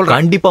செய்யறீங்கன்னு நான் சொல்றேன்.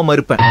 கண்டிப்பா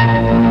மறுப்பேன்.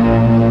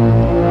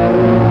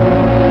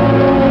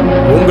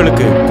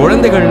 உங்களுக்கு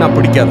குழந்தைகள்னா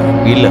பிடிக்காதா?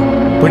 இல்ல.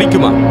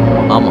 பிடிக்குமா?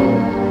 ஆமா.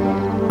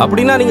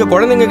 அப்படின்னா நீங்க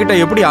குழந்தைங்க கிட்ட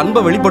எப்படி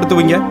அன்பை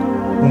வெளிப்படுத்துவீங்க?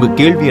 உங்க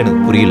கேள்வி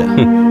எனக்கு புரியல.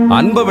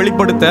 அன்பை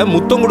வெளிப்படுத்த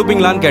முத்தம்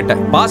கொடுப்பீங்களான்னு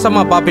கேட்டேன்.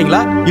 பாசமா பாப்பீங்களா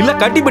இல்ல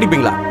கட்டி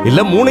பிடிப்பீங்களா இல்ல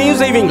மூணையும்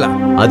செய்வீங்களா?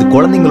 அது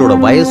குழந்தைங்களோட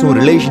வயசும்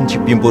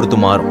ரிலேஷன்ஷிப்பையும் பொறுத்து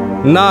மாறும்.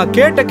 நான்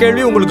கேட்ட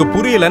கேள்வி உங்களுக்கு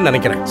புரியலன்னு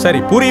நினைக்கிறேன். சரி,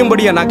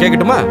 புரியும்படியா நான்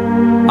கேட்கட்டுமா?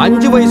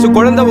 5 வயசு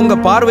குழந்தை உங்க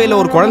பார்வையில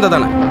ஒரு குழந்தை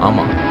தானே?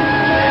 ஆமா.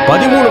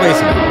 13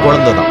 வயசு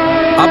குழந்தை தான்.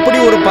 அப்படி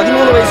ஒரு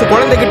 13 வயசு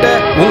குழந்தை கிட்ட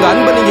உங்க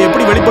அன்பை நீங்க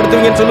எப்படி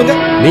வெளிப்படுத்துவீங்கன்னு சொல்லுங்க.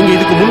 நீங்க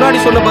இதுக்கு முன்னாடி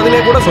சொன்ன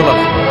பதிலே கூட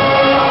சொல்லலாம்.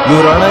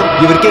 யுவர் ஆனர்,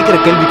 இவர் கேட்கிற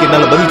கேள்விக்கு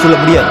என்னால பதில் சொல்ல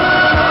முடியாது.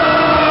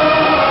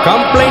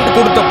 கம்ப்ளைண்ட்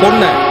கொடுத்த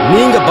பொண்ண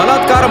நீங்க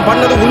பலாத்காரம்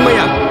பண்ணது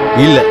உண்மையா?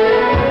 இல்ல.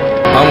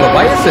 அவங்க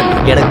வயசு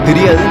எனக்கு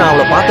தெரியாது, நான்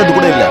அவளை பார்த்தது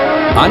கூட இல்ல.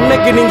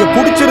 அன்னைக்கு நீங்க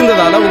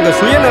குடிச்சிருந்ததால உங்க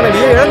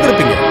சுயநனவையே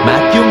இழந்திருப்பீங்க.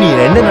 மேத்யூ, நீ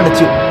என்ன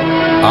நினைச்சு?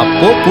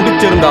 அப்போ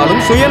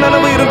குடிச்சிருந்தாலும்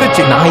சுயநனவு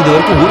இருந்துச்சு. நான் இது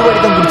வரைக்கும் ஒரு வாட்டி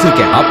தான்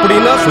குடிச்சிருக்கேன்.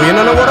 அப்படின்னா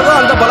சுயநனவோட தான்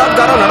அந்த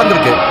பலாத்காரம்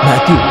நடந்திருக்கு.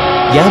 மேத்யூ,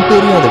 என்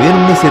பேரையும் அதை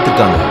வேணும்னே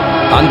சேர்த்திருக்காங்க.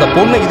 அந்த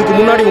பொண்ணை இதுக்கு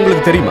முன்னாடி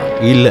உங்களுக்கு தெரியுமா?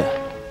 இல்ல.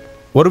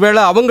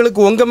 ஒருவேளை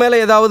அவங்களுக்கு உங்க மேல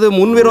ஏதாவது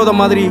முன்விரோதம்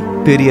மாதிரி?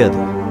 தெரியாது.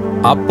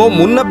 அப்போ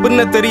முன்ன பின்ன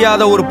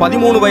தெரியாத ஒரு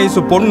 13 வயசு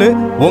பொண்ணு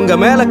உங்க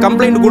மேல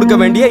கம்ப்ளைண்ட் கொடுக்க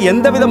வேண்டிய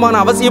எந்த விதமான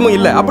அவசியமும்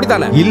இல்ல,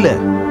 அப்படித்தானே? இல்ல.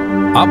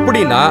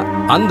 அப்படின்னா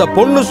அந்த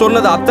பொண்ணு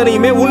சொன்னது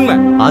அத்தனையுமே உண்மை.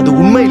 அது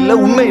உண்மை இல்ல,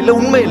 உண்மை இல்ல,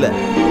 உண்மை இல்ல.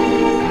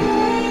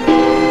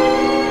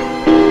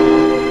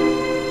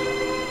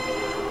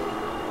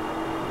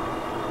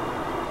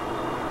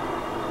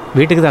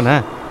 வீட்டுக்கு தானே?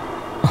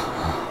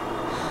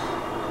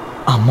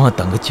 அம்மா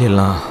தங்கச்சி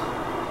எல்லாம்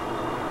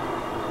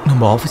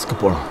நம்ம ஆஃபீஸ்க்கு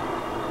போகலாம்.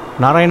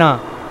 நாராயணா,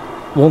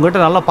 உங்ககிட்ட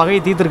நல்லா பகையை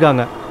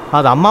தீர்த்துருக்காங்க.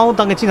 அது அம்மாவும்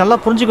தங்கச்சி நல்லா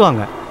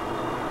புரிஞ்சுக்குவாங்க.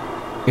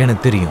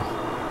 எனக்கு தெரியும்.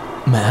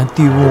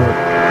 மேத்யூவும்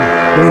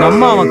உங்க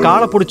அம்மா அவன்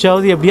காலை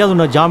பிடிச்சாவது எப்படியாவது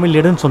உன்னை ஜாமீன்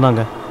எடுன்னு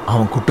சொன்னாங்க.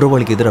 அவன்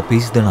குற்றவாளிக்கு எதிராக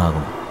பேசிதானே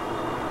ஆகணும்.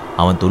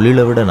 அவன்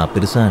தொழிலை விட நான்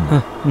பெருசா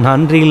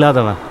நன்றி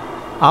இல்லாதவன்.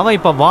 அவன்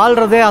இப்ப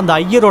வாழ்றதே அந்த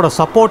ஐயரோட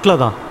சப்போர்ட்ல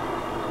தான்.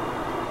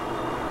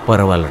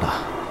 பரவாயில்லடா,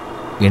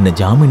 என்னை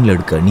ஜாமீன்ல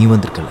எடுக்க நீ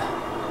வந்திருக்கல,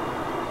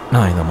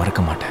 நான் இதை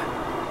மறக்க மாட்டேன்.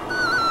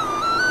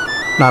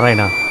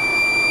 நாராயணா,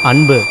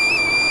 அன்பு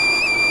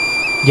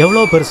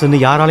எவ்வளோ பெருசுன்னு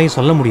யாராலையும்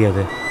சொல்ல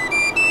முடியாது.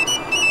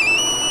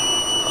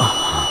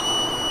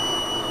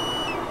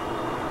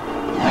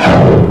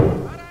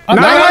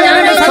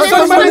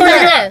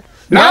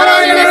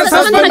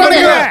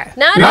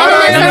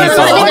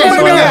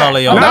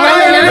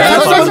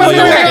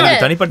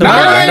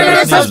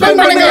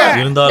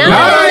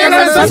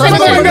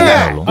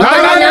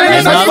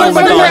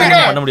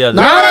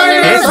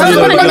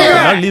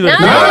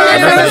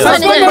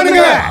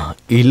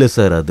 இல்ல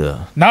சார், அது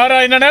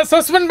நாராயணனை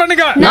சஸ்பெண்ட்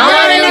பண்ணுங்க.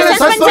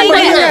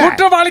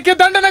 குற்றவாளிக்கு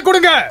தண்டனை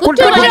கொடுங்க.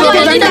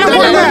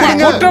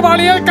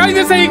 குற்றவாளியை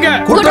கைது செய்யுங்க.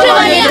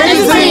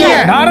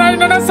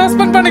 நாராயணனை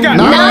சஸ்பெண்ட் பண்ணுங்க.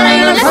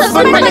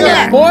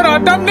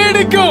 போராட்டம்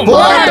நீடிக்கும்.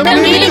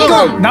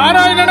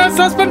 நாராயணனை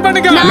சஸ்பெண்ட்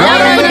பண்ணுங்க.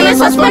 நாராயணனை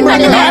சஸ்பெண்ட்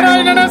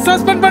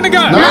பண்ணுங்க.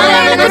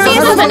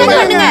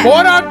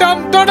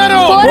 போராட்டம்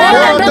தொடரும்.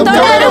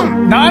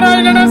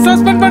 நாராயணனை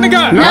சஸ்பெண்ட் பண்ணுங்க.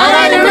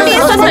 நாராயணனை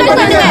சஸ்பெண்ட்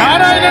பண்ணுங்க.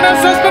 நாராயணனை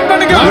சஸ்பெண்ட்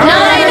பண்ணுங்க.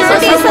 நாராயணனை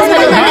சஸ்பெண்ட்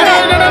பண்ணுங்க.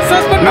 நாராயணனை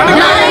சஸ்பெண்ட்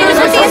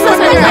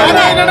பண்ணுங்க.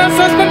 நாராயணனை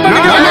சஸ்பெண்ட்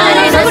பண்ணுங்க.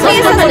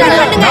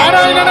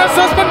 நாராயணனை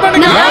சஸ்பெண்ட்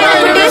பண்ணுங்க.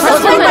 நாராயணனை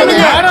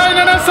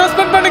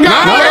சஸ்பெண்ட் பண்ணுங்க.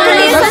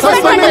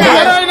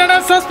 நாராயணனை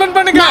சஸ்பெண்ட்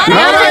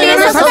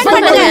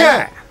பண்ணுங்க.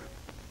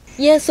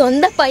 என்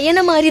சொந்த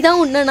பையனை மாதிரி தான்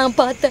உன்னை நான்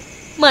பார்த்தேன்.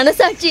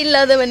 மனசாட்சி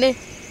இல்லாதவனே,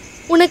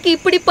 உனக்கு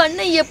இப்படி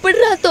பண்ண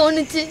எப்படிடா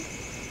தோணுச்சு?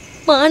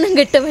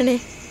 மானங்கெட்டவனே,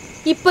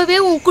 இப்பவே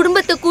உன்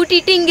குடும்பத்தை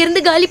கூட்டிட்டு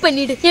இங்கிருந்து காலி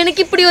பண்ணிடு.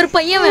 எனக்கு இப்படி ஒரு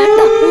பையன்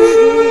வேண்டாம்.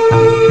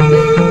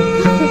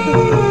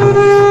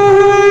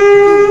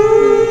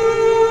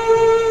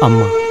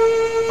 அம்மா,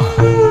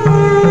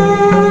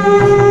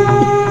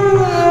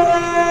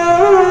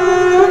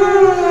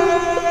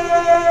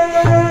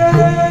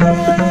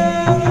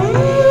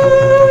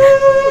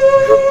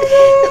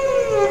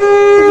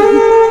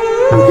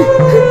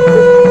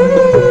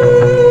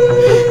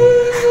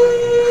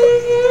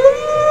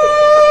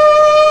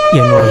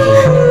 என்னோட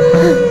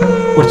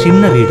ஒரு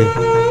சின்ன வீடு.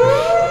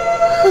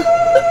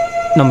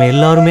 நம்ம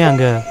எல்லாருமே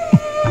அங்க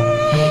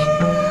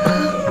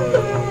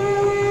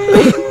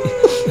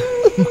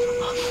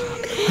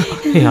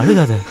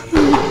அழுகாத.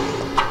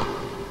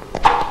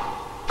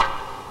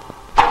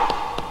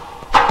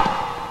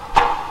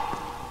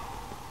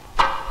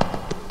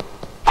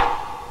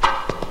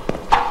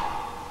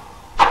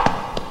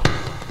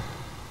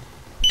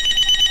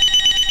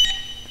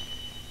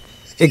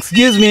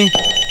 Excuse me.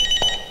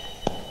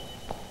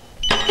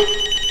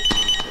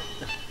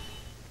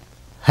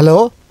 ஹலோ.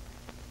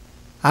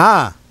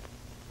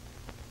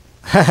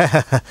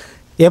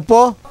 எப்போ?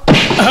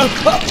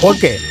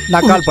 ஓகே,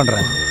 நான் கால்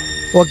பண்றேன்.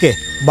 ஓகே,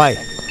 பாய்.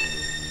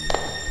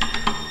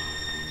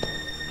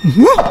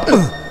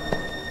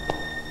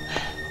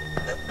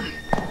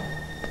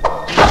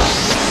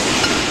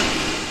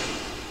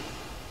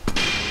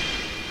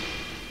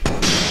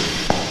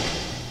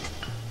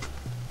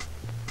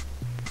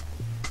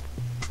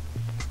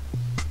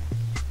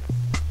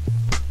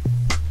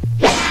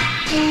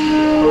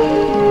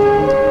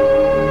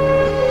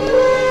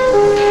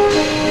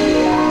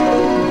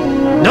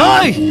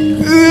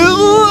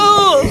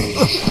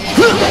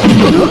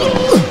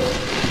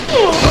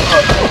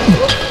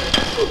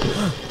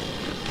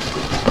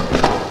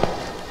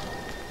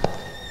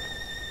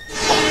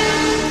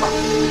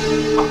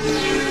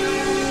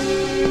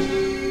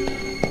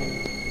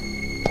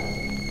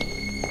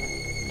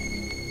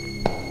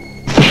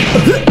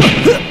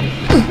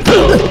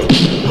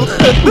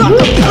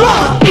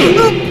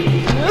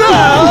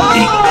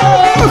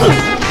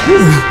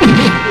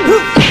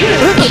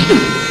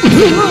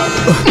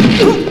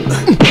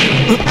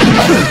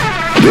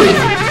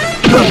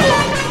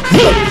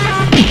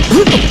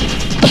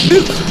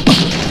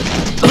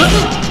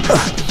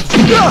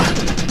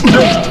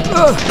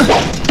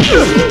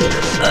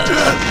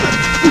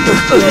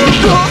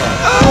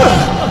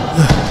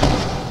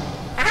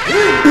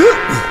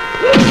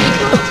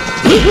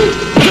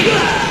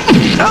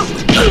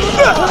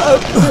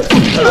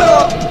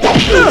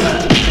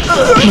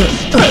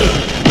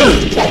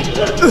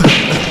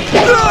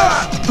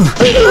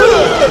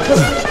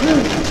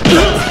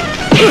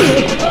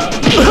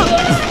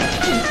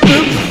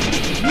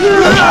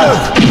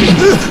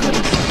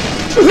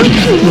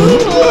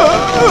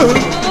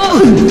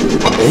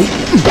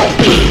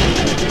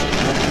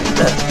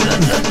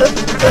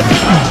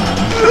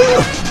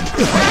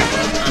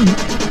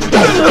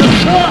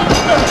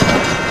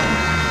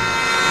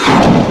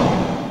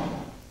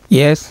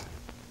 எஸ்,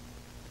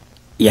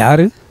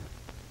 யாரு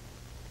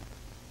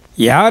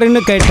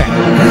யாருன்னு கேட்டேன்.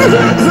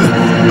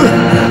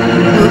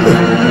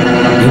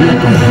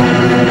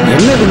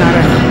 என்னது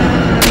நாராயணன்?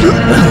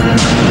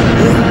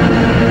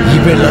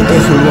 இவன்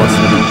எல்லாத்தையும் சொல்லுவான்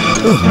சார்.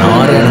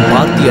 நாராயணன்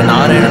பாத்திய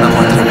நாராயணனா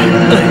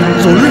மாத்திரவேன்.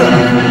 சொல்லுடா.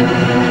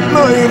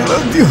 நான்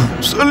எல்லாத்தையும்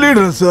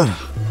சொல்லிடுறேன் சார்.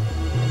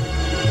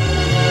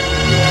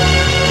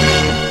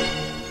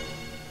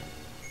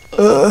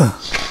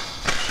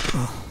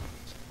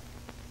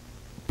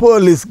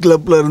 போலீஸ்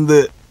கிளப்ல இருந்து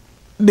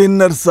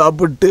டின்னர்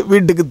சாப்பிட்டு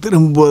வீட்டுக்கு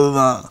திரும்பும்போது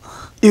தான்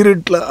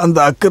இருட்டில் அந்த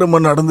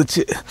அக்கிரமம்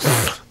நடந்துச்சு.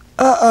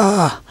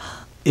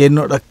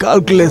 என்னோட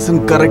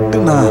கால்குலேஷன்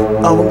கரெக்டுனா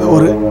அவங்க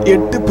ஒரு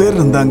 8 பேர்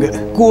இருந்தாங்க.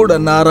 கூட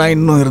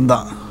நாராயணனும்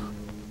இருந்தான்.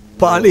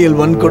 பாலியல்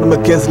வன்கொடுமை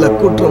கேஸில்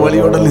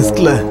குற்றவாளியோட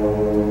லிஸ்ட்டில்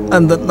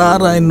அந்த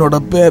நாராயணனோட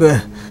பேரை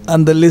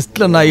அந்த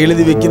லிஸ்ட்டில் நான்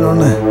எழுதி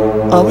வைக்கணும்னு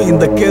அவன்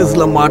இந்த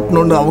கேஸில்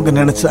மாட்டணும்னு அவங்க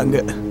நினச்சாங்க.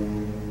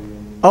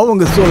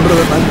 அவங்க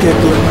சொல்கிறத நான்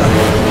கேட்கலன்னா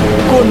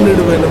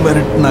கொன்னிடுவேன்னு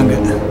மிரட்டினாங்க.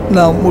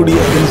 நான்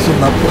முடியாதுன்னு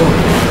சொன்னப்போ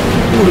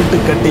உருட்டு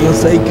கட்டையும்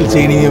சைக்கிள்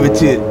செயினையும்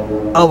வச்சு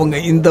அவங்க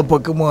இந்த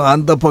பக்கமும்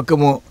அந்த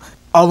பக்கமும்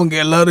அவங்க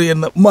எல்லாரும்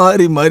என்ன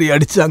மாறி மாறி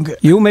அடிச்சாங்க.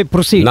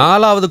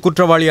 நாலாவது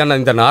குற்றவாளியான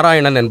இந்த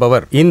நாராயணன்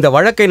என்பவர் இந்த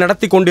வழக்கை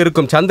நடத்தி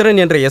கொண்டிருக்கும்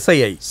சந்திரன் என்ற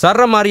எஸ்ஐயை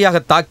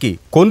சரமாரியாக தாக்கி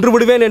கொன்று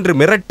விடுவேன் என்று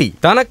மிரட்டி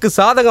தனக்கு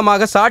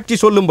சாதகமாக சாட்சி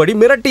சொல்லும்படி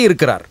மிரட்டி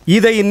இருக்கிறார்.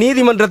 இதை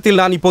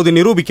நீதிமன்றத்தில் நான் இப்போது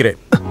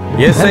நிரூபிக்கிறேன்.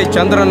 எஸ்ஐ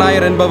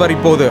சந்திரநாயர் என்பவர்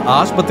இப்போது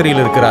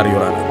ஆஸ்பத்திரியில் இருக்கிறார்.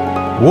 யுவரானர்,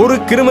 ஒரு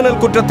கிரிமினல்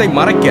குற்றத்தை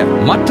மறைக்க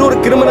மற்றொரு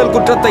கிரிமினல்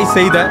குற்றத்தை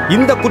செய்த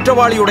இந்த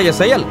குற்றவாளியுடைய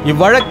செயல்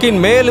இவ்வழக்கின்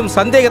மேலும்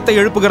சந்தேகத்தை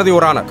எழுப்புகிறது.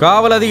 யுவரானர்,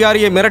 காவல்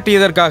அதிகாரியை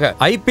மிரட்டியதற்காக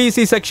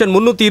ஐபிசி செக்ஷன்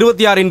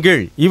 326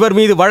 கீழ் இவர்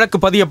மீது வழக்கு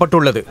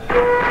பதியப்பட்டுள்ளது.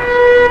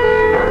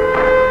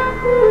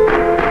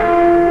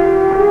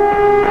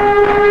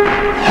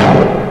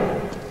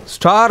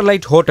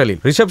 ஸ்டார்லைட்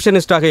ஹோட்டலில்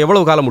ரிசப்ஷனிஸ்டாக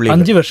எவ்வளவு காலம் உள்ளீங்க?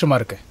 5 வருஷமா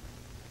இருக்கு.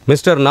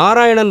 மிஸ்டர்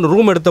நாராயணன்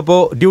ரூம் எடுத்தப்போ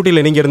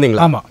டியூட்டியில் நீங்க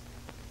இருந்தீங்களா? ஆமா.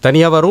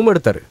 தனியாவா ரூம்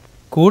எடுத்தாரு?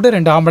 கூட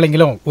 2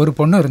 ஆம்பளைங்களும் ஒரு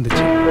பொண்ணு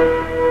இருந்துச்சு.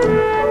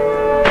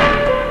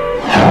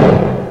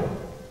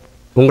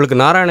 உங்களுக்கு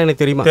நாராயணனை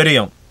தெரியுமா?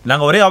 தெரியும்.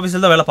 நாங்க ஒரே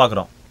ஆபீஸ்ல தான் வேலை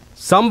பார்க்கறோம்.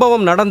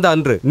 சம்பவம் நடந்த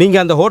அன்று நீங்க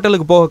அந்த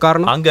ஹோட்டலுக்கு போக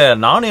காரணம்? அங்க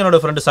நானும் என்னோட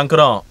ஃப்ரெண்ட்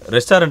சங்கரம்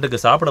ரெஸ்டாரண்ட்டுக்கு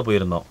சாப்பிட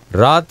போயிருந்தோம்.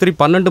 ராத்திரி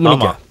 12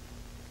 மணிக்கு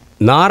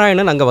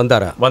நாராயணன் அங்க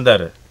வந்தாரா?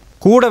 வந்தாரு.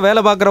 கூட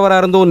வேலை பார்க்கறவரா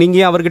இருந்தும் நீங்க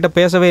அவர்கிட்ட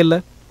பேசவே இல்லை?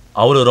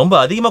 அவரு ரொம்ப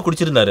அதிகமா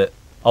குடிச்சிருந்தாரு.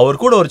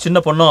 அவர் கூட ஒரு சின்ன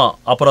பொண்ணும்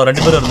அப்புறம்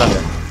 2 பேரும் இருந்தாங்க.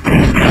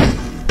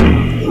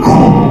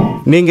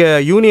 நீங்க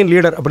யூனியன்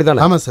லீடர் அப்படிதானே?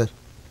 ஆமா சார்.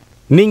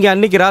 நீங்க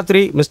அன்னைக்கு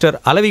ராத்திரி மிஸ்டர்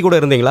அலவி கூட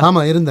இருந்தீங்களா?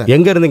 ஆமா இருந்தேன்.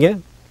 எங்க இருந்தீங்க?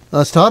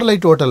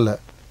 ஸ்டார்லைட் ஹோட்டல்ல.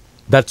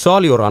 That's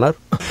all your honour.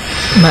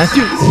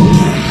 Matthew,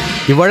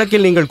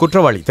 இவ்வழக்கில் நீங்கள்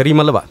குற்றவாளி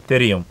தெரியுமல்லவா?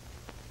 தெரியும்.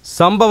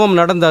 சம்பவம்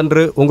நடந்த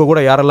அன்று உங்க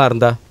கூட யாரெல்லாம்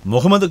இருந்தா?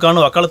 முகமது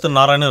கானும் வக்காலத்து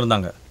நாராயணன்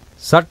இருந்தாங்க.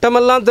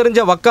 சட்டமெல்லாம் தெரிஞ்ச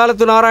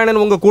வக்காலத்து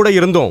நாராயணன் உங்க கூட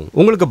இருந்தோம்.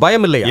 உங்களுக்கு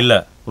பயம் இல்லையா? இல்ல,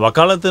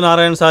 வக்காலத்து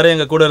நாராயணன் சாரே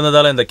எங்க கூட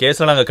இருந்ததால இந்த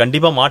கேஸ்ல நாங்க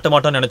கண்டிப்பா மாட்ட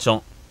மாட்டோம்னு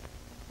நினைச்சோம்.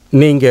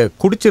 நீங்க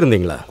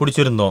குடிச்சிருந்தீங்களா?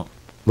 குடிச்சிருந்தோம்.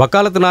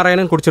 வக்காலத்து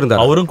நாராயணன்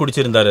குடிச்சிருந்தாரு? அவரும்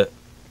குடிச்சிருந்தாரு.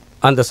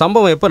 அந்த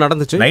சம்பவம் எப்ப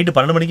நடந்துச்சு? நைட்டு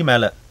 12 மணிக்கு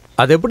மேல.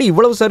 அது எப்படி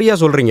இவ்வளவு சரியா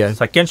சொல்றீங்க?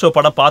 செகண்ட் ஷோ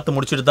படம் பார்த்து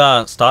முடிச்சிட்டு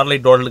தான்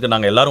ஸ்டார்லைட் ஹோட்டலுக்கு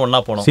நாங்க எல்லாரும் ஒண்ணா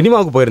போனோம்.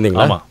 சினிமாவுக்கு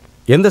போயிருந்தீங்களா? ஆமா.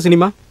 எந்த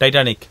சினிமா?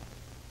 டைட்டானிக்.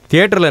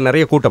 தியேட்டர்ல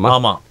நிறைய கூட்டமா?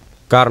 ஆமா.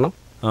 காரணம்?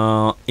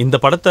 இந்த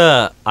படத்தை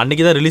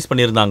அன்னைக்கு தான் ரிலீஸ்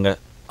பண்ணியிருந்தாங்க.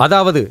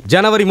 அதாவது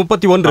ஜனவரி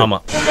 31. ஆமா.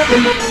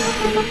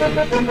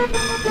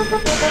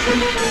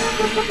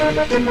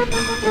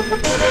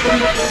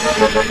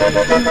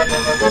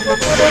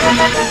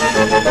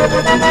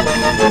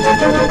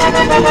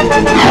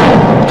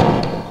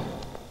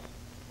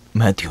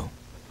 Matthew,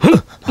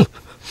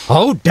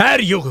 how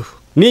dare you?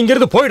 நீங்க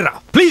இருந்து போயிடுறா.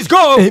 Please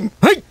go.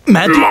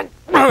 மேத்யூ,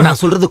 நான்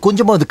சொல்றது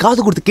கொஞ்சமாவது காது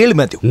கொடுத்து கேளு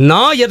மேத்யூ.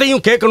 நான்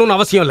எதையும் கேட்கணும்னு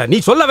அவசியம் இல்ல. நீ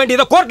சொல்ல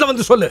வேண்டியதை கோர்ட்ல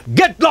வந்து சொல்லு.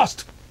 Get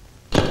lost.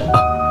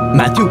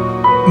 மேத்யூ,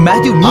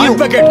 மேத்யூ, நீ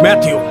அட்வொகேட்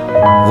மேத்யூ,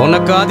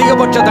 உனக்கு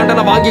அதிகபட்ச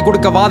தண்டனை வாங்கி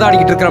கொடுக்க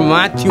வாதாடிக்கிட்டு இருக்கிற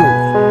மேத்யூ.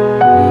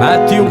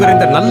 மேத்யூங்கிற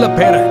இந்த நல்ல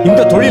பேரை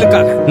இந்த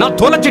தொழிலுக்காக நான்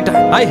தொலைச்சிட்டேன்.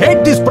 ஐ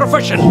ஹேட் திஸ்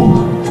ப்ரொஃபஷன்.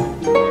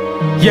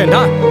 ஏன்னா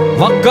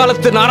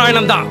வக்காலத்து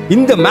நாராயணன் தான்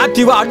இந்த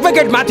மேத்யூவை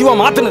அட்வொகேட் மேத்யூவா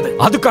மாத்துனது.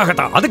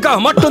 அதுக்காக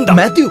மட்டும் தான்.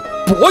 மேத்யூ,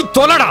 போய்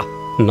தொலைடா.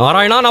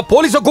 நாராயணா, நான்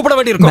போலீஸை கூப்பிட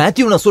வேண்டியிருக்கும்.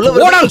 மேத்யூ, நான் சொல்ல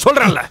ஓடான்னு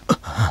சொல்றேன்ல.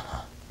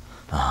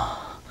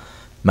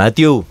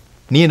 மேத்யூ,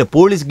 நீ என்ன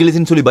போலீஸ்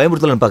கிளிஸ்ன்னு சொல்லி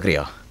பயமுறுத்தலன்னு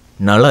பாக்குறியா?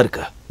 நல்லா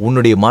இருக்க.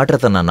 உன்னுடைய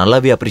மாற்றத்தை நான்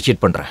நல்லாவே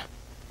அப்ரிஷியேட் பண்றேன்.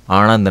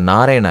 ஆனா இந்த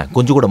நாராயணன்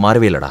கொஞ்சம் கூட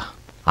மாறவே இல்லடா.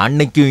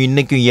 அன்னைக்கும்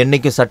இன்னைக்கும்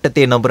என்னைக்கும்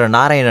சட்டத்தை நம்புற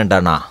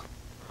நாராயணன்டானா?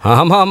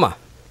 ஆமா ஆமா,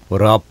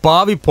 ஒரு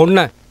அப்பாவி பொண்ண.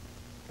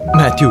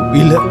 மேத்யூ,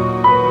 இல்ல,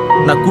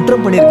 நான்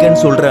குற்றம் பண்ணிருக்கேன்னு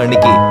சொல்ற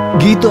அன்னைக்கு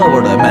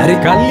கீதாவோட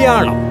மேரேஜ்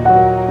கல்யாணம்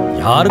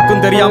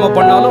யாருக்கும் தெரியாம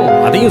பண்ணாலும்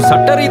அதையும்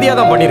சட்ட ரீதியா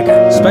தான்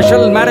பண்ணிருக்கேன்.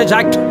 ஸ்பெஷல் மேரேஜ்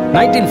ஆக்ட்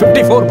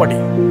 1954 படி.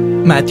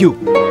 மேத்யூ,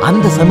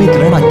 அந்த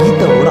சமயத்துல நான்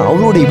கீதாவோட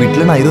அவளுடைய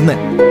வீட்டுல நான்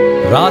இருந்தேன்.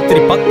 ராத்திரி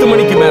 10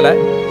 மணிக்கு மேல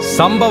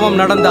சம்பவம்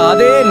நடந்த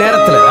அதே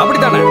நேரத்துல,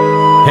 அப்படித்தானே?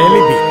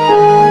 ஹெலிபி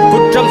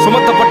குற்றம்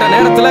சுமத்தப்பட்ட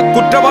நேரத்துல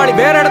குற்றவாளி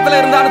வேற இடத்துல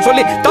இருந்தான்னு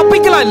சொல்லி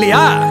தப்பிக்கலாம்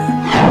இல்லையா?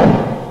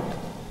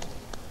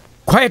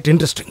 Quite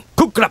interesting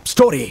cook up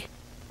story.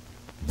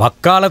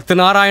 வக்காலத்து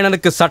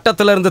நாராயணனுக்கு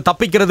சட்டத்துல இருந்து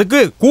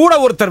தப்பிக்கிறதுக்கு கூட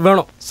ஒருத்தர்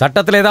வேணும்.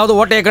 சட்டத்துல ஏதாவது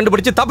ஓட்டையை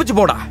கண்டுபிடிச்சு தப்பிச்சு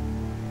போடா.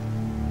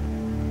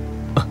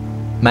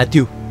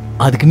 மேத்யூ,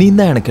 அதுக்கு நீ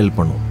தான் எனக்கு ஹெல்ப்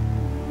பண்ணும்.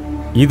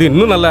 இது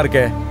இன்னும் நல்லா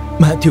இருக்கே.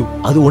 மேத்யூ,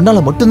 அது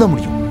உன்னால மட்டும்தான்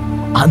முடியும்.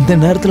 அந்த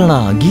நேரத்துல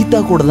நான் கீதா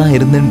கூட தான்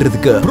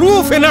இருந்தேன்றதுக்கு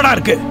ப்ரூஃப் என்னடா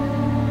இருக்கு?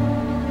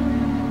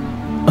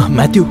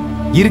 மேத்யூ,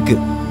 இருக்கு.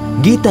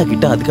 கீதா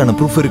கிட்ட அதுக்கான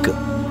ப்ரூஃப் இருக்கு.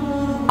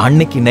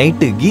 அன்னைக்கு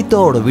நைட்டு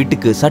கீதாவோட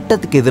வீட்டுக்கு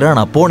சட்டத்துக்கு எதிராக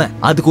நான் போனேன்.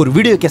 அதுக்கு ஒரு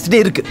வீடியோ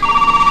கேசட்டே இருக்கு.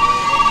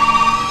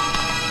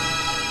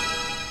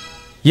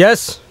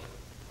 எஸ்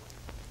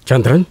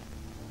சந்திரன்,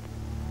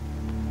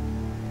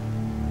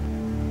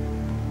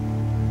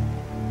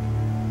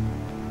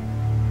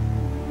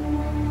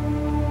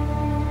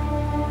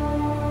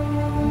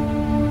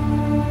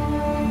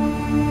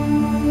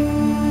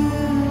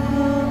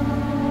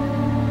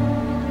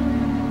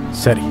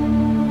 சரி.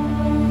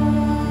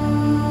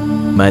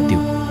 மேத்யூ,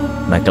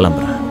 நான்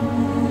கிளம்புறேன்.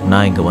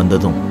 நான் இங்க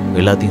வந்ததும்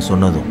எல்லாத்தையும்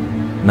சொன்னதும்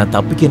நான்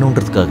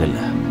தப்பிக்கணுன்றதுக்காக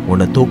இல்லை,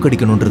 உன்னை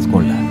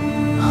தோக்கடிக்கணுன்றதுக்கும் இல்லை.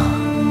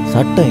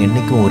 சட்டம்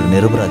என்னைக்கும் ஒரு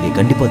நிரபராதியை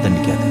கண்டிப்பா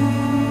தண்டிக்காது.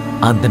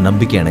 அந்த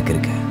நம்பிக்கை எனக்கு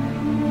இருக்கு.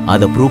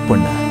 அதை ப்ரூவ்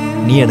பண்ண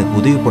நீ எனக்கு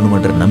உதவி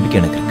பண்ணுமன்ற நம்பிக்கை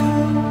எனக்கு இருக்கு.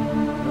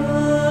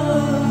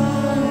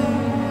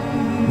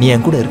 நீ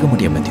என் கூட இருக்க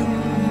முடியாது மேத்யூ.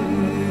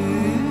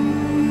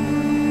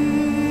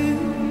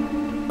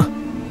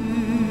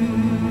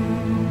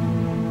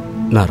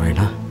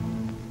 நாராயணா,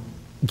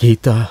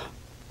 கீதா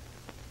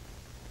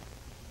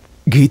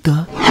கீதா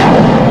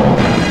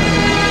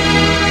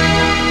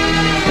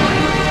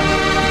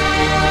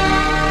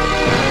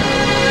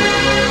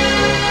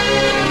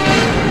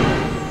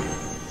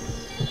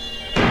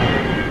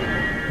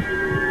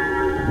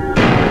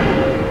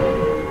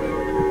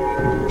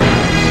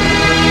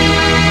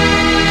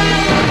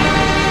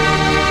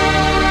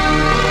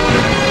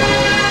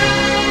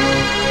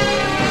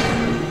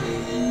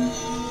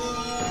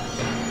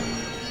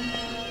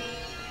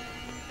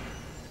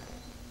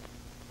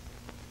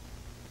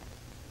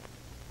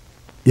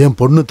என்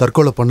பொண்ணு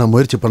தற்கொலை பண்ண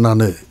முயற்சி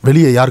பண்ணான்னு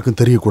வெளியே யாருக்கும்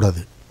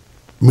தெரியக்கூடாது.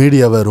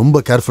 மீடியாவை ரொம்ப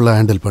கேர்ஃபுல்லாக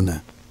ஹேண்டில் பண்ண.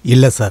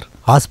 இல்லை சார்,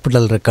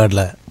 ஹாஸ்பிட்டல்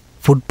ரெக்கார்டில்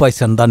ஃபுட்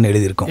பாய்சன் தான்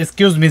எழுதியிருக்கோம்.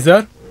 Excuse me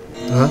sir.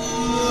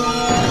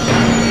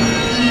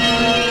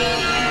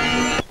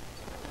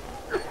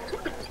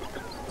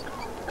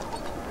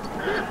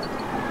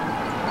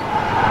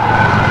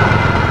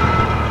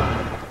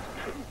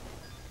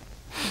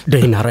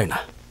 டேய் நாராயணா,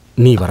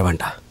 நீ வர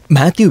வேண்டாம்.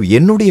 மேத்யூ,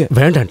 என்னுடைய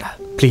வேண்டாண்டா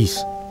ப்ளீஸ்.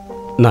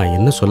 நான்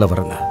என்ன சொல்ல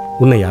வரேன்னா,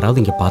 உன்னை யாராவது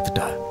இங்க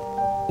பார்த்துட்டா,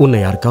 உன்னை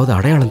யாருக்காவது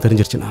அடையாளம்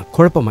தெரிஞ்சிருச்சுன்னா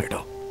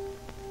குழப்பமாயிடும்,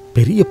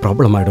 பெரிய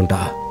ப்ராப்ளம் ஆயிடும்டா.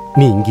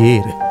 நீ இங்கே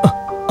இரு.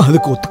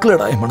 அதுக்கு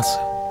ஒத்துக்கலடா என் மனசு.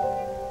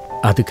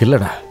 அதுக்கு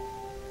இல்லடா,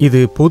 இது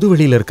பொது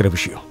வெளியில இருக்கிற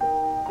விஷயம்.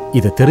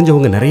 இதை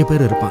தெரிஞ்சவங்க நிறைய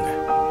பேர் இருப்பாங்க.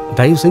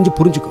 தயவு செஞ்சு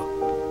புரிஞ்சுக்கோ.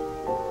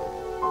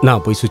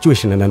 நான் போய்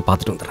சிச்சுவேஷன் என்னன்னு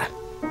பார்த்துட்டு வந்துடுறேன்.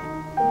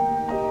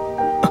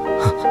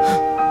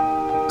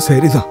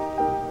 சரிதான்,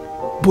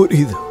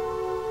 புரியுது.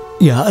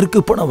 யாருக்கு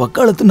இப்ப நான்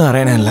வக்காலத்து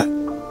நாராயணன் இல்லை.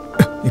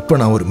 இப்ப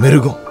நான் ஒரு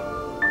மிருகம்.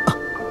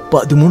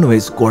 13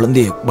 வயசு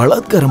குழந்தைய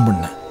பலாத்காரம்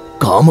பண்ண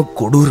காம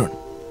கொடூரன்,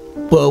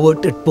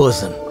 perverted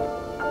person.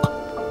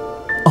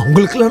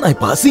 அவங்களுக்கெல்லாம் நான்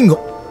இப்ப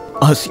அசிங்கம்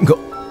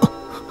அசிங்கம்.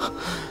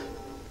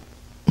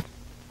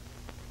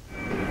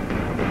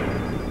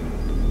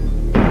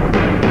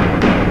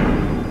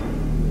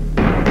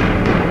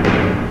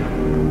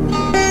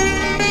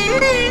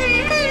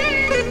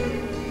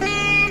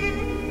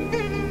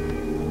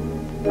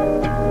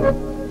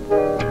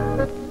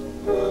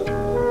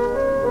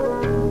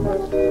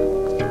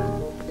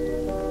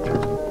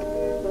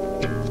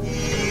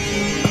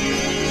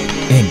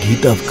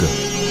 கீதாவுக்கு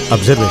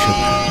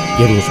அப்சர்வேஷன்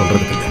எதுவும்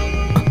சொல்றதுக்கு இல்லை.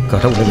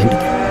 கடவுளை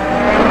வேண்டிக்க.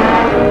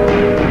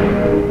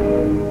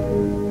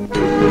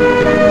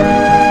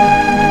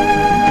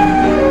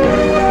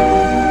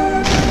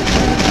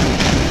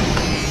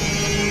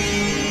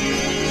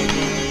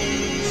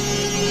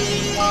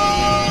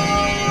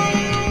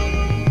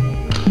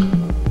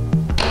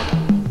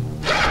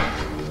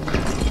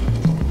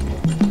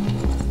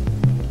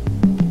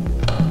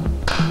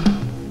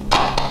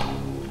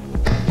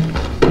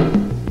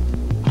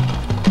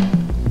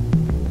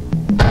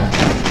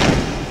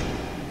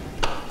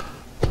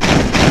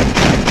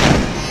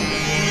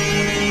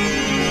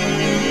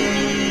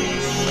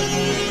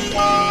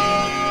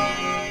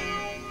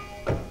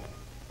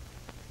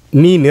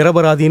 நீ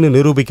நிரபராதின்னு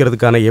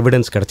நிரூபிக்கிறதுக்கான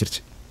எவிடன்ஸ்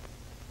கிடைச்சிருச்சு.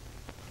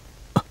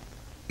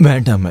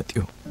 வேண்டாம்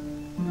மேத்யூ,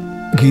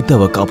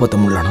 கீதாவை காப்பாற்ற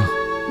முடியலனா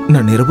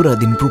நான்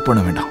நிரபராதின்னு ப்ரூவ்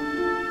பண்ண வேண்டாம்.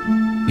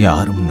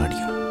 யாரும்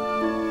முன்னாடியும்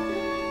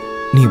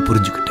நீ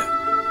புரிஞ்சுக்கிட்ட,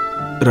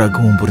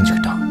 ரகுவும்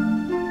புரிஞ்சுக்கிட்டான்,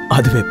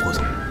 அதுவே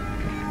போதும்.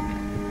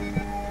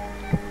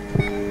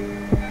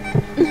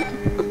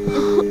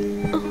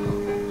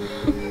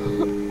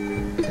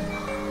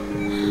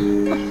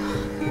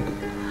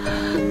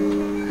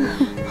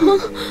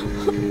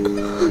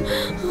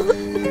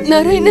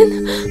 நாராயணன்,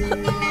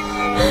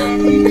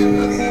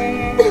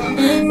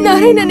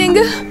 நாராயணன்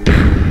எங்க?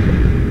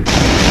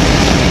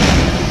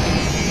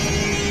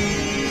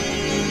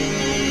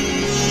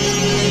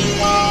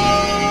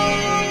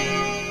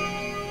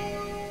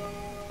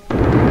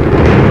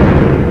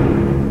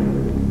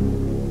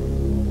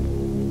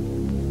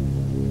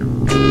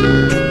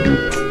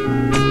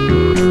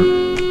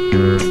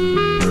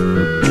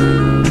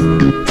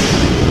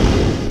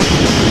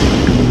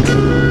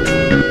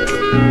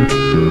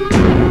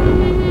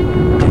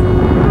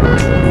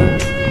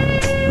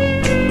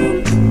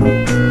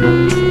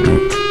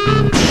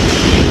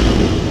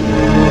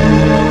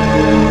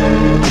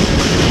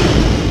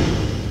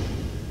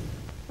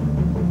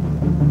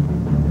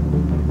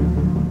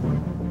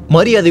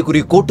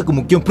 மரியாதைக்குரிய கோர்ட்டுக்கு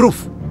முக்கியம் ப்ரூஃப்.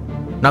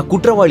 நான்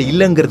குற்றவாளி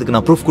இல்லைங்கிறதுக்கு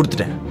நான் ப்ரூஃப்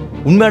கொடுத்துட்டேன்.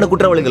 உண்மையான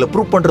குற்றவாளிகளை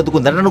ப்ரூஃப்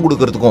பண்றதுக்கும் தண்டனை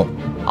கொடுக்கறதுக்கும்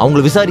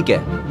அவங்களை விசாரிக்க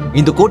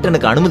இந்த கோர்ட்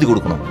எனக்கு அனுமதி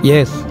கொடுக்கணும்.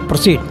 S,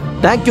 proceed.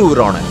 Thank you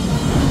your honour.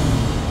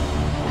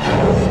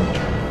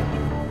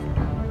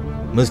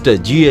 Mister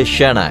G S.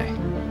 ஷேனாய்,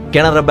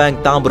 Canara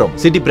bank Tambaram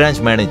city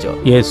branch manager.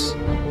 S.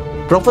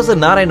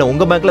 Professor Narayanan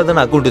உங்க பேங்க்ல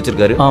தானே அக்கௌண்ட்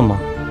வச்சிருக்காரு? ஆமா.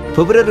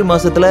 பிப்ரவரி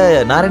மாசத்துல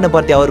நாராயண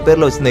பார்ட்டி அவர்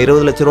பேர்ல வச்சிருந்த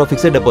 20 லட்சம் ரூபாய்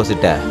பிக்ஸட்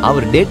டெபாசிட்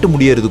அவர் டேட்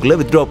முடியறதுக்குள்ள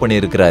வித்ட்ரா பண்ணி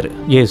இருக்காரு.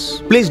 S.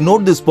 Please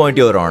note this point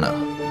your honour.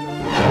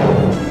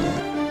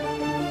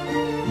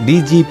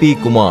 DGP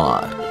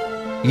Kumar,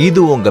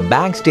 இது உங்க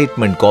பேங்க்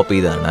ஸ்டேட்மெண்ட் காப்பி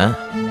தானே?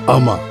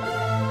 ஆமா.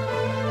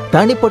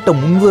 தனிப்பட்ட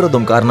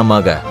முன்விரோதம்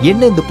காரணமாக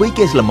என்ன இந்த பொய்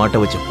கேஸ்ல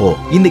மாட்ட வச்சப்போ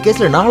இந்த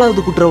கேஸ்ல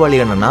 4வது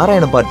குற்றவாளியான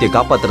நாராயண பார்ட்டியை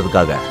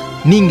காப்பாத்துறதுக்காக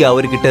நீங்க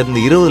அவர்கிட்ட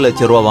இருந்து 20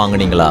 லட்சம் ரூபாய்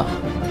வாங்குனீங்களா?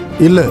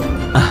 இல்ல.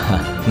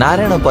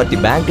 நாராயண பார்ட்டி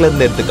பேங்க்ல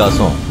இருந்து எடுத்த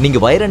காசும் நீங்க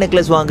வைர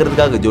நெக்லஸ்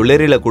வாங்குறதுக்காக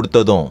ஜுவல்லரியில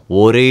கொடுத்ததும்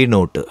ஒரே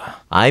note.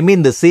 I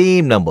mean the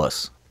same numbers.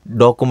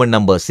 Document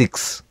number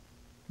 6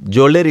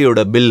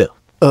 ஜுவல்லரியோட bill.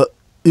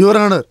 Your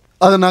honour,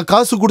 அத நான்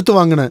காசு கொடுத்து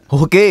வாங்கினேன்.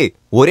 ஓகே,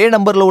 ஒரே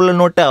நம்பர்ல உள்ள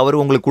நோட்டை அவர்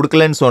உங்களுக்கு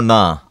கொடுக்கலன்னு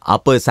சொன்னா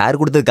அப்ப சார்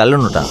கொடுத்தது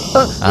கள்ள NOTA?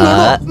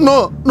 No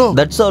no.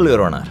 That's all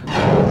your honour.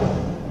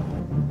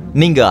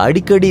 நீங்க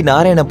அடிக்கடி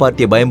நாராயண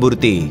பார்ட்டியை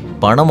பயமுறுத்தி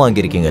பணம்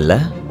வாங்கியிருக்கீங்கல்ல?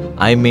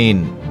 ஐ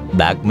மீன்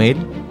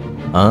பிளாக்மெயில்.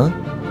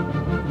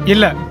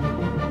 இல்ல.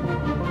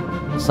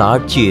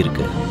 சாட்சி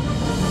இருக்கு.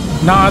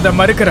 நான் அதை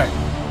மறுக்கிறேன்.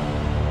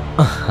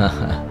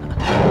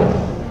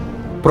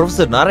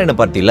 ப்ரொஃபசர் நாராயண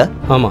பார்ட்டில?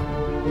 ஆமா.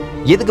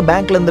 எதுக்கு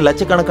பேங்க்ல இருந்து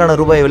லட்சக்கணக்கான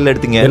ரூபாய் வெளில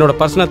எடுத்தீங்க? என்னோட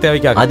பர்சனல்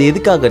தேவைக்காக. அது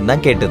எதுக்காக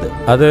நான் கேட்டது.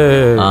 அது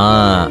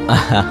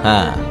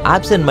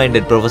ஆப்சென்ட்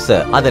மைண்டட்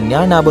ப்ரொஃபசர். அதை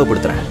நான்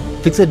ஞாபகப்படுத்துறேன்.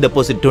 Fixed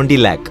deposit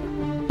 20 lakh.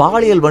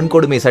 பாலியல்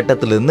வன்கொடுமை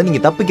சட்டத்திலிருந்து நீங்க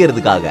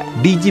தப்பிக்கிறதுக்காக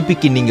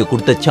டிஜிபிக்கு நீங்க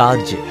கொடுத்த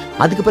சார்ஜ்.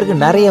 அதுக்கு பிறகு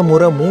நிறைய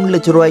முறை 3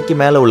 லட்சம் ரூபாய்க்கு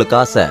மேல உள்ள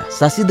காசை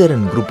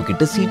சசிதரன் குரூப்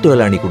கிட்ட சீட்டு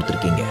விளையாடி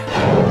கொடுத்துருக்கீங்க.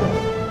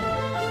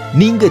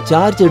 நீங்க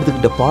சார்ஜ்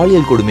எடுத்துக்கிட்ட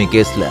பாலியல் கொடுமை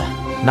கேஸ்ல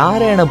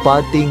நாராயண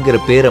பார்ட்டிங்கிற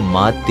பேரை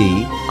மாத்தி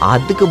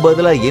அதுக்கு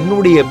பதிலா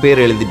என்னுடைய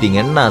பேர்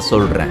எழுதிட்டீங்கன்னு நான்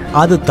சொல்றேன்.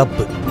 அது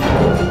தப்பு.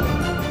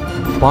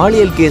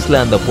 பாலியல்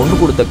கேஸ்ல அந்த பொண்ணு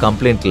கொடுத்த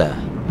கம்ப்ளைண்ட்ல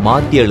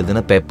மாத்தி எழுதின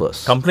பேப்பர்ஸ்.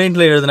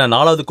 கம்ப்ளைண்ட்ல எழுதின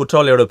 4வது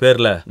குற்றவாளியோட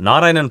பேர்ல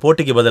நாராயணன்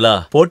போட்டிக்கு பதிலா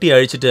போட்டியை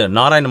அழிச்சிட்டு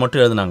நாராயணன்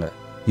மட்டும் எழுதினாங்க.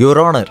 Your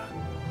honour,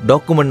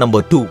 document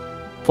number 2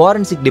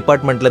 forensic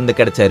டிபார்ட்மெண்ட்ல இருந்து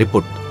கிடைச்ச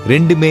ரிப்போர்ட்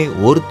ரெண்டுமே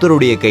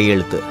ஒருத்தருடைய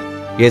கையெழுத்து.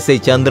 எஸ்ஐ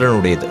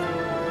சந்திரனுடையது.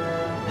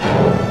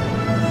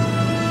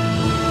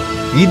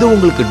 இது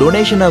உங்களுக்கு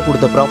டொனேஷனா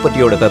கொடுத்த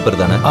ப்ராப்பர்ட்டியோட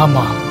பேப்பர் தானே?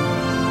 ஆமா.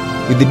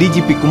 இது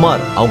டிஜிபி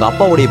குமார் அவங்க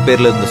அப்பாவுடைய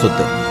பேர்ல இருந்த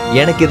சொத்து.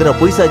 எனக்கு எதிராக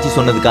பொய் சாட்சி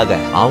சொன்னதுக்காக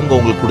அவங்க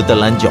உங்களுக்கு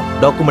கொடுத்த லஞ்சம்.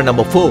 டாக்குமெண்ட்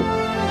நம்பர் 4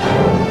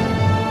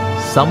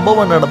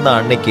 சம்பவம் நடந்த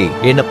அன்னைக்கு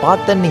என்ன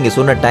பார்த்தேன்னு நீங்க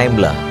சொன்ன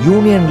டைம்ல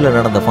யூனியன்ல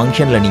நடந்த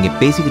ஃபங்க்ஷன்ல நீங்க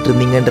பேசிக்கிட்டு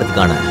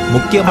இருந்தீங்கன்றதுக்கான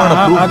முக்கியமான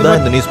ப்ரூஃப் தான்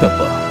இந்த நியூஸ்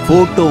பேப்பர்.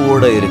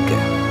 போட்டோவோட இருக்கு.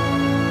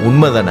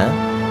 உண்மைதானே?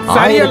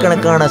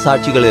 ஆயிரக்கணக்கான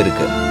சாட்சிகள்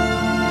இருக்கு.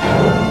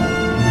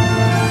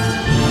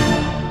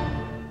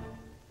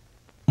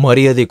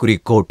 மரியாதைக்குரிய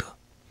கோர்ட்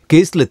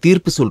கேஸ்ல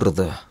தீர்ப்பு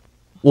சொல்றது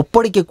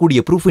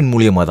ஒப்படைக்கக்கூடிய ப்ரூஃபின்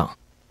மூலியமா தான்.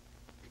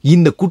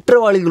 இந்த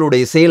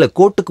குற்றவாளிகளுடைய செயலை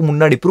கோர்ட்டுக்கு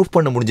முன்னாடி ப்ரூஃப்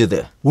பண்ண முடிஞ்சது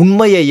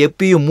உண்மையை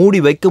எப்பயும் மூடி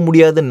வைக்க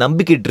முடியாத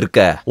நம்பிக்கிட்டு இருக்க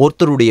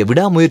ஒருத்தருடைய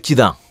விடாமுயற்சி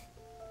தான்.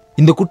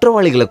 இந்த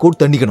குற்றவாளிகளை கோர்ட்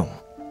தண்டிக்கணும்.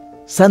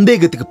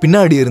 சந்தேகத்துக்கு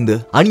பின்னாடி இருந்து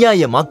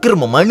அநியாயம்,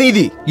 அக்கிரமம்,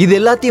 அநீதி இது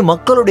எல்லாத்தையும்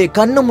மக்களுடைய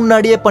கண்ணு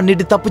முன்னாடியே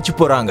பண்ணிட்டு தப்பிச்சு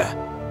போறாங்க.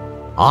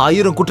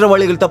 1000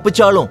 குற்றவாளிகள்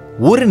தப்பிச்சாலும்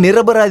ஒரு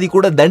நிரபராதி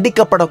கூட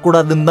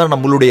தண்டிக்கப்படக்கூடாதுன்னு தான்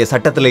நம்மளுடைய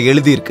சட்டத்துல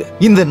எழுதியிருக்கு.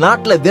 இந்த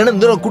நாட்டுல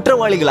தினம் தினம்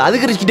குற்றவாளிகள்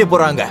அதிகரிச்சுட்டே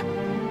போறாங்க.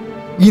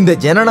 இந்த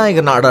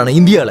ஜனநாயக நாடான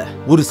இந்தியால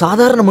ஒரு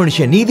சாதாரண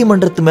மனுஷன்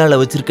நீதிமன்றத்து மேல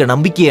வச்சிருக்க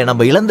நம்பிக்கையை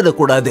நம்ம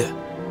இழந்துடக்கூடாது.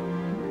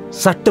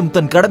 சட்டம்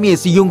தன் கடமையை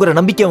செய்யுங்கிற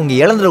நம்பிக்கை அவங்க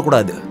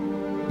இழந்துடக்கூடாது.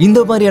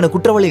 இந்த மாதிரியான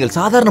குற்றவாளிகள்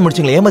சாதாரண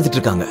மனுஷங்களை ஏமாத்திட்டு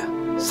இருக்காங்க.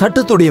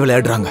 சட்டத்துடைய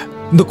விளையாடுறாங்க.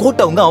 இந்த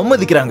கோர்ட்டை அவங்க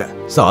அவமதிக்கிறாங்க.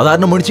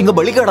 சாதாரண மனுஷங்க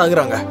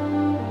பலிகாடாகிறாங்க.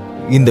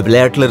 இந்த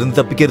விளையாட்டுல இருந்து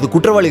தப்பிக்கிறது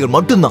குற்றவாளிகள்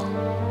மட்டும்தான்.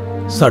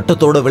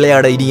 சட்டத்தோட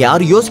விளையாட இனி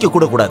யாரும் யோசிக்க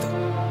கூட கூடாது.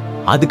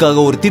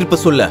 அதுக்காக ஒரு தீர்ப்பை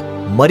சொல்ல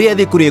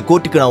மரியாதைக்குரிய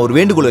கோர்ட்டுக்கு நான் ஒரு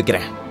வேண்டுகோள்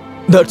வைக்கிறேன்.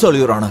 That's all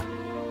your honour.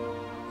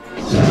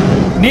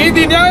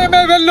 நீதி நியாயமே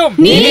வெல்லும்.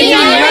 நீதி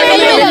நியாயமே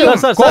வெல்லும்.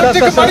 தெரியும்.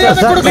 கோர்ட்டுக்கு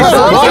மரியாதை கொடுக்கணும்.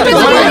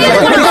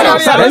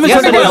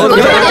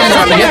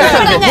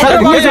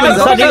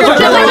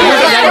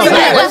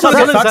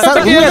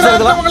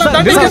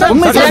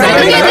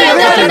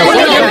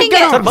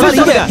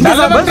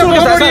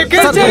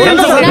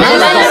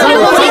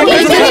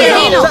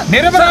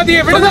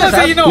 நிரபராதியை விடுதலை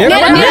செய்யணும்.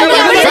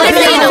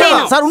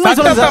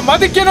 சட்டத்தை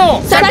மதிக்கணும்.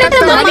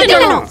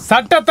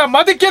 சட்டத்தை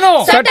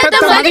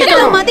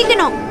மதிக்கணும்.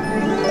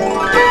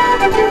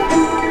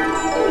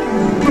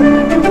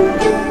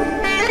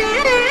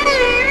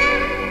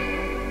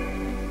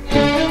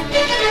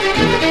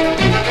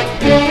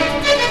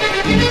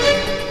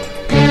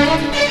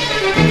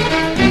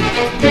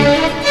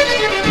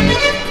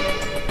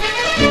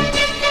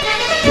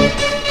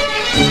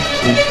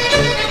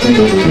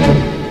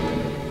 Thank you.